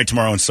Improv tonight,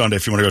 tomorrow, and Sunday.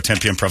 If you want to go,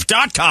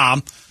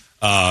 TempeImprov.com.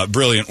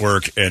 Brilliant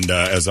work, and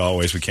as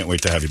always, we can't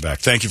wait to have you back.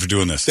 Thank you for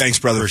doing this. Thanks,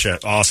 brother. Appreciate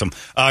it. Awesome.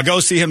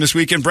 Go see him this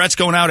weekend. Brett's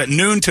going out at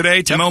noon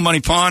today to Mo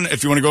Money Pawn.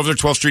 If you want to go over there,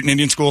 12th Street and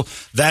Indian School,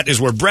 that is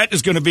where Brett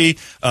is going to be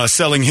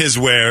selling his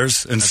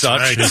wares and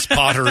his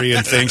pottery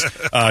and things.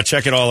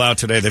 Check it all out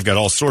today. They've got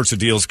all sorts of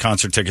deals,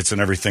 concert tickets,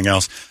 and everything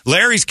else.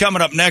 Larry's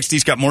coming up next.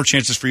 He's got more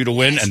chances for you to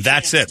win, and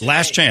that's it.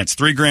 Last chance.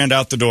 $3,000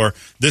 out the door.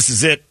 This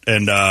is it.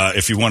 And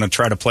if you want to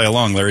try to play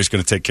along, Larry's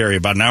going to take care of you.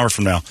 About an hour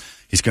from now,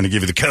 he's going to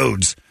give you the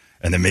codes.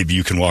 And then maybe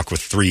you can walk with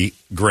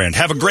 $3,000.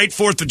 Have a great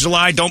 4th of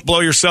July. Don't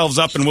blow yourselves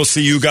up, and we'll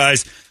see you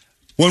guys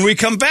when we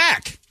come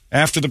back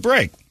after the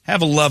break.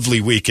 Have a lovely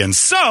weekend.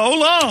 So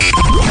long.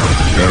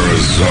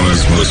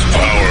 Arizona's most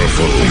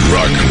powerful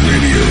rock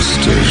radio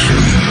station.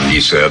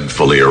 He said,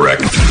 fully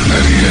erect. 98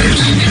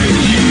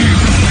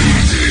 KUPD.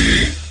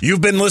 You've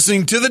been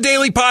listening to the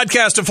daily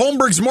podcast of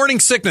Holmberg's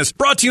Morning Sickness,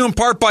 brought to you in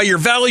part by your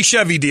Valley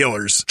Chevy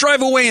dealers.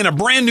 Drive away in a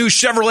brand new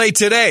Chevrolet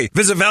today.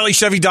 Visit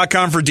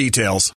valleychevy.com for details.